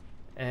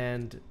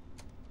 And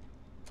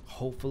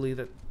hopefully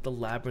that the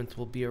labyrinth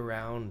will be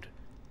around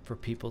for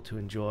people to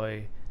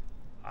enjoy.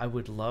 I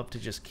would love to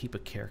just keep a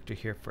character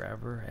here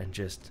forever and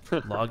just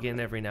log in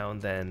every now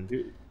and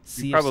then,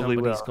 see if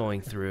somebody's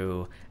going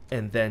through,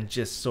 and then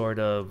just sort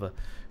of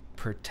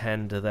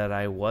pretend that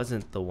I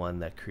wasn't the one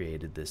that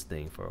created this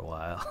thing for a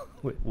while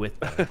with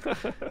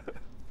them.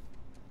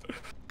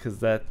 because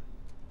that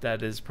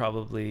is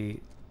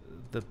probably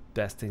the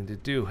best thing to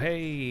do.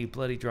 Hey,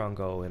 Bloody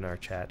Drongo in our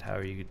chat, how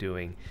are you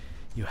doing?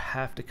 You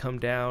have to come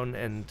down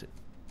and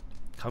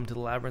come to the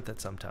Labyrinth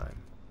at some time.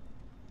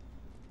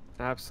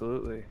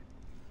 Absolutely.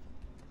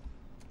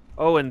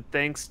 Oh, and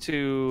thanks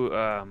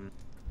to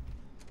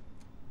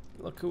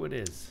Look who it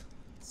is.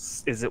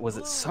 was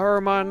it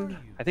Saruman?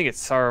 I think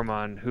it's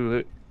Saruman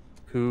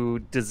who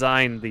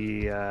designed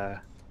the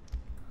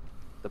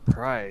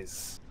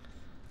prize.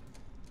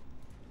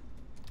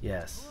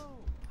 Yes.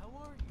 How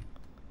are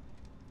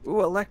you?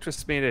 Ooh,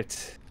 Electrus made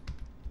it.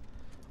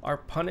 Our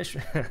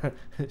punishment,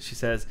 she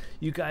says,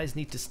 you guys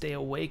need to stay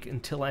awake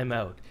until I'm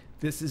out.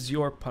 This is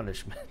your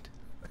punishment.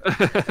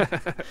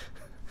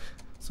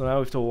 So now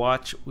we have to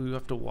watch. We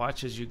have to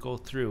watch as you go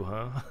through,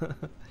 huh?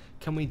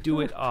 Can we do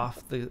it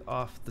off the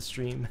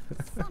stream?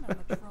 Son of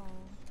a troll.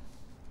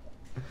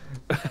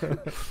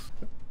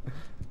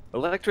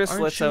 Electrus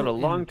Aren't lets you out a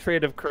long in-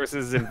 trade of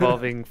curses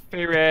involving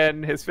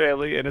Feyran, his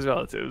family, and his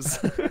relatives.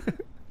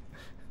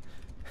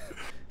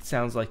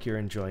 Sounds like you're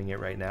enjoying it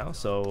right now,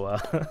 so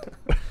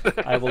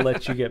I will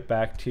let you get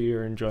back to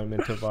your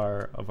enjoyment of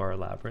our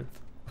labyrinth,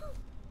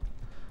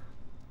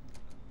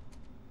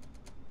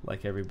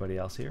 like everybody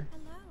else here.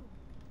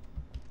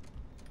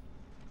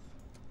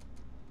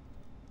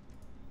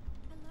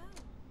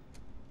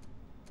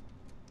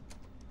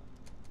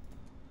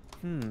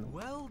 Hello.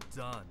 Well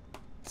done.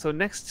 So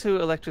next to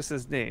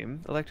Electrus's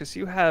name, Electrus,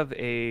 you have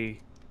something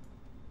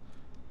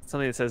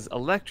that says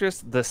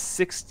Electrus the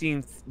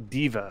 16th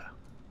Diva.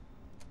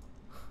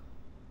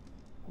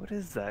 What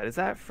is that? Is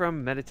that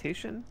from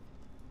meditation?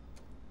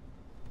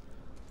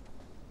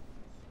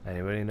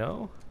 Anybody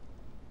know?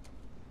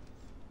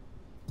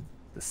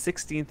 The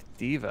 16th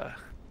Diva.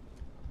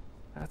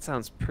 That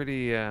sounds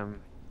pretty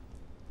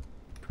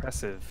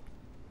impressive.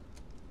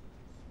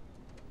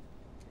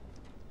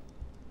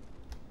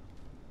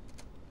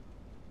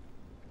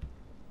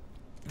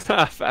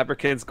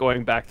 Fabricant's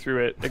going back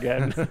through it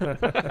again.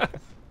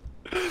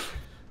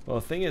 Well,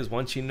 the thing is,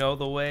 once you know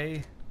the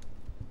way,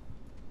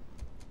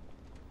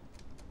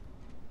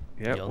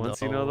 Yep, you'll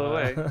once you know the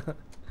way.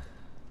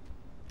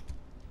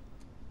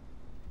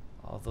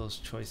 All those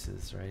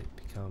choices, right,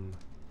 become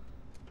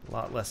a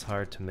lot less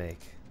hard to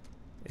make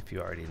if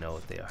you already know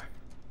what they are.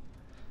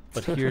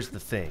 But here's the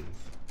thing.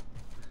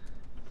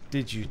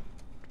 Did you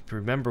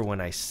remember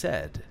when I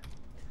said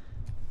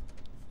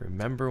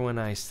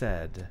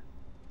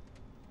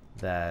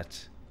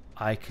that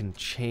I can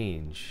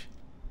change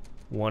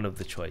one of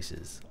the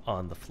choices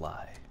on the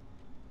fly?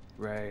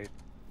 Right.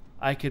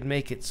 I could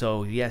make it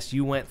so, yes,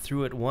 you went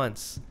through it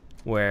once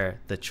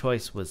where the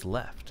choice was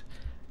left,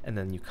 and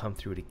then you come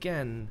through it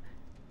again,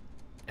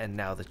 and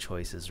now the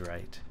choice is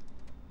right.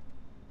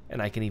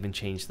 And I can even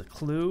change the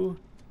clue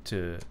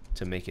to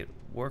make it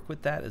work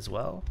with that as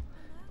well.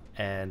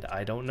 And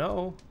I don't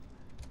know,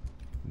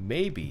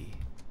 maybe,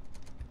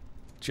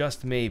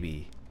 just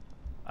maybe,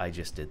 I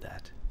just did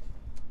that.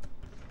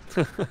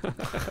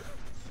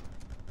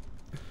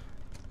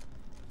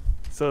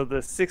 So the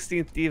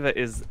 16th Diva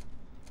is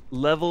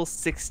level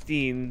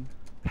 16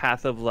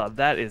 Path of Love.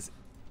 That is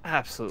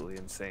absolutely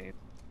insane.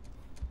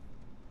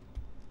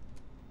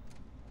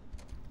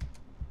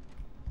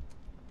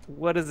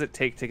 What does it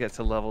take to get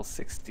to level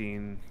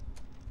 16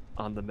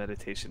 on the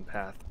meditation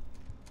path?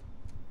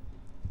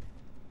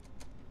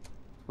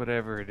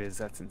 Whatever it is,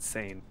 that's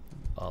insane.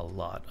 A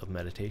lot of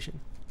meditation.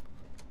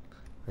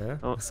 Huh?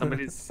 Oh,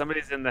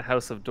 somebody's in the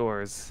House of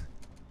Doors.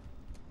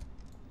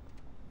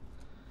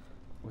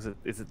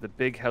 Is it the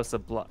big House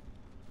of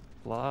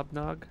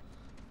Blobnog?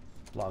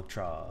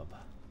 Blogtrob.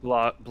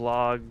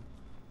 Blog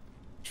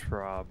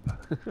Trob.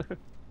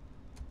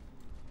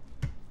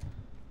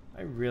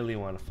 I really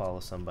want to follow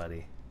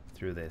somebody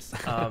through this.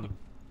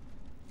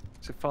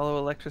 Should follow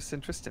Electrus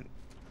and Tristan.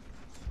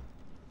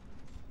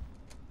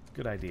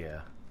 Good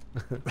idea.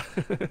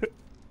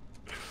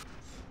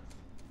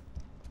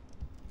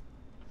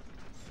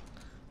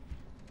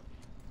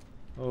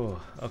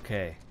 Oh,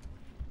 okay.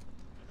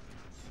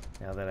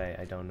 Now that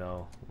I don't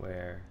know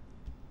where...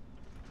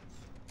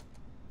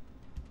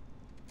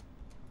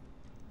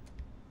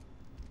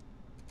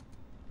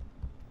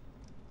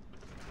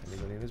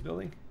 Anybody in this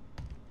building?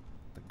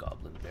 The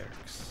Goblin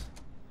Barracks.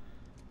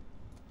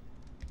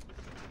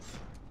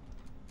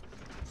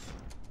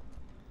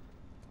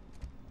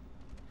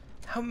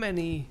 How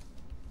many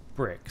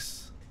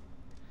bricks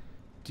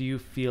do you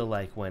feel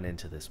like went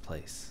into this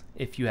place?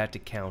 If you had to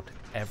count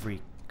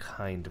every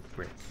kind of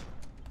brick.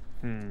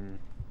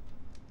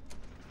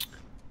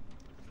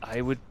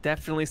 I would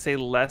definitely say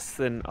less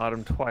than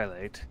Autumn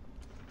Twilight.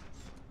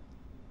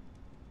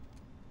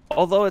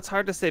 Although it's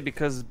hard to say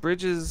because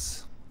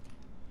bridges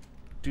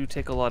do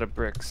take a lot of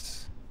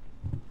bricks.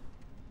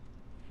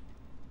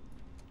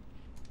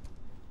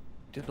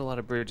 Did a lot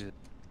of bridges.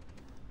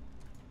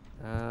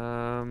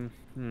 How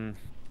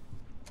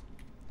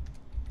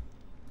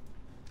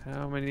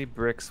many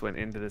bricks went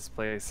into this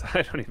place?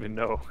 I don't even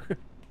know.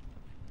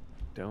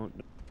 Don't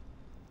know.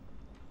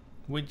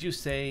 Would you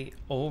say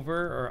over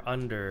or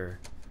under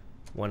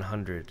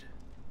 100?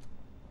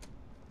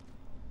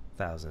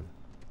 1,000.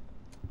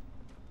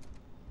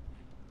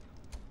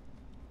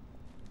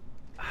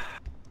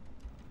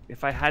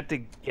 If I had to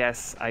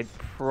guess, I'd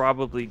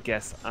probably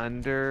guess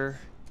under,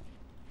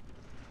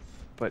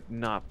 but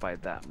not by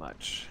that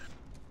much.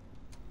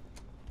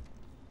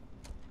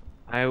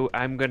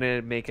 I'm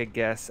gonna make a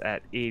guess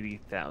at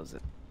 80,000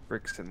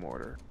 bricks and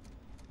mortar.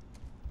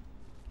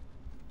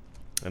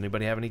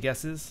 Anybody have any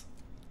guesses?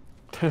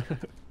 Do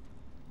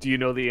you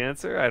know the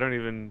answer? I don't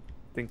even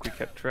think we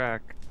kept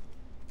track.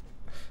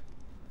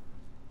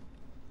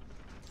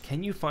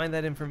 Can you find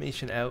that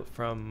information out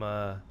from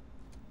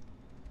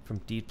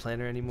Deed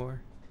Planner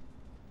anymore?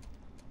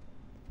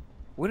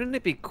 Wouldn't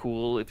it be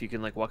cool if you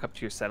can like walk up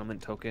to your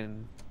settlement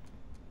token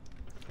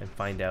And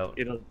find out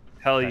it'll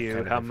tell that you kind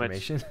of how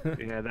much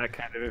information? yeah, that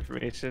kind of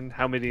information,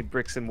 how many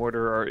bricks and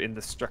mortar are in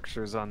the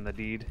structures on the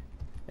deed.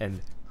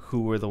 And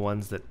who were the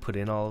ones that put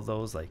in all of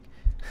those? Like,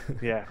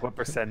 Yeah, what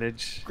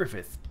percentage?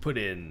 Griffith put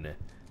in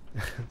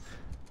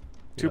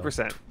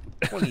 2%.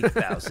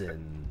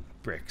 20,000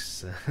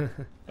 bricks.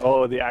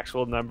 Oh, the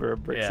actual number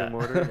of bricks Yeah. and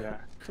mortar.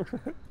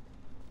 Yeah.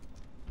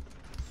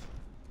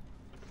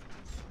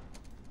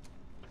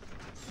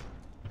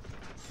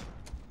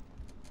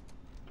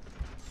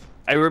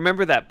 I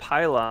remember that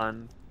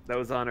pylon that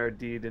was on our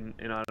deed in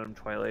Autumn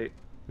Twilight,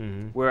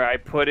 Mm-hmm. where I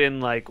put in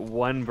like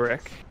 1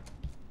 brick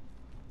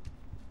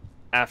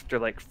after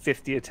like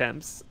 50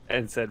 attempts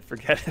and said,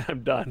 "Forget it,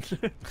 I'm done."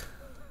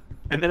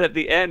 And then at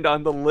the end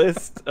on the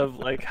list of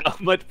like how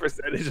much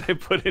percentage I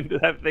put into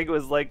that thing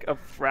was like a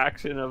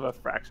fraction of a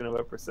fraction of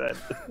a percent.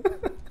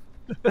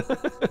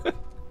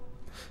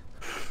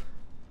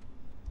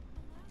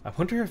 I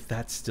wonder if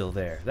that's still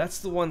there. That's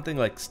the one thing,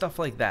 like stuff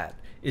like that.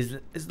 Is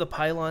the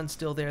pylon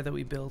still there that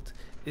we built?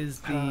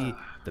 Is the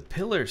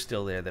pillar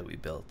still there that we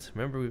built?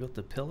 Remember we built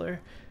the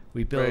pillar?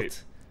 We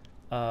built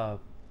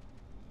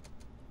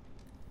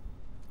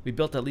we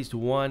built at least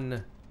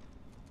one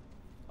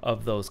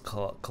of those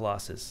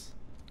colossi.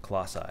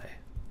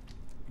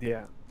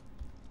 Yeah.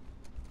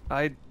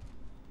 I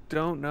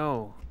don't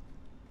know.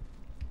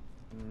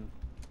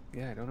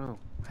 Yeah, I don't know.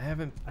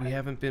 We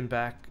haven't been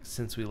back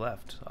since we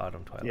left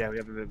Autumn Twilight. Yeah, we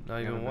haven't been Not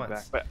we even haven't been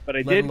once. back. But I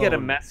Let did get a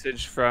alone-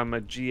 message from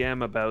a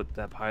GM about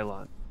the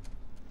pylon.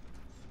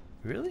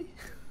 Really?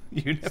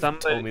 You never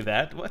Somebody- told me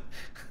that. What?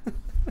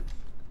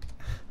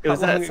 It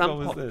was How long at some ago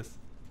was point. this?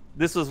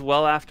 This was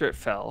well after it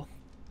fell.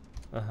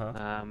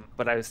 Uh-huh.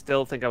 But I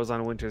still think I was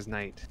on Winter's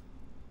Night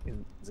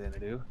in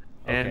Xanadu,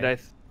 and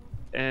Okay.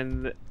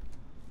 and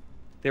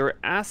they were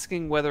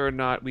asking whether or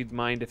not we'd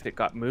mind if it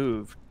got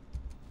moved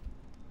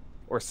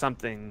or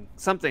something.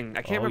 I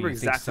can't remember you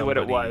think exactly what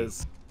it somebody-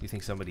 was. You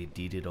think somebody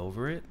deeded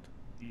over it?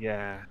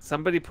 Yeah,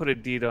 somebody put a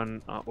deed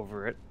on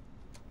over it.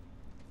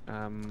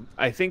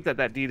 I think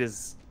that deed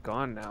is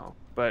gone now,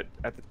 but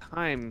at the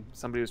time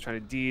somebody was trying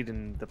to deed,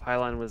 and the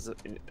pylon was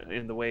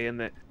in the way. In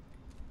that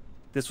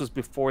this was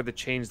before the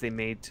change they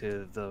made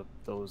to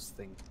those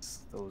things.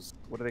 Those,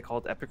 what are they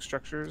called? Epic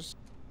structures.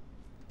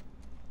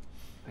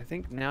 I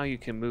think now you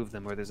can move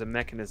them, or there's a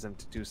mechanism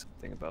to do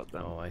something about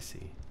them. Oh, I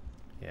see.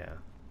 Yeah.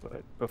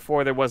 But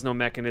before there was no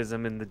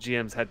mechanism, and the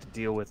GMs had to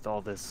deal with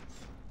all this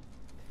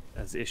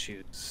as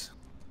issues.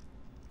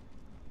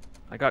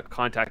 I got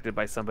contacted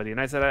by somebody, and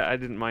I said I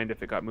didn't mind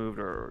if it got moved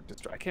or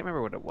destroyed. I can't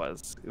remember what it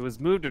was. It was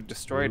moved or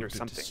destroyed or Moved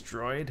something.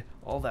 Destroyed?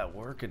 All that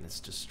work and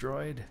it's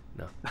destroyed?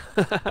 No.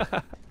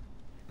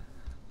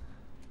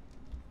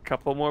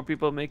 Couple more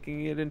people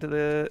making it into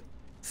the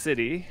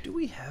city. Do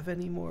we have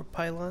any more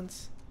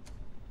pylons?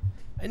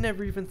 I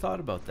never even thought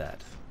about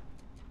that.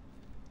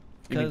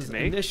 You need Because to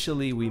make?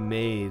 initially we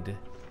made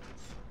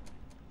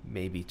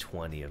maybe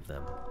 20 of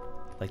them.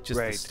 Like just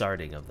the Right.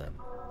 starting of them.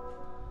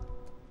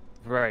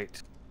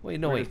 Right. Wait,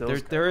 no, Where wait. did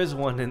those There is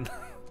one in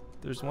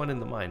there's one in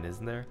the mine,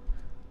 isn't there?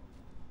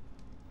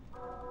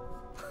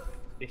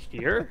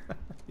 Here?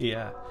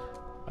 Yeah.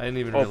 I didn't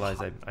even Oh, realize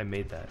I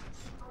made that.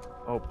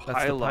 Oh, pylon.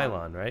 That's the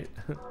pylon, right?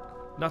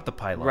 Not the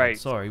pylon. Right.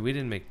 Sorry, we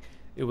didn't make.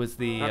 It was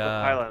the Not the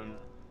pylon.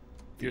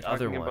 the You're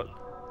other talking one.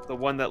 about the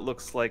one that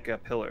looks like a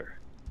pillar.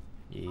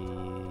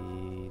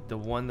 The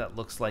one that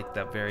looks like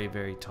that very,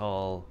 very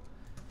tall.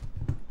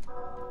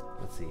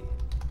 Let's see.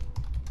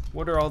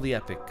 What are all the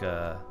epic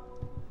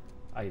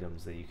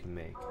items that you can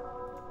make?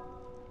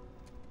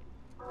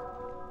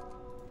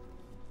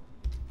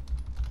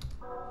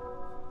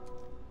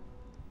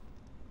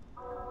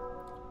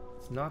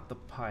 It's not the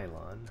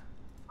pylon.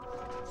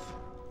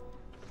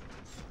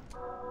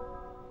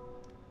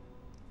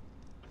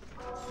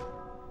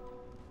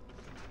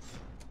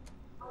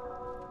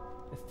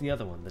 It's the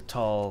other one, the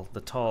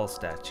tall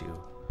statue.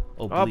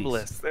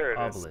 Obelisk. There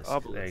it is.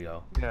 Obelisk. There you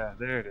go. Yeah,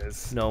 there it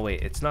is. No,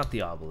 wait, it's not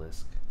the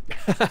obelisk.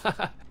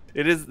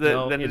 It is the.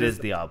 No, then it is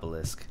the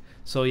obelisk.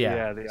 So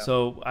Yeah, the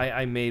so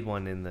I made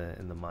one in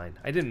the mine.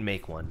 I didn't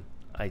make one.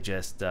 I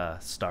just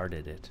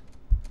started it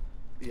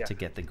Yeah. to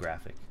get the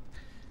graphic.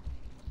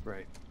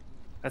 Right.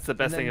 That's the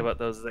best thing then- about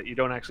those, is that you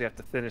don't actually have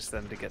to finish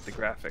them to get the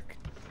graphic.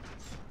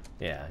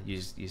 Yeah, you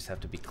just have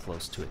to be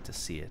close to it to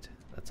see it.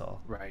 That's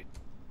all. Right.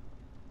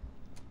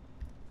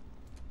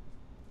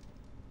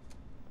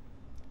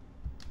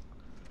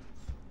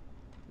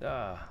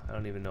 I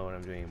don't even know what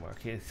I'm doing anymore.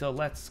 Okay, so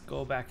let's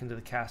go back into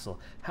the castle.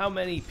 How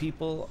many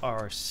people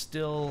are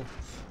still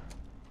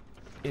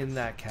in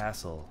that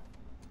castle?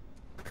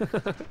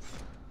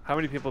 How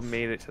many people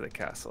made it to the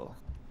castle?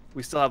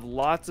 We still have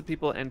lots of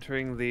people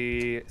entering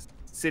the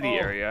city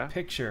area.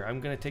 Picture. I'm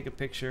gonna take a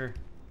picture.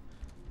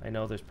 I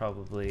know there's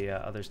probably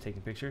others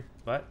taking picture,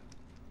 but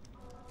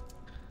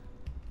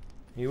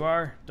you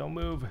are. Don't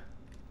move.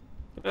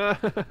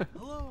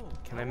 Hello.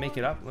 Can I make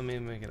it up? Let me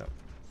make it up.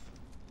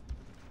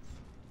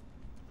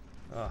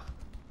 Oh,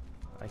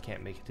 I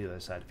can't make it to the other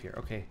side of here.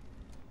 Okay,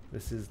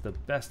 this is the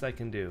best I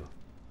can do.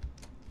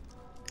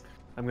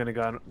 I'm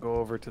gonna go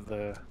over to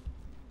the.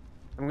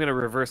 I'm gonna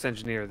reverse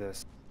engineer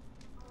this.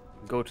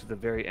 Go to the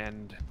very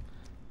end.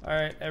 All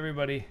right,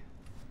 everybody,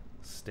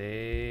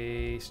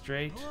 stay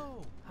straight.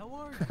 Hello. How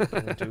are I'm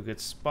gonna do a good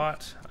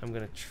spot. I'm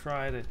gonna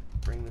try to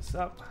bring this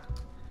up.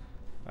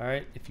 All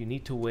right, if you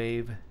need to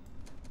wave,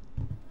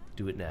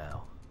 do it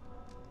now.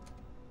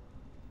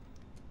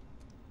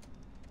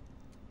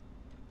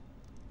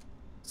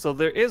 So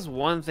there is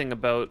one thing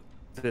about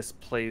this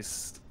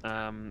place.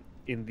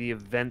 In the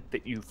event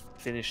that you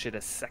finish it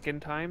a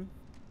second time.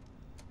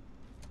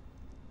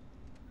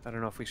 I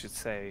don't know if we should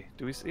say.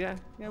 Do we say?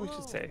 Yeah, we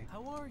should say.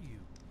 How are you?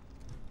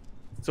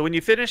 So when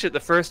you finish it the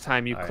first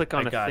time, you All right, click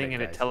on I a got thing it,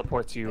 and it guys.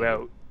 teleports you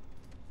out.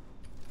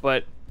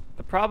 But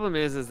the problem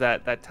is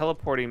that that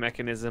teleporting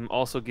mechanism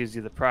also gives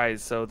you the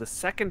prize. So the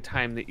second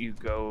time that you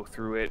go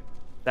through it,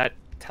 that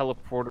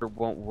teleporter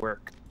won't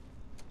work.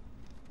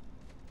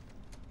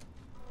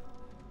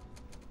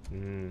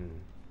 Hmm.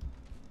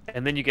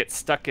 And then you get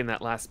stuck in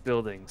that last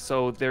building.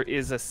 So there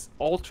is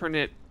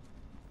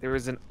there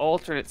is an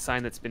alternate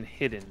sign that's been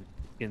hidden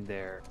in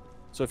there.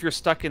 So if you're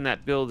stuck in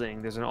that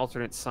building, there's an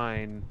alternate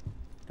sign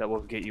that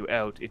will get you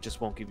out. It just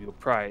won't give you a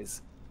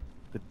prize.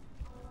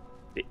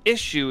 The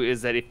issue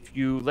is that if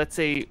you, let's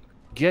say,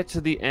 get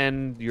to the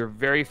end your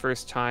very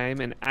first time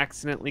and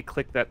accidentally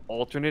click that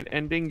alternate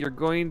ending, you're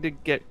going to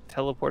get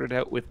teleported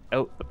out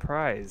without the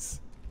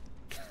prize.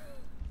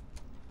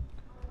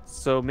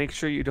 So make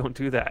sure you don't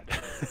do that.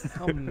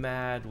 How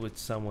mad would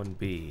someone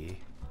be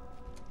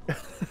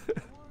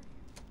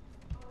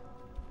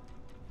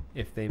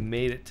if they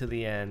made it to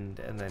the end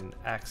and then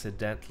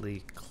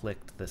accidentally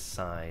clicked the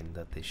sign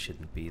that they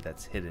shouldn't be,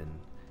 that's hidden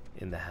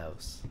in the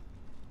house,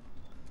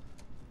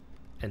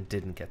 and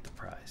didn't get the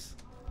prize?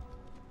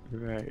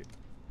 Right.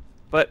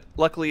 But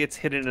luckily it's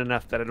hidden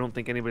enough that I don't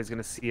think anybody's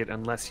going to see it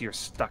unless you're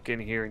stuck in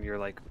here and you're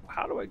like,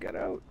 how do I get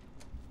out?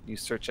 You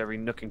search every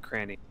nook and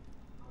cranny.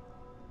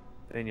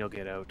 Then you'll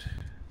get out.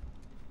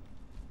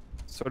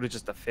 Sort of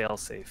just a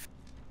fail-safe.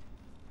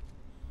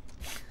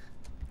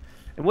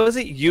 And was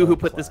it you who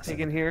put this Classic.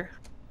 pig in here?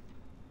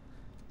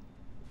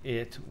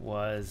 It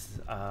was,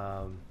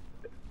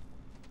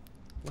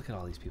 look at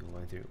all these people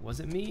going through. Was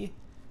it me?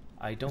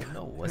 I don't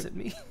know. Was it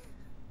me?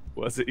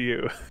 Was it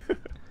you?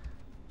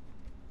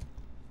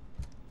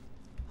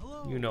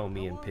 Hello. You know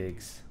me how and are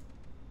pigs.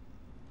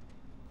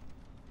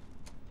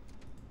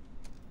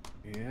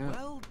 you? Yeah.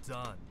 Well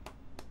done.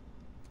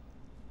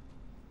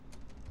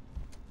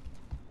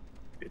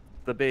 It's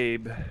the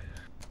babe.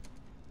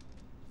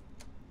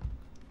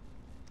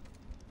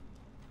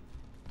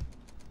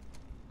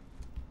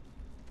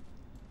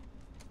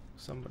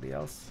 Somebody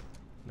else?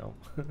 No.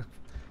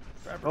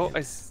 Oh,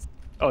 Fabricant.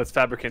 oh, it's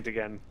Fabricant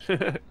again.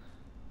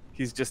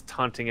 He's just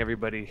taunting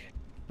everybody.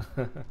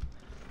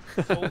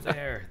 Go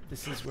there.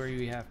 This is where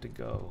you have to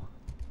go.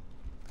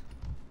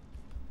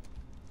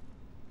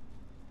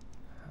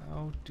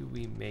 How do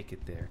we make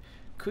it there?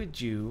 Could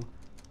you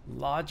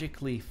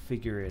logically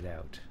figure it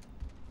out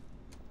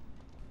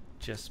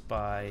just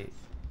by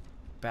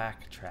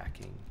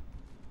backtracking?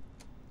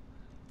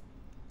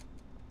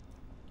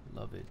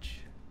 Lovage.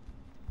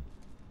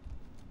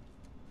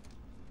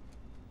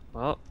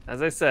 Well,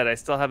 as I said, I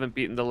still haven't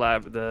beaten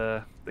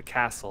the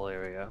castle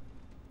area.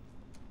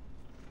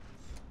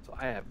 So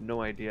I have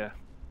no idea.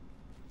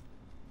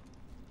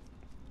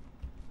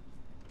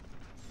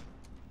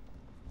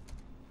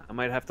 I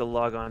might have to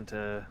log on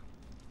to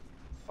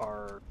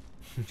our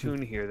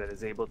tune here that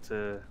is able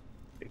to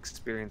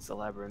experience the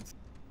labyrinth.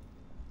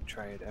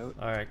 Try it out.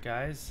 Alright,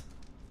 guys.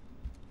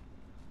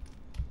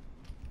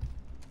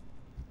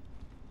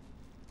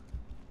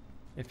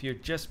 If you're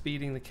just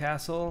beating the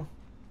castle,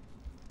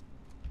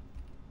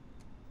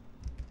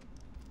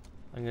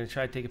 I'm going to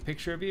try to take a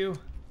picture of you.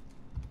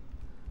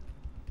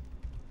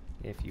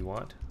 If you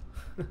want.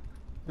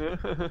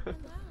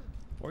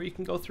 Or you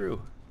can go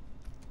through.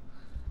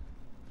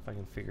 If I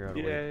can figure out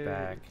a way Yay.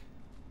 back.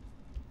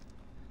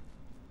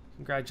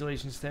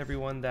 Congratulations to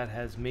everyone that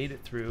has made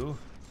it through.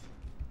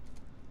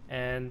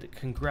 And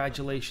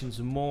congratulations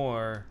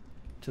more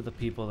to the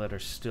people that are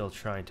still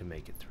trying to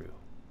make it through.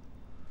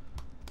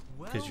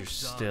 Because you're done.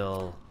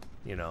 still,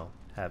 you know,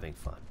 having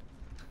fun.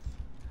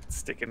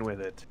 Sticking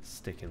with it.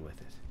 Sticking with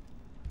it.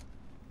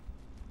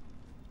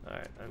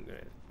 Alright, I'm going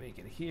to make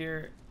it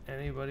here.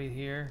 Anybody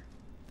here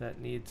that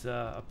needs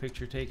a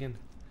picture taken?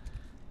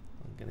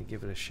 I'm going to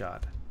give it a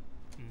shot.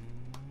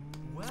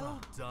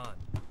 Well done.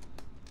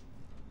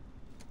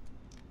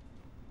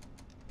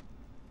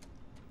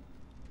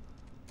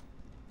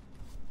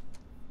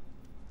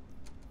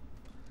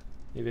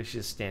 Maybe I should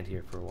just stand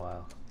here for a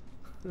while.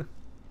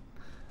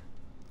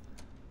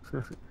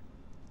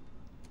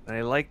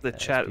 I like the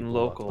As chat people and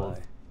walk local.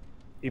 by.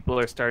 People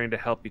are starting to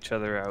help each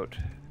other out,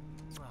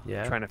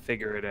 Yeah. trying to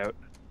figure it out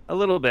a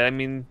little bit. I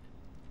mean,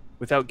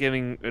 without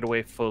giving it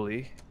away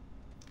fully,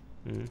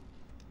 Mm.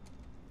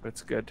 but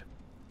it's good.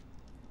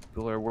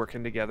 People are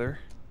working together.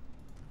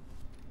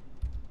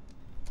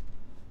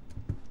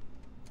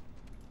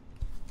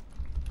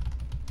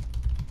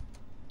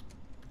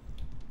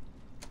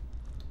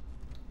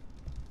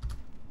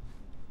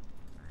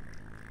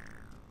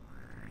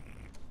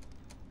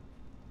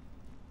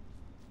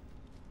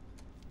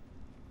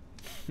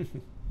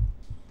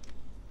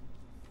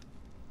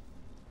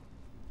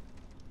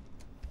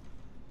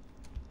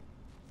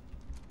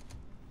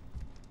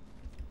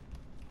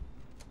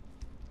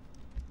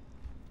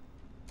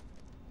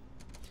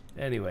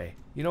 Anyway,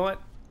 you know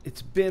what?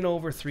 It's been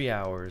over 3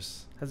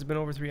 hours. Has it been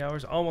over 3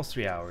 hours? Almost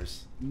 3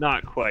 hours.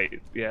 Not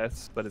quite,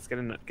 yes, but it's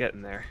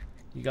getting there.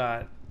 You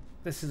got.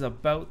 This is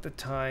about the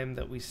time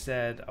that we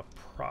said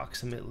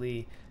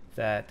approximately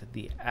that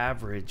the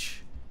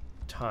average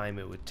time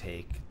it would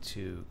take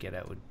to get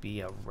out would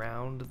be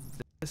around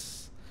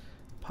this,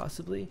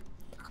 possibly.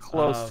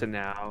 Close to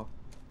now.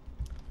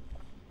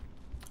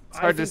 It's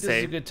I hard think to this say.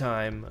 is a good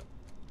time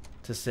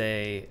to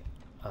say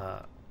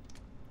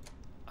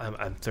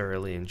I'm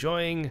thoroughly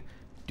enjoying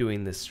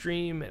doing this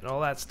stream and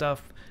all that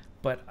stuff,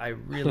 but I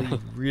really,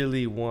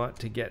 really want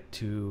to get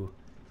to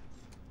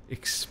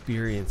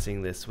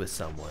experiencing this with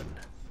someone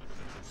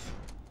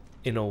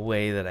in a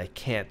way that I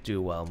can't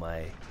do while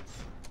my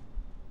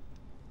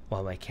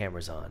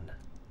camera's on.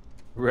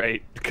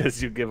 Right,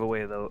 because you give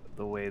away the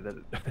way that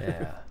it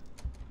Yeah.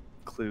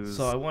 clues.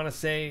 So I want to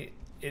say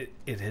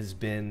it has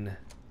been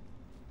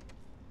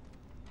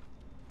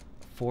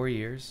 4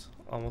 years,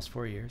 almost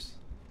 4 years.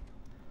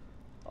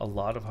 A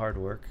lot of hard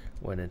work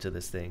went into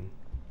this thing.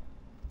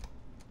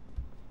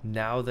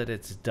 Now that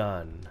it's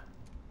done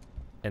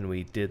and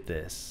we did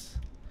this,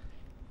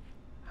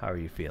 how are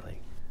you feeling?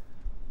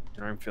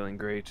 I'm feeling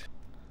great.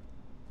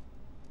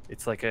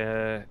 It's like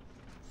I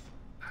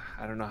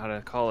don't know how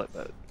to call it,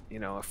 but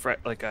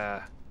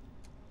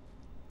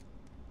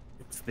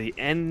it's the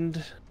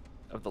end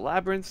of the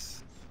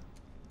Labyrinth.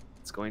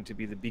 It's going to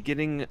be the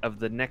beginning of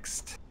the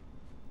next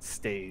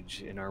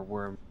stage in our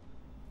Wurm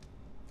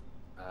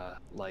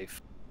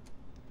life.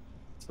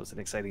 So it's an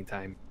exciting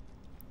time.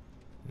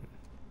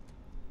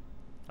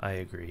 I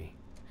agree.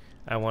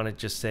 I want to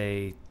just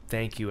say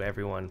thank you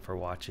everyone for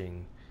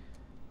watching.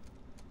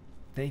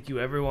 Thank you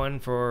everyone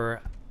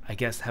for, I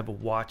guess, have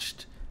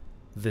watched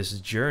this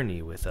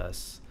journey with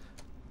us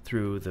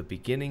through the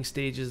beginning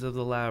stages of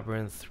the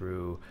Labyrinth,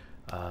 through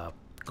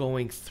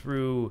going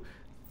through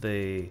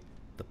the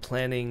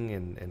planning,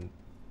 and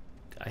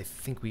I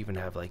think we even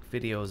have like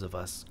videos of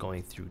us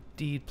going through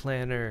Deed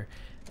Planner,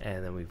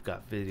 and then we've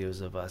got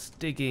videos of us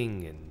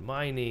digging and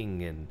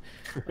mining and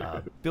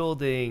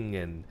building,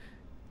 and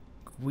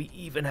we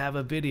even have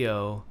a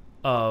video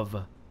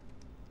of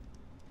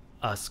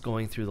us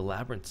going through the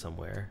labyrinth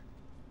somewhere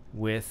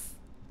with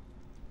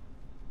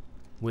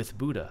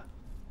Buddha.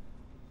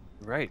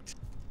 Right.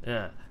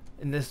 Yeah,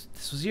 and this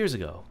was years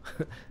ago,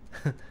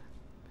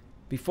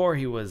 before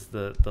he was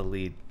the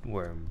lead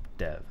Wurm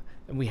dev,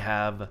 and we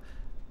have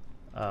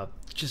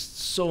just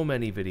so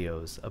many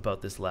videos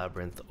about this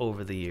labyrinth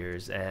over the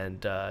years,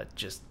 and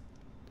just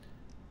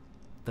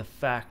the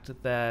fact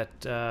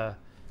that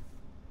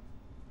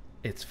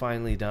it's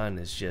finally done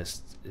is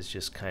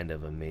just kind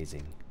of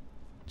amazing.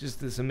 Just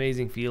this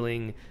amazing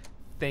feeling.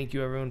 Thank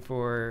you everyone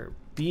for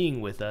being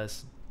with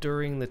us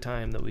during the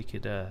time that we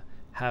could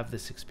have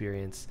this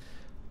experience.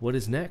 What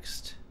is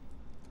next?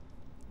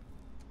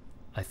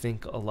 I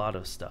think a lot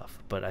of stuff,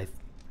 but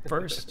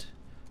first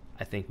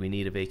I think we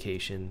need a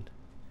vacation,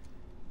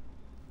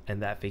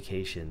 and that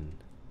vacation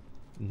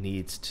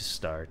needs to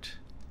start,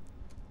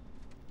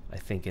 I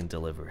think, in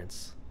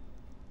Deliverance.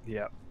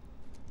 Yeah.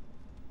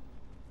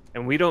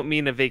 And we don't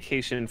mean a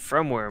vacation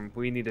from Wurm.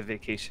 We need a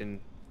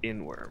vacation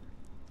in Wurm.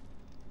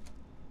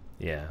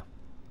 Yeah.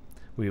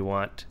 We're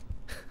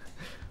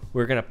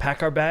going to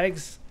pack our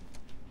bags,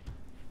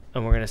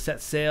 and we're going to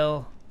set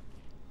sail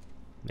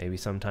maybe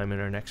sometime in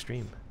our next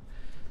stream.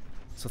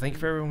 So thank you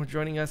for everyone for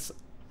joining us.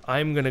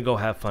 I'm going to go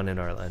have fun in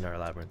our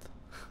labyrinth.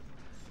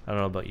 I don't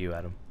know about you,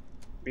 Adam,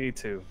 Me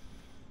too.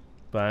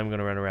 but I'm going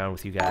to run around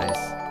with you guys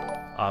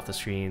off the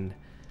screen.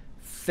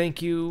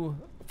 Thank you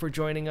for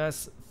joining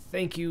us.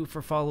 Thank you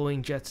for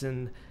following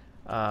Jetson.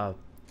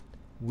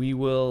 We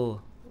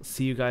will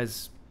see you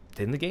guys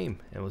in the game,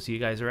 and we'll see you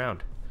guys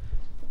around.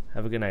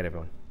 Have a good night,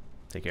 everyone.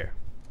 Take care.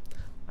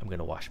 I'm going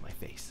to wash my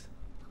face.